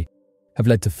imagery have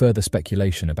led to further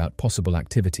speculation about possible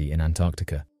activity in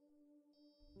Antarctica.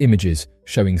 Images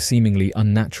showing seemingly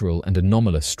unnatural and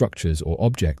anomalous structures or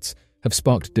objects have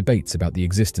sparked debates about the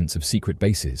existence of secret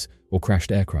bases or crashed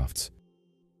aircrafts.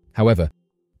 However,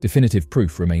 definitive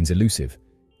proof remains elusive,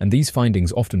 and these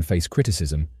findings often face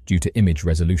criticism due to image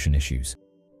resolution issues.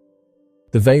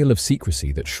 The veil of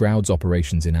secrecy that shrouds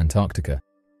operations in Antarctica,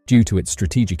 due to its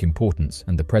strategic importance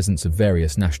and the presence of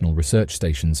various national research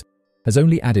stations, has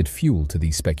only added fuel to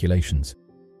these speculations.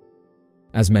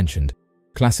 As mentioned,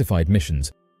 classified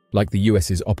missions, like the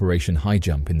US's Operation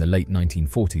Highjump in the late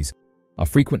 1940s, are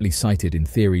frequently cited in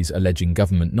theories alleging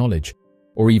government knowledge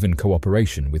or even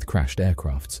cooperation with crashed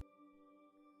aircrafts.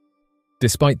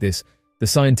 Despite this, the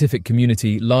scientific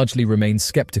community largely remains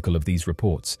skeptical of these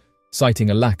reports, citing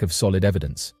a lack of solid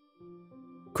evidence.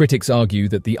 Critics argue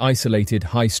that the isolated,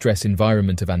 high-stress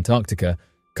environment of Antarctica,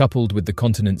 coupled with the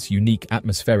continent's unique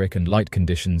atmospheric and light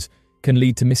conditions, can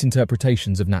lead to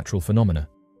misinterpretations of natural phenomena.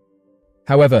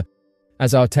 However,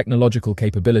 as our technological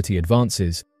capability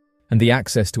advances and the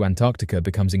access to Antarctica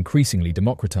becomes increasingly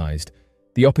democratized,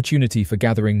 the opportunity for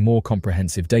gathering more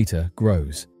comprehensive data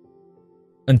grows.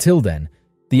 Until then,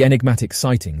 The enigmatic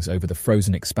sightings over the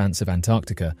frozen expanse of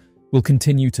Antarctica will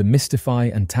continue to mystify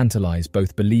and tantalize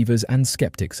both believers and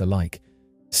skeptics alike,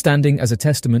 standing as a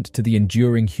testament to the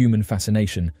enduring human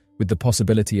fascination with the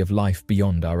possibility of life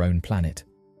beyond our own planet.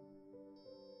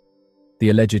 The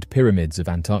alleged pyramids of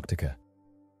Antarctica.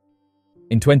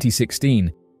 In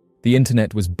 2016, the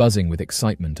internet was buzzing with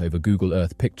excitement over Google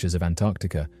Earth pictures of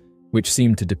Antarctica, which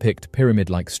seemed to depict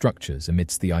pyramid-like structures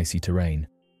amidst the icy terrain.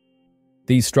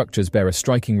 These structures bear a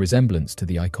striking resemblance to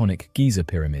the iconic Giza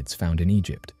pyramids found in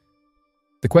Egypt.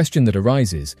 The question that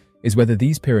arises is whether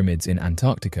these pyramids in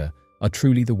Antarctica are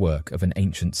truly the work of an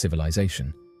ancient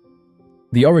civilization.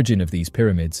 The origin of these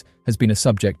pyramids has been a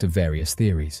subject of various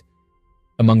theories.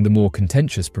 Among the more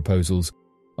contentious proposals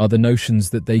are the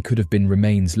notions that they could have been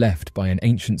remains left by an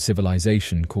ancient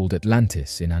civilization called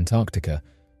Atlantis in Antarctica,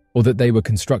 or that they were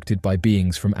constructed by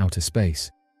beings from outer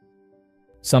space.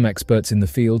 Some experts in the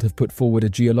field have put forward a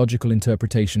geological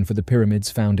interpretation for the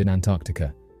pyramids found in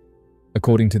Antarctica.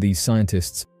 According to these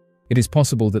scientists, it is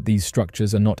possible that these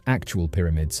structures are not actual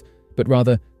pyramids, but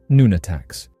rather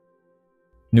nunataks.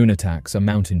 Nunataks are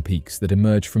mountain peaks that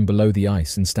emerge from below the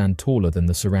ice and stand taller than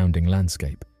the surrounding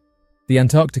landscape. The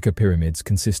Antarctica pyramids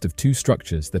consist of two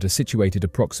structures that are situated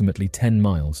approximately 10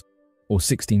 miles, or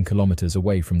 16 kilometers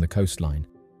away from the coastline.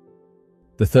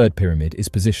 The third pyramid is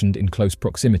positioned in close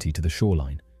proximity to the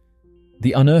shoreline.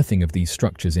 The unearthing of these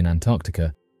structures in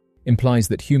Antarctica implies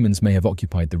that humans may have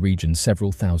occupied the region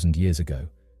several thousand years ago.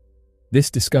 This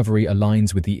discovery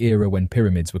aligns with the era when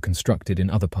pyramids were constructed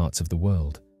in other parts of the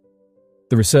world.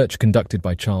 The research conducted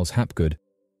by Charles Hapgood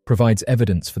provides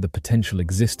evidence for the potential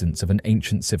existence of an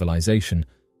ancient civilization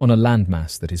on a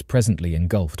landmass that is presently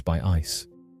engulfed by ice.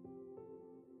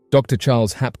 Dr.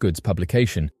 Charles Hapgood's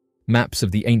publication, Maps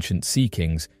of the Ancient Sea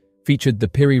Kings, featured the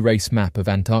Piri Reis map of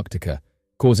Antarctica,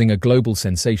 causing a global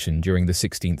sensation during the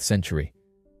 16th century.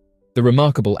 The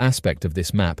remarkable aspect of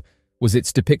this map was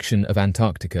its depiction of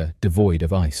Antarctica devoid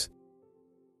of ice.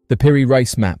 The Piri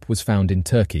Reis map was found in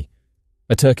Turkey.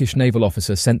 A Turkish naval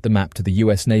officer sent the map to the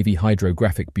US Navy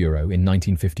Hydrographic Bureau in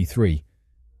 1953.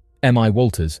 M.I.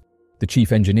 Walters, the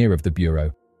chief engineer of the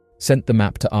bureau, sent the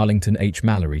map to Arlington H.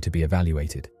 Mallory to be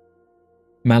evaluated.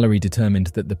 Mallory determined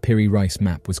that the Piri Reis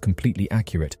map was completely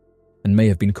accurate and may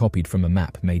have been copied from a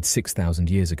map made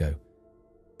 6,000 years ago.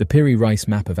 The Piri Reis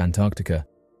map of Antarctica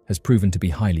has proven to be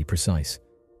highly precise.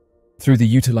 Through the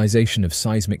utilization of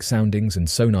seismic soundings and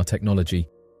sonar technology,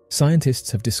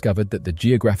 scientists have discovered that the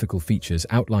geographical features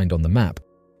outlined on the map,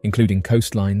 including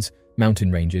coastlines,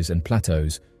 mountain ranges and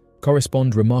plateaus,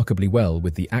 correspond remarkably well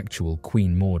with the actual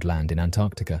Queen Maud Land in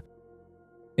Antarctica.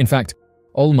 In fact,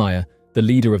 Ohlmeyer, the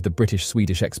leader of the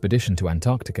British-Swedish expedition to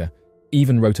Antarctica,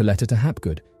 even wrote a letter to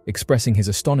Hapgood expressing his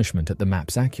astonishment at the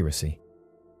map's accuracy.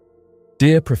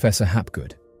 Dear Professor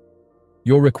Hapgood,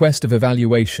 your request of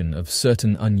evaluation of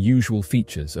certain unusual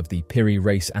features of the Piri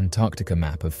Reis Antarctica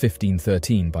map of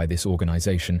 1513 by this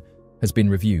organization has been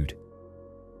reviewed.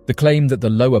 The claim that the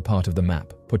lower part of the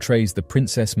map portrays the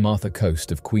Princess Martha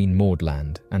coast of Queen Maud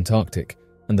Land, Antarctic,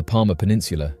 and the Palmer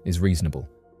Peninsula is reasonable.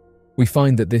 We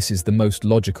find that this is the most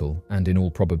logical and, in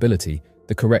all probability,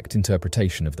 the correct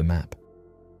interpretation of the map.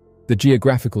 The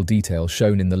geographical detail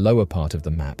shown in the lower part of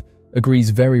the map agrees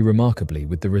very remarkably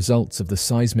with the results of the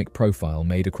seismic profile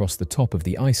made across the top of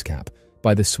the ice cap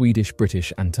by the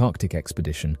Swedish-British Antarctic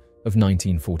expedition of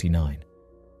 1949.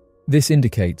 This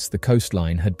indicates the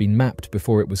coastline had been mapped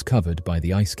before it was covered by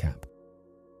the ice cap.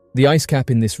 The ice cap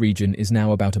in this region is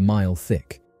now about a mile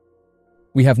thick.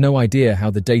 We have no idea how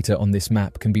the data on this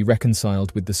map can be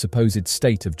reconciled with the supposed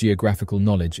state of geographical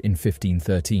knowledge in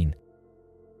 1513.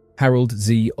 Harold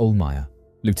Z. Ohlmeyer,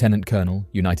 Lieutenant Colonel,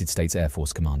 United States Air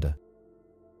Force Commander.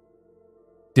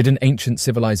 Did an ancient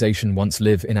civilization once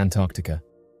live in Antarctica?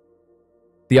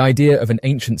 The idea of an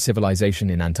ancient civilization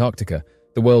in Antarctica,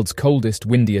 the world's coldest,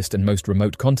 windiest, and most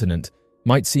remote continent,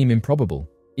 might seem improbable,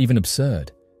 even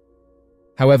absurd.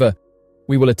 However,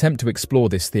 we will attempt to explore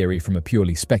this theory from a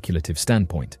purely speculative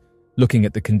standpoint, looking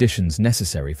at the conditions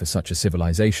necessary for such a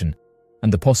civilization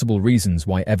and the possible reasons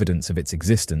why evidence of its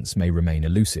existence may remain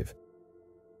elusive.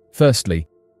 Firstly,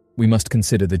 we must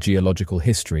consider the geological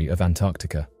history of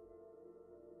Antarctica.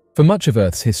 For much of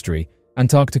Earth's history,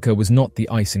 Antarctica was not the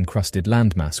ice-encrusted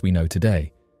landmass we know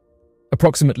today.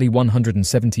 Approximately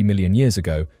 170 million years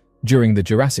ago, during the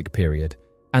Jurassic period,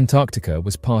 Antarctica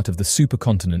was part of the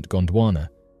supercontinent Gondwana,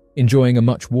 enjoying a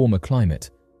much warmer climate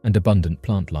and abundant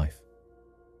plant life.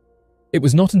 It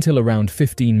was not until around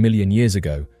 15 million years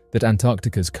ago that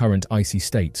Antarctica's current icy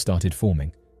state started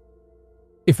forming.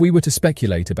 If we were to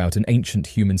speculate about an ancient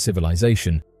human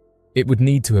civilization, it would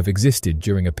need to have existed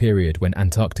during a period when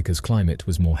Antarctica's climate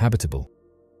was more habitable.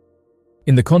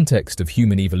 In the context of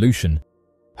human evolution,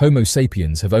 Homo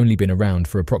sapiens have only been around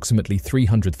for approximately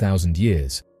 300,000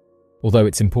 years, although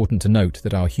it's important to note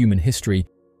that our human history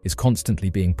is constantly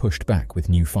being pushed back with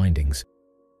new findings.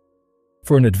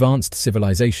 For an advanced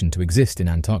civilization to exist in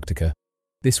Antarctica,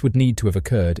 this would need to have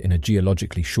occurred in a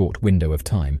geologically short window of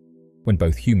time when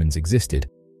both humans existed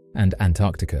and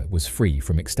Antarctica was free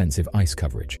from extensive ice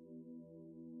coverage.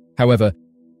 However,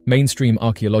 mainstream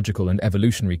archaeological and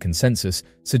evolutionary consensus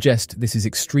suggest this is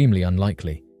extremely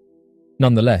unlikely.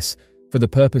 Nonetheless, for the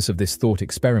purpose of this thought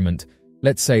experiment,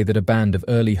 let's say that a band of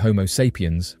early Homo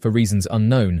sapiens, for reasons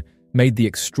unknown, made the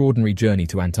extraordinary journey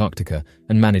to Antarctica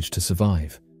and managed to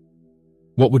survive.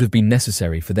 What would have been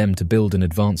necessary for them to build an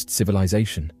advanced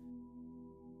civilization?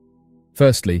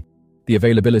 Firstly, the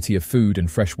availability of food and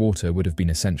fresh water would have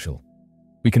been essential.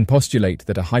 We can postulate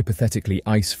that a hypothetically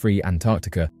ice-free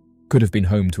Antarctica could have been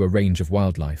home to a range of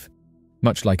wildlife,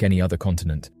 much like any other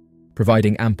continent,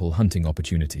 providing ample hunting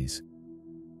opportunities.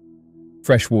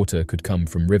 Fresh water could come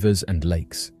from rivers and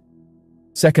lakes.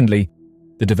 Secondly,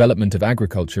 the development of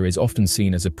agriculture is often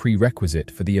seen as a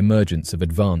prerequisite for the emergence of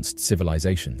advanced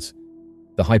civilizations.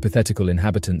 The hypothetical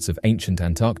inhabitants of ancient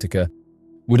Antarctica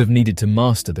would have needed to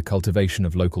master the cultivation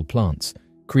of local plants,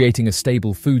 creating a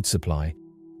stable food supply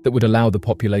that would allow the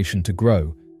population to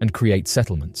grow and create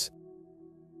settlements.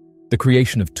 The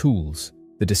creation of tools,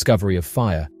 the discovery of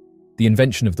fire, the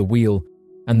invention of the wheel,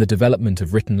 and the development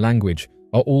of written language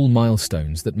are all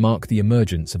milestones that mark the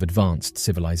emergence of advanced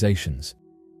civilizations.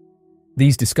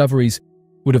 These discoveries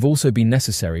would have also been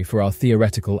necessary for our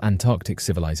theoretical Antarctic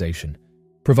civilization,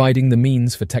 providing the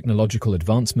means for technological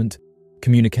advancement,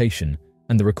 communication,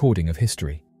 and the recording of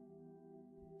history.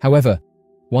 However,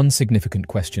 one significant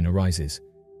question arises.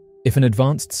 If an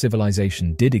advanced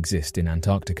civilization did exist in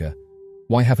Antarctica,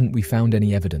 why haven't we found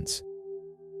any evidence?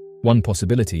 One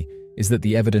possibility is that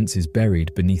the evidence is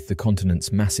buried beneath the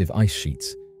continent's massive ice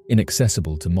sheets,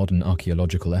 inaccessible to modern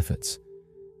archaeological efforts.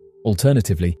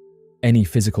 Alternatively, any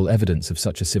physical evidence of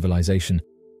such a civilization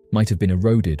might have been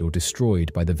eroded or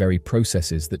destroyed by the very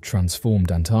processes that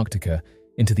transformed Antarctica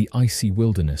into the icy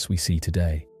wilderness we see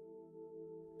today.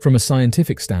 From a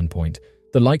scientific standpoint,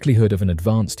 the likelihood of an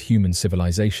advanced human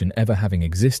civilization ever having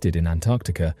existed in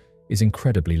Antarctica is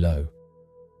incredibly low.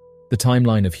 The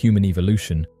timeline of human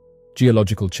evolution,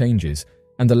 geological changes,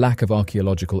 and the lack of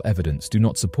archaeological evidence do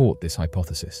not support this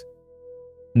hypothesis.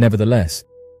 Nevertheless,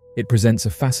 it presents a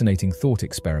fascinating thought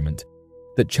experiment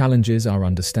that challenges our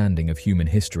understanding of human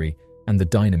history and the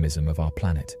dynamism of our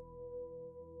planet.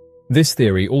 This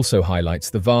theory also highlights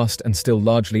the vast and still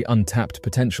largely untapped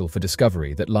potential for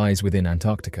discovery that lies within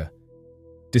Antarctica.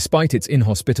 Despite its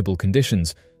inhospitable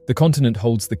conditions, the continent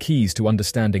holds the keys to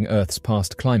understanding Earth's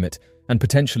past climate and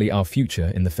potentially our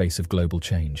future in the face of global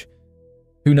change.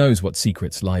 Who knows what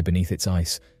secrets lie beneath its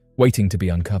ice, waiting to be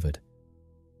uncovered?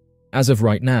 As of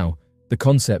right now, the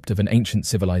concept of an ancient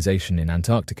civilization in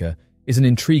Antarctica is an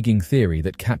intriguing theory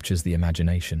that captures the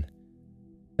imagination.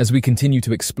 As we continue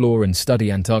to explore and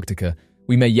study Antarctica,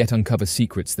 we may yet uncover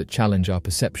secrets that challenge our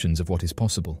perceptions of what is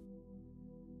possible.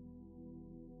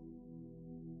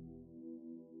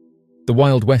 The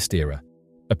Wild West era,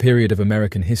 a period of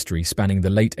American history spanning the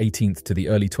late 18th to the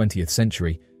early 20th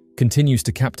century, continues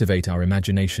to captivate our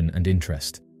imagination and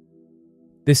interest.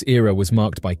 This era was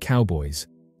marked by cowboys,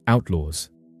 outlaws,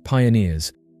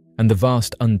 pioneers, and the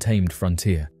vast untamed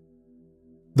frontier.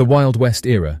 The Wild West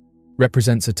era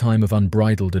represents a time of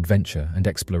unbridled adventure and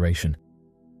exploration.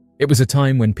 It was a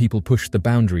time when people pushed the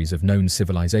boundaries of known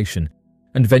civilization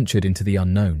and ventured into the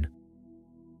unknown.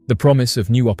 The promise of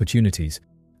new opportunities,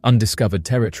 undiscovered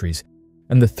territories,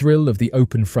 and the thrill of the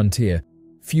open frontier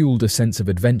fueled a sense of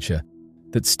adventure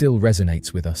that still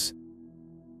resonates with us.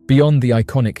 Beyond the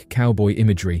iconic cowboy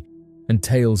imagery and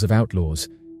tales of outlaws,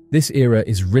 this era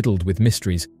is riddled with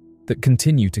mysteries that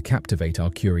continue to captivate our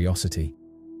curiosity.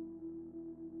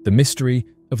 The mystery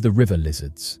of the river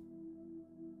lizards.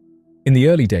 In the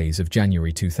early days of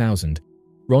January 2000,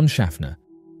 Ron Schaffner,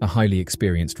 a highly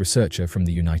experienced researcher from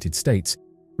the United States,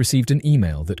 received an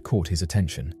email that caught his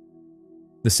attention.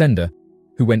 The sender,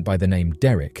 who went by the name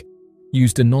Derek,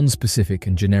 used a non-specific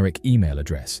and generic email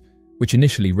address, which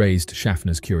initially raised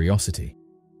Schaffner's curiosity.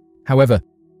 However,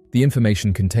 the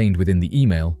information contained within the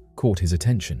email caught his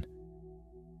attention.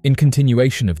 In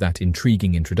continuation of that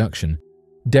intriguing introduction,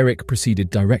 Derek proceeded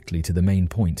directly to the main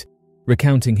point,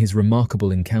 recounting his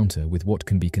remarkable encounter with what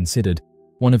can be considered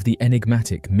one of the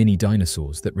enigmatic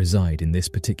mini-dinosaurs that reside in this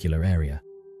particular area.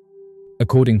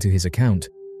 According to his account,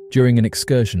 during an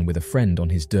excursion with a friend on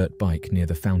his dirt bike near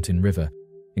the Fountain River,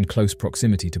 in close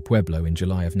proximity to Pueblo in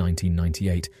July of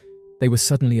 1998, they were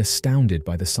suddenly astounded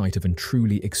by the sight of a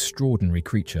truly extraordinary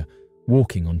creature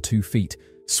walking on 2 feet,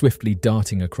 swiftly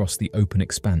darting across the open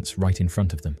expanse right in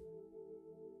front of them.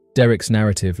 Derek's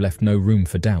narrative left no room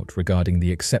for doubt regarding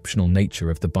the exceptional nature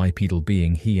of the bipedal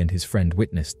being he and his friend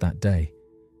witnessed that day.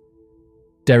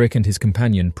 Derek and his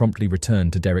companion promptly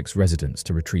returned to Derek's residence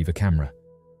to retrieve a camera.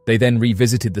 They then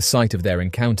revisited the site of their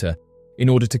encounter in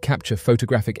order to capture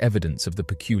photographic evidence of the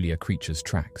peculiar creature's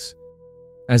tracks.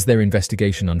 As their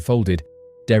investigation unfolded,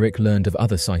 Derek learned of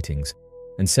other sightings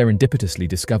and serendipitously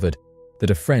discovered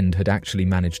that a friend had actually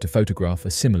managed to photograph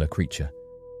a similar creature.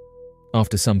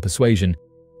 After some persuasion,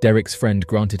 Derek's friend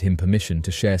granted him permission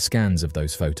to share scans of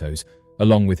those photos,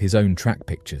 along with his own track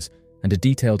pictures and a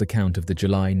detailed account of the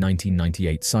July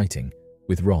 1998 sighting,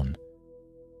 with Ron.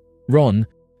 Ron,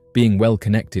 being well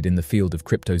connected in the field of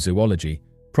cryptozoology,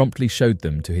 promptly showed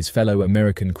them to his fellow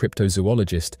American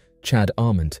cryptozoologist Chad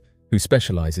Arment, who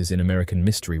specializes in American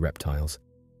mystery reptiles.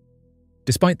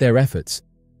 Despite their efforts,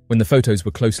 when the photos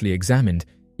were closely examined,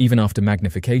 even after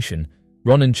magnification,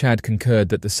 Ron and Chad concurred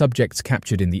that the subjects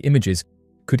captured in the images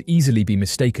could easily be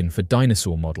mistaken for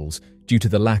dinosaur models due to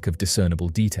the lack of discernible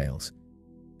details.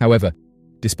 However,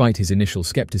 despite his initial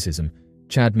skepticism,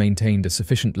 Chad maintained a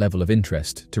sufficient level of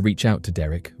interest to reach out to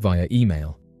Derek via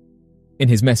email. In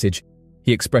his message,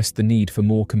 he expressed the need for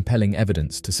more compelling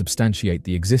evidence to substantiate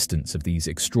the existence of these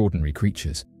extraordinary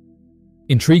creatures.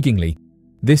 Intriguingly,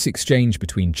 this exchange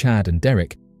between Chad and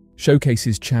Derek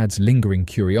showcases Chad's lingering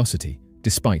curiosity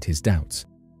despite his doubts.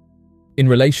 In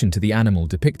relation to the animal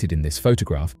depicted in this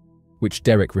photograph, which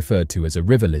Derek referred to as a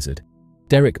river lizard,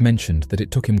 Derek mentioned that it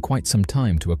took him quite some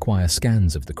time to acquire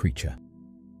scans of the creature.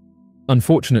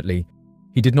 Unfortunately,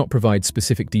 he did not provide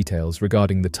specific details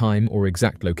regarding the time or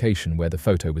exact location where the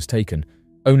photo was taken,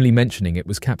 only mentioning it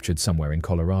was captured somewhere in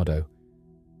Colorado.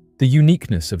 The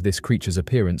uniqueness of this creature's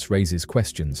appearance raises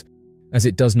questions, as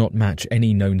it does not match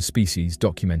any known species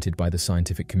documented by the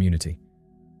scientific community.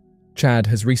 Chad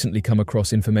has recently come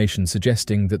across information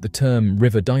suggesting that the term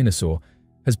river dinosaur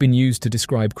has been used to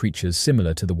describe creatures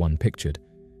similar to the one pictured.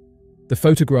 The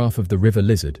photograph of the river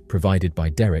lizard provided by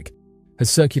Derek has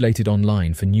circulated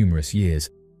online for numerous years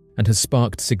and has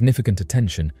sparked significant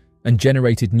attention and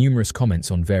generated numerous comments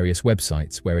on various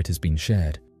websites where it has been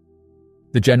shared.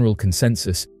 The general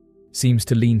consensus seems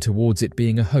to lean towards it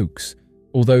being a hoax,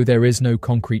 although there is no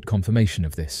concrete confirmation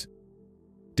of this.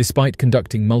 Despite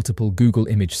conducting multiple Google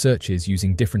image searches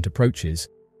using different approaches,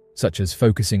 such as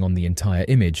focusing on the entire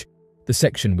image, the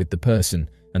section with the person,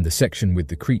 and the section with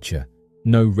the creature,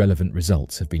 no relevant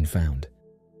results have been found.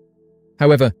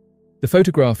 However, the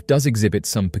photograph does exhibit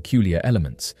some peculiar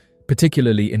elements,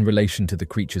 particularly in relation to the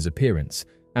creature's appearance,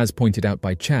 as pointed out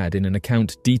by Chad in an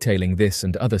account detailing this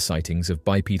and other sightings of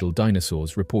bipedal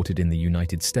dinosaurs reported in the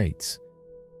United States.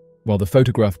 While the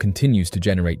photograph continues to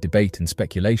generate debate and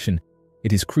speculation,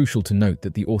 it is crucial to note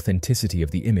that the authenticity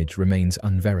of the image remains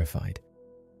unverified.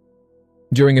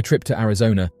 During a trip to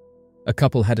Arizona, a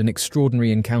couple had an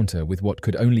extraordinary encounter with what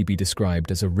could only be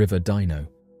described as a river dino.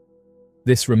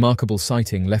 This remarkable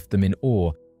sighting left them in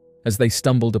awe as they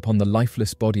stumbled upon the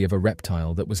lifeless body of a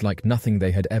reptile that was like nothing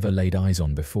they had ever laid eyes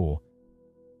on before.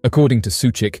 According to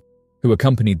Suchik, who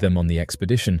accompanied them on the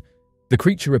expedition, the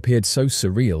creature appeared so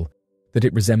surreal that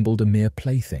it resembled a mere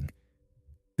plaything.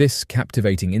 This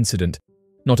captivating incident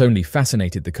not only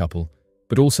fascinated the couple,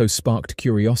 but also sparked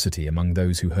curiosity among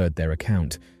those who heard their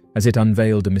account, as it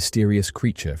unveiled a mysterious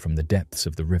creature from the depths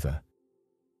of the river.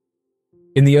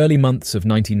 In the early months of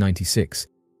 1996,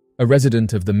 a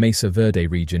resident of the Mesa Verde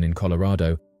region in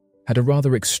Colorado had a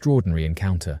rather extraordinary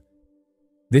encounter.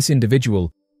 This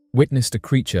individual witnessed a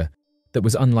creature that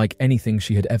was unlike anything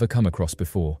she had ever come across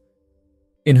before.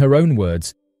 In her own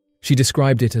words, she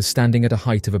described it as standing at a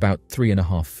height of about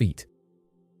 3.5 feet.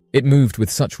 It moved with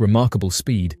such remarkable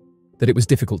speed that it was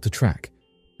difficult to track,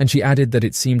 and she added that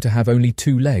it seemed to have only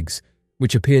 2 legs,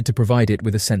 which appeared to provide it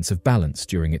with a sense of balance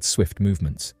during its swift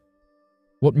movements.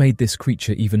 What made this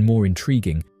creature even more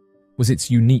intriguing was its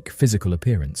unique physical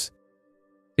appearance.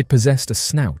 It possessed a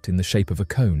snout in the shape of a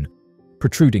cone,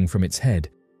 protruding from its head,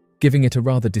 giving it a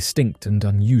rather distinct and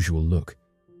unusual look.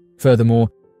 Furthermore,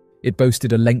 it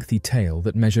boasted a lengthy tail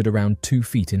that measured around 2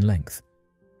 feet in length.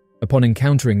 Upon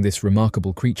encountering this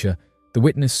remarkable creature, the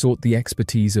witness sought the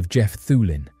expertise of Jeff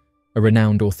Thulin, a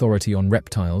renowned authority on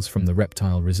reptiles from the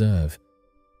Reptile Reserve.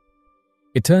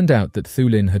 It turned out that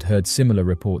Thulin had heard similar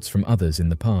reports from others in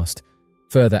the past,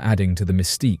 further adding to the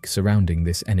mystique surrounding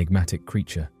this enigmatic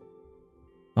creature.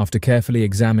 After carefully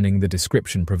examining the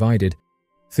description provided,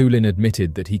 Thulin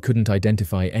admitted that he couldn't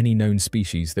identify any known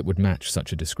species that would match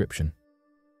such a description.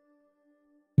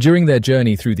 During their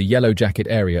journey through the Yellow Jacket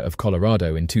area of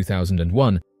Colorado in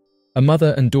 2001, a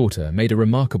mother and daughter made a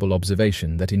remarkable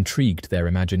observation that intrigued their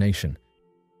imagination.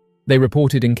 They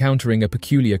reported encountering a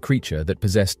peculiar creature that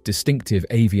possessed distinctive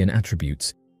avian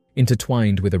attributes,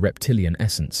 intertwined with a reptilian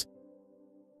essence.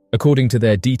 According to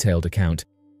their detailed account,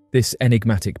 this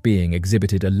enigmatic being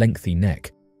exhibited a lengthy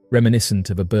neck,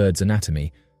 reminiscent of a bird's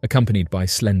anatomy, accompanied by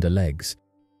slender legs.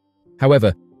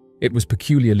 However, it was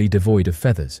peculiarly devoid of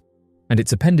feathers, and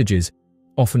its appendages,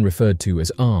 often referred to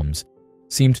as arms,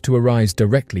 seemed to arise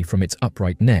directly from its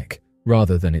upright neck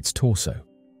rather than its torso.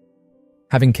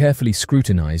 Having carefully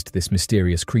scrutinized this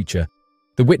mysterious creature,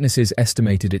 the witnesses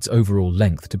estimated its overall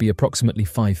length to be approximately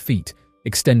 5 feet,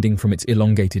 extending from its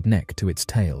elongated neck to its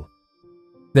tail.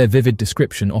 Their vivid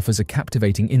description offers a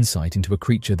captivating insight into a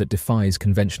creature that defies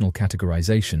conventional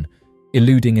categorization,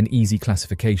 eluding an easy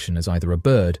classification as either a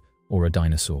bird or a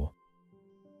dinosaur.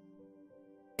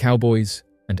 Cowboys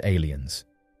and aliens.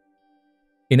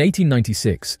 In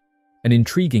 1896, an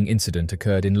intriguing incident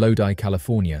occurred in Lodi,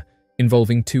 California,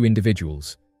 involving 2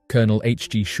 individuals, Colonel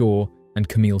H.G. Shaw and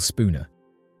Camille Spooner.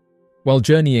 While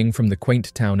journeying from the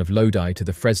quaint town of Lodi to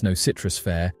the Fresno Citrus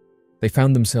Fair, they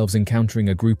found themselves encountering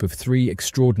a group of 3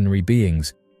 extraordinary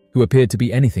beings who appeared to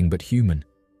be anything but human.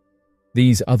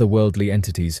 These otherworldly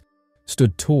entities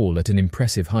stood tall at an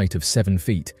impressive height of 7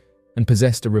 feet and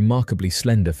possessed a remarkably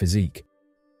slender physique.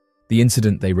 The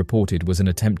incident they reported was an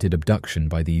attempted abduction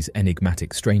by these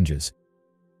enigmatic strangers.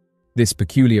 This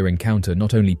peculiar encounter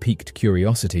not only piqued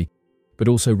curiosity, but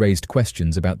also raised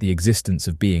questions about the existence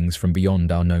of beings from beyond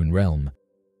our known realm.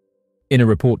 In a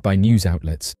report by news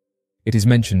outlets, it is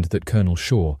mentioned that Colonel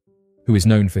Shaw, who is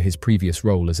known for his previous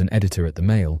role as an editor at the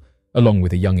Mail, along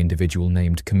with a young individual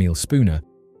named Camille Spooner,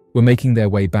 were making their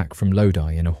way back from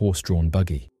Lodi in a horse-drawn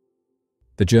buggy.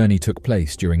 The journey took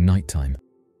place during nighttime,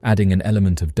 adding an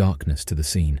element of darkness to the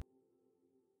scene.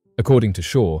 According to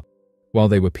Shaw, while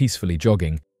they were peacefully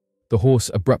jogging, the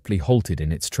horse abruptly halted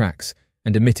in its tracks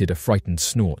and emitted a frightened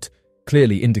snort,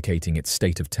 clearly indicating its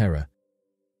state of terror.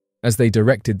 As they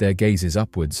directed their gazes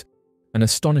upwards, an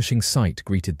astonishing sight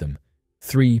greeted them: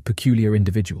 3 peculiar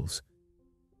individuals.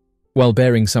 While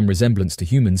bearing some resemblance to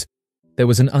humans, there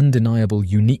was an undeniable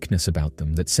uniqueness about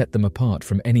them that set them apart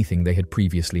from anything they had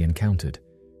previously encountered.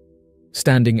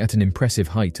 Standing at an impressive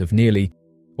height of nearly,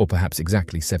 or perhaps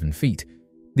exactly 7 feet,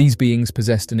 these beings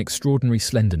possessed an extraordinary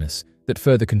slenderness that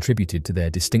further contributed to their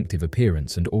distinctive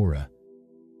appearance and aura.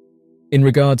 In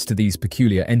regards to these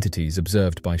peculiar entities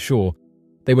observed by Shaw,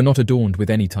 they were not adorned with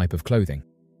any type of clothing.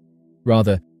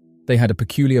 Rather, they had a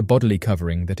peculiar bodily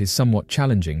covering that is somewhat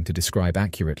challenging to describe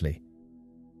accurately.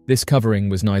 This covering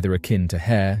was neither akin to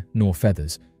hair nor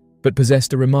feathers, but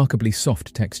possessed a remarkably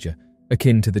soft texture,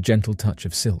 akin to the gentle touch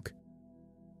of silk.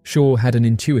 Shaw had an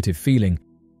intuitive feeling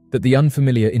that the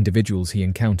unfamiliar individuals he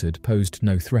encountered posed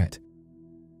no threat.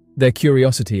 Their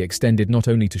curiosity extended not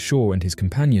only to Shaw and his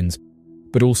companions,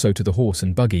 but also to the horse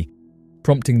and buggy,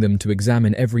 prompting them to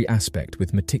examine every aspect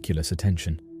with meticulous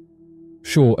attention.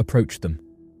 Shaw approached them.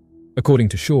 According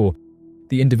to Shaw,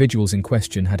 the individuals in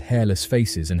question had hairless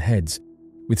faces and heads,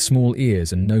 with small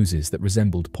ears and noses that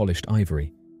resembled polished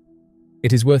ivory.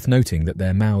 It is worth noting that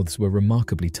their mouths were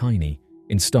remarkably tiny,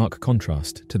 in stark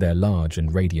contrast to their large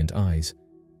and radiant eyes.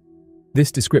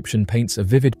 This description paints a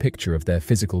vivid picture of their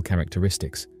physical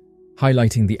characteristics,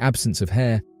 highlighting the absence of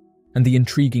hair and the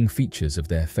intriguing features of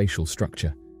their facial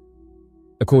structure.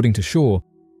 According to Shaw,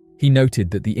 he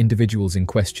noted that the individuals in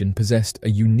question possessed a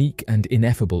unique and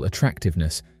ineffable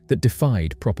attractiveness that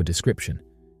defied proper description.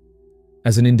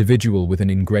 As an individual with an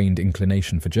ingrained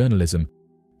inclination for journalism,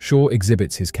 Shaw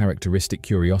exhibits his characteristic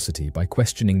curiosity by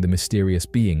questioning the mysterious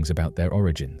beings about their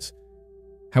origins.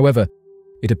 However,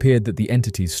 it appeared that the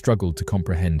entities struggled to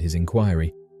comprehend his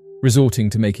inquiry,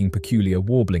 resorting to making peculiar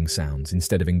warbling sounds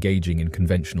instead of engaging in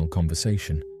conventional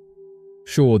conversation.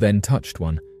 Shaw then touched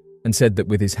one and said that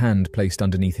with his hand placed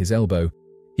underneath his elbow,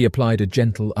 he applied a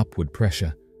gentle upward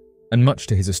pressure, and much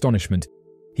to his astonishment,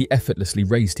 he effortlessly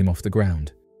raised him off the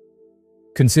ground.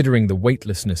 Considering the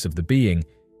weightlessness of the being,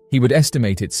 he would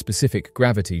estimate its specific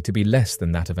gravity to be less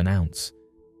than that of an ounce.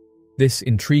 This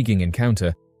intriguing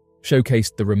encounter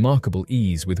showcased the remarkable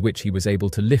ease with which he was able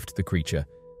to lift the creature,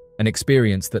 an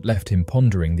experience that left him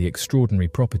pondering the extraordinary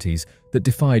properties that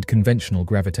defied conventional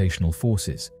gravitational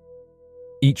forces.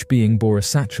 Each being bore a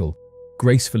satchel,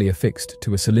 gracefully affixed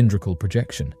to a cylindrical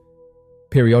projection.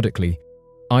 Periodically,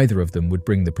 either of them would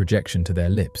bring the projection to their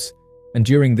lips, and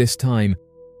during this time,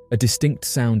 a distinct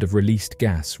sound of released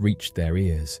gas reached their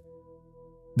ears.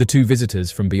 The 2 visitors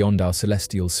from beyond our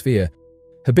celestial sphere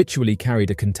habitually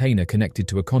carried a container connected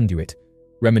to a conduit,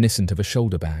 reminiscent of a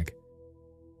shoulder bag.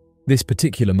 This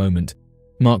particular moment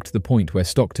marked the point where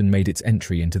Stockton made its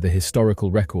entry into the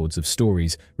historical records of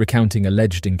stories recounting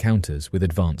alleged encounters with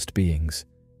advanced beings.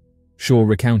 Shaw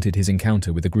recounted his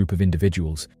encounter with a group of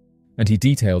individuals, and he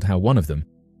detailed how one of them,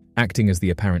 acting as the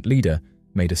apparent leader,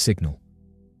 made a signal.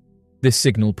 This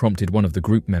signal prompted one of the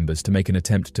group members to make an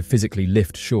attempt to physically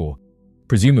lift Shaw,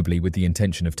 presumably with the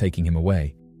intention of taking him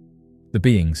away. The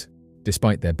beings,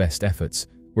 despite their best efforts,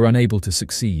 were unable to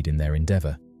succeed in their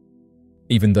endeavor.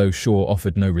 Even though Shaw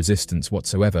offered no resistance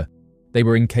whatsoever, they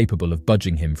were incapable of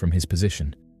budging him from his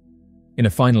position. In a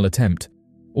final attempt,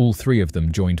 all three of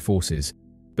them joined forces,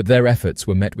 but their efforts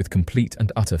were met with complete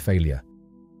and utter failure.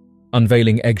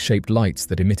 Unveiling egg-shaped lights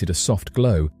that emitted a soft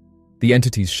glow, the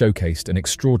entities showcased an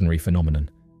extraordinary phenomenon,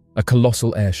 a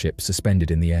colossal airship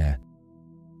suspended in the air.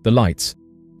 The lights,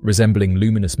 resembling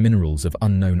luminous minerals of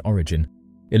unknown origin,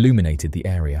 illuminated the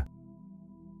area.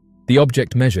 The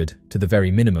object measured, to the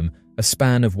very minimum, a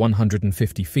span of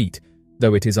 150 feet,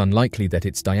 though it is unlikely that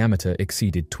its diameter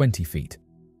exceeded 20 feet.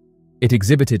 It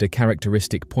exhibited a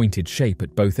characteristic pointed shape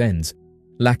at both ends,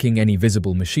 lacking any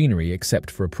visible machinery except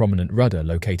for a prominent rudder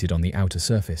located on the outer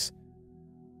surface.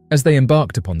 As they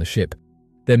embarked upon the ship,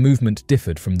 their movement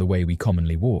differed from the way we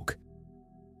commonly walk.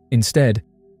 Instead,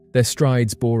 their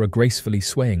strides bore a gracefully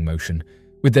swaying motion,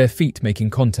 with their feet making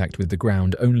contact with the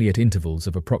ground only at intervals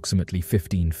of approximately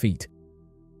 15 feet.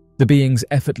 The beings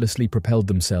effortlessly propelled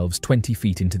themselves 20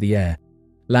 feet into the air,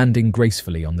 landing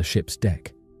gracefully on the ship's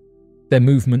deck. Their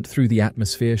movement through the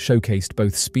atmosphere showcased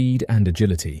both speed and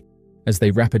agility, as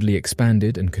they rapidly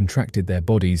expanded and contracted their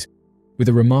bodies with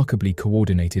a remarkably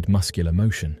coordinated muscular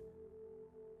motion.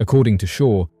 According to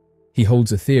Shaw, he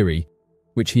holds a theory,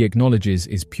 which he acknowledges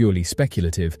is purely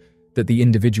speculative, that the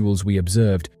individuals we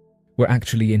observed were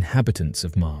actually inhabitants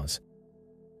of Mars.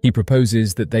 He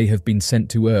proposes that they have been sent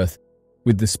to Earth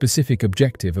with the specific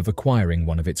objective of acquiring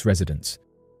one of its residents.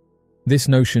 This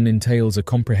notion entails a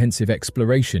comprehensive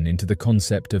exploration into the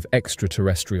concept of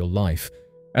extraterrestrial life,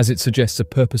 as it suggests a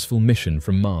purposeful mission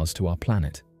from Mars to our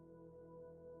planet.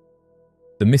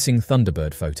 The missing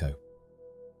Thunderbird photo.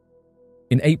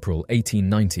 In April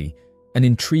 1890, an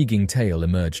intriguing tale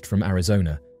emerged from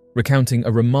Arizona, recounting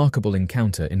a remarkable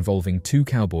encounter involving two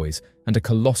cowboys and a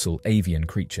colossal avian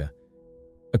creature.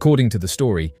 According to the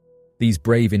story, these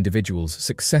brave individuals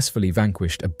successfully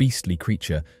vanquished a beastly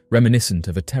creature reminiscent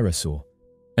of a pterosaur,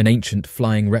 an ancient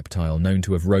flying reptile known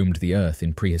to have roamed the earth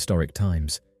in prehistoric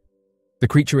times. The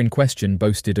creature in question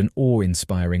boasted an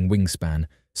awe-inspiring wingspan,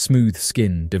 smooth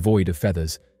skin devoid of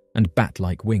feathers, and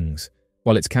bat-like wings,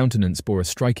 while its countenance bore a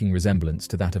striking resemblance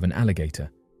to that of an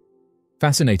alligator.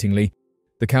 Fascinatingly,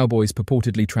 the cowboys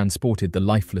purportedly transported the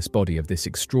lifeless body of this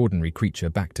extraordinary creature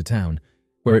back to town,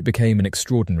 where it became an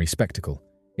extraordinary spectacle,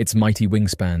 its mighty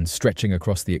wingspan stretching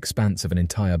across the expanse of an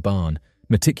entire barn,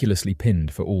 meticulously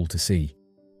pinned for all to see.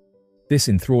 This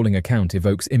enthralling account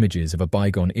evokes images of a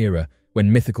bygone era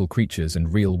when mythical creatures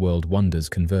and real-world wonders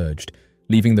converged,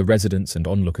 leaving the residents and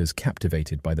onlookers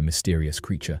captivated by the mysterious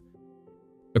creature.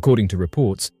 According to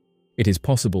reports, it is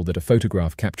possible that a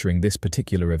photograph capturing this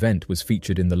particular event was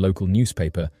featured in the local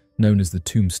newspaper known as the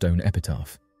Tombstone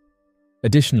Epitaph.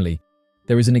 Additionally,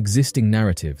 there is an existing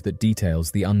narrative that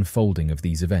details the unfolding of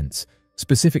these events,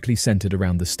 specifically centered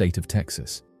around the state of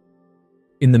Texas.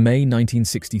 In the May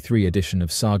 1963 edition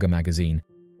of Saga magazine,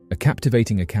 a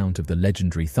captivating account of the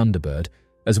legendary Thunderbird,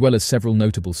 as well as several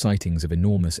notable sightings of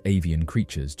enormous avian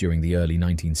creatures during the early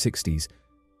 1960s,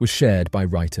 was shared by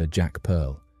writer Jack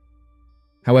Pearl.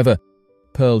 However,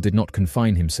 Pearl did not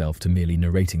confine himself to merely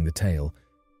narrating the tale.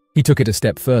 He took it a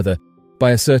step further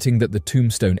by asserting that the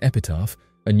Tombstone Epitaph,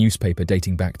 a newspaper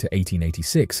dating back to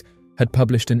 1886, had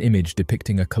published an image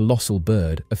depicting a colossal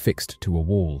bird affixed to a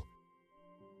wall.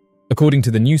 According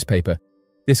to the newspaper,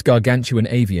 this gargantuan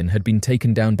avian had been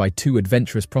taken down by two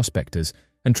adventurous prospectors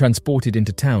and transported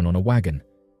into town on a wagon.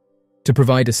 To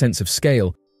provide a sense of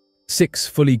scale, 6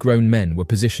 fully grown men were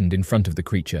positioned in front of the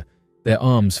creature, their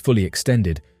arms fully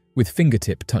extended, with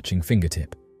fingertip touching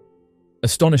fingertip.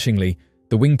 Astonishingly,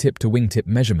 the wingtip-to-wingtip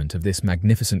measurement of this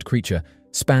magnificent creature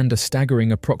spanned a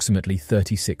staggering approximately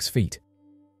 36 feet.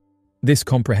 This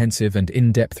comprehensive and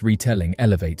in-depth retelling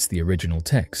elevates the original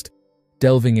text,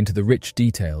 delving into the rich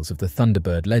details of the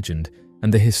Thunderbird legend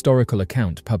and the historical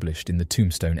account published in the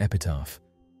Tombstone Epitaph.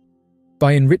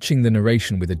 By enriching the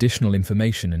narration with additional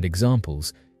information and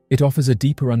examples, it offers a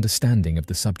deeper understanding of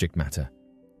the subject matter.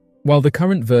 While the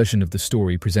current version of the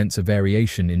story presents a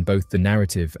variation in both the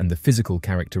narrative and the physical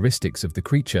characteristics of the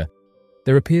creature,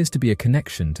 there appears to be a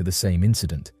connection to the same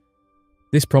incident.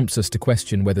 This prompts us to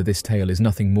question whether this tale is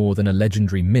nothing more than a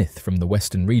legendary myth from the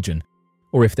Western region,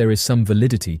 or if there is some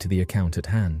validity to the account at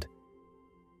hand.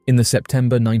 In the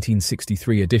September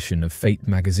 1963 edition of Fate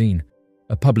magazine,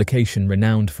 a publication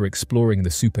renowned for exploring the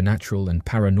supernatural and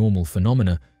paranormal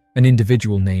phenomena, an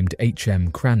individual named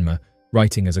H.M. Cranmer,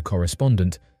 writing as a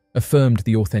correspondent, affirmed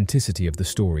the authenticity of the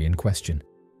story in question.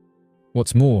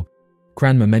 What's more,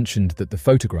 Cranmer mentioned that the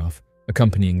photograph,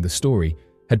 accompanying the story,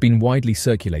 had been widely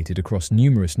circulated across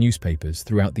numerous newspapers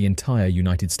throughout the entire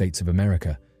United States of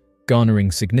America,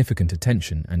 garnering significant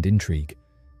attention and intrigue.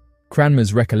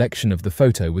 Cranmer's recollection of the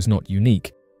photo was not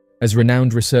unique, as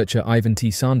renowned researcher Ivan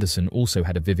T. Sanderson also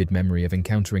had a vivid memory of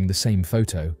encountering the same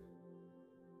photo.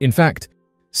 In fact,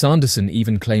 Sanderson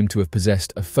even claimed to have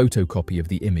possessed a photocopy of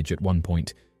the image at one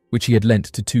point, which he had lent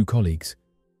to 2 colleagues.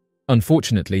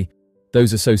 Unfortunately,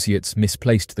 those associates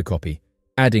misplaced the copy,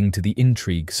 adding to the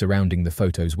intrigue surrounding the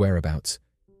photo's whereabouts.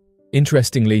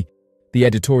 Interestingly, the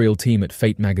editorial team at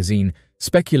Fate magazine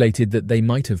speculated that they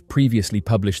might have previously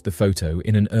published the photo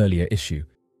in an earlier issue.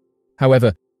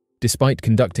 However, despite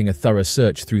conducting a thorough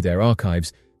search through their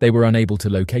archives, they were unable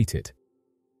to locate it.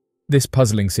 This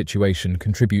puzzling situation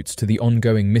contributes to the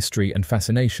ongoing mystery and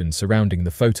fascination surrounding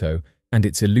the photo and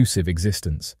its elusive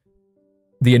existence.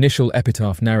 The initial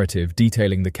epitaph narrative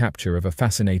detailing the capture of a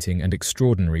fascinating and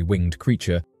extraordinary winged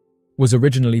creature was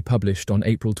originally published on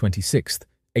April 26,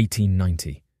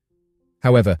 1890.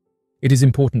 However, it is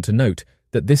important to note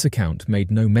that this account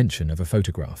made no mention of a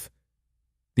photograph.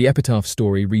 The epitaph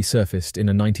story resurfaced in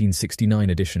a 1969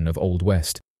 edition of Old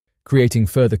West, creating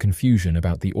further confusion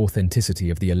about the authenticity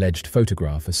of the alleged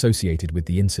photograph associated with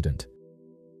the incident.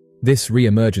 This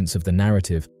re-emergence of the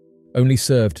narrative only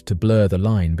served to blur the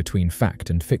line between fact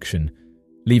and fiction,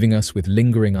 leaving us with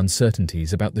lingering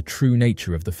uncertainties about the true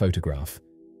nature of the photograph.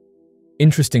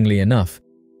 Interestingly enough,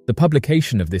 the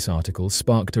publication of this article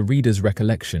sparked a reader's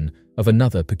recollection of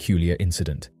another peculiar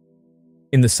incident.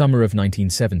 In the summer of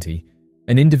 1970,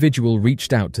 an individual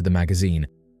reached out to the magazine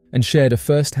and shared a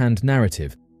first-hand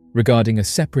narrative regarding a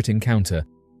separate encounter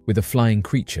with a flying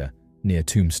creature near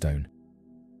Tombstone.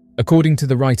 According to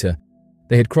the writer,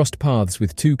 they had crossed paths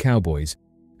with 2 cowboys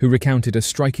who recounted a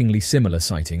strikingly similar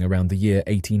sighting around the year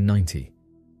 1890.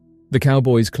 The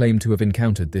cowboys claimed to have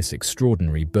encountered this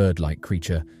extraordinary bird-like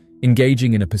creature,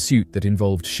 engaging in a pursuit that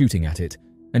involved shooting at it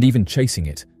and even chasing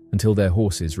it until their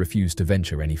horses refused to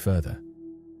venture any further.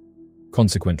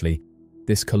 Consequently,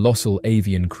 this colossal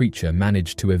avian creature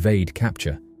managed to evade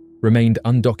capture, remained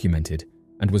undocumented,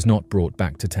 and was not brought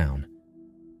back to town.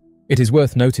 It is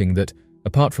worth noting that,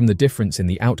 apart from the difference in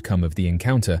the outcome of the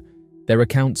encounter, their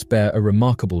accounts bear a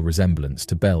remarkable resemblance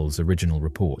to Bell's original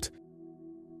report.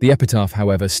 The epitaph,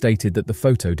 however, stated that the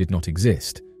photo did not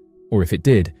exist, or if it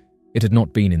did, it had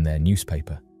not been in their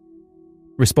newspaper.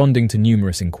 Responding to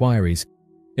numerous inquiries,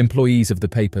 employees of the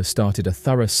paper started a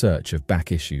thorough search of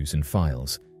back issues and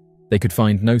files. They could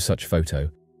find no such photo,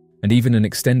 and even an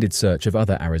extended search of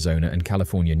other Arizona and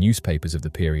California newspapers of the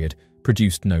period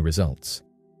produced no results.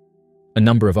 A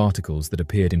number of articles that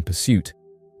appeared in Pursuit,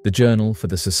 the Journal for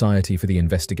the Society for the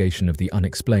Investigation of the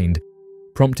Unexplained,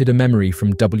 prompted a memory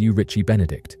from W. Ritchie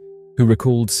Benedict, who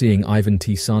recalled seeing Ivan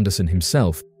T. Sanderson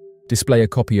himself display a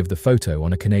copy of the photo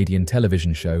on a Canadian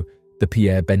television show, The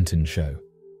Pierre Benton Show.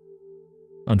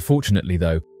 Unfortunately,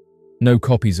 though, no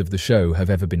copies of the show have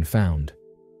ever been found.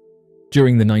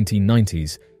 During the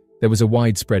 1990s, there was a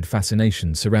widespread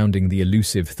fascination surrounding the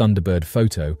elusive Thunderbird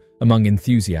photo among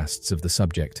enthusiasts of the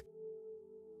subject.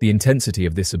 The intensity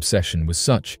of this obsession was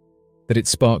such that it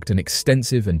sparked an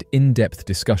extensive and in-depth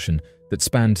discussion that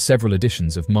spanned several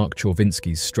editions of Mark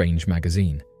Chorvinsky's Strange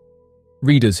magazine.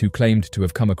 Readers who claimed to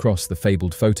have come across the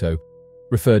fabled photo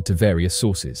referred to various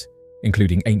sources,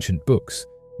 including ancient books,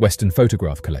 Western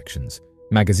photograph collections,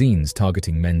 magazines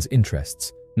targeting men's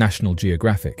interests, National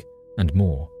Geographic, and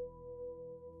more.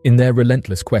 In their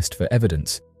relentless quest for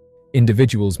evidence,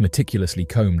 individuals meticulously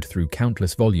combed through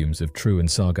countless volumes of True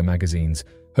and Saga magazines,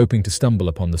 hoping to stumble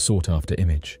upon the sought-after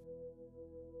image.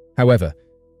 However,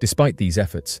 despite these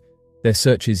efforts, their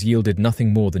searches yielded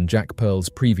nothing more than Jack Pearl's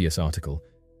previous article,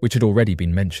 which had already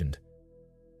been mentioned.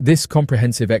 This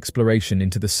comprehensive exploration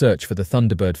into the search for the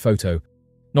Thunderbird photo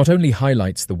not only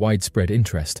highlights the widespread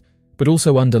interest, but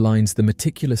also underlines the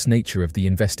meticulous nature of the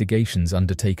investigations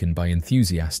undertaken by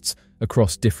enthusiasts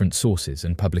across different sources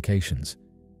and publications.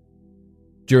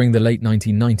 During the late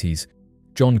 1990s,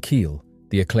 John Keel,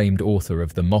 the acclaimed author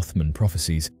of the Mothman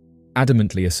Prophecies,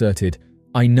 adamantly asserted,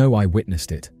 "I know I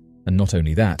witnessed it, and not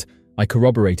only that, I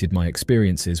corroborated my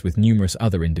experiences with numerous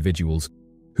other individuals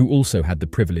who also had the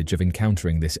privilege of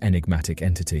encountering this enigmatic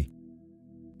entity."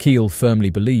 Keel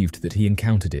firmly believed that he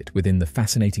encountered it within the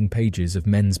fascinating pages of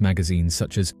men's magazines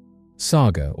such as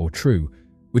Saga or True,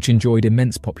 which enjoyed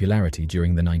immense popularity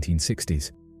during the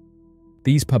 1960s.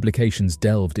 These publications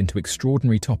delved into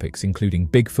extraordinary topics including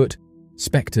Bigfoot,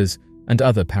 specters, and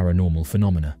other paranormal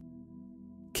phenomena.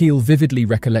 Keel vividly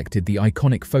recollected the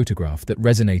iconic photograph that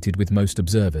resonated with most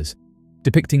observers,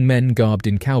 depicting men garbed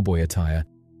in cowboy attire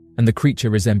and the creature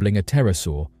resembling a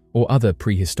pterosaur or other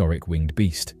prehistoric winged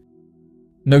beast.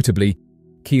 Notably,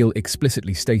 Keel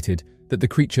explicitly stated that the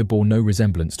creature bore no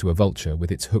resemblance to a vulture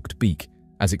with its hooked beak,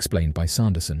 as explained by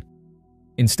Sanderson.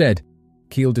 Instead,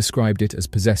 Keel described it as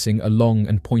possessing a long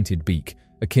and pointed beak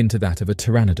akin to that of a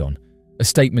pteranodon, a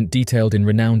statement detailed in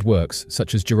renowned works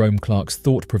such as Jerome Clark's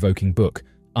thought-provoking book,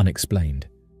 Unexplained.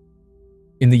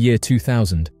 In the year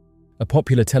 2000, a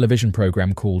popular television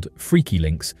program called Freaky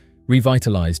Links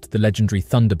revitalized the legendary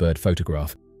Thunderbird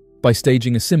photograph by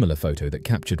staging a similar photo that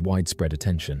captured widespread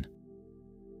attention.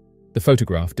 The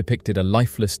photograph depicted a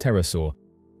lifeless pterosaur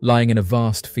lying in a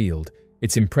vast field,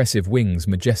 its impressive wings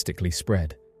majestically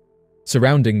spread.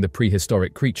 Surrounding the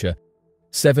prehistoric creature,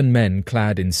 7 men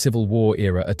clad in Civil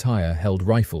War-era attire held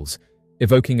rifles,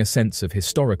 evoking a sense of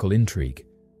historical intrigue.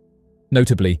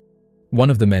 Notably, one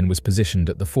of the men was positioned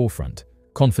at the forefront,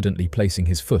 confidently placing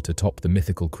his foot atop the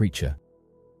mythical creature.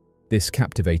 This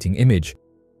captivating image,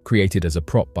 created as a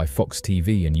prop by Fox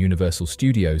TV and Universal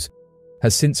Studios,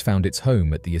 has since found its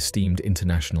home at the esteemed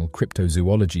International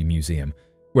Cryptozoology Museum,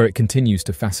 where it continues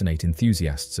to fascinate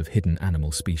enthusiasts of hidden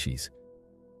animal species.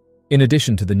 In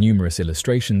addition to the numerous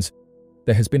illustrations,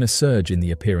 there has been a surge in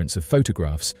the appearance of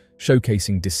photographs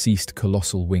showcasing deceased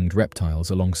colossal winged reptiles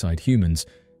alongside humans,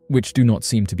 which do not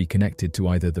seem to be connected to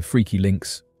either the Freaky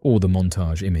Links or the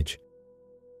montage image.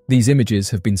 These images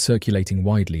have been circulating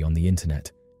widely on the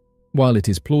internet. While it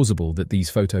is plausible that these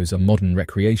photos are modern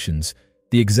recreations,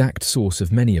 the exact source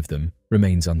of many of them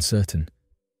remains uncertain.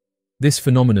 This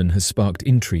phenomenon has sparked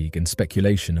intrigue and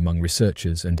speculation among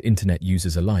researchers and internet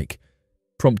users alike,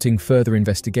 prompting further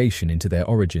investigation into their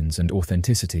origins and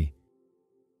authenticity.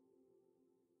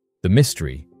 The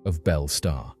mystery of Belle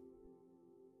Starr.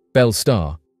 Belle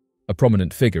Starr, a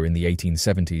prominent figure in the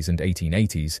 1870s and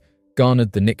 1880s,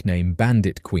 garnered the nickname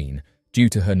Bandit Queen due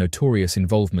to her notorious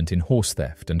involvement in horse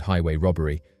theft and highway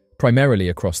robbery, primarily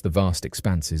across the vast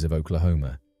expanses of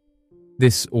Oklahoma.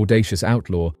 This audacious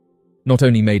outlaw not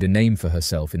only made a name for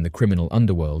herself in the criminal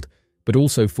underworld, but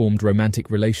also formed romantic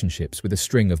relationships with a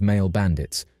string of male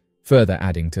bandits, further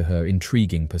adding to her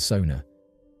intriguing persona.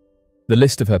 The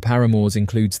list of her paramours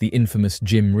includes the infamous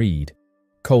Jim Reed,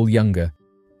 Cole Younger,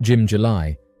 Jim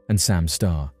July, and Sam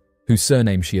Starr, whose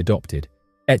surname she adopted,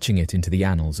 etching it into the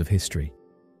annals of history.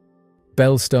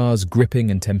 Belle Starr's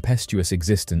gripping and tempestuous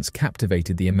existence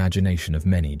captivated the imagination of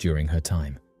many during her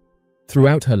time.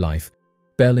 Throughout her life,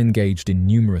 Belle engaged in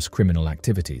numerous criminal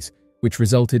activities, which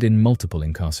resulted in multiple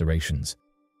incarcerations.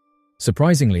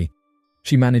 Surprisingly,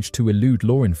 she managed to elude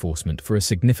law enforcement for a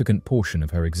significant portion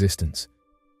of her existence.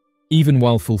 Even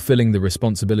while fulfilling the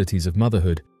responsibilities of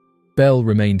motherhood, Belle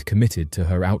remained committed to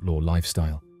her outlaw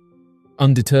lifestyle.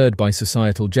 Undeterred by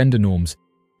societal gender norms,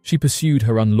 she pursued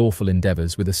her unlawful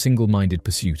endeavors with a single-minded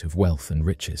pursuit of wealth and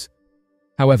riches.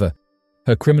 However,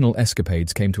 her criminal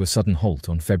escapades came to a sudden halt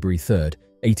on February 3,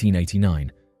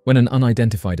 1889, when an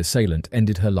unidentified assailant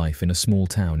ended her life in a small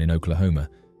town in Oklahoma,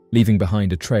 leaving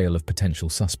behind a trail of potential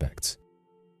suspects.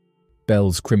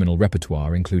 Belle's criminal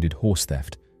repertoire included horse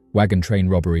theft, wagon train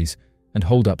robberies, and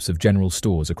holdups of general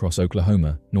stores across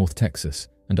Oklahoma, North Texas,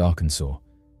 and Arkansas.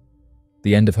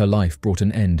 The end of her life brought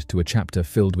an end to a chapter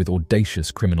filled with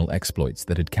audacious criminal exploits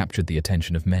that had captured the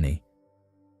attention of many.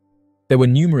 There were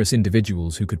numerous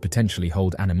individuals who could potentially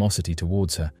hold animosity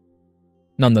towards her.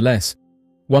 Nonetheless,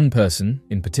 one person,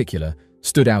 in particular,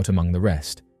 stood out among the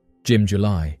rest: Jim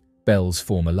July, Belle's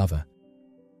former lover.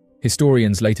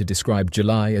 Historians later described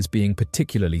July as being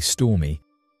particularly stormy,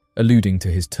 alluding to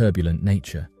his turbulent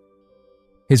nature.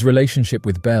 His relationship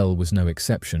with Belle was no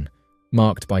exception,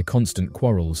 marked by constant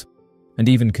quarrels and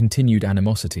even continued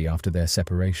animosity after their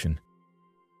separation.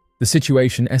 The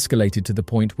situation escalated to the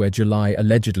point where July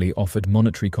allegedly offered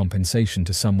monetary compensation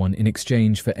to someone in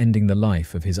exchange for ending the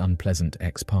life of his unpleasant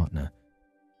ex-partner.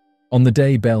 On the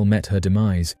day Belle met her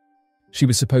demise, she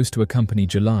was supposed to accompany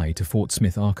July to Fort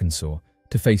Smith, Arkansas,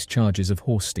 to face charges of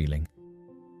horse stealing.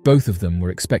 Both of them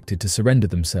were expected to surrender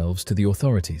themselves to the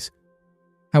authorities.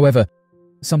 However,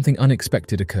 something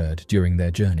unexpected occurred during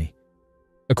their journey.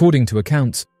 According to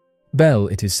accounts, Belle,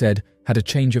 it is said, had a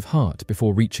change of heart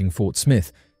before reaching Fort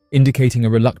Smith, indicating a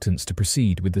reluctance to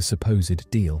proceed with the supposed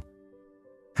deal.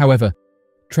 However,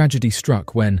 tragedy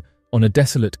struck when, on a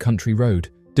desolate country road,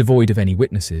 devoid of any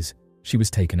witnesses, she was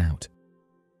taken out.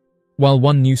 While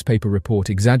one newspaper report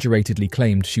exaggeratedly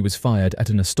claimed she was fired at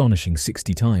an astonishing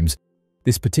 60 times,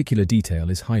 this particular detail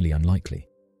is highly unlikely.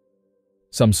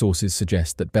 Some sources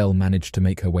suggest that Belle managed to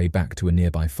make her way back to a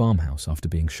nearby farmhouse after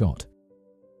being shot.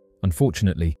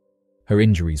 Unfortunately, her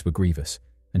injuries were grievous,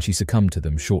 and she succumbed to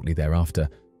them shortly thereafter,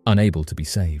 unable to be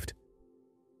saved.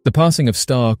 The passing of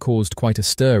Starr caused quite a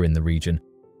stir in the region,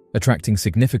 attracting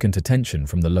significant attention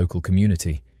from the local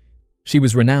community. She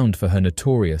was renowned for her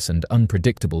notorious and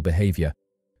unpredictable behavior,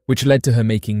 which led to her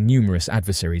making numerous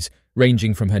adversaries,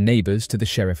 ranging from her neighbors to the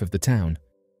sheriff of the town.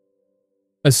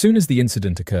 As soon as the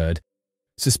incident occurred,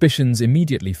 suspicions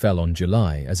immediately fell on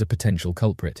July as a potential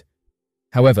culprit.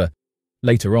 However,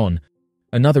 later on,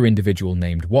 another individual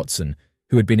named Watson,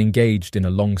 who had been engaged in a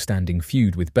long-standing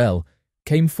feud with Belle,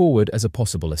 came forward as a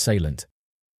possible assailant.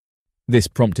 This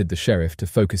prompted the sheriff to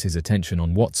focus his attention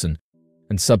on Watson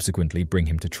and subsequently bring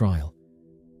him to trial.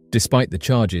 Despite the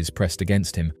charges pressed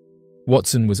against him,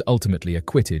 Watson was ultimately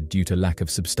acquitted due to lack of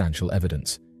substantial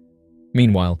evidence.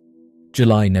 Meanwhile,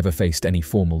 July never faced any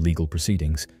formal legal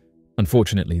proceedings.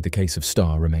 Unfortunately, the case of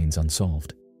Starr remains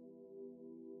unsolved.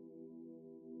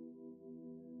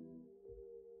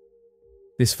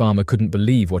 This farmer couldn't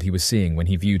believe what he was seeing when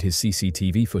he viewed his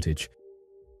CCTV footage.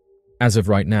 As of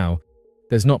right now,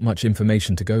 there's not much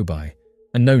information to go by,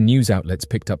 and no news outlets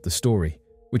picked up the story,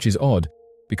 which is odd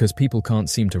because people can't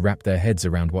seem to wrap their heads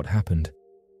around what happened.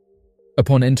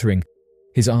 Upon entering,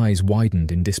 his eyes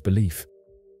widened in disbelief.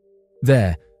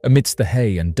 There, amidst the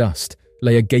hay and dust,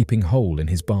 lay a gaping hole in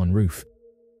his barn roof.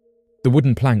 The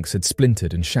wooden planks had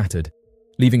splintered and shattered,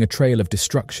 leaving a trail of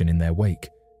destruction in their wake.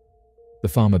 The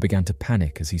farmer began to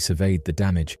panic as he surveyed the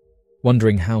damage,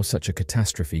 wondering how such a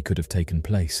catastrophe could have taken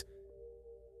place.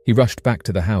 He rushed back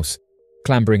to the house,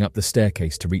 clambering up the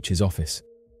staircase to reach his office.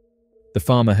 The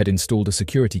farmer had installed a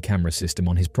security camera system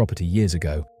on his property years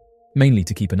ago, mainly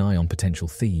to keep an eye on potential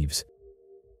thieves.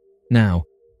 Now,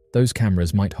 those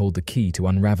cameras might hold the key to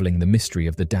unraveling the mystery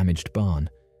of the damaged barn.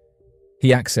 He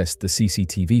accessed the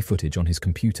CCTV footage on his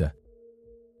computer.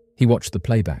 He watched the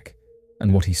playback,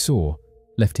 and what he saw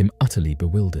left him utterly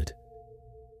bewildered.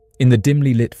 In the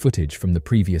dimly lit footage from the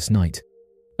previous night,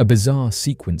 a bizarre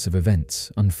sequence of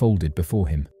events unfolded before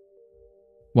him.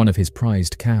 One of his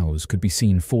prized cows could be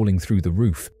seen falling through the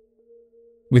roof,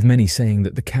 with many saying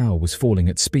that the cow was falling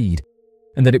at speed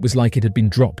and that it was like it had been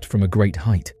dropped from a great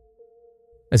height.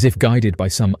 As if guided by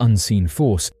some unseen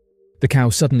force, the cow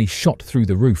suddenly shot through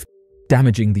the roof,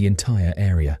 damaging the entire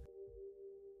area.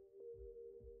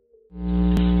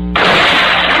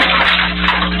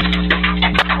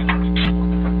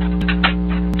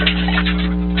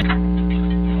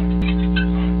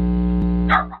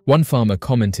 One farmer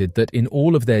commented that in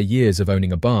all of their years of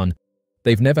owning a barn,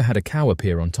 they've never had a cow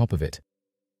appear on top of it.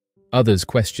 Others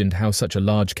questioned how such a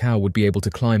large cow would be able to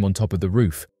climb on top of the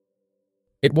roof.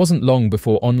 It wasn't long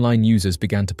before online users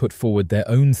began to put forward their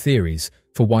own theories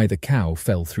for why the cow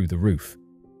fell through the roof.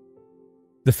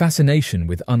 The fascination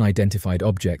with unidentified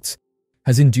objects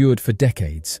has endured for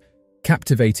decades,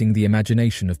 captivating the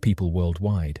imagination of people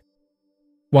worldwide.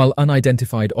 While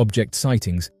unidentified object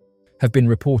sightings have been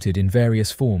reported in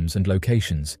various forms and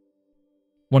locations,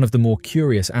 one of the more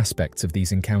curious aspects of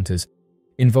these encounters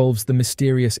involves the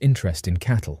mysterious interest in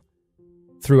cattle.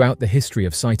 Throughout the history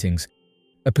of sightings,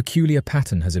 a peculiar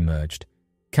pattern has emerged.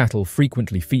 Cattle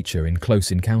frequently feature in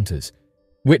close encounters.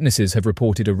 Witnesses have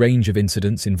reported a range of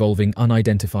incidents involving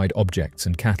unidentified objects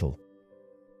and cattle.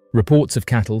 Reports of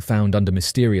cattle found under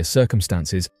mysterious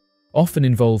circumstances often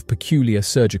involve peculiar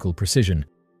surgical precision,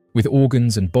 with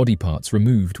organs and body parts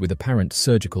removed with apparent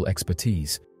surgical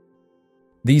expertise.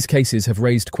 These cases have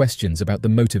raised questions about the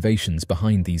motivations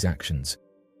behind these actions.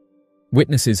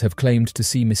 Witnesses have claimed to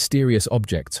see mysterious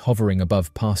objects hovering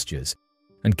above pastures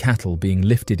and cattle being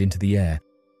lifted into the air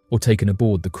or taken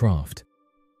aboard the craft.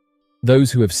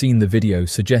 Those who have seen the video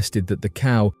suggested that the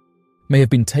cow may have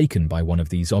been taken by one of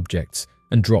these objects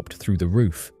and dropped through the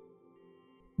roof.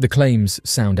 The claims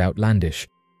sound outlandish,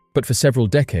 but for several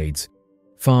decades,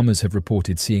 farmers have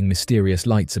reported seeing mysterious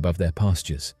lights above their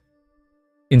pastures.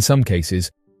 In some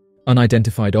cases,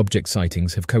 unidentified object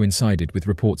sightings have coincided with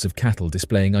reports of cattle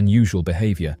displaying unusual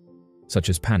behavior, such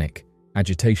as panic,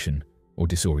 agitation, or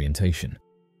disorientation.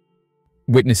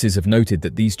 Witnesses have noted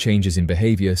that these changes in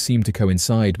behavior seem to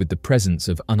coincide with the presence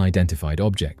of unidentified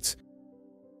objects.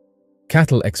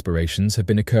 Cattle explorations have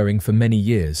been occurring for many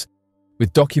years,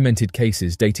 with documented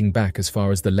cases dating back as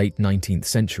far as the late 19th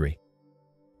century.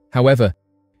 However,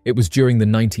 it was during the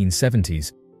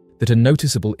 1970s that a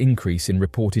noticeable increase in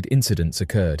reported incidents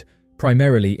occurred,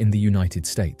 primarily in the United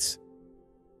States.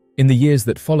 In the years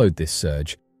that followed this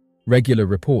surge, regular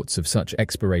reports of such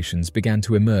explorations began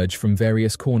to emerge from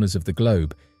various corners of the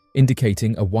globe,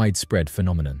 indicating a widespread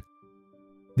phenomenon.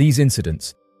 These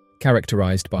incidents,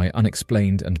 characterized by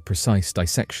unexplained and precise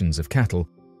dissections of cattle,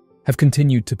 have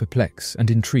continued to perplex and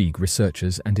intrigue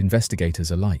researchers and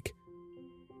investigators alike.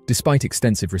 Despite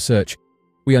extensive research,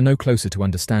 we are no closer to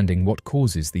understanding what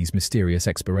causes these mysterious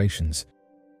expirations.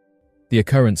 The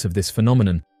occurrence of this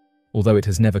phenomenon, although it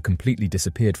has never completely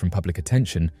disappeared from public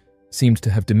attention, seemed to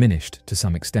have diminished to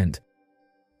some extent.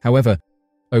 However,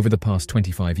 over the past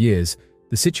 25 years,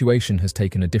 the situation has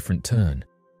taken a different turn.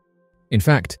 In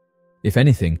fact, if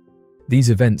anything, these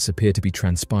events appear to be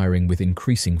transpiring with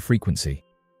increasing frequency.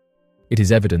 It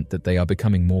is evident that they are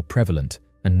becoming more prevalent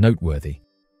and noteworthy.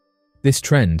 This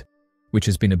trend, which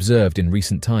has been observed in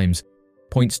recent times,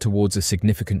 points towards a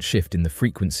significant shift in the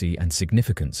frequency and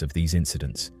significance of these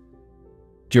incidents.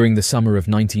 During the summer of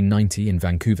 1990 in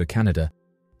Vancouver, Canada,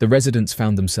 the residents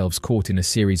found themselves caught in a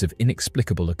series of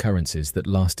inexplicable occurrences that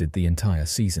lasted the entire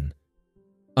season.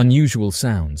 Unusual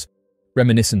sounds,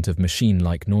 reminiscent of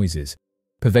machine-like noises,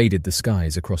 pervaded the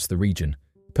skies across the region,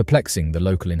 perplexing the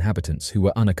local inhabitants who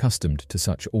were unaccustomed to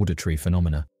such auditory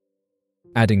phenomena.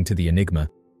 Adding to the enigma,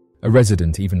 a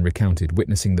resident even recounted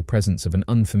witnessing the presence of an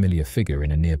unfamiliar figure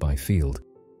in a nearby field.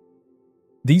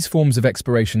 These forms of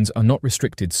expirations are not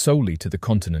restricted solely to the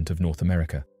continent of North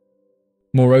America.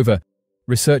 Moreover,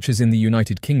 researchers in the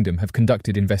United Kingdom have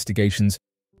conducted investigations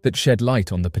that shed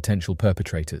light on the potential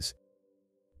perpetrators.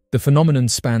 The phenomenon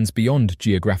spans beyond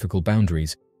geographical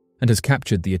boundaries and has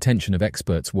captured the attention of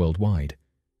experts worldwide.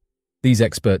 These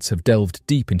experts have delved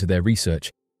deep into their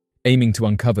research, aiming to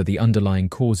uncover the underlying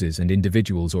causes and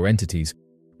individuals or entities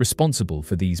responsible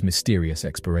for these mysterious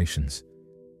expirations.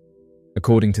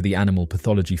 According to the Animal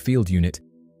Pathology Field Unit,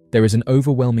 there is an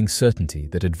overwhelming certainty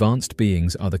that advanced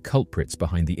beings are the culprits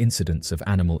behind the incidents of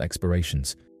animal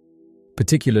expirations,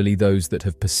 particularly those that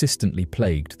have persistently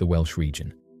plagued the Welsh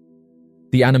region.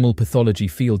 The Animal Pathology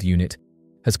Field Unit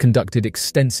has conducted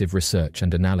extensive research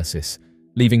and analysis,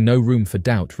 leaving no room for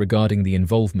doubt regarding the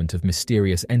involvement of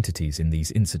mysterious entities in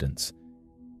these incidents.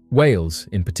 Wales,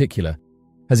 in particular,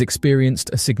 has experienced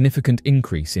a significant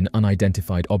increase in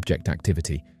unidentified object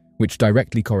activity, which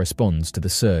directly corresponds to the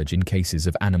surge in cases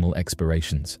of animal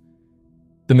expirations.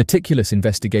 The meticulous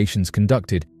investigations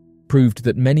conducted proved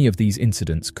that many of these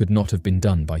incidents could not have been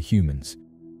done by humans.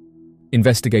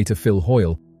 Investigator Phil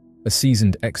Hoyle, a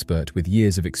seasoned expert with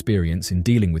years of experience in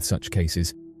dealing with such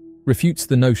cases, refutes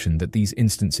the notion that these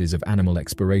instances of animal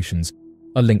expirations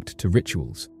are linked to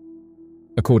rituals.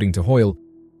 According to Hoyle,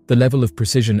 the level of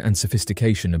precision and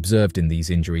sophistication observed in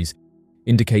these injuries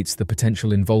indicates the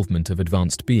potential involvement of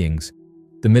advanced beings,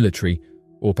 the military,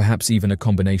 or perhaps even a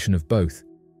combination of both.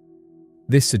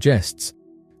 This suggests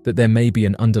that there may be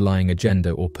an underlying agenda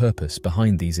or purpose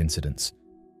behind these incidents.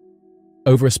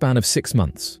 Over a span of 6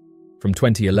 months, from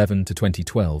 2011 to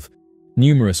 2012,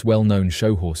 numerous well-known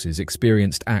show horses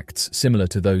experienced acts similar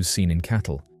to those seen in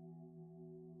cattle.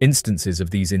 Instances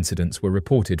of these incidents were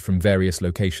reported from various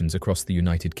locations across the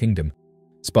United Kingdom,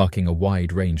 sparking a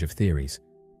wide range of theories.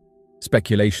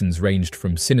 Speculations ranged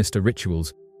from sinister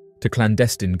rituals to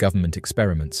clandestine government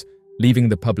experiments, leaving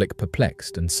the public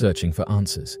perplexed and searching for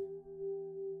answers.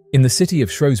 In the city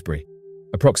of Shrewsbury,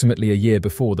 approximately a year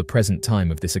before the present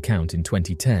time of this account in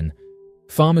 2010,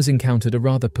 farmers encountered a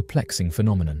rather perplexing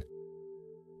phenomenon.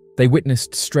 They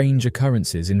witnessed strange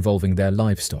occurrences involving their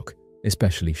livestock,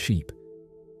 especially sheep.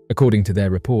 According to their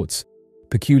reports,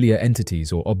 peculiar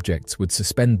entities or objects would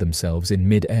suspend themselves in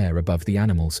mid-air above the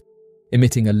animals,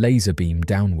 emitting a laser beam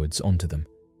downwards onto them.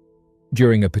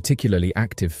 During a particularly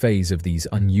active phase of these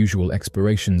unusual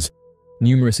expirations,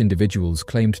 numerous individuals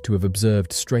claimed to have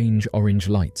observed strange orange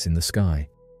lights in the sky.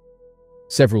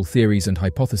 Several theories and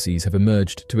hypotheses have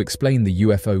emerged to explain the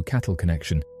UFO cattle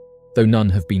connection, though none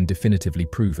have been definitively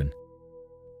proven.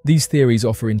 These theories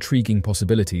offer intriguing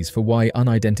possibilities for why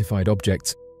unidentified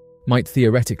objects might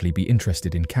theoretically be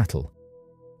interested in cattle.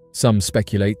 Some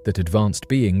speculate that advanced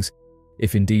beings,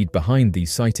 if indeed behind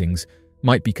these sightings,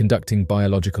 might be conducting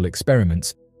biological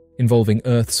experiments involving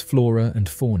Earth's flora and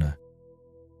fauna.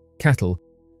 Cattle,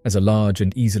 as a large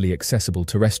and easily accessible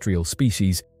terrestrial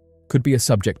species, could be a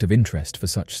subject of interest for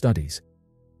such studies.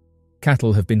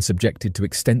 Cattle have been subjected to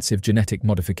extensive genetic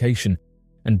modification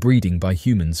and breeding by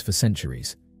humans for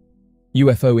centuries.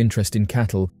 UFO interest in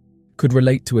cattle could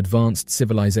relate to advanced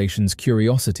civilizations'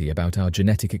 curiosity about our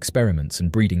genetic experiments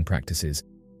and breeding practices,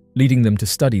 leading them to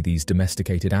study these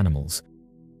domesticated animals.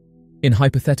 In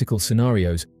hypothetical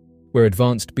scenarios, where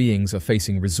advanced beings are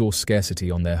facing resource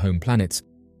scarcity on their home planets,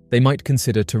 they might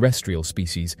consider terrestrial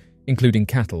species, including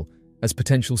cattle, as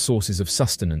potential sources of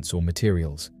sustenance or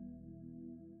materials.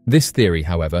 This theory,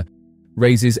 however,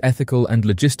 raises ethical and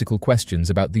logistical questions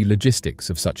about the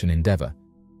logistics of such an endeavor.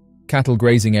 Cattle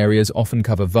grazing areas often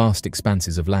cover vast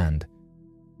expanses of land.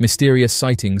 Mysterious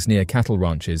sightings near cattle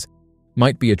ranches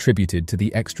might be attributed to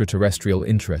the extraterrestrial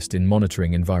interest in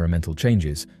monitoring environmental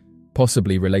changes,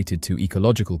 possibly related to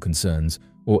ecological concerns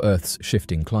or Earth's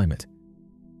shifting climate.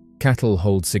 Cattle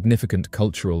hold significant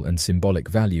cultural and symbolic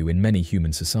value in many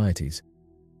human societies.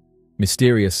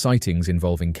 Mysterious sightings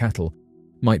involving cattle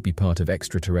might be part of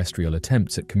extraterrestrial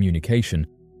attempts at communication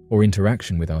or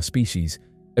interaction with our species,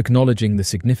 acknowledging the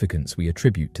significance we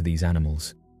attribute to these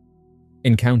animals.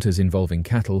 Encounters involving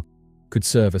cattle could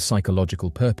serve a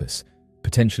psychological purpose,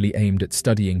 potentially aimed at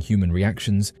studying human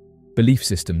reactions, belief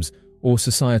systems, or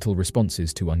societal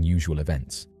responses to unusual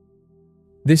events.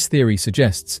 This theory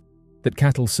suggests that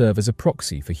cattle serve as a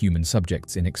proxy for human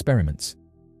subjects in experiments.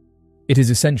 It is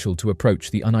essential to approach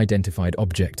the unidentified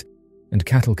object and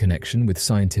cattle connection with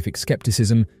scientific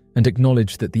skepticism and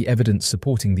acknowledge that the evidence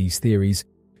supporting these theories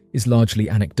is largely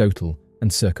anecdotal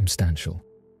and circumstantial.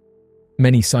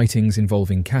 Many sightings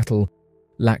involving cattle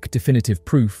lack definitive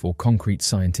proof or concrete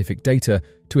scientific data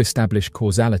to establish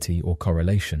causality or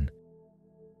correlation.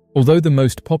 Although the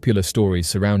most popular stories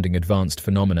surrounding advanced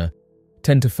phenomena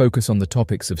tend to focus on the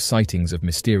topics of sightings of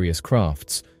mysterious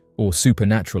crafts or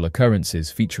supernatural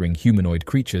occurrences featuring humanoid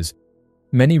creatures,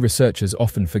 many researchers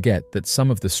often forget that some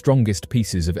of the strongest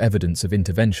pieces of evidence of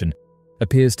intervention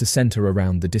appears to center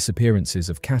around the disappearances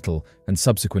of cattle and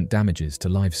subsequent damages to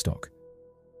livestock.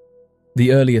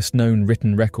 The earliest known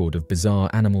written record of bizarre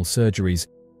animal surgeries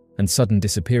and sudden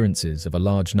disappearances of a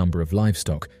large number of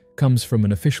livestock comes from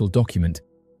an official document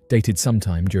dated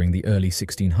sometime during the early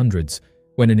 1600s,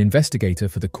 when an investigator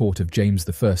for the court of James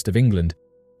I of England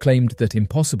claimed that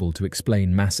impossible to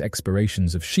explain mass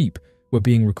expirations of sheep were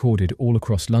being recorded all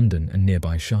across London and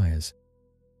nearby shires.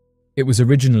 It was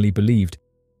originally believed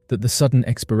that the sudden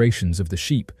expirations of the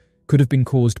sheep could have been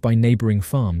caused by neighbouring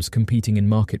farms competing in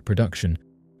market production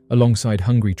alongside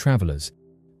hungry travellers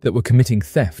that were committing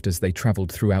theft as they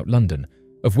travelled throughout London,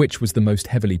 of which was the most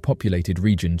heavily populated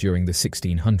region during the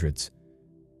 1600s.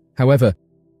 However,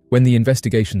 when the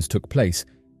investigations took place,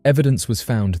 evidence was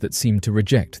found that seemed to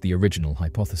reject the original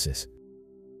hypothesis.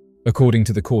 According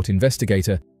to the court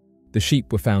investigator, the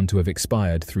sheep were found to have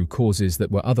expired through causes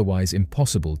that were otherwise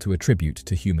impossible to attribute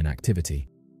to human activity.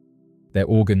 Their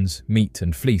organs, meat,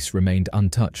 and fleece remained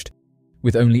untouched,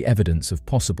 with only evidence of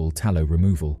possible tallow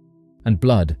removal, and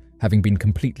blood having been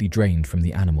completely drained from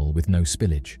the animal with no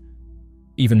spillage.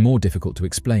 Even more difficult to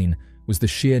explain was the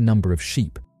sheer number of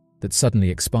sheep that suddenly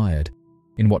expired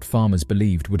in what farmers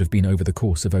believed would have been over the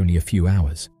course of only a few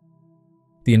hours.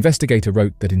 The investigator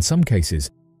wrote that in some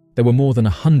cases, there were more than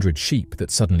 100 sheep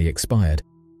that suddenly expired,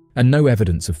 and no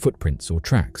evidence of footprints or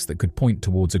tracks that could point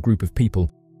towards a group of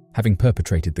people having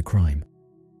perpetrated the crime.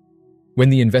 When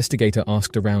the investigator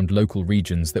asked around local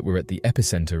regions that were at the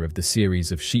epicenter of the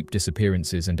series of sheep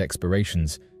disappearances and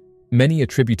expirations, many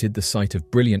attributed the sight of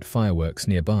brilliant fireworks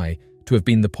nearby to have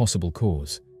been the possible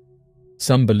cause.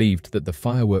 Some believed that the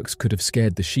fireworks could have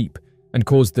scared the sheep and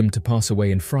caused them to pass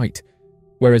away in fright,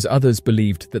 whereas others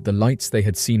believed that the lights they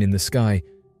had seen in the sky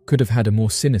could have had a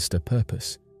more sinister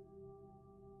purpose.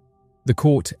 The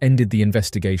court ended the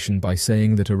investigation by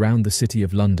saying that around the city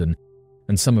of London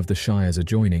and some of the shires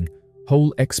adjoining,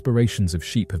 whole expirations of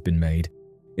sheep have been made,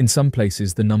 in some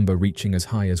places the number reaching as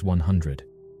high as 100.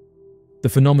 The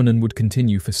phenomenon would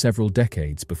continue for several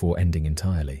decades before ending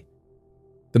entirely.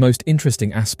 The most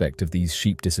interesting aspect of these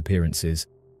sheep disappearances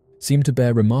seem to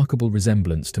bear remarkable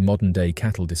resemblance to modern-day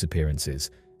cattle disappearances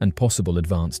and possible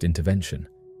advanced intervention.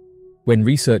 When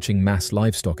researching mass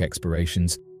livestock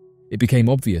expirations, it became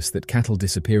obvious that cattle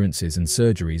disappearances and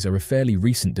surgeries are a fairly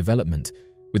recent development,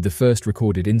 with the first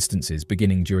recorded instances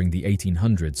beginning during the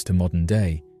 1800s to modern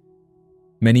day.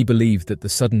 Many believe that the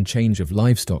sudden change of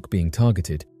livestock being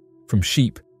targeted, from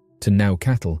sheep to now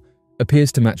cattle,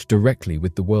 appears to match directly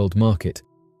with the world market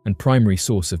and primary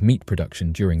source of meat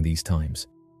production during these times.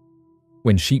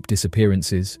 When sheep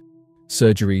disappearances,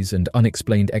 surgeries, and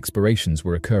unexplained expirations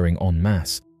were occurring en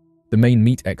masse, the main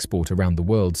meat export around the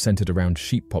world centered around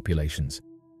sheep populations.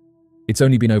 It's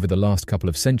only been over the last couple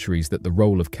of centuries that the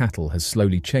role of cattle has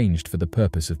slowly changed for the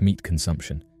purpose of meat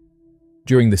consumption.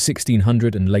 During the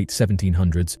 1600s and late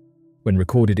 1700s, when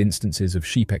recorded instances of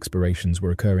sheep expirations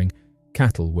were occurring,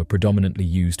 cattle were predominantly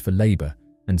used for labor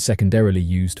and secondarily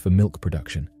used for milk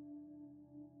production.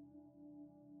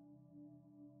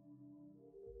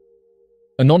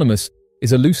 Anonymous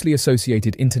is a loosely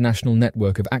associated international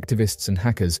network of activists and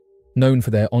hackers known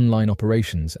for their online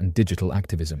operations and digital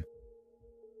activism.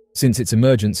 Since its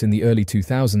emergence in the early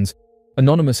 2000s,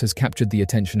 Anonymous has captured the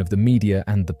attention of the media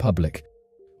and the public,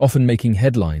 often making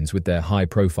headlines with their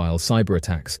high-profile cyber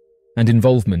attacks and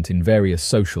involvement in various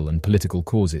social and political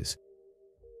causes.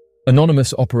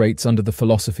 Anonymous operates under the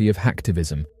philosophy of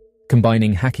hacktivism,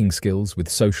 combining hacking skills with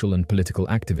social and political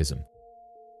activism.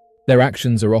 Their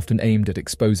actions are often aimed at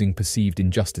exposing perceived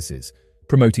injustices,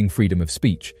 promoting freedom of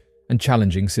speech, and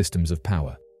challenging systems of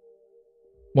power.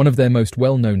 One of their most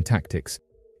well-known tactics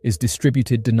is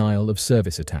distributed denial of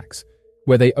service attacks,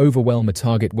 where they overwhelm a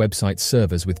target website's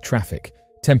servers with traffic,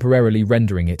 temporarily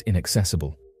rendering it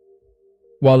inaccessible.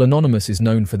 While Anonymous is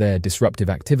known for their disruptive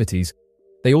activities,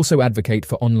 they also advocate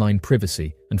for online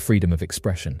privacy and freedom of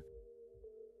expression.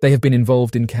 They have been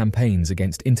involved in campaigns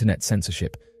against internet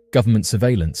censorship, government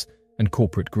surveillance, and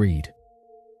corporate greed.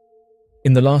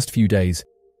 In the last few days,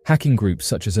 hacking groups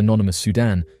such as Anonymous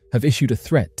Sudan have issued a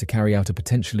threat to carry out a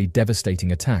potentially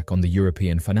devastating attack on the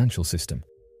European financial system.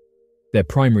 Their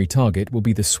primary target will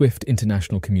be the SWIFT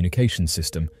international communications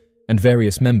system, and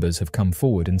various members have come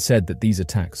forward and said that these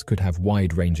attacks could have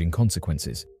wide-ranging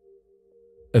consequences.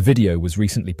 A video was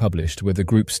recently published where the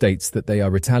group states that they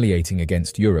are retaliating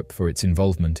against Europe for its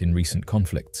involvement in recent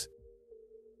conflicts.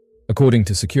 According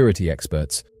to security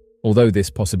experts, although this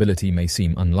possibility may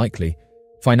seem unlikely,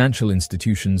 financial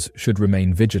institutions should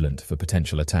remain vigilant for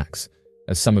potential attacks,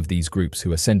 as some of these groups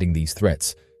who are sending these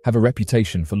threats have a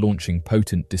reputation for launching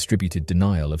potent distributed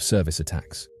denial of service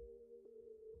attacks.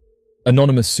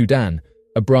 Anonymous Sudan,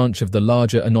 a branch of the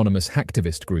larger Anonymous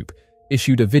hacktivist group,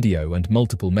 issued a video and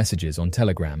multiple messages on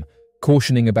Telegram,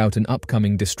 cautioning about an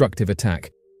upcoming destructive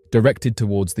attack directed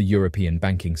towards the European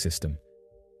banking system.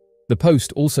 The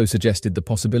post also suggested the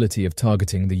possibility of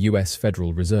targeting the US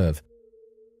Federal Reserve.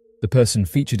 The person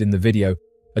featured in the video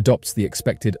adopts the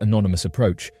expected anonymous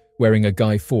approach, wearing a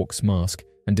Guy Fawkes mask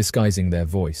and disguising their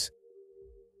voice.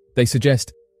 They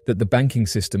suggest that the banking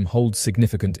system holds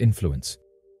significant influence.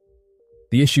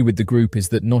 The issue with the group is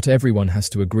that not everyone has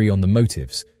to agree on the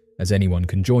motives, as anyone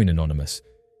can join Anonymous,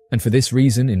 and for this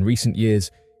reason, in recent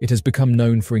years, it has become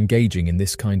known for engaging in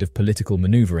this kind of political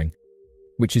maneuvering,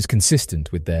 which is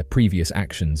consistent with their previous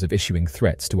actions of issuing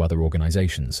threats to other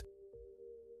organizations.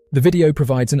 The video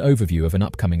provides an overview of an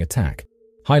upcoming attack,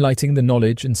 highlighting the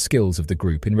knowledge and skills of the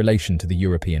group in relation to the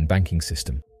European banking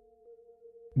system.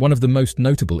 One of the most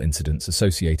notable incidents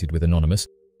associated with Anonymous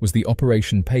was the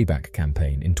Operation Payback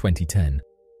campaign in 2010.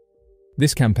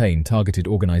 This campaign targeted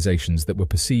organizations that were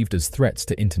perceived as threats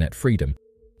to internet freedom,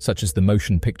 such as the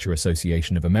Motion Picture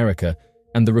Association of America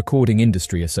and the Recording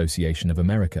Industry Association of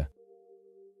America.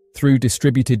 Through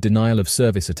distributed denial of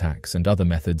service attacks and other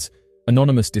methods,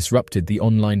 Anonymous disrupted the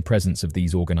online presence of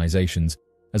these organizations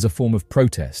as a form of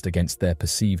protest against their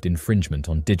perceived infringement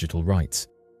on digital rights.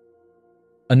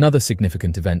 Another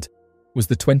significant event was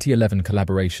the 2011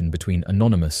 collaboration between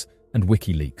Anonymous and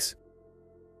WikiLeaks.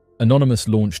 Anonymous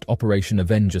launched Operation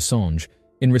Avenge Assange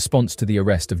in response to the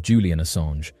arrest of Julian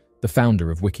Assange, the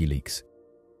founder of WikiLeaks.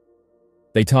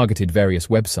 They targeted various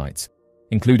websites,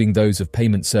 including those of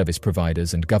payment service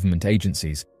providers and government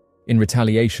agencies, in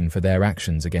retaliation for their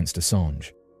actions against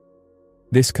Assange.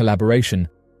 This collaboration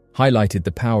highlighted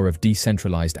the power of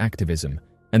decentralized activism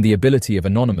and the ability of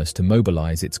Anonymous to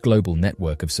mobilize its global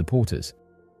network of supporters.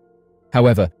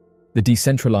 However, the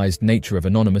decentralized nature of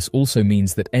Anonymous also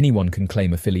means that anyone can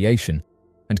claim affiliation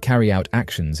and carry out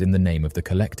actions in the name of the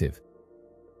collective.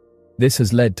 This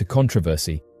has led to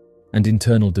controversy and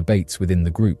internal debates within the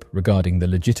group regarding the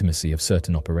legitimacy of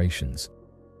certain operations.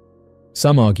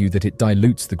 Some argue that it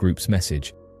dilutes the group's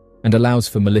message and allows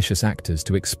for malicious actors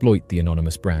to exploit the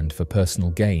Anonymous brand for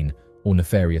personal gain or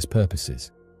nefarious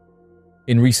purposes.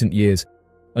 In recent years,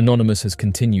 Anonymous has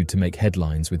continued to make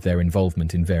headlines with their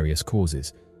involvement in various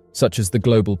causes, such as the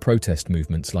global protest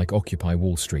movements like Occupy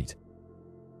Wall Street.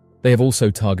 They have also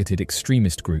targeted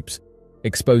extremist groups,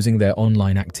 exposing their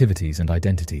online activities and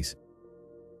identities.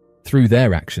 Through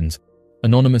their actions,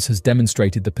 Anonymous has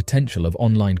demonstrated the potential of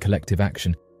online collective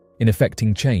action in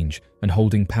effecting change and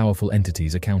holding powerful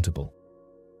entities accountable.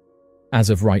 As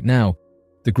of right now,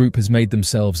 the group has made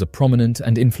themselves a prominent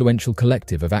and influential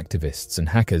collective of activists and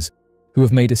hackers who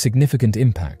have made a significant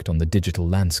impact on the digital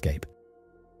landscape.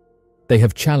 They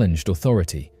have challenged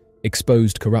authority,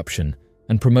 exposed corruption,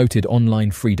 and promoted online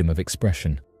freedom of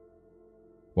expression.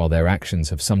 While their actions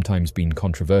have sometimes been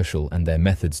controversial and their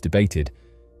methods debated,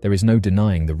 there is no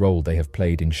denying the role they have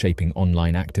played in shaping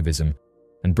online activism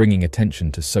and bringing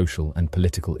attention to social and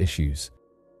political issues.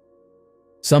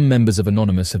 Some members of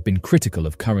Anonymous have been critical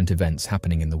of current events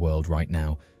happening in the world right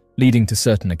now, leading to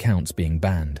certain accounts being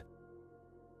banned.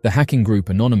 The hacking group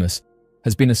Anonymous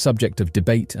has been a subject of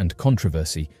debate and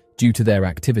controversy due to their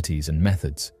activities and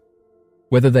methods.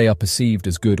 Whether they are perceived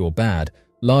as good or bad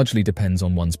largely depends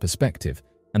on one's perspective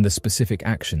and the specific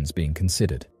actions being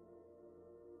considered.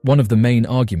 One of the main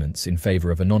arguments in favor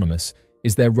of Anonymous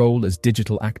is their role as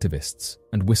digital activists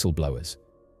and whistleblowers.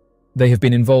 They have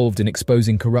been involved in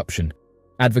exposing corruption,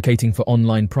 advocating for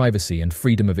online privacy and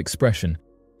freedom of expression,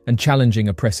 and challenging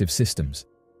oppressive systems.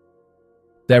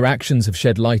 Their actions have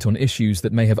shed light on issues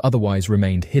that may have otherwise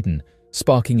remained hidden,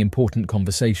 sparking important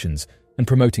conversations and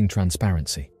promoting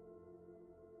transparency.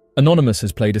 Anonymous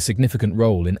has played a significant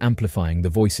role in amplifying the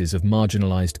voices of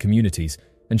marginalized communities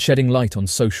and shedding light on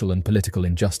social and political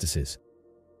injustices.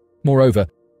 Moreover,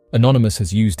 Anonymous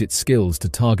has used its skills to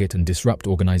target and disrupt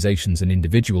organizations and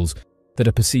individuals that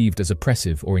are perceived as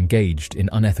oppressive or engaged in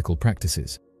unethical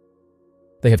practices.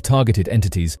 They have targeted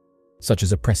entities such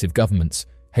as oppressive governments,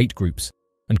 hate groups,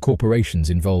 and corporations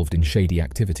involved in shady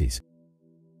activities.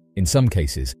 In some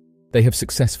cases, they have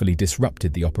successfully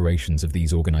disrupted the operations of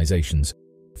these organizations,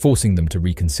 forcing them to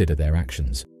reconsider their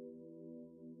actions.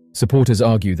 Supporters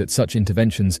argue that such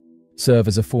interventions serve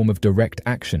as a form of direct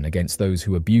action against those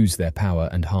who abuse their power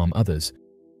and harm others.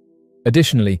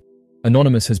 Additionally,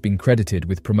 Anonymous has been credited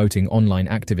with promoting online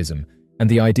activism and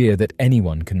the idea that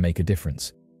anyone can make a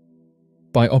difference.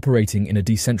 By operating in a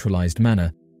decentralized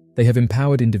manner, they have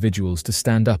empowered individuals to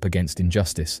stand up against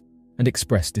injustice and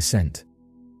express dissent.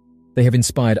 They have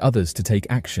inspired others to take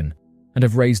action and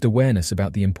have raised awareness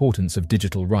about the importance of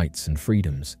digital rights and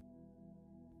freedoms.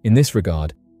 In this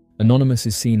regard, Anonymous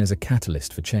is seen as a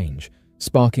catalyst for change,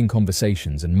 sparking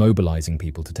conversations and mobilizing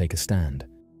people to take a stand.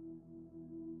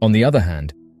 On the other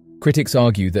hand, critics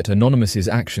argue that Anonymous's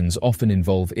actions often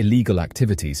involve illegal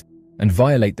activities and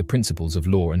violate the principles of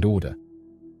law and order.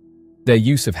 Their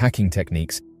use of hacking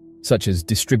techniques, such as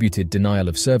distributed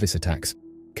denial-of-service attacks,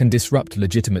 can disrupt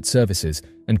legitimate services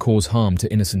and cause harm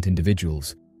to innocent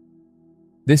individuals.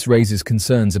 This raises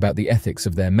concerns about the ethics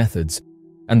of their methods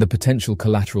and the potential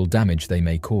collateral damage they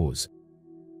may cause.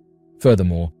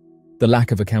 Furthermore, the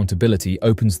lack of accountability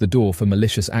opens the door for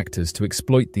malicious actors to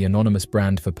exploit the Anonymous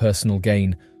brand for personal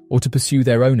gain or to pursue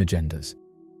their own agendas.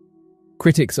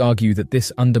 Critics argue that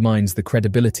this undermines the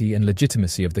credibility and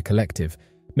legitimacy of the collective,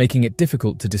 making it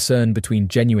difficult to discern between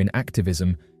genuine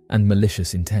activism and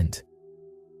malicious intent.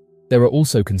 There are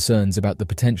also concerns about the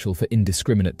potential for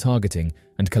indiscriminate targeting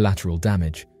and collateral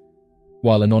damage.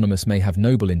 While Anonymous may have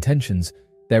noble intentions,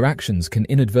 their actions can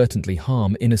inadvertently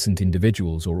harm innocent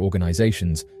individuals or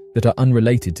organizations that are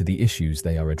unrelated to the issues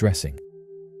they are addressing.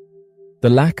 The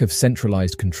lack of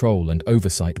centralized control and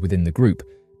oversight within the group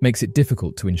makes it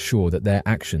difficult to ensure that their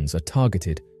actions are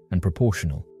targeted and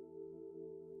proportional.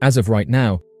 As of right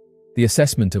now, the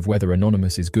assessment of whether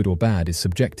Anonymous is good or bad is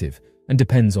subjective and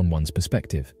depends on one's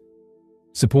perspective.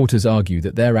 Supporters argue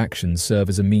that their actions serve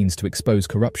as a means to expose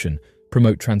corruption,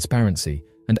 promote transparency,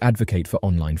 and advocate for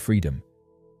online freedom.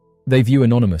 They view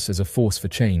Anonymous as a force for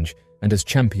change and as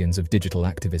champions of digital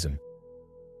activism.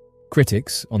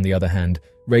 Critics, on the other hand,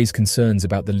 raise concerns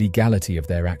about the legality of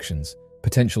their actions,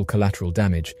 potential collateral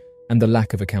damage, and the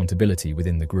lack of accountability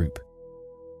within the group.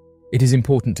 It is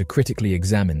important to critically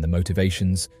examine the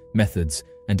motivations, methods,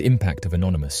 and impact of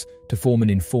Anonymous to form an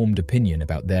informed opinion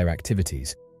about their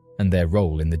activities and their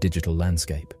role in the digital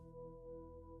landscape.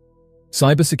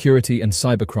 Cybersecurity and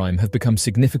cybercrime have become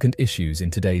significant issues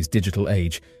in today's digital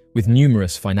age, with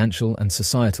numerous financial and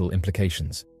societal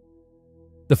implications.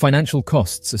 The financial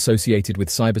costs associated with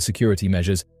cybersecurity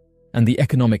measures and the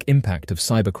economic impact of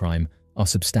cybercrime are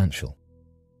substantial.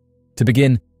 To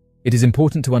begin, it is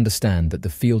important to understand that the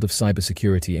field of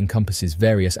cybersecurity encompasses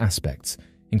various aspects,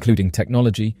 including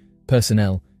technology,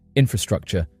 personnel,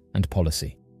 infrastructure, and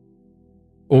policy.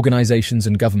 Organizations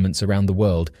and governments around the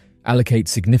world allocate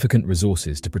significant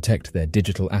resources to protect their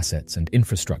digital assets and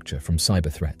infrastructure from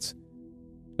cyber threats.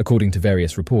 According to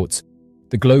various reports,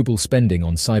 the global spending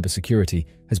on cybersecurity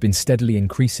has been steadily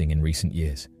increasing in recent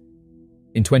years.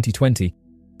 In 2020,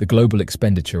 the global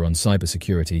expenditure on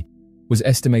cybersecurity was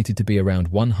estimated to be around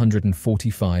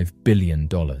 $145 billion.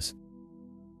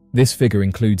 This figure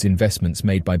includes investments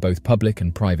made by both public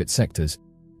and private sectors,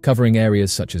 covering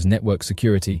areas such as network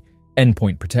security,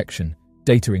 endpoint protection,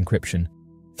 data encryption,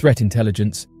 threat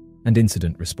intelligence, and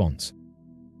incident response.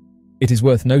 It is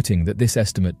worth noting that this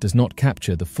estimate does not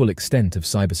capture the full extent of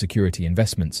cybersecurity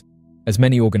investments, as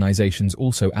many organizations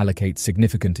also allocate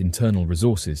significant internal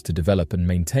resources to develop and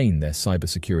maintain their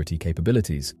cybersecurity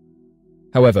capabilities.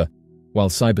 However, while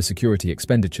cybersecurity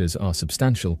expenditures are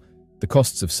substantial, the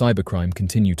costs of cybercrime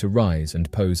continue to rise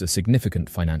and pose a significant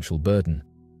financial burden.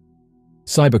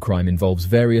 Cybercrime involves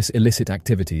various illicit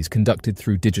activities conducted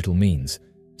through digital means,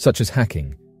 such as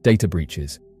hacking, data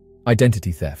breaches,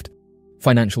 identity theft,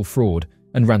 financial fraud,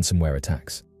 and ransomware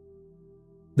attacks.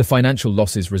 The financial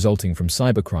losses resulting from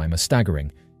cybercrime are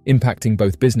staggering, impacting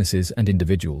both businesses and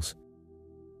individuals.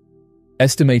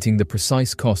 Estimating the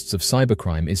precise costs of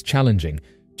cybercrime is challenging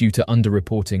due to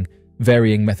underreporting,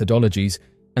 varying methodologies,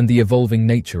 and the evolving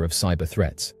nature of cyber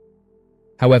threats.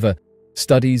 However,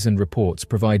 studies and reports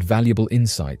provide valuable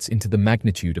insights into the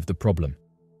magnitude of the problem.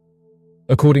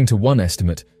 According to one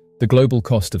estimate, the global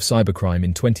cost of cybercrime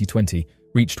in 2020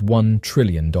 reached $1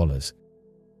 trillion.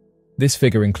 This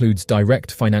figure includes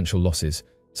direct financial losses,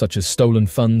 such as stolen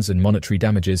funds and monetary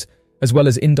damages, as well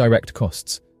as indirect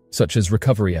costs, such as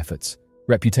recovery efforts,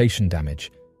 reputation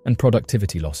damage, and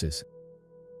productivity losses.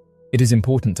 It is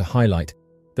important to highlight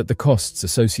that the costs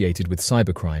associated with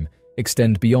cybercrime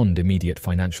extend beyond immediate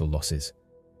financial losses.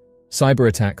 Cyber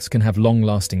attacks can have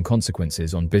long-lasting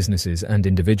consequences on businesses and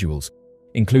individuals,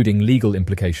 including legal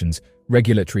implications,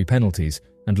 regulatory penalties,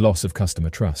 and loss of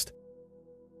customer trust.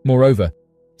 Moreover,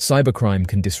 cybercrime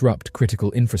can disrupt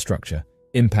critical infrastructure,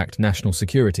 impact national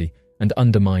security, and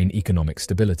undermine economic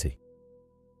stability.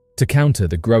 To counter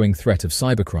the growing threat of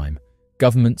cybercrime,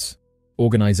 governments,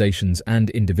 organizations, and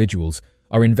individuals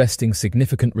are investing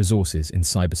significant resources in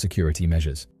cybersecurity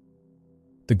measures.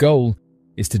 The goal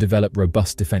is to develop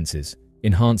robust defenses,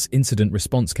 enhance incident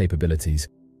response capabilities,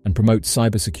 and promote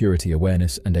cybersecurity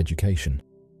awareness and education.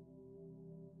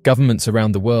 Governments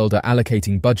around the world are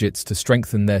allocating budgets to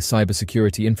strengthen their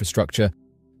cybersecurity infrastructure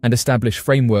and establish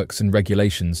frameworks and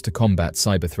regulations to combat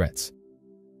cyber threats.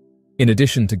 In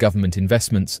addition to government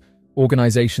investments,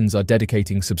 organizations are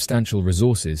dedicating substantial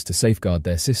resources to safeguard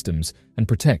their systems and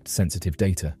protect sensitive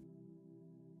data.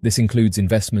 This includes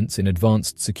investments in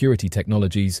advanced security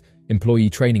technologies, employee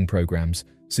training programs,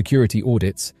 security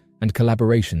audits, and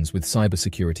collaborations with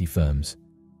cybersecurity firms.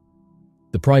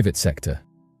 The private sector,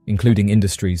 including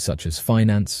industries such as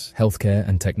finance, healthcare,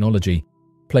 and technology,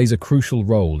 plays a crucial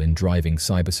role in driving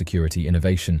cybersecurity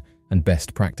innovation and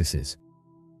best practices.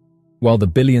 While the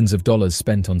billions of dollars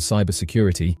spent on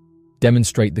cybersecurity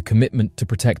demonstrate the commitment to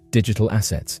protect digital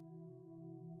assets,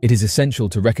 it is essential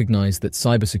to recognize that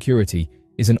cybersecurity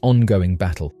is an ongoing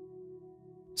battle.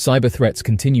 Cyber threats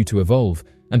continue to evolve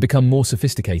and become more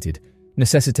sophisticated,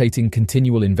 necessitating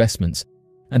continual investments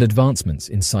and advancements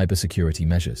in cybersecurity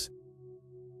measures.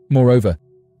 Moreover,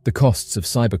 the costs of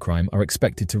cybercrime are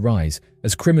expected to rise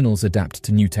as criminals adapt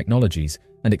to new technologies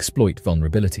and exploit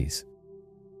vulnerabilities.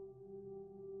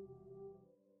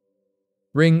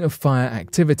 Ring of fire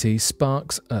activity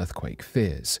sparks earthquake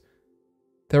fears.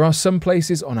 There are some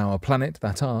places on our planet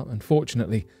that are,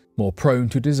 unfortunately, more prone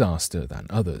to disaster than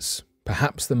others.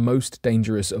 Perhaps the most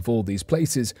dangerous of all these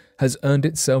places has earned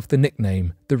itself the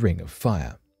nickname the Ring of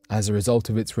Fire, as a result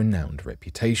of its renowned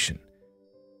reputation.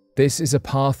 This is a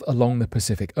path along the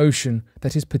Pacific Ocean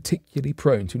that is particularly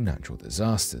prone to natural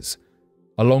disasters.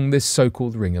 Along this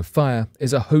so-called Ring of Fire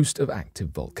is a host of active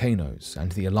volcanoes,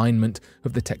 and the alignment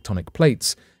of the tectonic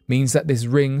plates means that this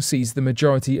ring sees the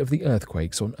majority of the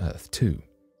earthquakes on Earth too.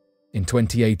 In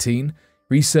 2018,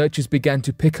 researchers began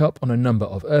to pick up on a number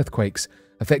of earthquakes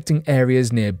affecting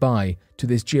areas nearby to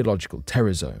this geological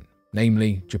terror zone,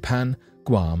 namely Japan,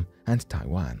 Guam, and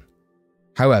Taiwan.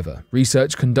 However,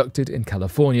 research conducted in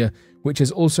California, which has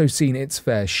also seen its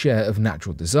fair share of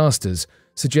natural disasters,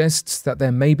 suggests that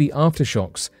there may be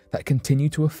aftershocks that continue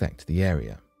to affect the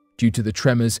area, due to the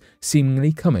tremors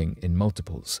seemingly coming in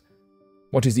multiples.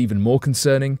 What is even more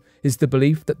concerning is the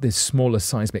belief that this smaller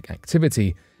seismic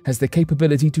activity has the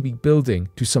capability to be building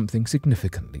to something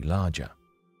significantly larger.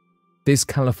 This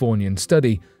Californian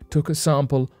study took a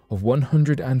sample of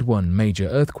 101 major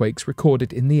earthquakes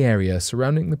recorded in the area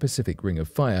surrounding the Pacific Ring of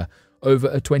Fire over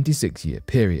a 26-year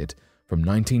period, from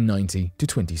 1990 to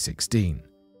 2016.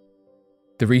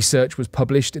 The research was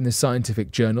published in the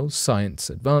scientific journal Science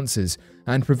Advances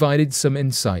and provided some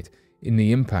insight in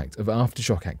the impact of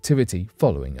aftershock activity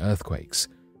following earthquakes.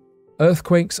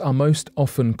 Earthquakes are most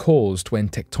often caused when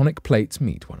tectonic plates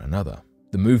meet one another.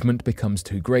 The movement becomes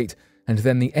too great, and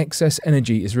then the excess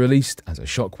energy is released as a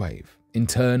shockwave, in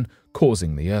turn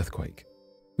causing the earthquake.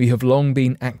 We have long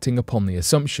been acting upon the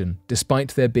assumption, despite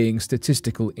there being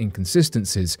statistical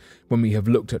inconsistencies when we have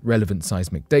looked at relevant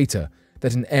seismic data,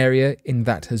 that an area in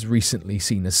that has recently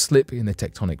seen a slip in the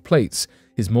tectonic plates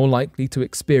is more likely to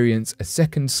experience a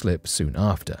second slip soon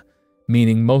after,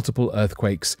 meaning multiple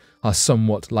earthquakes are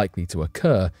somewhat likely to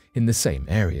occur in the same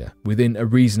area within a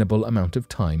reasonable amount of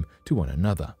time to one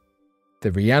another.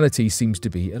 The reality seems to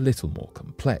be a little more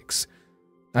complex.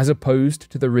 As opposed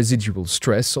to the residual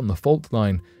stress on the fault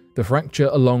line, the fracture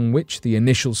along which the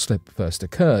initial slip first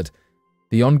occurred,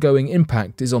 the ongoing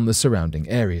impact is on the surrounding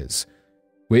areas,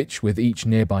 which with each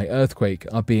nearby earthquake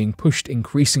are being pushed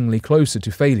increasingly closer to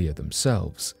failure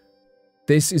themselves.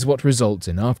 This is what results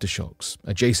in aftershocks,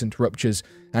 adjacent ruptures,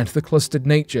 and the clustered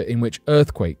nature in which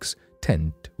earthquakes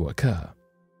tend to occur.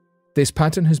 This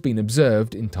pattern has been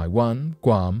observed in Taiwan,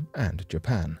 Guam, and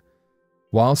Japan.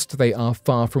 Whilst they are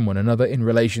far from one another in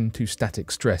relation to static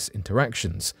stress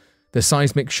interactions, the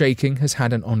seismic shaking has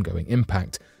had an ongoing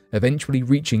impact, eventually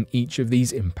reaching each of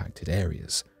these impacted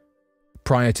areas.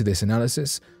 Prior to this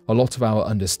analysis, a lot of our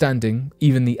understanding,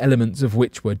 even the elements of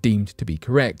which were deemed to be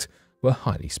correct, were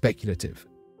highly speculative.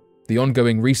 The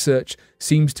ongoing research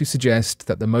seems to suggest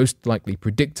that the most likely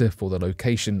predictor for the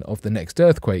location of the next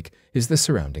earthquake is the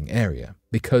surrounding area,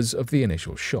 because of the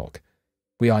initial shock.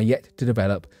 We are yet to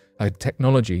develop a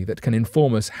technology that can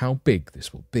inform us how big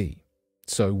this will be.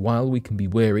 So while we can be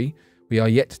wary, we are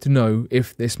yet to know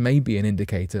if this may be an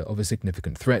indicator of a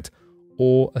significant threat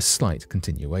or a slight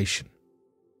continuation.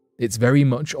 It's very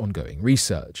much ongoing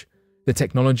research. The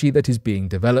technology that is being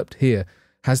developed here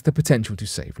has the potential to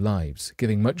save lives,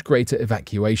 giving much greater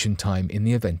evacuation time in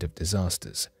the event of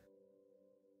disasters.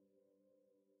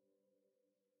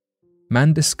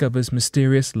 Man discovers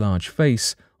mysterious large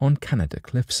face on Canada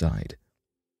cliffside.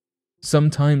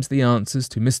 Sometimes the answers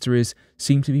to mysteries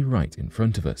seem to be right in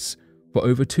front of us. For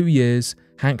over 2 years,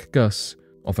 Hank Gus,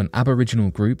 of an Aboriginal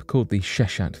group called the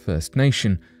Sheshat First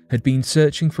Nation, had been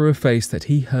searching for a face that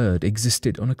he heard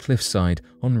existed on a cliffside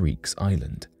on Reeks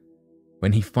Island.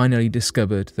 When he finally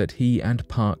discovered that he and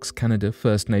Parks Canada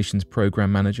First Nations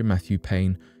Program Manager Matthew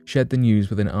Payne shared the news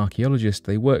with an archaeologist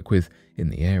they work with in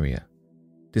the area.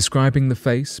 Describing the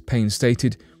face, Payne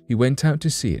stated, "We went out to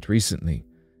see it recently,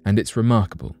 and it's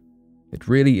remarkable. It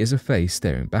really is a face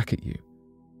staring back at you."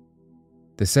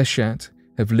 The Sheshat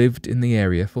have lived in the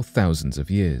area for thousands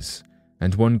of years,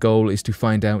 and one goal is to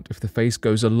find out if the face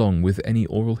goes along with any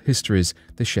oral histories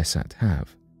the Sheshat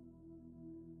have.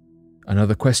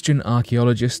 Another question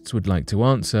archaeologists would like to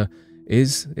answer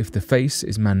is if the face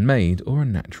is man-made or a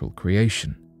natural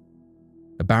creation.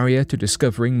 A barrier to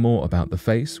discovering more about the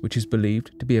face, which is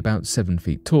believed to be about 7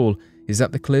 feet tall, is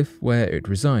that the cliff where it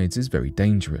resides is very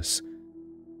dangerous.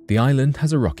 The island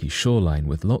has a rocky shoreline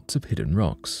with lots of hidden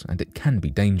rocks, and it can be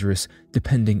dangerous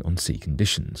depending on sea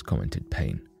conditions, commented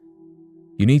Payne.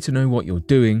 You need to know what you're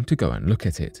doing to go and look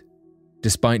at it.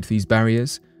 Despite these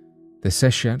barriers, the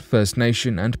Sheshat First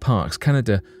Nation and Parks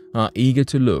Canada are eager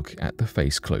to look at the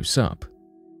face close up.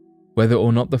 Whether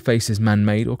or not the face is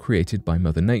man-made or created by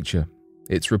Mother Nature,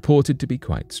 it's reported to be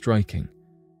quite striking.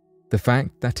 The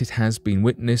fact that it has been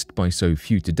witnessed by so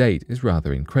few to date is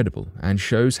rather incredible and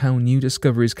shows how new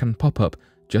discoveries can pop up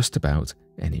just about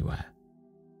anywhere.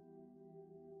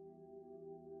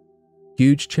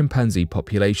 Huge chimpanzee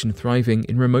population thriving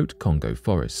in remote Congo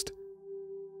forest.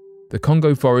 The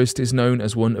Congo forest is known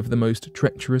as one of the most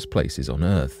treacherous places on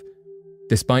Earth.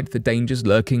 Despite the dangers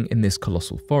lurking in this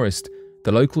colossal forest,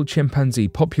 the local chimpanzee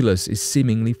populace is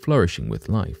seemingly flourishing with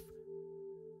life.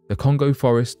 The Congo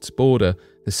forests border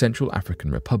the Central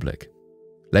African Republic.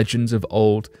 Legends of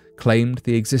old claimed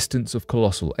the existence of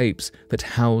colossal apes that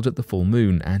howled at the full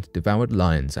moon and devoured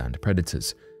lions and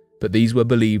predators, but these were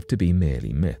believed to be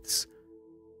merely myths.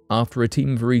 After a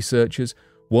team of researchers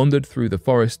wandered through the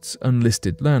forest's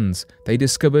unlisted lands, they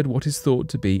discovered what is thought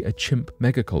to be a chimp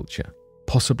megaculture,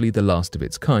 possibly the last of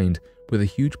its kind, with a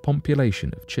huge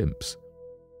population of chimps.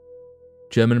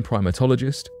 German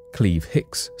primatologist Cleve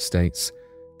Hicks states,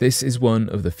 "This is one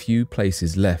of the few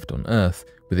places left on Earth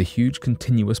with a huge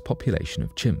continuous population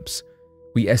of chimps.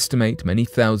 We estimate many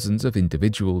thousands of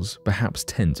individuals, perhaps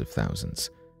tens of thousands.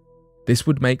 This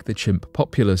would make the chimp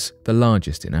populace the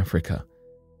largest in Africa.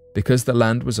 Because the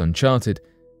land was uncharted,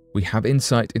 we have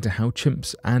insight into how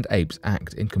chimps and apes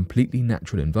act in completely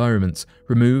natural environments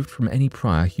removed from any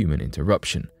prior human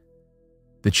interruption.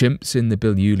 The chimps in the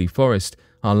Bilyuli forest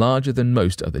are larger than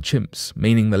most other chimps,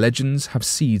 meaning the legends have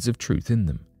seeds of truth in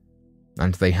them.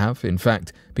 And they have, in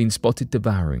fact, been spotted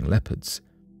devouring leopards.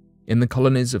 In the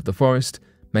colonies of the forest,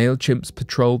 male chimps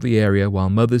patrol the area while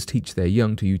mothers teach their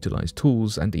young to utilize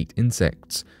tools and eat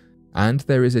insects, and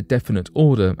there is a definite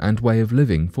order and way of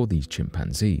living for these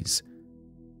chimpanzees.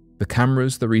 The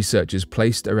cameras the researchers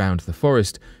placed around the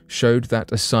forest showed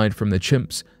that aside from the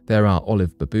chimps, there are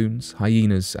olive baboons,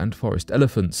 hyenas, and forest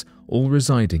elephants all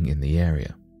residing in the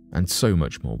area, and so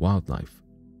much more wildlife.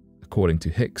 According to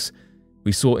Hicks,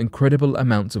 we saw incredible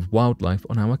amounts of wildlife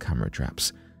on our camera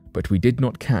traps, but we did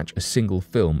not catch a single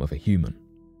film of a human.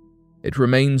 It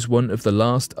remains one of the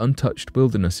last untouched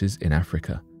wildernesses in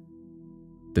Africa.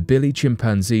 The Bili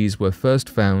chimpanzees were first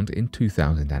found in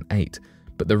 2008,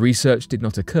 but the research did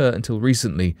not occur until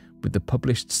recently with the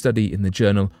published study in the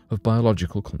Journal of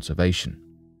Biological Conservation.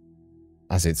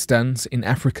 As it stands, in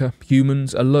Africa,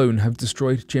 humans alone have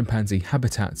destroyed chimpanzee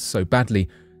habitats so badly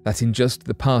that in just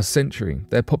the past century,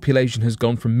 their population has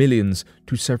gone from millions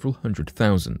to several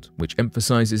 100,000, which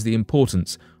emphasizes the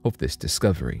importance of this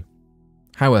discovery.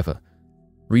 However,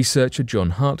 researcher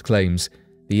John Hart claims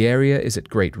the area is at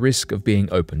great risk of being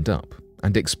opened up,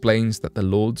 and explains that the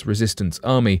Lord's Resistance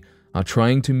Army are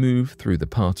trying to move through the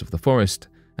part of the forest,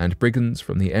 and brigands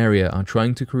from the area are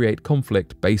trying to create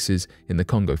conflict bases in the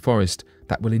Congo forest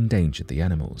that will endanger the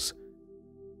animals.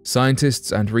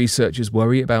 Scientists and researchers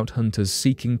worry about hunters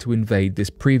seeking to invade this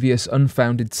previous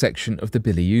unfounded section of the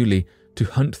Biliuli to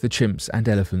hunt the chimps and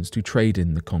elephants to trade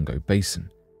in the Congo basin.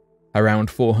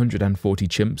 Around 440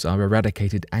 chimps are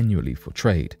eradicated annually for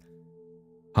trade.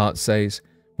 Hart says,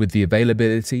 with the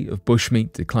availability of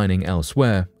bushmeat declining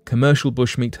elsewhere, commercial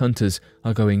bushmeat hunters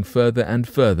are going further and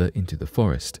further into the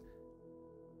forest.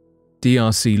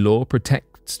 DRC law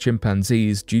protects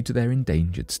chimpanzees due to their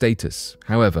endangered status.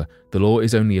 However, the law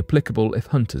is only applicable if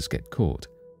hunters get caught.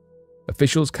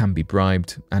 Officials can be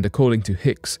bribed, and according to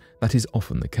Hicks, that is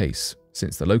often the case,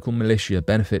 since the local militia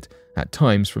benefit at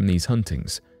times from these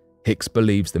huntings. Hicks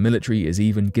believes the military is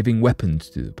even giving weapons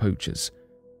to the poachers.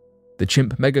 The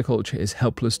chimp megaculture is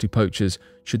helpless to poachers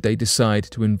should they decide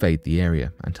to invade the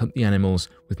area and hunt the animals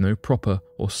with no proper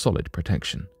or solid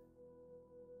protection.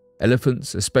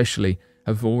 Elephants, especially,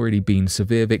 have already been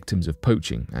severe victims of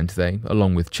poaching, and they,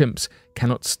 along with chimps,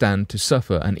 cannot stand to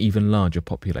suffer an even larger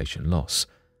population loss.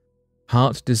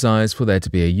 Hart desires for there to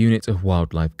be a unit of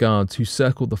wildlife guards who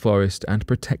circle the forest and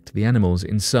protect the animals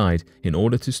inside in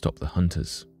order to stop the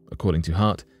hunters. According to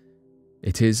Hart,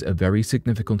 it is a very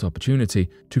significant opportunity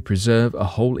to preserve a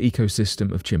whole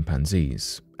ecosystem of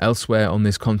chimpanzees. Elsewhere on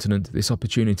this continent, this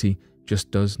opportunity just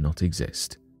does not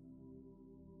exist.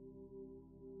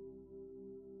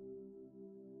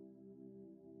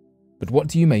 But what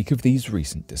do you make of these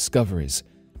recent discoveries?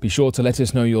 Be sure to let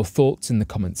us know your thoughts in the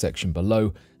comment section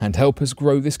below and help us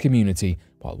grow this community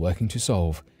while working to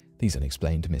solve these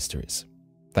unexplained mysteries.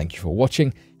 Thank you for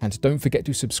watching, and don't forget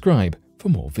to subscribe for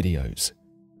more videos.